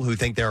people who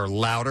think they're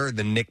louder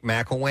than Nick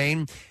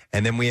McElwain.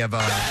 And then we have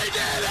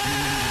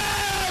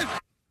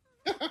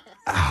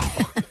Ow.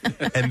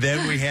 And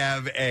then we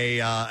have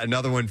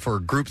another one for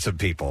groups of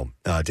people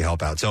to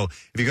help out. So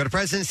if you go to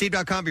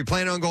PrestonandSteve.com, if you're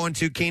planning on going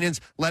to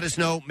Keenan's, let us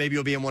know. Maybe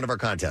you'll be in one of our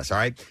contests, all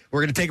right?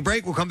 We're going to take a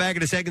break. We'll come back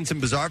in a second. Some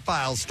Bizarre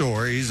File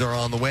stories are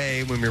on the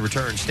way when we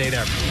return. Stay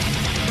there.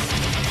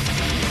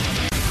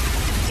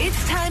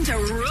 It's time to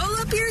roll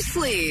up your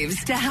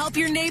sleeves to help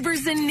your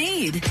neighbors in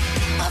need.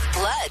 Of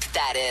blood,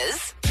 that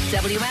is.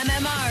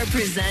 WMMR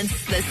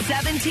presents the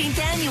 17th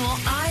annual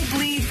I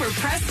Bleed for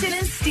Preston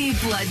and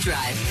Steve Blood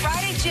Drive.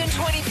 Friday, June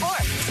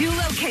 24th. 2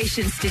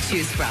 locations to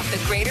choose from.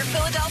 The Greater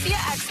Philadelphia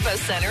Expo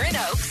Center in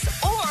Oaks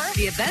or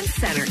the Event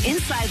Center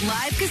inside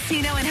Live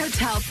Casino and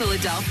Hotel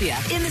Philadelphia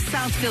in the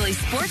South Philly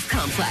Sports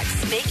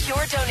Complex. Make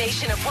your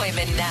donation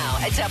appointment now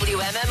at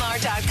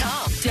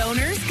WMMR.com.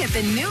 Donors get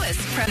the newest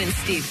Preston and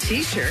Steve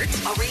t-shirt,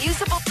 a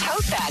reusable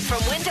tote bag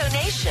from Window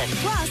Nation,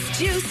 plus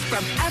juice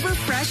from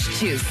Everfresh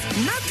Juice.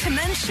 Not to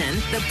mention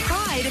the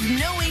pride of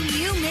knowing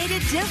you made a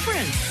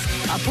difference.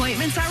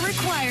 Appointments are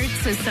required,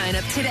 so sign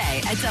up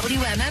today at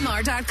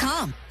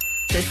WMMR.com.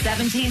 The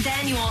 17th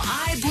annual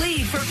I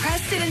Bleed for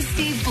Preston and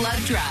Steve Blood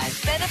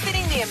Drive,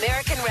 benefiting the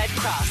American Red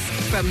Cross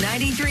from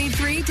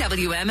 93.3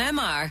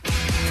 WMMR.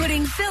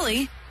 Putting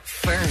Philly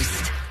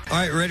first. All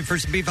right, ready for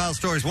some B-File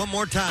stories one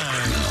more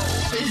time.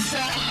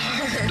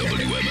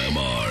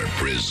 WMMR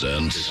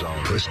presents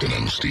Preston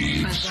and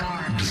Steve's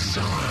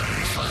Bizarre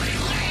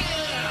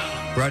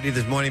File. Brought to you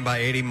this morning by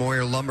 80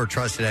 Moyer Lumber,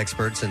 trusted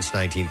expert since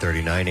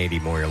 1939. 80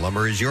 Moyer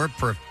Lumber is your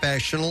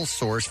professional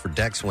source for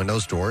decks,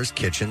 windows, doors,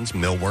 kitchens,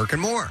 millwork,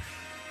 and more.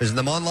 Visit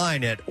them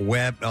online at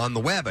on the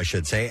web, at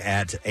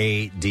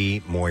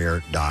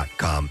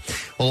admoyer.com.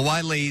 Well, a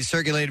widely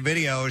circulated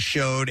video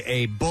showed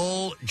a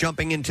bull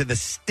jumping into the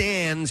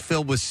stands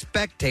filled with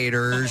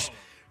spectators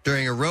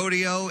during a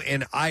rodeo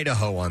in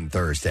Idaho on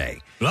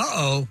Thursday.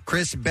 Uh-oh.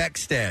 Chris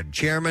Beckstead,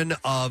 chairman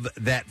of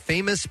that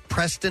famous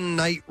Preston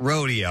Night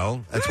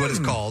Rodeo, that's what it's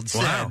called,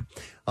 said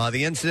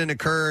the incident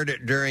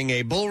occurred during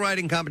a bull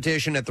riding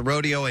competition at the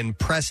rodeo in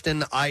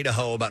Preston,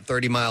 Idaho, about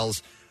 30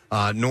 miles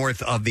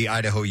north of the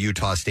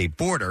Idaho-Utah state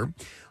border.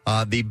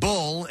 The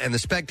bull and the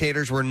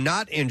spectators were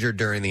not injured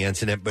during the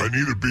incident. But I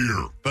need a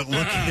beer. But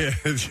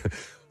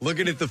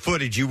looking at the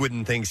footage, you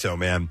wouldn't think so,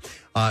 man.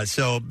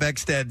 So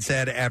Beckstead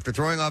said after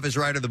throwing off his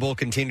rider, the bull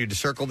continued to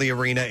circle the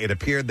arena. It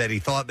appeared that he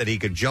thought that he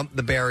could jump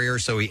the barrier,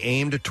 so he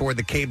aimed toward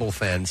the cable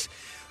fence.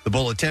 The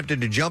bull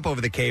attempted to jump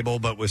over the cable,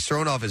 but was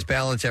thrown off his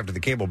balance after the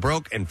cable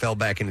broke and fell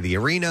back into the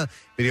arena.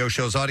 Video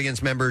shows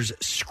audience members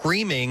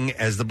screaming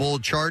as the bull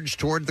charged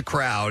toward the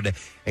crowd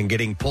and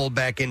getting pulled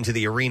back into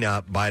the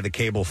arena by the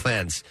cable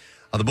fence.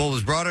 The bull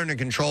was brought under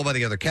control by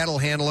the other cattle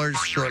handlers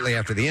shortly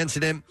after the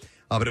incident,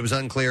 but it was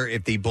unclear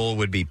if the bull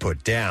would be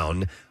put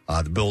down.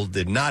 The bull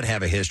did not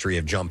have a history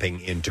of jumping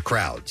into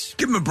crowds.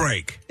 Give him a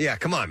break. Yeah,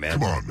 come on, man.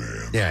 Come on,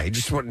 man. Yeah, he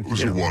just wanted. It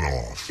was a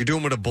one-off. You're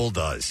doing what a bull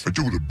does. I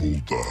do what a bull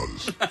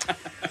does.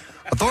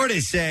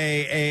 Authorities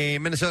say a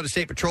Minnesota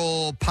State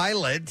Patrol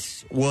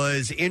pilot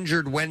was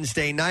injured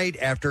Wednesday night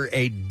after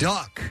a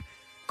duck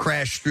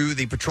crashed through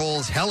the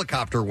patrol's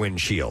helicopter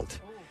windshield.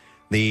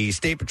 The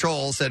State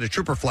Patrol said a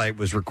trooper flight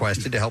was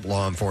requested to help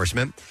law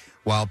enforcement.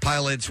 While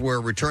pilots were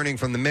returning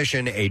from the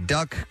mission, a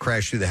duck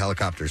crashed through the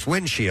helicopter's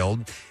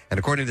windshield. And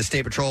according to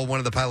State Patrol, one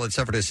of the pilots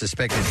suffered a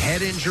suspected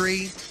head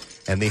injury,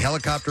 and the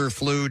helicopter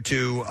flew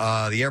to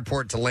the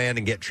airport to land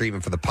and get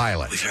treatment for the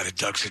pilot. We've had a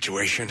duck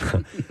situation.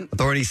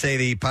 Authorities say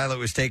the pilot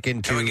was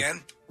taken to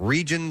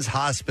Regions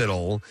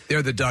Hospital.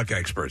 They're the duck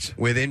experts.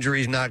 With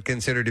injuries not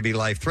considered to be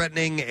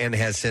life-threatening and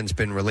has since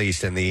been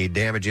released. And the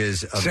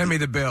damages of Send me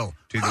the bill.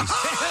 To the,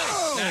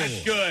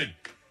 That's good.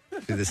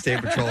 To the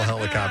State Patrol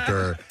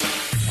helicopter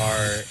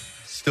are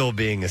still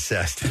being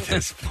assessed at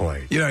this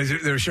point. You know,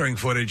 they were showing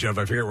footage of,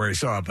 I forget where I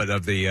saw it, but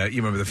of the, you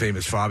remember the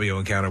famous Fabio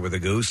encounter with the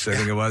goose, I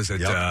think it was,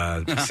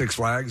 at Six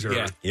Flags?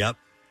 Or, Yep.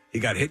 He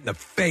got hit in the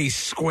face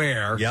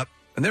square. Yep.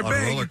 And they're on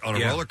big.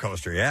 A roller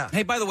coaster, yeah.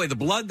 Hey, by the way, the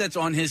blood that's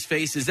on his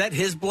face, is that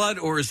his blood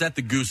or is that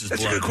the goose's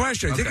That's blood? a good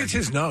question. I think it's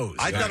his nose.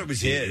 I thought it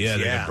was his. Yeah,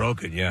 they got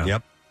broken, yeah.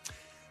 Yep.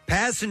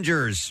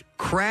 Passengers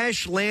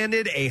crash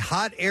landed a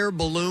hot air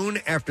balloon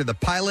after the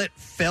pilot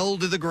fell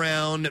to the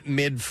ground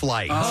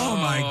mid-flight. Oh,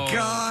 my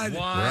God.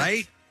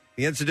 Right?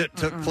 The incident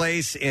took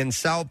place in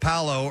Sao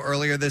Paulo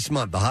earlier this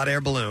month. The hot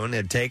air balloon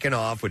had taken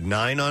off with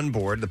 9 on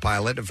board, the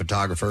pilot, a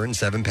photographer, and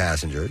 7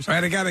 passengers. All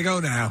right, I got to go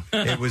now.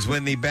 It was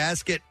when the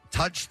basket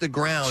touched the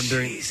ground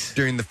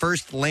during the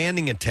first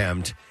landing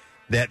attempt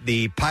that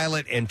the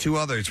pilot and 2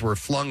 others were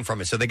flung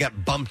from it. So they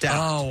got bumped out.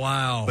 Oh,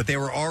 wow. But they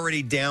were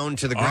already down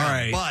to the ground.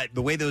 right. But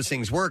the way those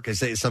things work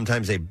is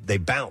sometimes they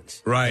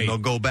bounce. Right. And they'll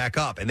go back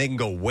up, and they can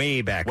go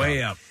way back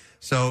Way up.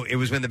 So it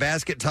was when the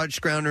basket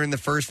touched ground during the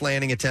first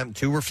landing attempt.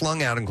 2 were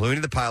flung out,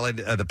 including the pilot.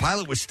 The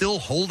pilot was still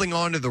holding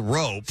on to the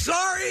rope.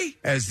 Sorry!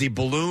 As the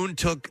balloon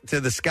took to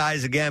the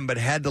skies again, but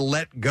had to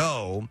let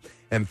go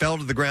and fell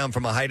to the ground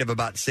from a height of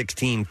about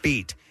 16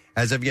 feet.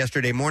 As of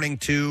yesterday morning,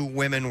 2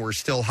 women were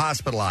still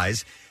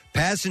hospitalized.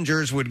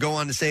 Passengers would go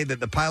on to say that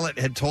the pilot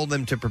had told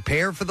them to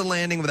prepare for the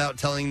landing without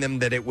telling them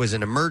that it was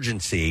an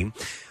emergency.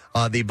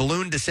 The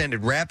balloon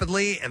descended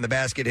rapidly, and the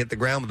basket hit the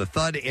ground with a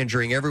thud,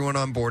 injuring everyone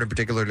on board, in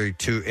particular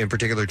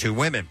 2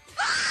 women.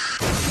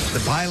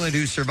 The pilot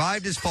who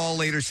survived his fall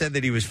later said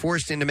that he was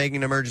forced into making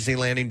an emergency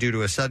landing due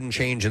to a sudden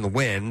change in the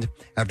wind.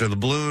 After the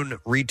balloon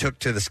retook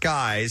to the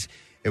skies,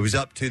 it was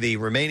up to the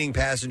remaining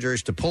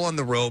passengers to pull on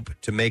the rope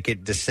to make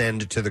it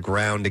descend to the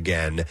ground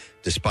again,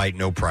 despite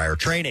no prior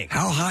training.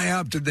 How high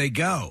up did they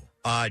go?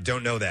 I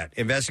don't know that.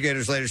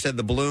 Investigators later said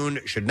the balloon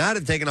should not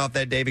have taken off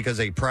that day because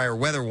a prior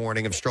weather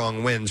warning of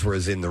strong winds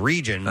was in the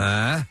region.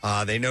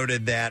 They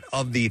noted that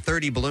of the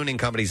 30 ballooning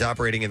companies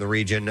operating in the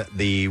region,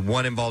 the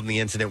one involved in the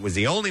incident was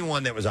the only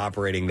one that was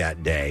operating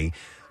that day.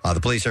 The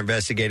police are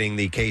investigating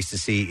the case to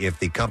see if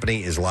the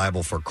company is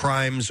liable for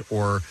crimes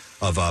or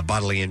of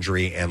bodily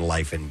injury and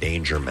life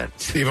endangerment.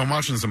 Steve, I'm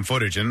watching some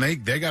footage, and they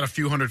got a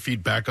few hundred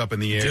feet back up in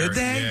the air. Did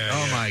they? Yeah,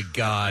 Oh, my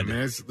God. I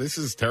mean, this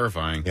is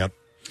terrifying. Yep.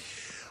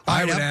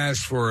 I would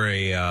ask for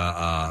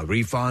a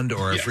refund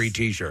or a free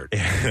T-shirt.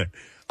 All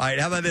right,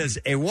 how about this?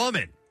 A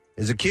woman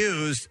is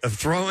accused of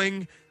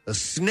throwing a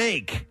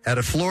snake at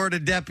a Florida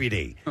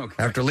deputy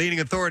after leading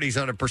authorities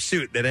on a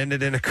pursuit that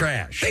ended in a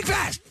crash. Think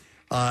fast!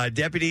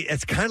 Deputy,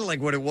 it's kind of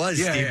like what it was,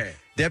 Yeah, Steve. yeah.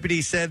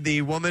 Deputy said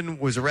the woman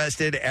was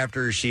arrested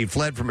after she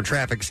fled from a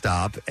traffic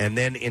stop and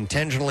then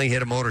intentionally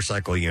hit a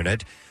motorcycle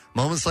unit.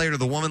 Moments later,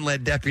 the woman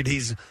led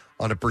deputies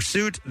on a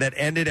pursuit that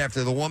ended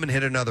after the woman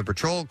hit another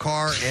patrol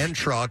car and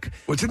truck.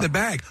 What's in the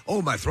bag?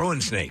 Oh, my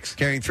throwing snakes.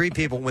 Carrying 3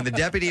 people. When the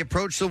deputy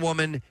approached the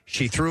woman,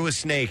 she threw a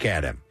snake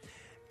at him.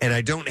 And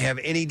I don't have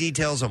any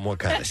details on what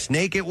kind of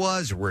snake it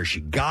was, or where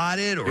she got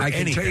it, or I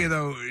can anything. tell you,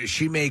 though,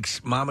 she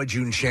makes Mama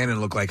June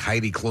Shannon look like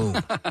Heidi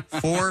Klum.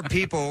 4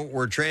 people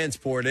were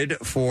transported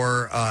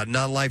for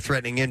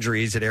non-life-threatening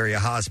injuries at area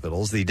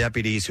hospitals. The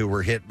deputies who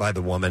were hit by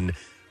the woman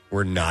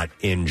were not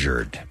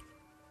injured.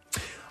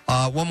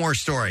 One more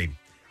story.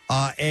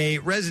 A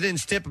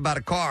resident's tip about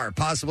a car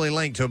possibly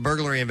linked to a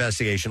burglary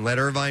investigation led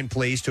Irvine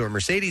police to a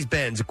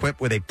Mercedes-Benz equipped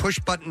with a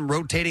push-button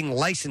rotating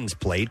license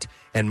plate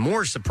and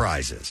more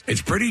surprises.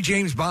 It's pretty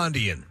James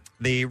Bondian.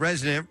 The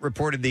resident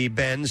reported the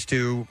Benz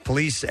to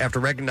police after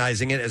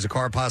recognizing it as a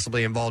car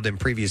possibly involved in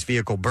previous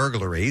vehicle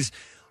burglaries.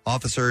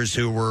 Officers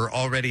who were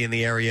already in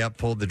the area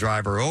pulled the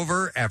driver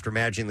over after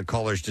matching the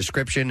caller's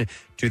description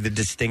to the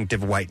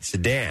distinctive white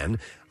sedan.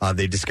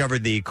 They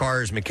discovered the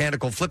car's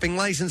mechanical flipping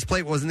license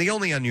plate wasn't the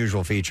only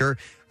unusual feature.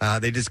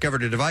 They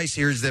discovered a device.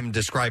 Here's them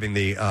describing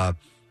the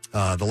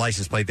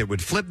license plate that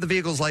would flip the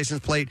vehicle's license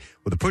plate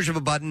with a push of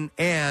a button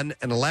and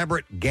an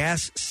elaborate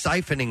gas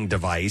siphoning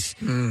device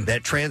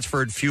that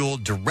transferred fuel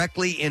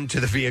directly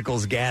into the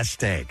vehicle's gas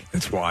tank.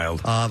 That's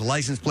wild. The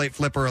license plate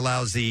flipper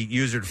allows the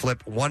user to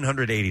flip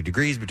 180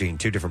 degrees between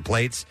 2 different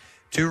plates.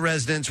 2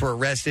 residents were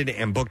arrested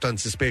and booked on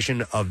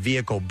suspicion of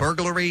vehicle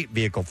burglary,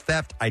 vehicle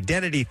theft,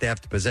 identity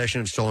theft,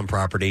 possession of stolen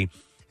property,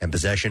 and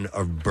possession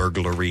of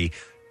burglary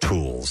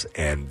tools.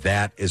 And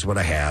that is what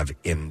I have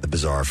in the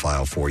bizarre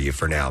file for you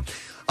for now.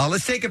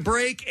 Let's take a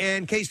break.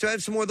 And, Case, do I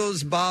have some more of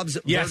those Bob's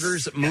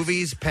Burgers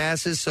movies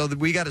passes? So that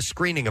we got a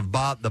screening of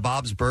the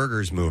Bob's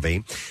Burgers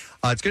movie.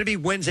 It's going to be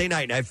Wednesday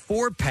night. And I have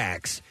 4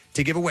 packs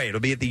to give away.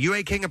 It'll be at the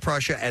UA King of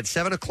Prussia at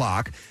 7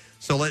 o'clock.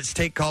 So let's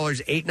take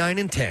callers 8, 9,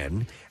 and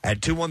 10 at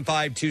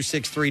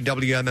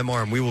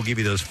 215-263-WMMR, and we will give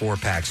you those 4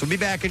 packs. We'll be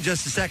back in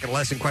just a second.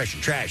 Lesson,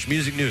 question, trash,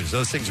 music, news.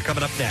 Those things are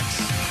coming up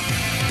next.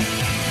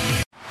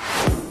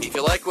 If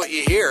you like what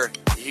you hear,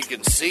 you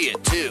can see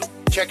it, too.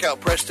 Check out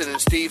Preston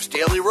and Steve's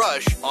Daily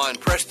Rush on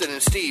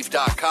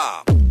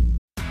PrestonandSteve.com.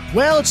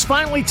 Well, it's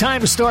finally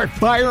time to start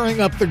firing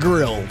up the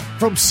grill.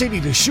 From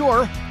city to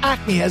shore,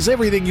 Acme has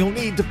everything you'll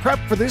need to prep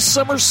for this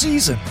summer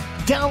season.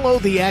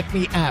 Download the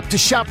Acme app to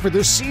shop for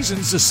this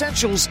season's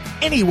essentials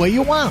any way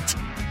you want.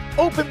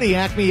 Open the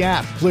Acme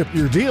app, flip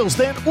your deals,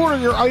 then order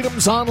your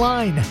items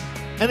online.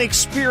 An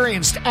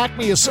experienced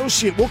Acme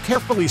associate will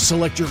carefully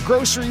select your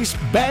groceries,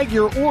 bag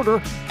your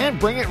order, and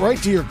bring it right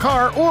to your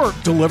car or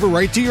deliver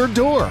right to your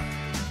door.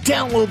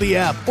 Download the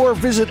app or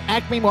visit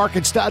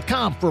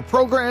acmemarkets.com for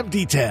program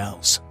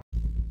details.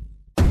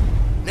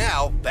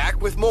 Now,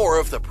 back with more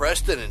of the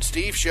Preston and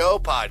Steve Show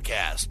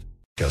podcast.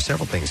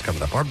 Several things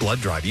coming up. Our blood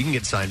drive, you can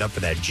get signed up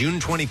for that. June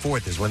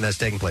 24th is when that's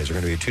taking place. We're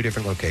going to be at 2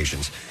 different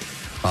locations.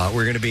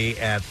 We're going to be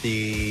at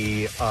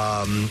the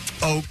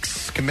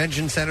Oaks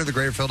Convention Center, the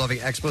Greater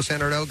Philadelphia Expo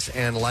Center at Oaks,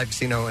 and Live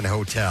Casino and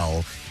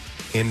Hotel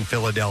in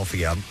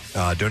Philadelphia.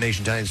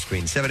 Donation times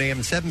between 7 a.m.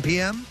 and 7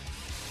 p.m.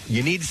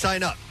 You need to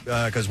sign up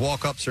because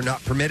walk-ups are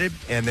not permitted,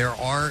 and there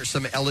are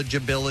some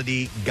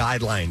eligibility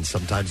guidelines.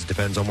 Sometimes it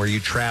depends on where you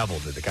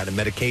traveled, or the kind of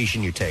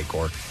medication you take,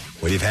 or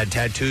whether you've had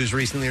tattoos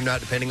recently or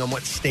not, depending on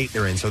what state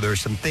they're in. So there are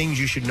some things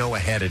you should know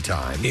ahead of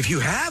time. If you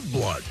have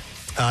blood.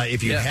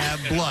 If you have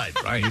blood,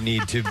 you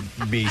need to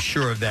be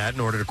sure of that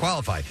in order to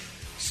qualify.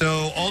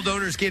 So all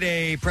donors get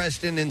a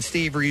Preston and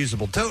Steve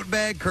reusable tote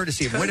bag,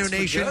 courtesy of Window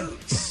Nation,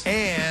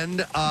 and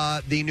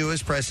the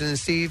newest Preston and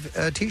Steve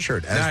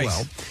T-shirt as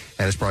well.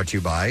 And it's brought to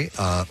you by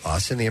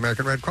us and the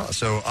American Red Cross.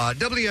 So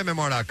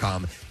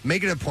WMMR.com,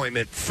 make an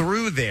appointment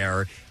through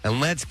there, and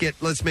let's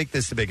make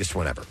this the biggest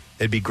one ever.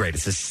 It'd be great.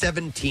 It's the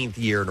 17th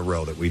year in a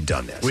row that we've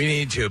done this. We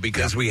need to,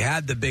 because we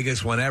had the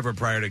biggest one ever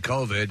prior to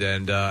COVID,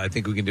 and I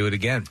think we can do it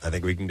again. I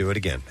think we can do it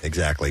again.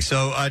 Exactly.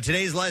 So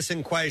today's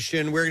lesson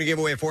question, we're going to give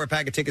away a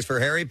 4-pack of tickets for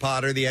Harry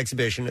Potter, the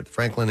exhibition at the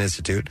Franklin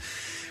Institute.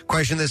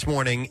 Question this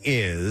morning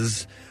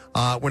is,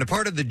 when a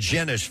part of the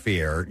Jenner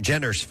sphere,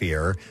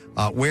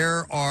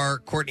 where are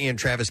Courtney and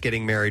Travis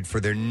getting married for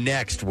their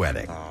next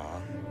wedding?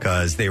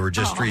 Because they were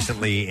just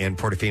recently in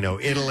Portofino,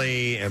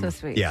 Italy. And, so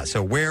sweet. Yeah,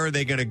 so where are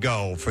they going to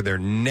go for their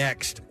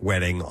next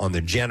wedding on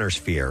the Jenner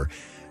sphere?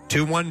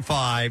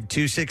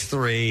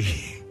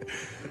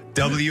 215-263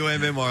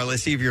 WMMR.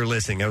 Let's see if you're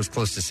listening. That was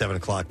close to 7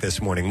 o'clock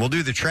this morning. We'll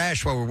do the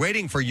trash while we're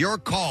waiting for your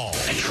call.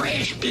 The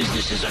trash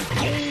business is a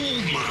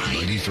gold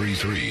mine.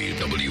 93.3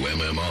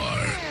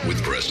 WMMR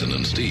with Preston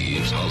and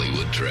Steve's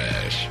Hollywood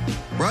Trash.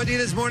 Brought to you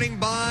this morning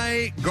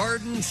by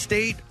Garden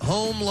State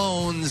Home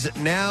Loans.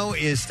 Now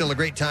is still a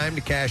great time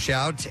to cash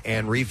out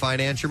and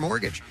refinance your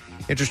mortgage.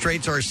 Interest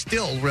rates are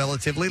still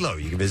relatively low.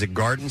 You can visit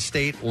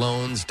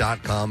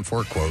GardenStateLoans.com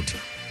for a quote.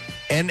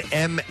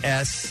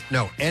 NMLS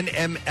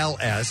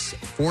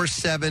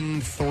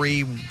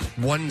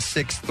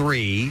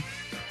 473163,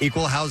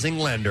 Equal Housing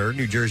Lender,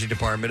 New Jersey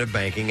Department of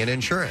Banking and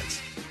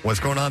Insurance. What's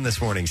going on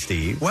this morning,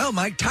 Steve? Well,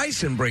 Mike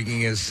Tyson breaking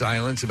his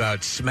silence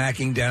about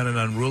smacking down an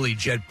unruly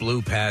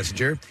JetBlue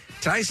passenger.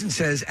 Tyson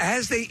says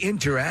as they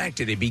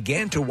interacted, he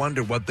began to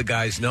wonder what the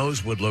guy's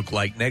nose would look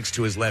like next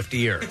to his left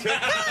ear.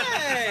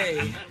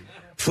 Hey!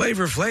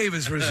 Flavor Flav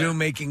has resumed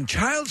making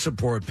child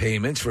support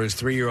payments for his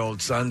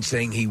 3-year-old son,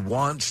 saying he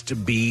wants to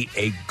be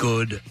a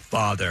good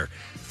father.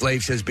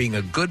 Flav says being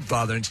a good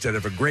father instead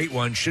of a great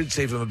one should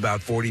save him about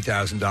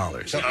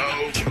 $40,000.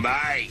 Oh,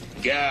 my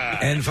God.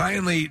 And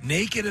finally,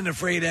 Naked and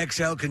Afraid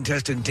XL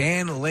contestant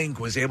Dan Link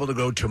was able to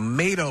grow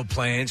tomato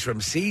plants from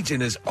seeds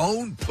in his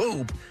own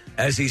poop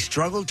as he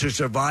struggled to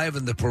survive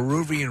in the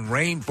Peruvian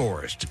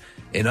rainforest.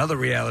 In other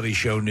reality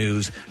show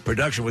news,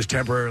 production was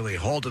temporarily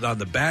halted on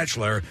The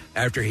Bachelor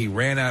after he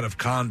ran out of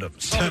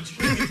condoms.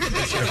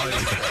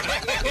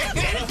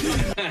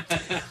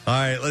 All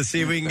right, let's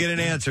see if we can get an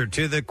answer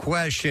to the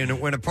question.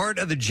 When a part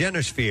of the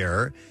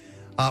Genosphere,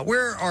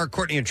 where are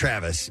Courtney and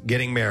Travis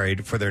getting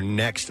married for their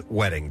next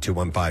wedding?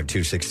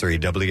 215-263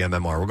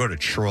 WMMR. We'll go to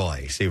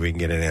Troy, see if we can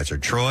get an answer.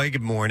 Troy,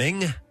 good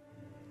morning.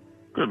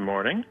 Good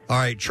morning. All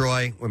right,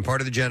 Troy, when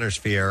part of the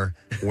Genosphere,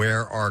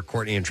 where are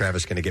Courtney and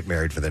Travis going to get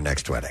married for their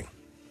next wedding?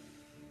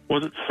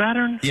 Was it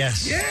Saturn?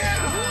 Yes.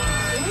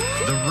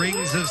 Yeah! The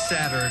rings of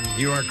Saturn.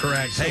 You are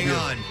correct. Hang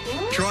on.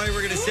 Troy, we're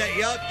going to set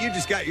you up. You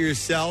just got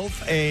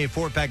yourself a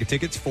 4-pack of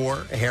tickets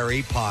for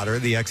Harry Potter,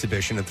 the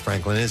exhibition at the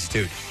Franklin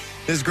Institute.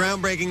 This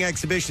groundbreaking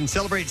exhibition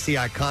celebrates the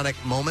iconic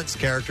moments,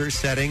 characters,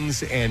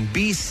 settings, and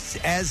beasts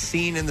as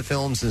seen in the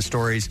films and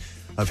stories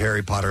of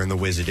Harry Potter and the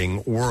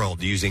Wizarding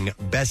World using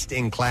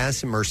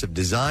best-in-class immersive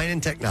design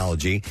and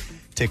technology.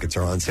 Tickets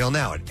are on sale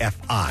now at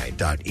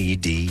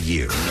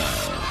fi.edu.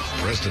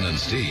 Preston and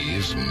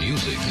Steve's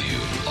Music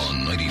News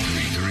on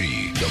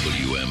 93.3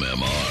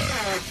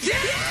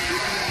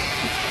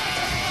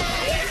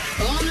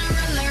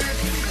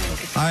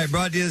 WMMR. All right,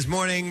 brought to you this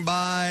morning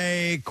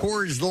by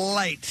Coors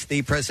Light.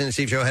 The Preston and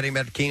Steve Show heading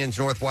back to Keenan's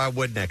North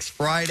Wildwood this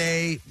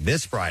Friday,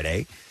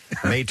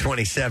 May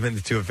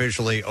 27th, to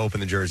officially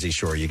open the Jersey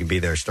Shore. You can be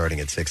there starting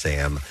at 6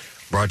 a.m.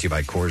 Brought to you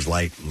by Coors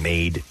Light,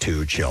 made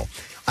to chill.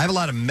 I have a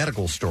lot of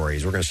medical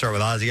stories. We're going to start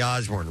with Ozzy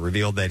Osbourne,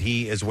 revealed that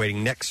he is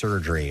awaiting neck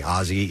surgery.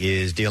 Ozzy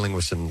is dealing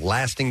with some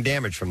lasting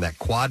damage from that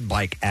quad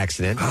bike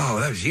accident. Oh,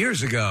 that was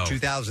years ago.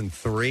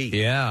 2003.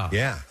 Yeah.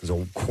 Yeah. It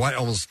was quite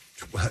almost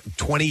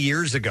 20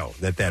 years ago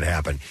that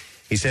happened.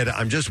 He said,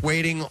 I'm just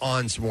waiting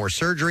on some more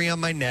surgery on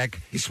my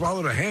neck. He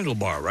swallowed a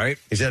handlebar, right?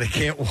 He said, I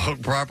can't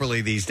walk properly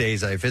these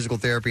days. I have physical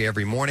therapy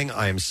every morning.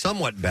 I am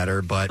somewhat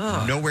better, but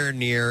nowhere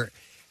near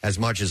as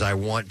much as I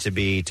want to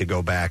be to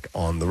go back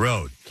on the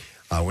road.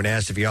 When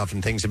asked if he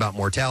often thinks about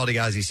mortality,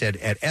 Ozzy said,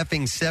 at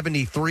effing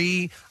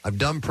 73, I've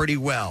done pretty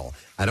well.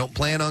 I don't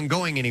plan on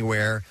going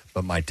anywhere,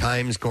 but my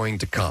time's going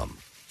to come.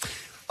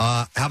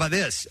 How about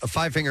this? A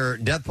Five Finger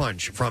Death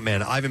Punch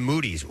frontman Ivan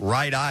Moody's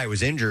right eye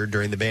was injured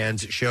during the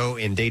band's show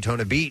in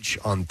Daytona Beach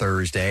on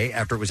Thursday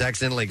after it was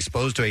accidentally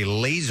exposed to a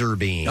laser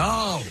beam.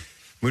 Oh!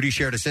 Moody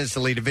shared a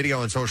since-deleted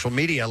video on social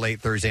media late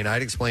Thursday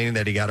night explaining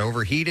that he got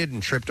overheated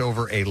and tripped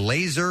over a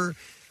laser,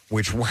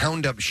 which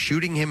wound up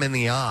shooting him in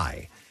the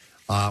eye.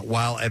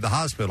 While at the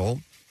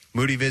hospital,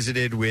 Moody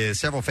visited with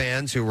several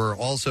fans who were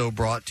also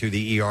brought to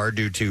the ER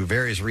due to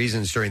various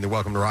reasons during the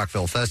Welcome to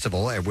Rockville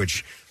Festival, at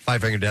which Five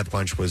Finger Death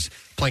Punch was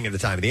playing at the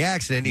time of the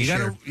accident.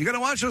 You got to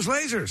watch those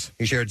lasers.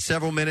 He shared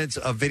several minutes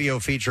of video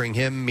featuring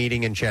him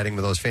meeting and chatting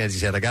with those fans. He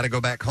said, I got to go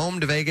back home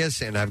to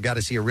Vegas, and I've got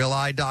to see a real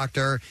eye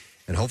doctor,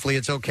 and hopefully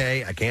it's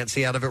okay. I can't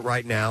see out of it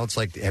right now. It's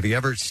like, have you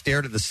ever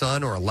stared at the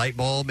sun or a light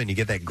bulb and you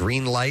get that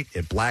green light?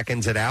 It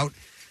blackens it out.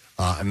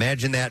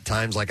 Imagine that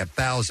times like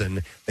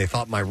 1,000. They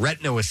thought my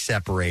retina was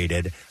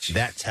separated.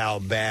 That's how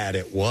bad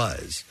it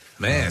was.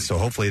 Man. So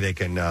hopefully they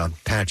can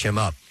patch him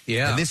up.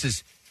 Yeah. And this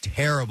is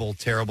terrible,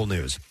 terrible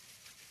news.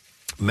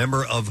 A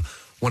member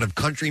of one of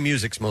country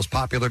music's most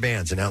popular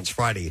bands announced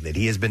Friday that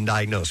he has been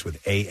diagnosed with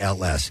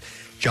ALS.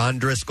 John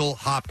Driscoll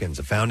Hopkins,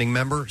 a founding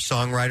member,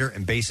 songwriter,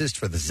 and bassist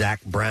for the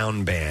Zac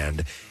Brown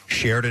Band,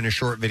 shared in a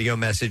short video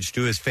message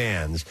to his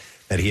fans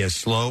that he has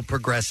slow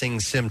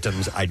progressing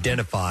symptoms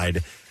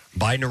identified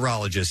by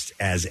neurologists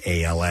as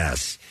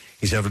ALS.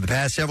 He said, over the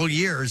past several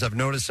years, I've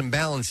noticed some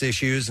balance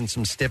issues and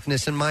some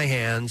stiffness in my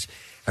hands.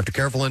 After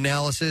careful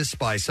analysis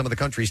by some of the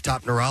country's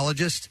top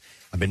neurologists,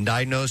 I've been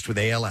diagnosed with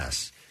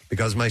ALS.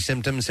 Because my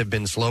symptoms have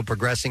been slow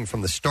progressing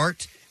from the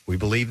start, we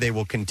believe they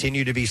will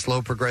continue to be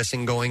slow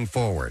progressing going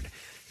forward.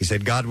 He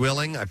said, God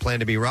willing, I plan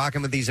to be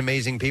rocking with these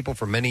amazing people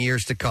for many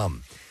years to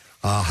come.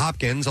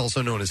 Hopkins,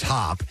 also known as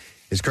Hop,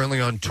 is currently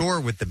on tour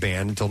with the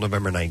band until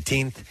November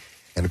 19th.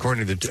 And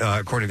according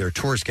to their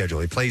tour schedule,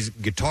 he plays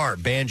guitar,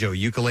 banjo,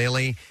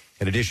 ukulele,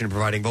 in addition to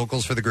providing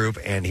vocals for the group.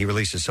 And he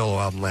released a solo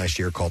album last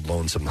year called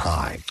Lonesome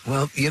High.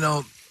 Well,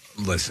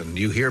 listen,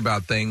 you hear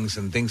about things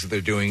and things that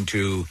they're doing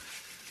to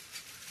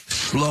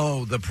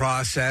slow the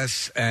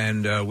process,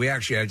 and we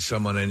actually had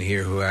someone in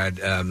here who had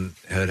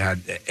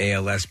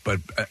ALS, but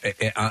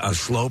a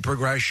slow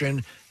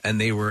progression, and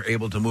they were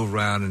able to move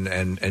around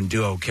and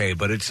do okay.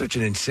 But it's such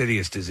an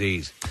insidious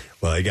disease.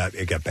 Well, it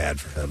got bad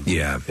for him.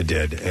 Yeah, it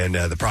did. And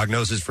the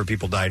prognosis for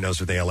people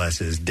diagnosed with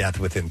ALS is death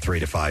within 3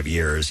 to 5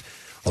 years.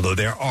 Although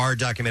there are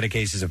documented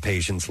cases of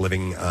patients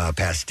living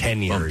past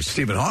 10 years.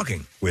 Stephen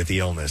Hawking with the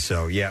illness.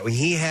 So yeah,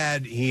 he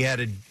had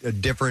a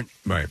different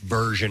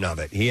version of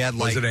it. He had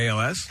was it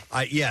ALS?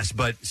 Yes,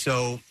 but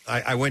so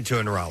I went to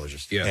a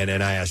neurologist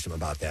and I asked him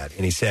about that,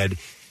 and he said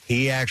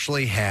he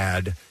actually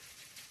had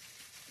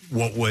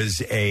what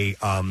was a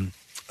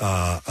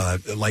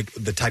like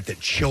the type that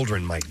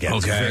children might get.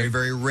 It's very,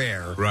 very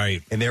rare.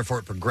 Right. And therefore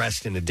it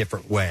progressed in a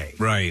different way.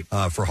 Right.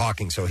 For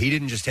Hawking. So he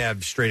didn't just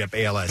have straight up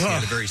ALS. He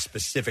had a very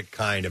specific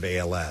kind of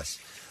ALS.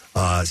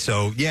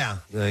 So yeah,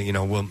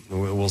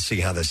 we'll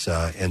see how this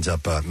ends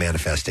up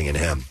manifesting in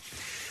him.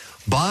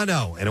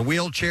 Bono and a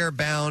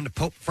wheelchair-bound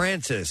Pope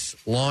Francis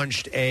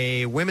launched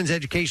a women's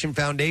education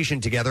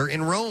foundation together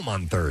in Rome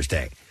on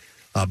Thursday.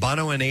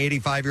 Bono and the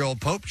 85-year-old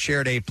Pope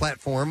shared a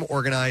platform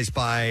organized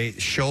by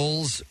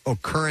Scholes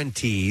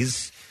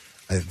Occurrentes,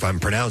 if I'm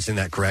pronouncing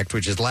that correct,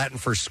 which is Latin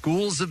for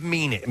schools of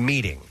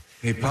meeting.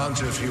 Hey,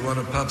 Pontiff, you want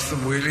to pop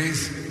some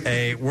wheelies?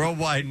 A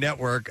worldwide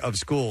network of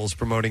schools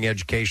promoting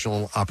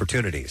educational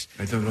opportunities.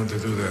 I don't want to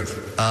do that.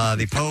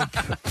 The Pope...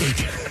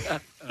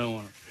 I don't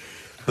want to.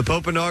 The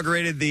Pope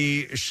inaugurated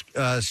the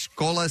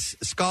Scholas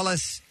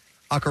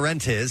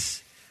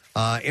Occurrentes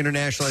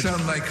international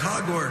Sound like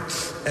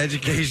Hogwarts.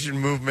 education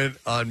movement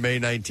on May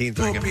 19th.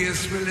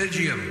 Popius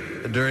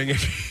Religium.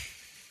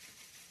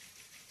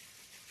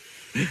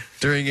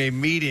 During a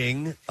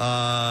meeting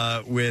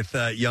with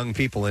young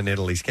people in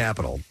Italy's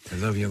capital. I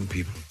love young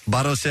people.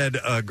 Bono said,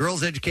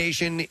 girls'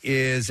 education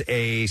is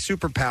a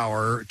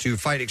superpower to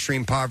fight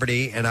extreme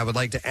poverty, and I would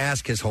like to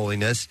ask His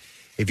Holiness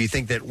if you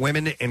think that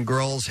women and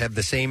girls have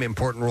the same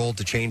important role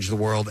to change the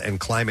world and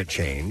climate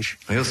change.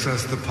 I also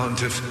asked the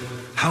Pontiff,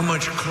 how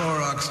much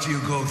Clorox do you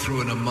go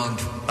through in a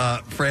month?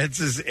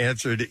 Francis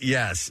answered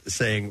yes,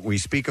 saying, we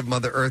speak of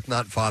Mother Earth,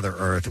 not Father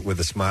Earth, with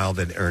a smile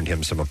that earned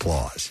him some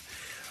applause.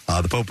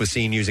 The Pope was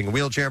seen using a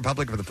wheelchair in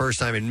public for the first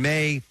time in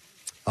May,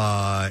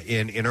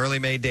 in early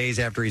May, days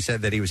after he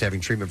said that he was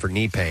having treatment for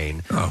knee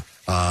pain.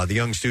 The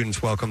young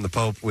students welcomed the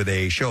Pope with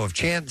a show of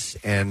chants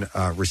and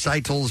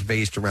recitals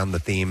based around the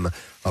theme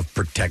of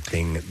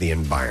protecting the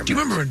environment. Do you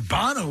remember when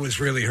Bono was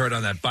really hurt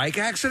on that bike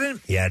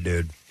accident? Yeah,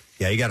 dude.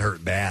 Yeah, he got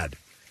hurt bad.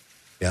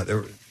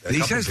 Yeah,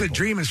 he says the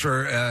dream is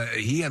for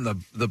he and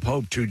the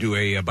Pope to do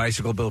a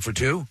bicycle bill for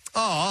two.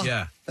 Oh,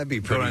 yeah, that'd be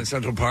go pretty. around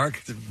Central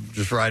Park,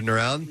 just riding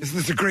around. Isn't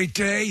this a great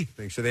day?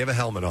 Make sure they have a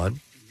helmet on.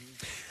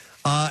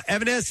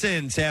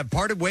 Evanescence have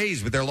parted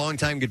ways with their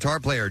longtime guitar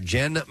player,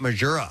 Jen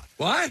Majura.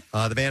 What?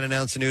 The band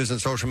announced the news on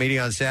social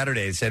media on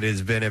Saturday. It said it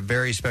has been a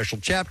very special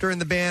chapter in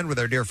the band with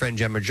our dear friend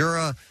Jen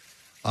Majura.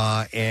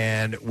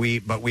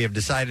 But we have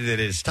decided that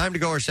it is time to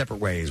go our separate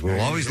ways. We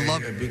will always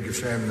love a big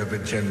fan of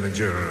Jen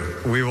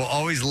Majura. We will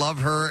always love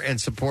her and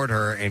support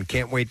her, and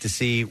can't wait to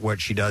see what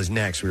she does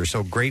next. We are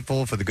so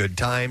grateful for the good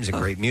times and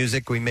great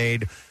music we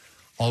made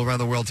all around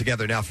the world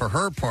together. Now, for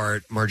her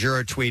part,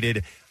 Majura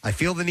tweeted, I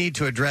feel the need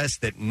to address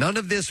that none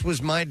of this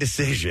was my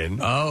decision.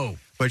 Oh.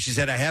 But she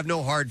said, I have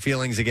no hard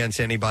feelings against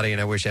anybody, and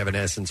I wish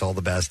Evanescence all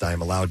the best. I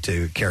am allowed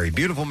to carry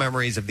beautiful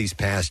memories of these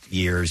past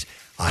years.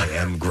 I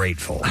am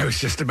grateful. I was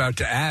just about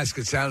to ask.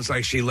 It sounds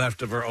like she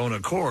left of her own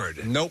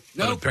accord. Nope.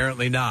 But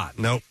apparently not.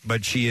 Nope.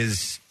 But she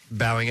is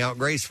bowing out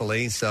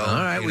gracefully. So, all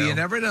right. You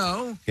never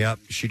know. Yep.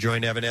 She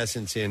joined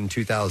Evanescence in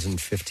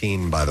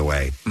 2015, by the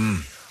way.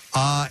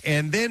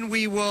 And then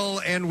we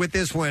will end with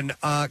this one.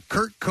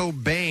 Kurt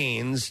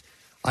Cobain's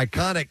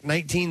iconic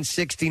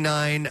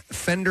 1969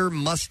 Fender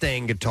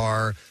Mustang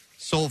guitar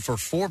sold for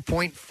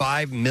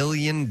 $4.5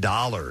 million.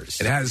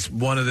 It has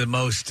one of the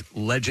most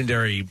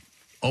legendary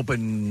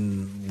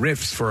open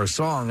riffs for a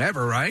song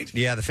ever, right?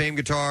 Yeah, the famed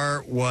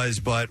guitar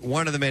was but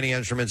one of the many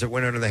instruments that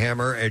went under the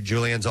hammer at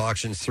Julian's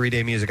Auction's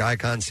 3-day music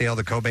icon sale.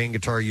 The Cobain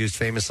guitar, used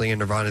famously in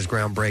Nirvana's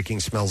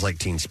groundbreaking Smells Like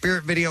Teen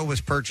Spirit video,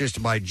 was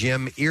purchased by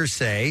Jim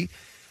Irsay,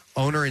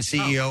 owner and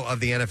CEO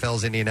of the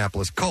NFL's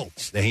Indianapolis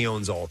Colts. Now, he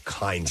owns all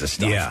kinds of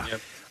stuff. Yeah.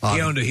 Yep. He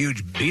owned a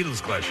huge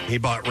Beatles collection. He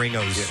bought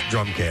Ringo's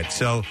drum kit.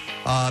 So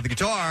the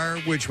guitar,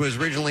 which was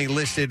originally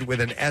listed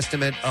with an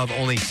estimate of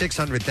only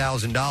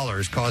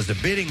 $600,000, caused a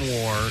bidding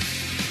war,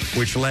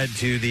 which led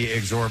to the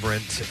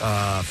exorbitant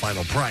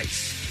final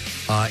price.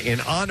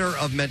 In honor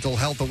of Mental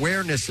Health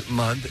Awareness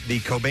Month, the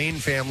Cobain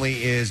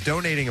family is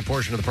donating a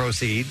portion of the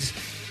proceeds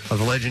of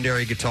the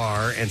legendary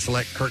guitar and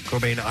select Kurt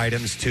Cobain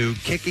items to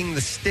Kicking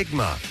the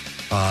Stigma,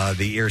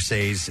 the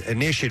IRSA's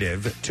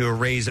initiative to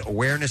raise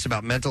awareness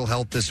about mental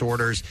health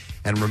disorders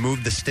and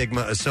remove the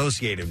stigma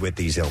associated with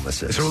these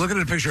illnesses. So we're looking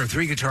at a picture of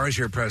 3 guitars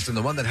here, Preston.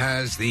 The one that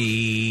has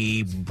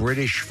the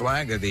British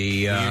flag, or the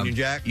Union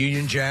Jack.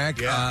 Union Jack.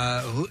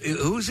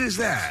 Whose is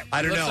that?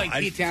 I don't Looks know. like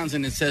Pete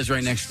Townsend. It says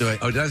right next to it.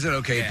 Oh, does it?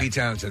 Okay, Pete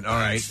Townsend. All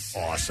right.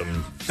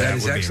 Awesome. That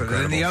is would be excellent. And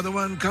then incredible. the other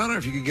one, Connor,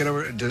 if you could get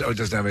over. Oh, it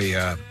doesn't have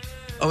a.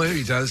 Oh, maybe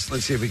it does.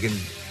 Let's see if we can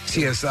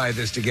CSI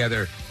this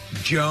together.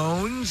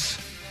 Jones.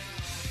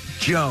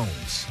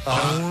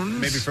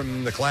 Maybe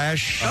from The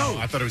Clash. Oh,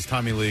 I thought it was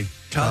Tommy Lee.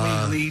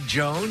 Tommy Lee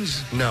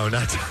Jones? No,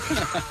 not.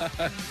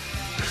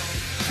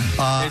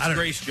 It's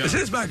Grace Jones.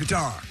 This is my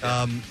guitar.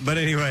 But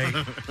anyway,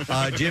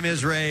 Jim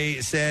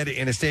Isray said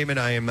in a statement,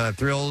 "I am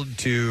thrilled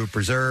to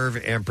preserve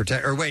and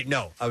protect." Or wait,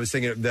 no, I was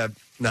thinking of that.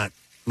 Not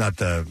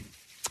the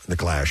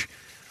Clash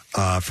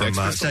from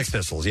Sex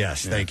Pistols.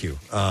 Yes, thank you.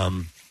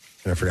 And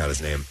I forgot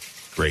his name.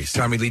 Grace.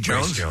 Tommy Lee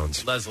Jones. Grace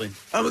Jones. Leslie.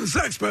 I'm in the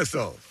Sex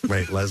Pistols.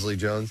 Wait, Leslie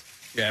Jones.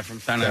 Yeah, from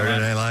Saturday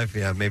Night Live.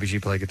 Yeah, maybe she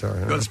played guitar.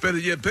 Gonna spit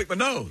it, you pick my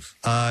nose.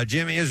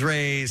 Jim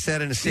Isray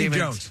said in a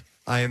statement, Jones.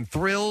 I am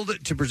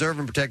thrilled to preserve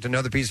and protect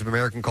another piece of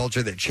American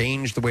culture that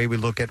changed the way we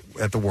look at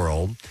the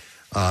world.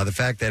 The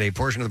fact that a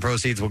portion of the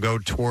proceeds will go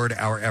toward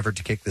our effort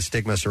to kick the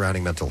stigma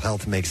surrounding mental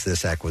health makes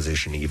this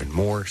acquisition even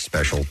more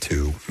special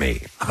to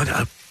me.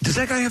 Does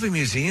that guy have a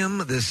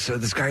museum? This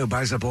guy who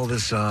buys up all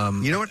this.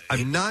 You know what?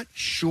 I'm not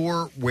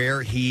sure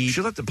where he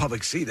should let the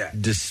public see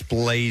that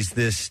displays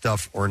this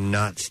stuff or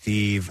not,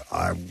 Steve.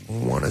 I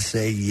want to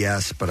say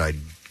yes, but I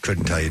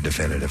couldn't tell you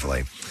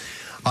definitively.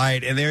 All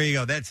right, and there you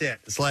go. That's it.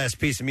 It's the last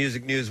piece of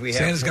music news we have.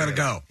 Santa's got to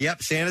go.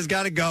 Yep, Santa's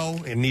got to go.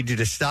 I need you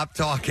to stop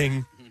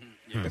talking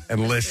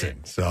and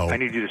listen. So I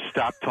need you to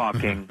stop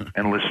talking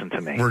and listen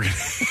to me.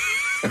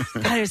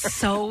 That is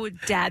so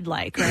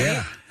dad-like, right?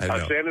 Yeah, I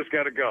know. Santa's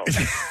got to go.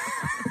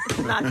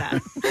 Not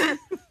that.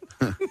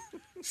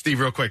 Steve,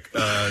 real quick,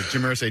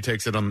 Jim Irsay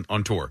takes it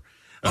on tour.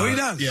 Oh, he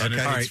does? Yeah, and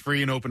Okay. it's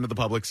free and open to the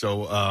public.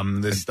 So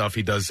this stuff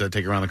he does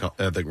take around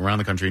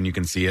the country, and you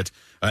can see it.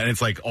 And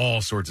it's like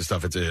all sorts of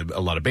stuff. It's a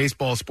lot of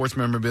baseball, sports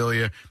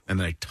memorabilia, and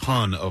then a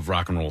ton of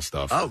rock and roll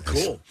stuff. Oh,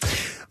 cool.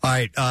 All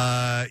right,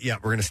 yeah,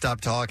 we're going to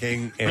stop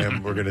talking,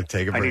 and we're going to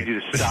take a break. I need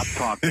you to stop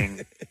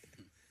talking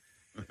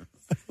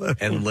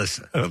and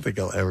listen. I don't think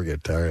I'll ever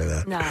get tired of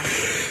that. No.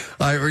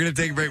 All right, we're going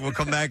to take a break. We'll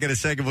come back in a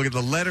second. We'll get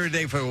the letter of the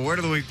day for the Word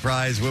of the Week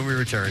prize when we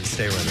return.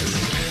 Stay with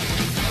us.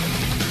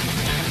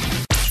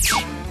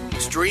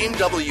 Stream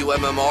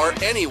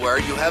WMMR anywhere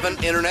you have an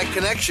internet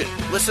connection.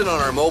 Listen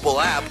on our mobile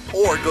app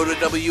or go to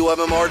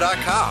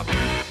WMMR.com.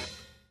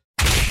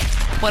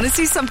 Want to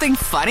see something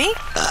funny?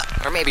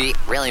 Or maybe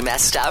really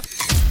messed up?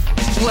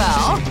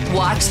 Well,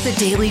 watch The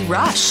Daily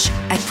Rush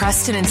at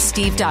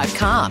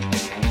PrestonandSteve.com.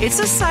 It's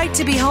a sight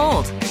to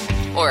behold.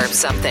 Or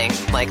something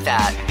like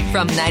that.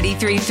 From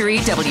 93.3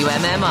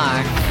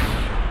 WMMR.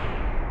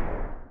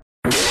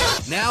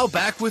 Now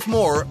back with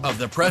more of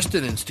the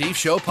Preston and Steve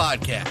Show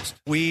podcast.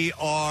 We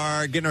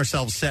are getting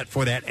ourselves set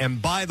for that.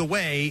 And by the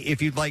way,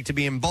 if you'd like to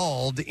be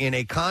involved in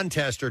a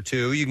contest or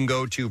two, you can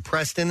go to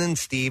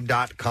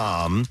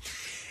PrestonandSteve.com.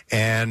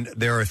 And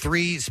there are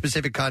 3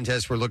 specific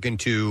contests we're looking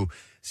to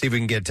see if we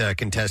can get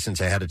contestants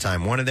ahead of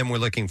time. One of them, we're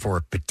looking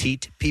for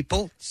petite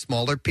people,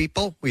 smaller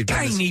people.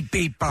 Tiny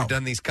people. We've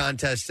done these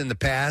contests in the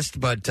past,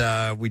 but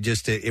we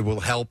just it will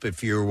help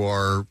if you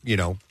are,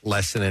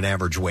 less than an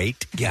average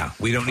weight. Yeah,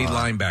 we don't need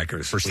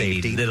linebackers for We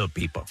safety. need little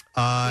people.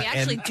 We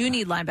actually do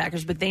need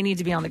linebackers, but they need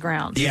to be on the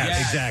ground. Yeah,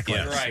 exactly.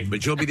 Yes. Right.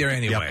 But you'll be there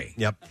anyway.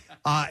 Yep.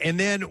 And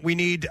then we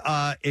need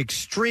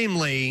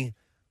extremely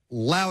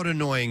loud,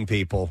 annoying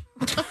people.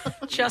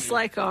 Just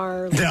like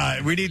our...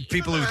 We need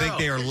people who think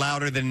they are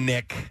louder than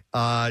Nick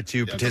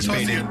to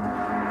participate in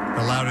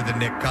the Louder Than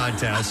Nick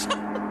contest.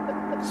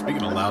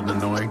 Speaking of loud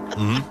and annoying.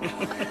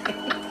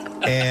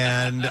 Mm-hmm.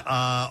 And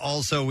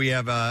also we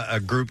have a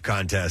group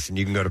contest, and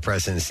you can go to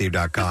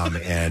PrestonandSteve.com,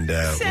 and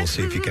we'll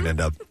see if you can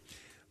end up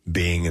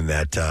being in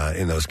that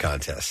in those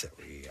contests.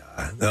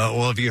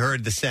 Well, if you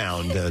heard the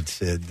sound,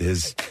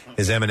 his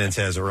eminence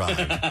has arrived.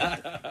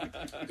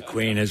 The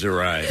Queen has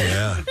arrived.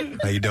 Yeah.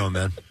 How you doing,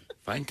 man?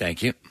 Fine,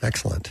 thank you.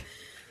 Excellent.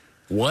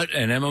 What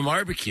an Emma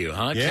barbecue,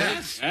 huh?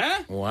 Yes.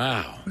 Ted?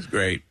 Wow. It was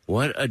great.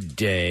 What a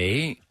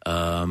day.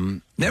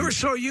 Never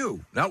saw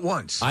you. Not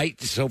once.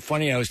 So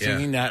funny, I was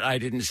thinking that I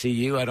didn't see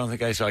you. I don't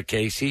think I saw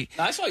Casey.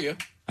 I saw you.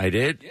 I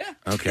did? Yeah.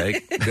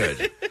 Okay,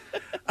 good.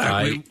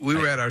 We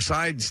were at our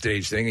side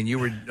stage thing, and you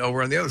were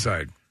over on the other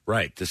side.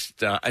 Right.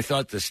 I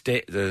thought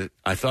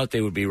I thought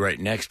they would be right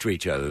next to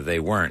each other. They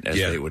weren't, as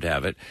they would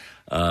have it.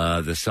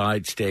 The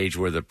side stage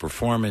where the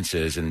performance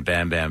is and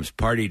Bam Bam's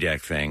party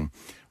deck thing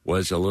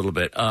was a little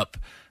bit up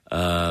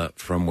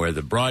from where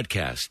the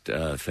broadcast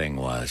thing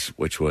was,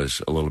 which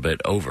was a little bit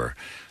over.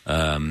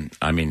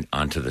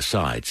 Onto the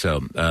side.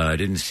 So I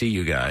didn't see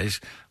you guys.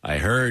 I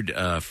heard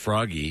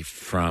Froggy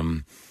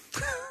from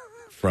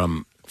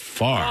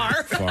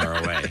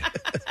far away.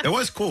 It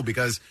was cool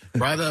because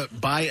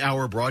by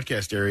our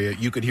broadcast area,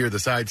 you could hear the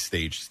side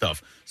stage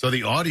stuff. So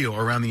the audio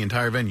around the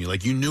entire venue,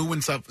 like you knew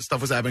when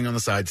stuff was happening on the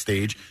side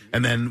stage,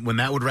 and then when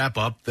that would wrap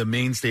up, the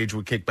main stage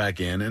would kick back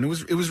in, and it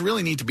was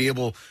really neat to be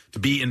able to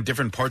be in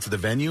different parts of the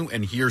venue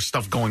and hear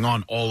stuff going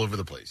on all over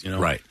the place.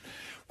 Right.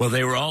 Well,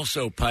 they were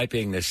also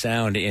piping the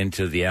sound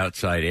into the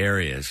outside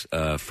areas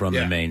from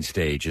the main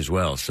stage as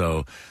well.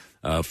 So,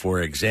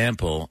 for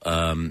example,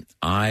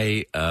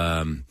 I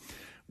had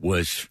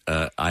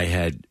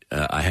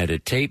to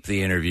tape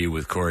the interview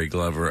with Corey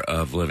Glover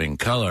of Living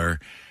Color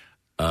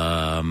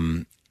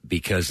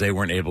because they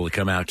weren't able to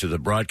come out to the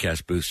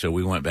broadcast booth. So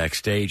we went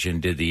backstage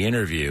and did the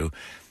interview,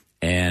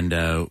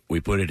 and we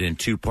put it in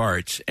two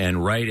parts.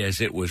 And right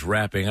as it was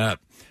wrapping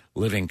up,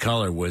 Living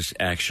Color was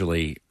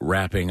actually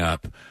wrapping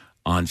up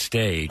on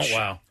stage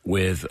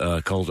with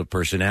Cult of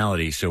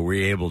Personality. So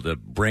we were able to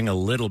bring a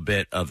little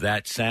bit of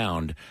that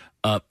sound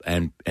up,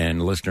 and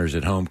listeners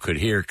at home could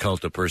hear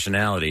Cult of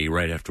Personality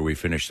right after we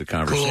finished the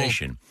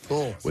conversation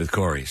with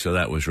Corey. So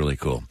that was really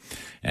cool.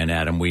 And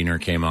Adam Wiener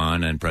came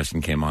on, and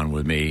Preston came on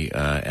with me,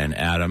 and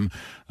Adam,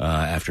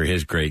 after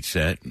his great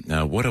set.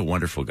 What a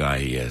wonderful guy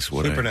he is.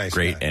 What Super a nice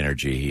great guy.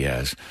 energy he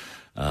has.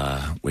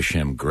 Wish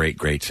him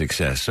great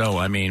success. So,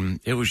 I mean,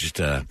 it was just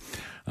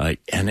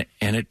and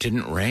it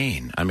didn't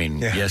rain. I mean,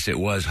 yes, it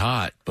was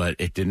hot, but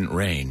it didn't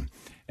rain.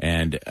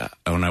 And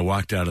when I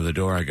walked out of the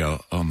door, I go,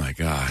 oh, my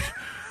God.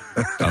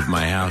 Of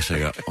my house, I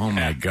go, oh,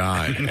 my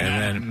God.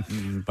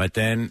 But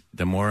then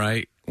the more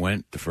I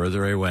went, the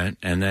further I went.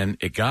 And then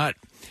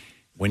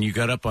when you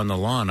got up on the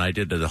lawn, I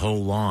did the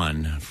whole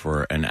lawn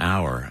for an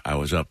hour. I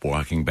was up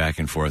walking back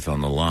and forth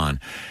on the lawn.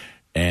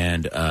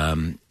 And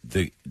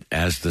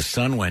as the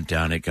sun went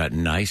down, it got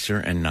nicer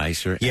and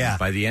nicer. Yeah. And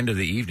by the end of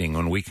the evening,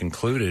 when we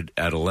concluded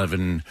at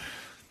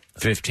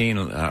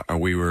 11:15,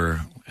 we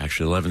were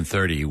actually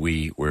 11:30.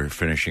 We were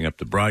finishing up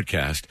the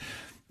broadcast.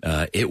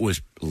 It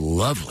was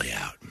lovely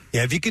out.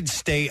 Yeah, if you could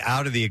stay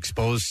out of the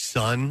exposed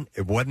sun,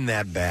 it wasn't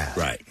that bad.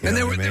 Right. And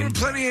there were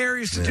plenty of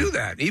areas to do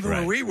that. Even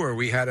where we were,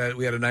 we had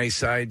a nice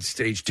side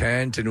stage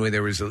tent, and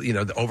there was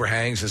the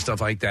overhangs and stuff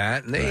like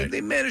that, and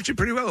they managed it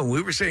pretty well. And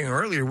we were saying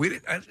earlier,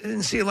 I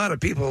didn't see a lot of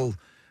people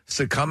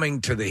succumbing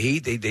to the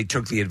heat. They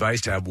took the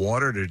advice to have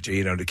water to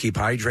keep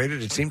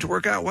hydrated. It seemed to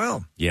work out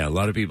well. Yeah, a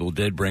lot of people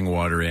did bring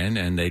water in,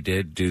 and they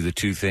did do the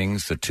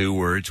two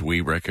words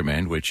we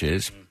recommend, which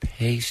is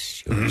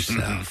pace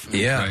yourself.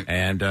 Yeah.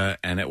 And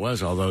it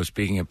was, although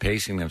speaking of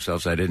pacing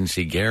themselves, I didn't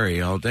see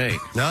Gary all day.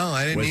 No,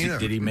 I didn't either.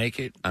 Did he make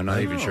it? I'm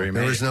not even sure he made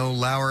it. There was no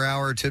Lauer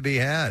hour to be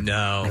had.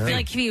 No. I feel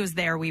like if he was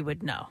there, we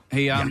would know.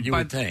 Hey, you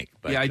would think.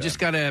 But, I just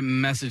got a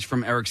message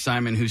from Eric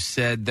Simon who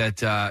said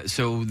that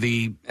so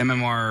the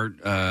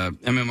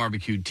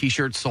MMRBQ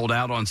T-shirts sold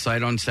out on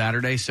site on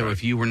Saturday. So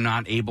if you were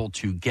not able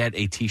to get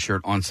a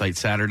T-shirt on site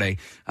Saturday,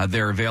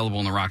 they're available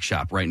in the Rock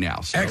Shop right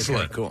now. So.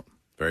 Excellent. Okay, cool.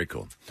 Very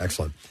cool.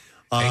 Excellent.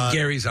 And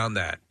Gary's on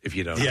that, if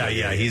you don't know.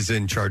 Yeah, he's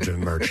in charge of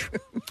the merch.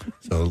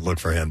 So look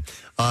for him.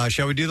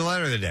 Shall we do the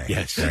letter of the day?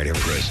 Yes. All right, here we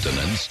go. Preston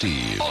and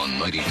Steve on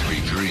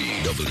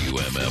 93.3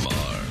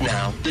 WMMR.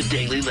 Now, the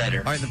Daily Letter.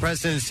 All right, the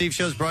Preston and Steve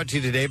Show is brought to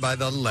you today by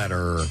the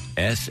letter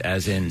S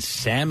as in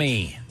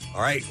Sammy. All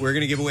right, we're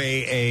going to give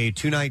away a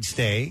 2-night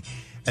stay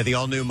at the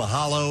all-new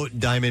Mahalo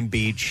Diamond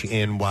Beach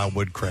in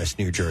Wildwood Crest,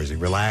 New Jersey.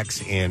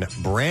 Relax in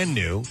brand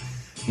new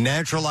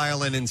natural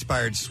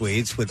island-inspired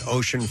suites with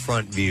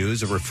oceanfront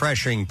views, a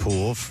refreshing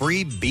pool,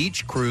 free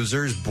beach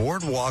cruisers,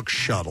 boardwalk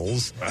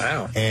shuttles,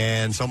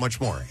 and so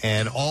much more.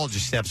 And all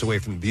just steps away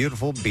from the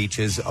beautiful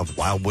beaches of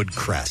Wildwood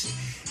Crest.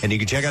 And you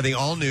can check out the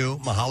all-new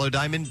Mahalo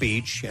Diamond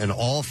Beach and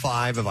all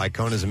 5 of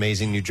Icona's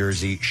amazing New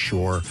Jersey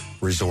shore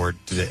resort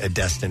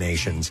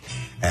destinations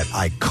at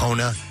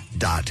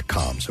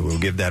Icona.com. So we'll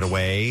give that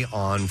away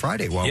on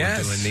Friday while we're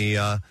doing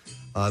the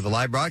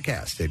live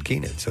broadcast at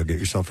Keenan. So get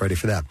yourself ready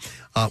for that.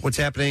 What's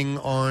happening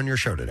on your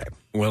show today?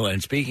 Well,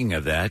 and speaking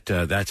of that,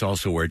 that's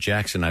also where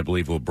Jackson, I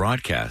believe, will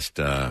broadcast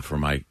for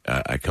my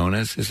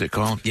Iconas, is it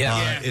called?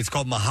 Yeah. It's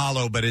called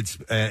Mahalo, but it's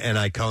an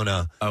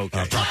Icona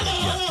property.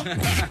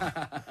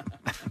 Yeah.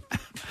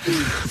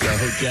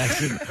 So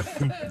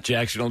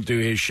Jackson will do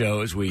his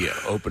show as we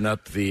open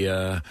up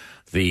the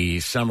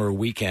summer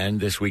weekend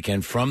this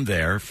weekend from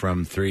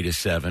 3 to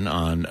 7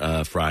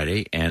 on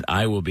Friday, and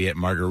I will be at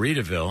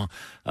Margaritaville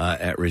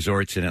at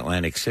resorts in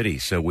Atlantic City.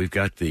 So we've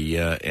got the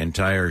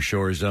entire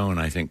shore zone,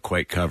 I think,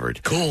 quite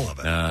covered. Cool.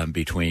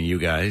 Between you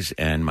guys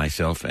and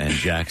myself and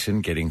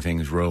Jackson, getting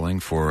things rolling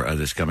for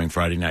this coming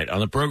Friday night. On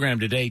the program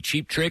today,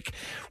 Cheap Trick,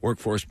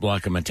 Workforce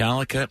Block of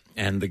Metallica,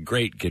 and the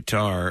great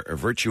guitar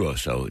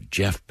virtuoso,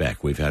 Jeff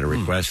Beck. We've had a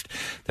request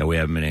that we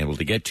haven't been able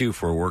to get to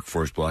for a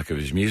Workforce Block of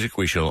his music.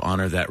 We shall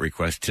honor that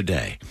request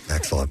today.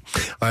 Excellent.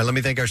 All right, let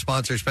me thank our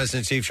sponsors. Preston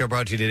and Steve Show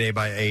brought to you today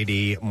by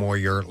A.D.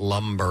 Moyer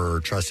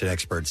Lumber, trusted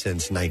expert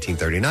since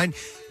 1939.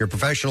 Your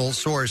professional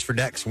source for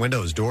decks,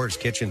 windows, doors,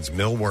 kitchens,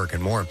 millwork,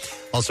 and more.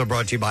 Also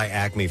brought to you by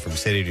Acme from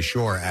city to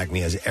shore.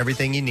 Acme has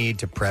everything you need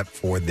to prep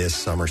for this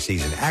summer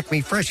season.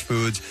 Acme Fresh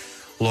Foods,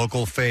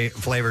 local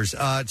flavors.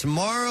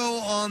 Tomorrow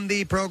on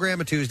the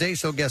program, a Tuesday,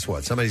 so guess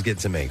what? Somebody's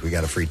getting some ink. We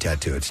got a free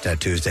tattoo. It's Tat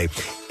Tuesday.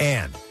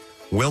 And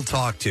we'll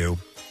talk to,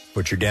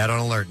 put your dad on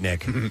alert,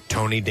 Nick,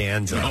 Tony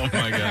Danza. Oh,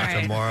 my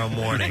God. Tomorrow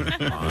morning.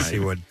 We'll see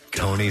what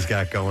Tony's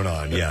got going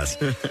on. Yes.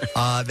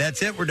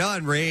 That's it. We're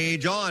done.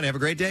 Rage on. Have a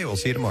great day. We'll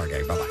see you tomorrow,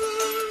 gang. Bye-bye.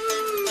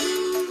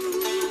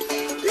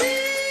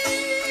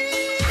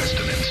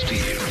 Preston and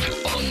Steve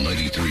on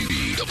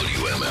 93B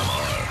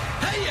WMMR.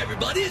 Hey,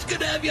 everybody, it's good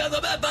to have you on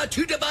the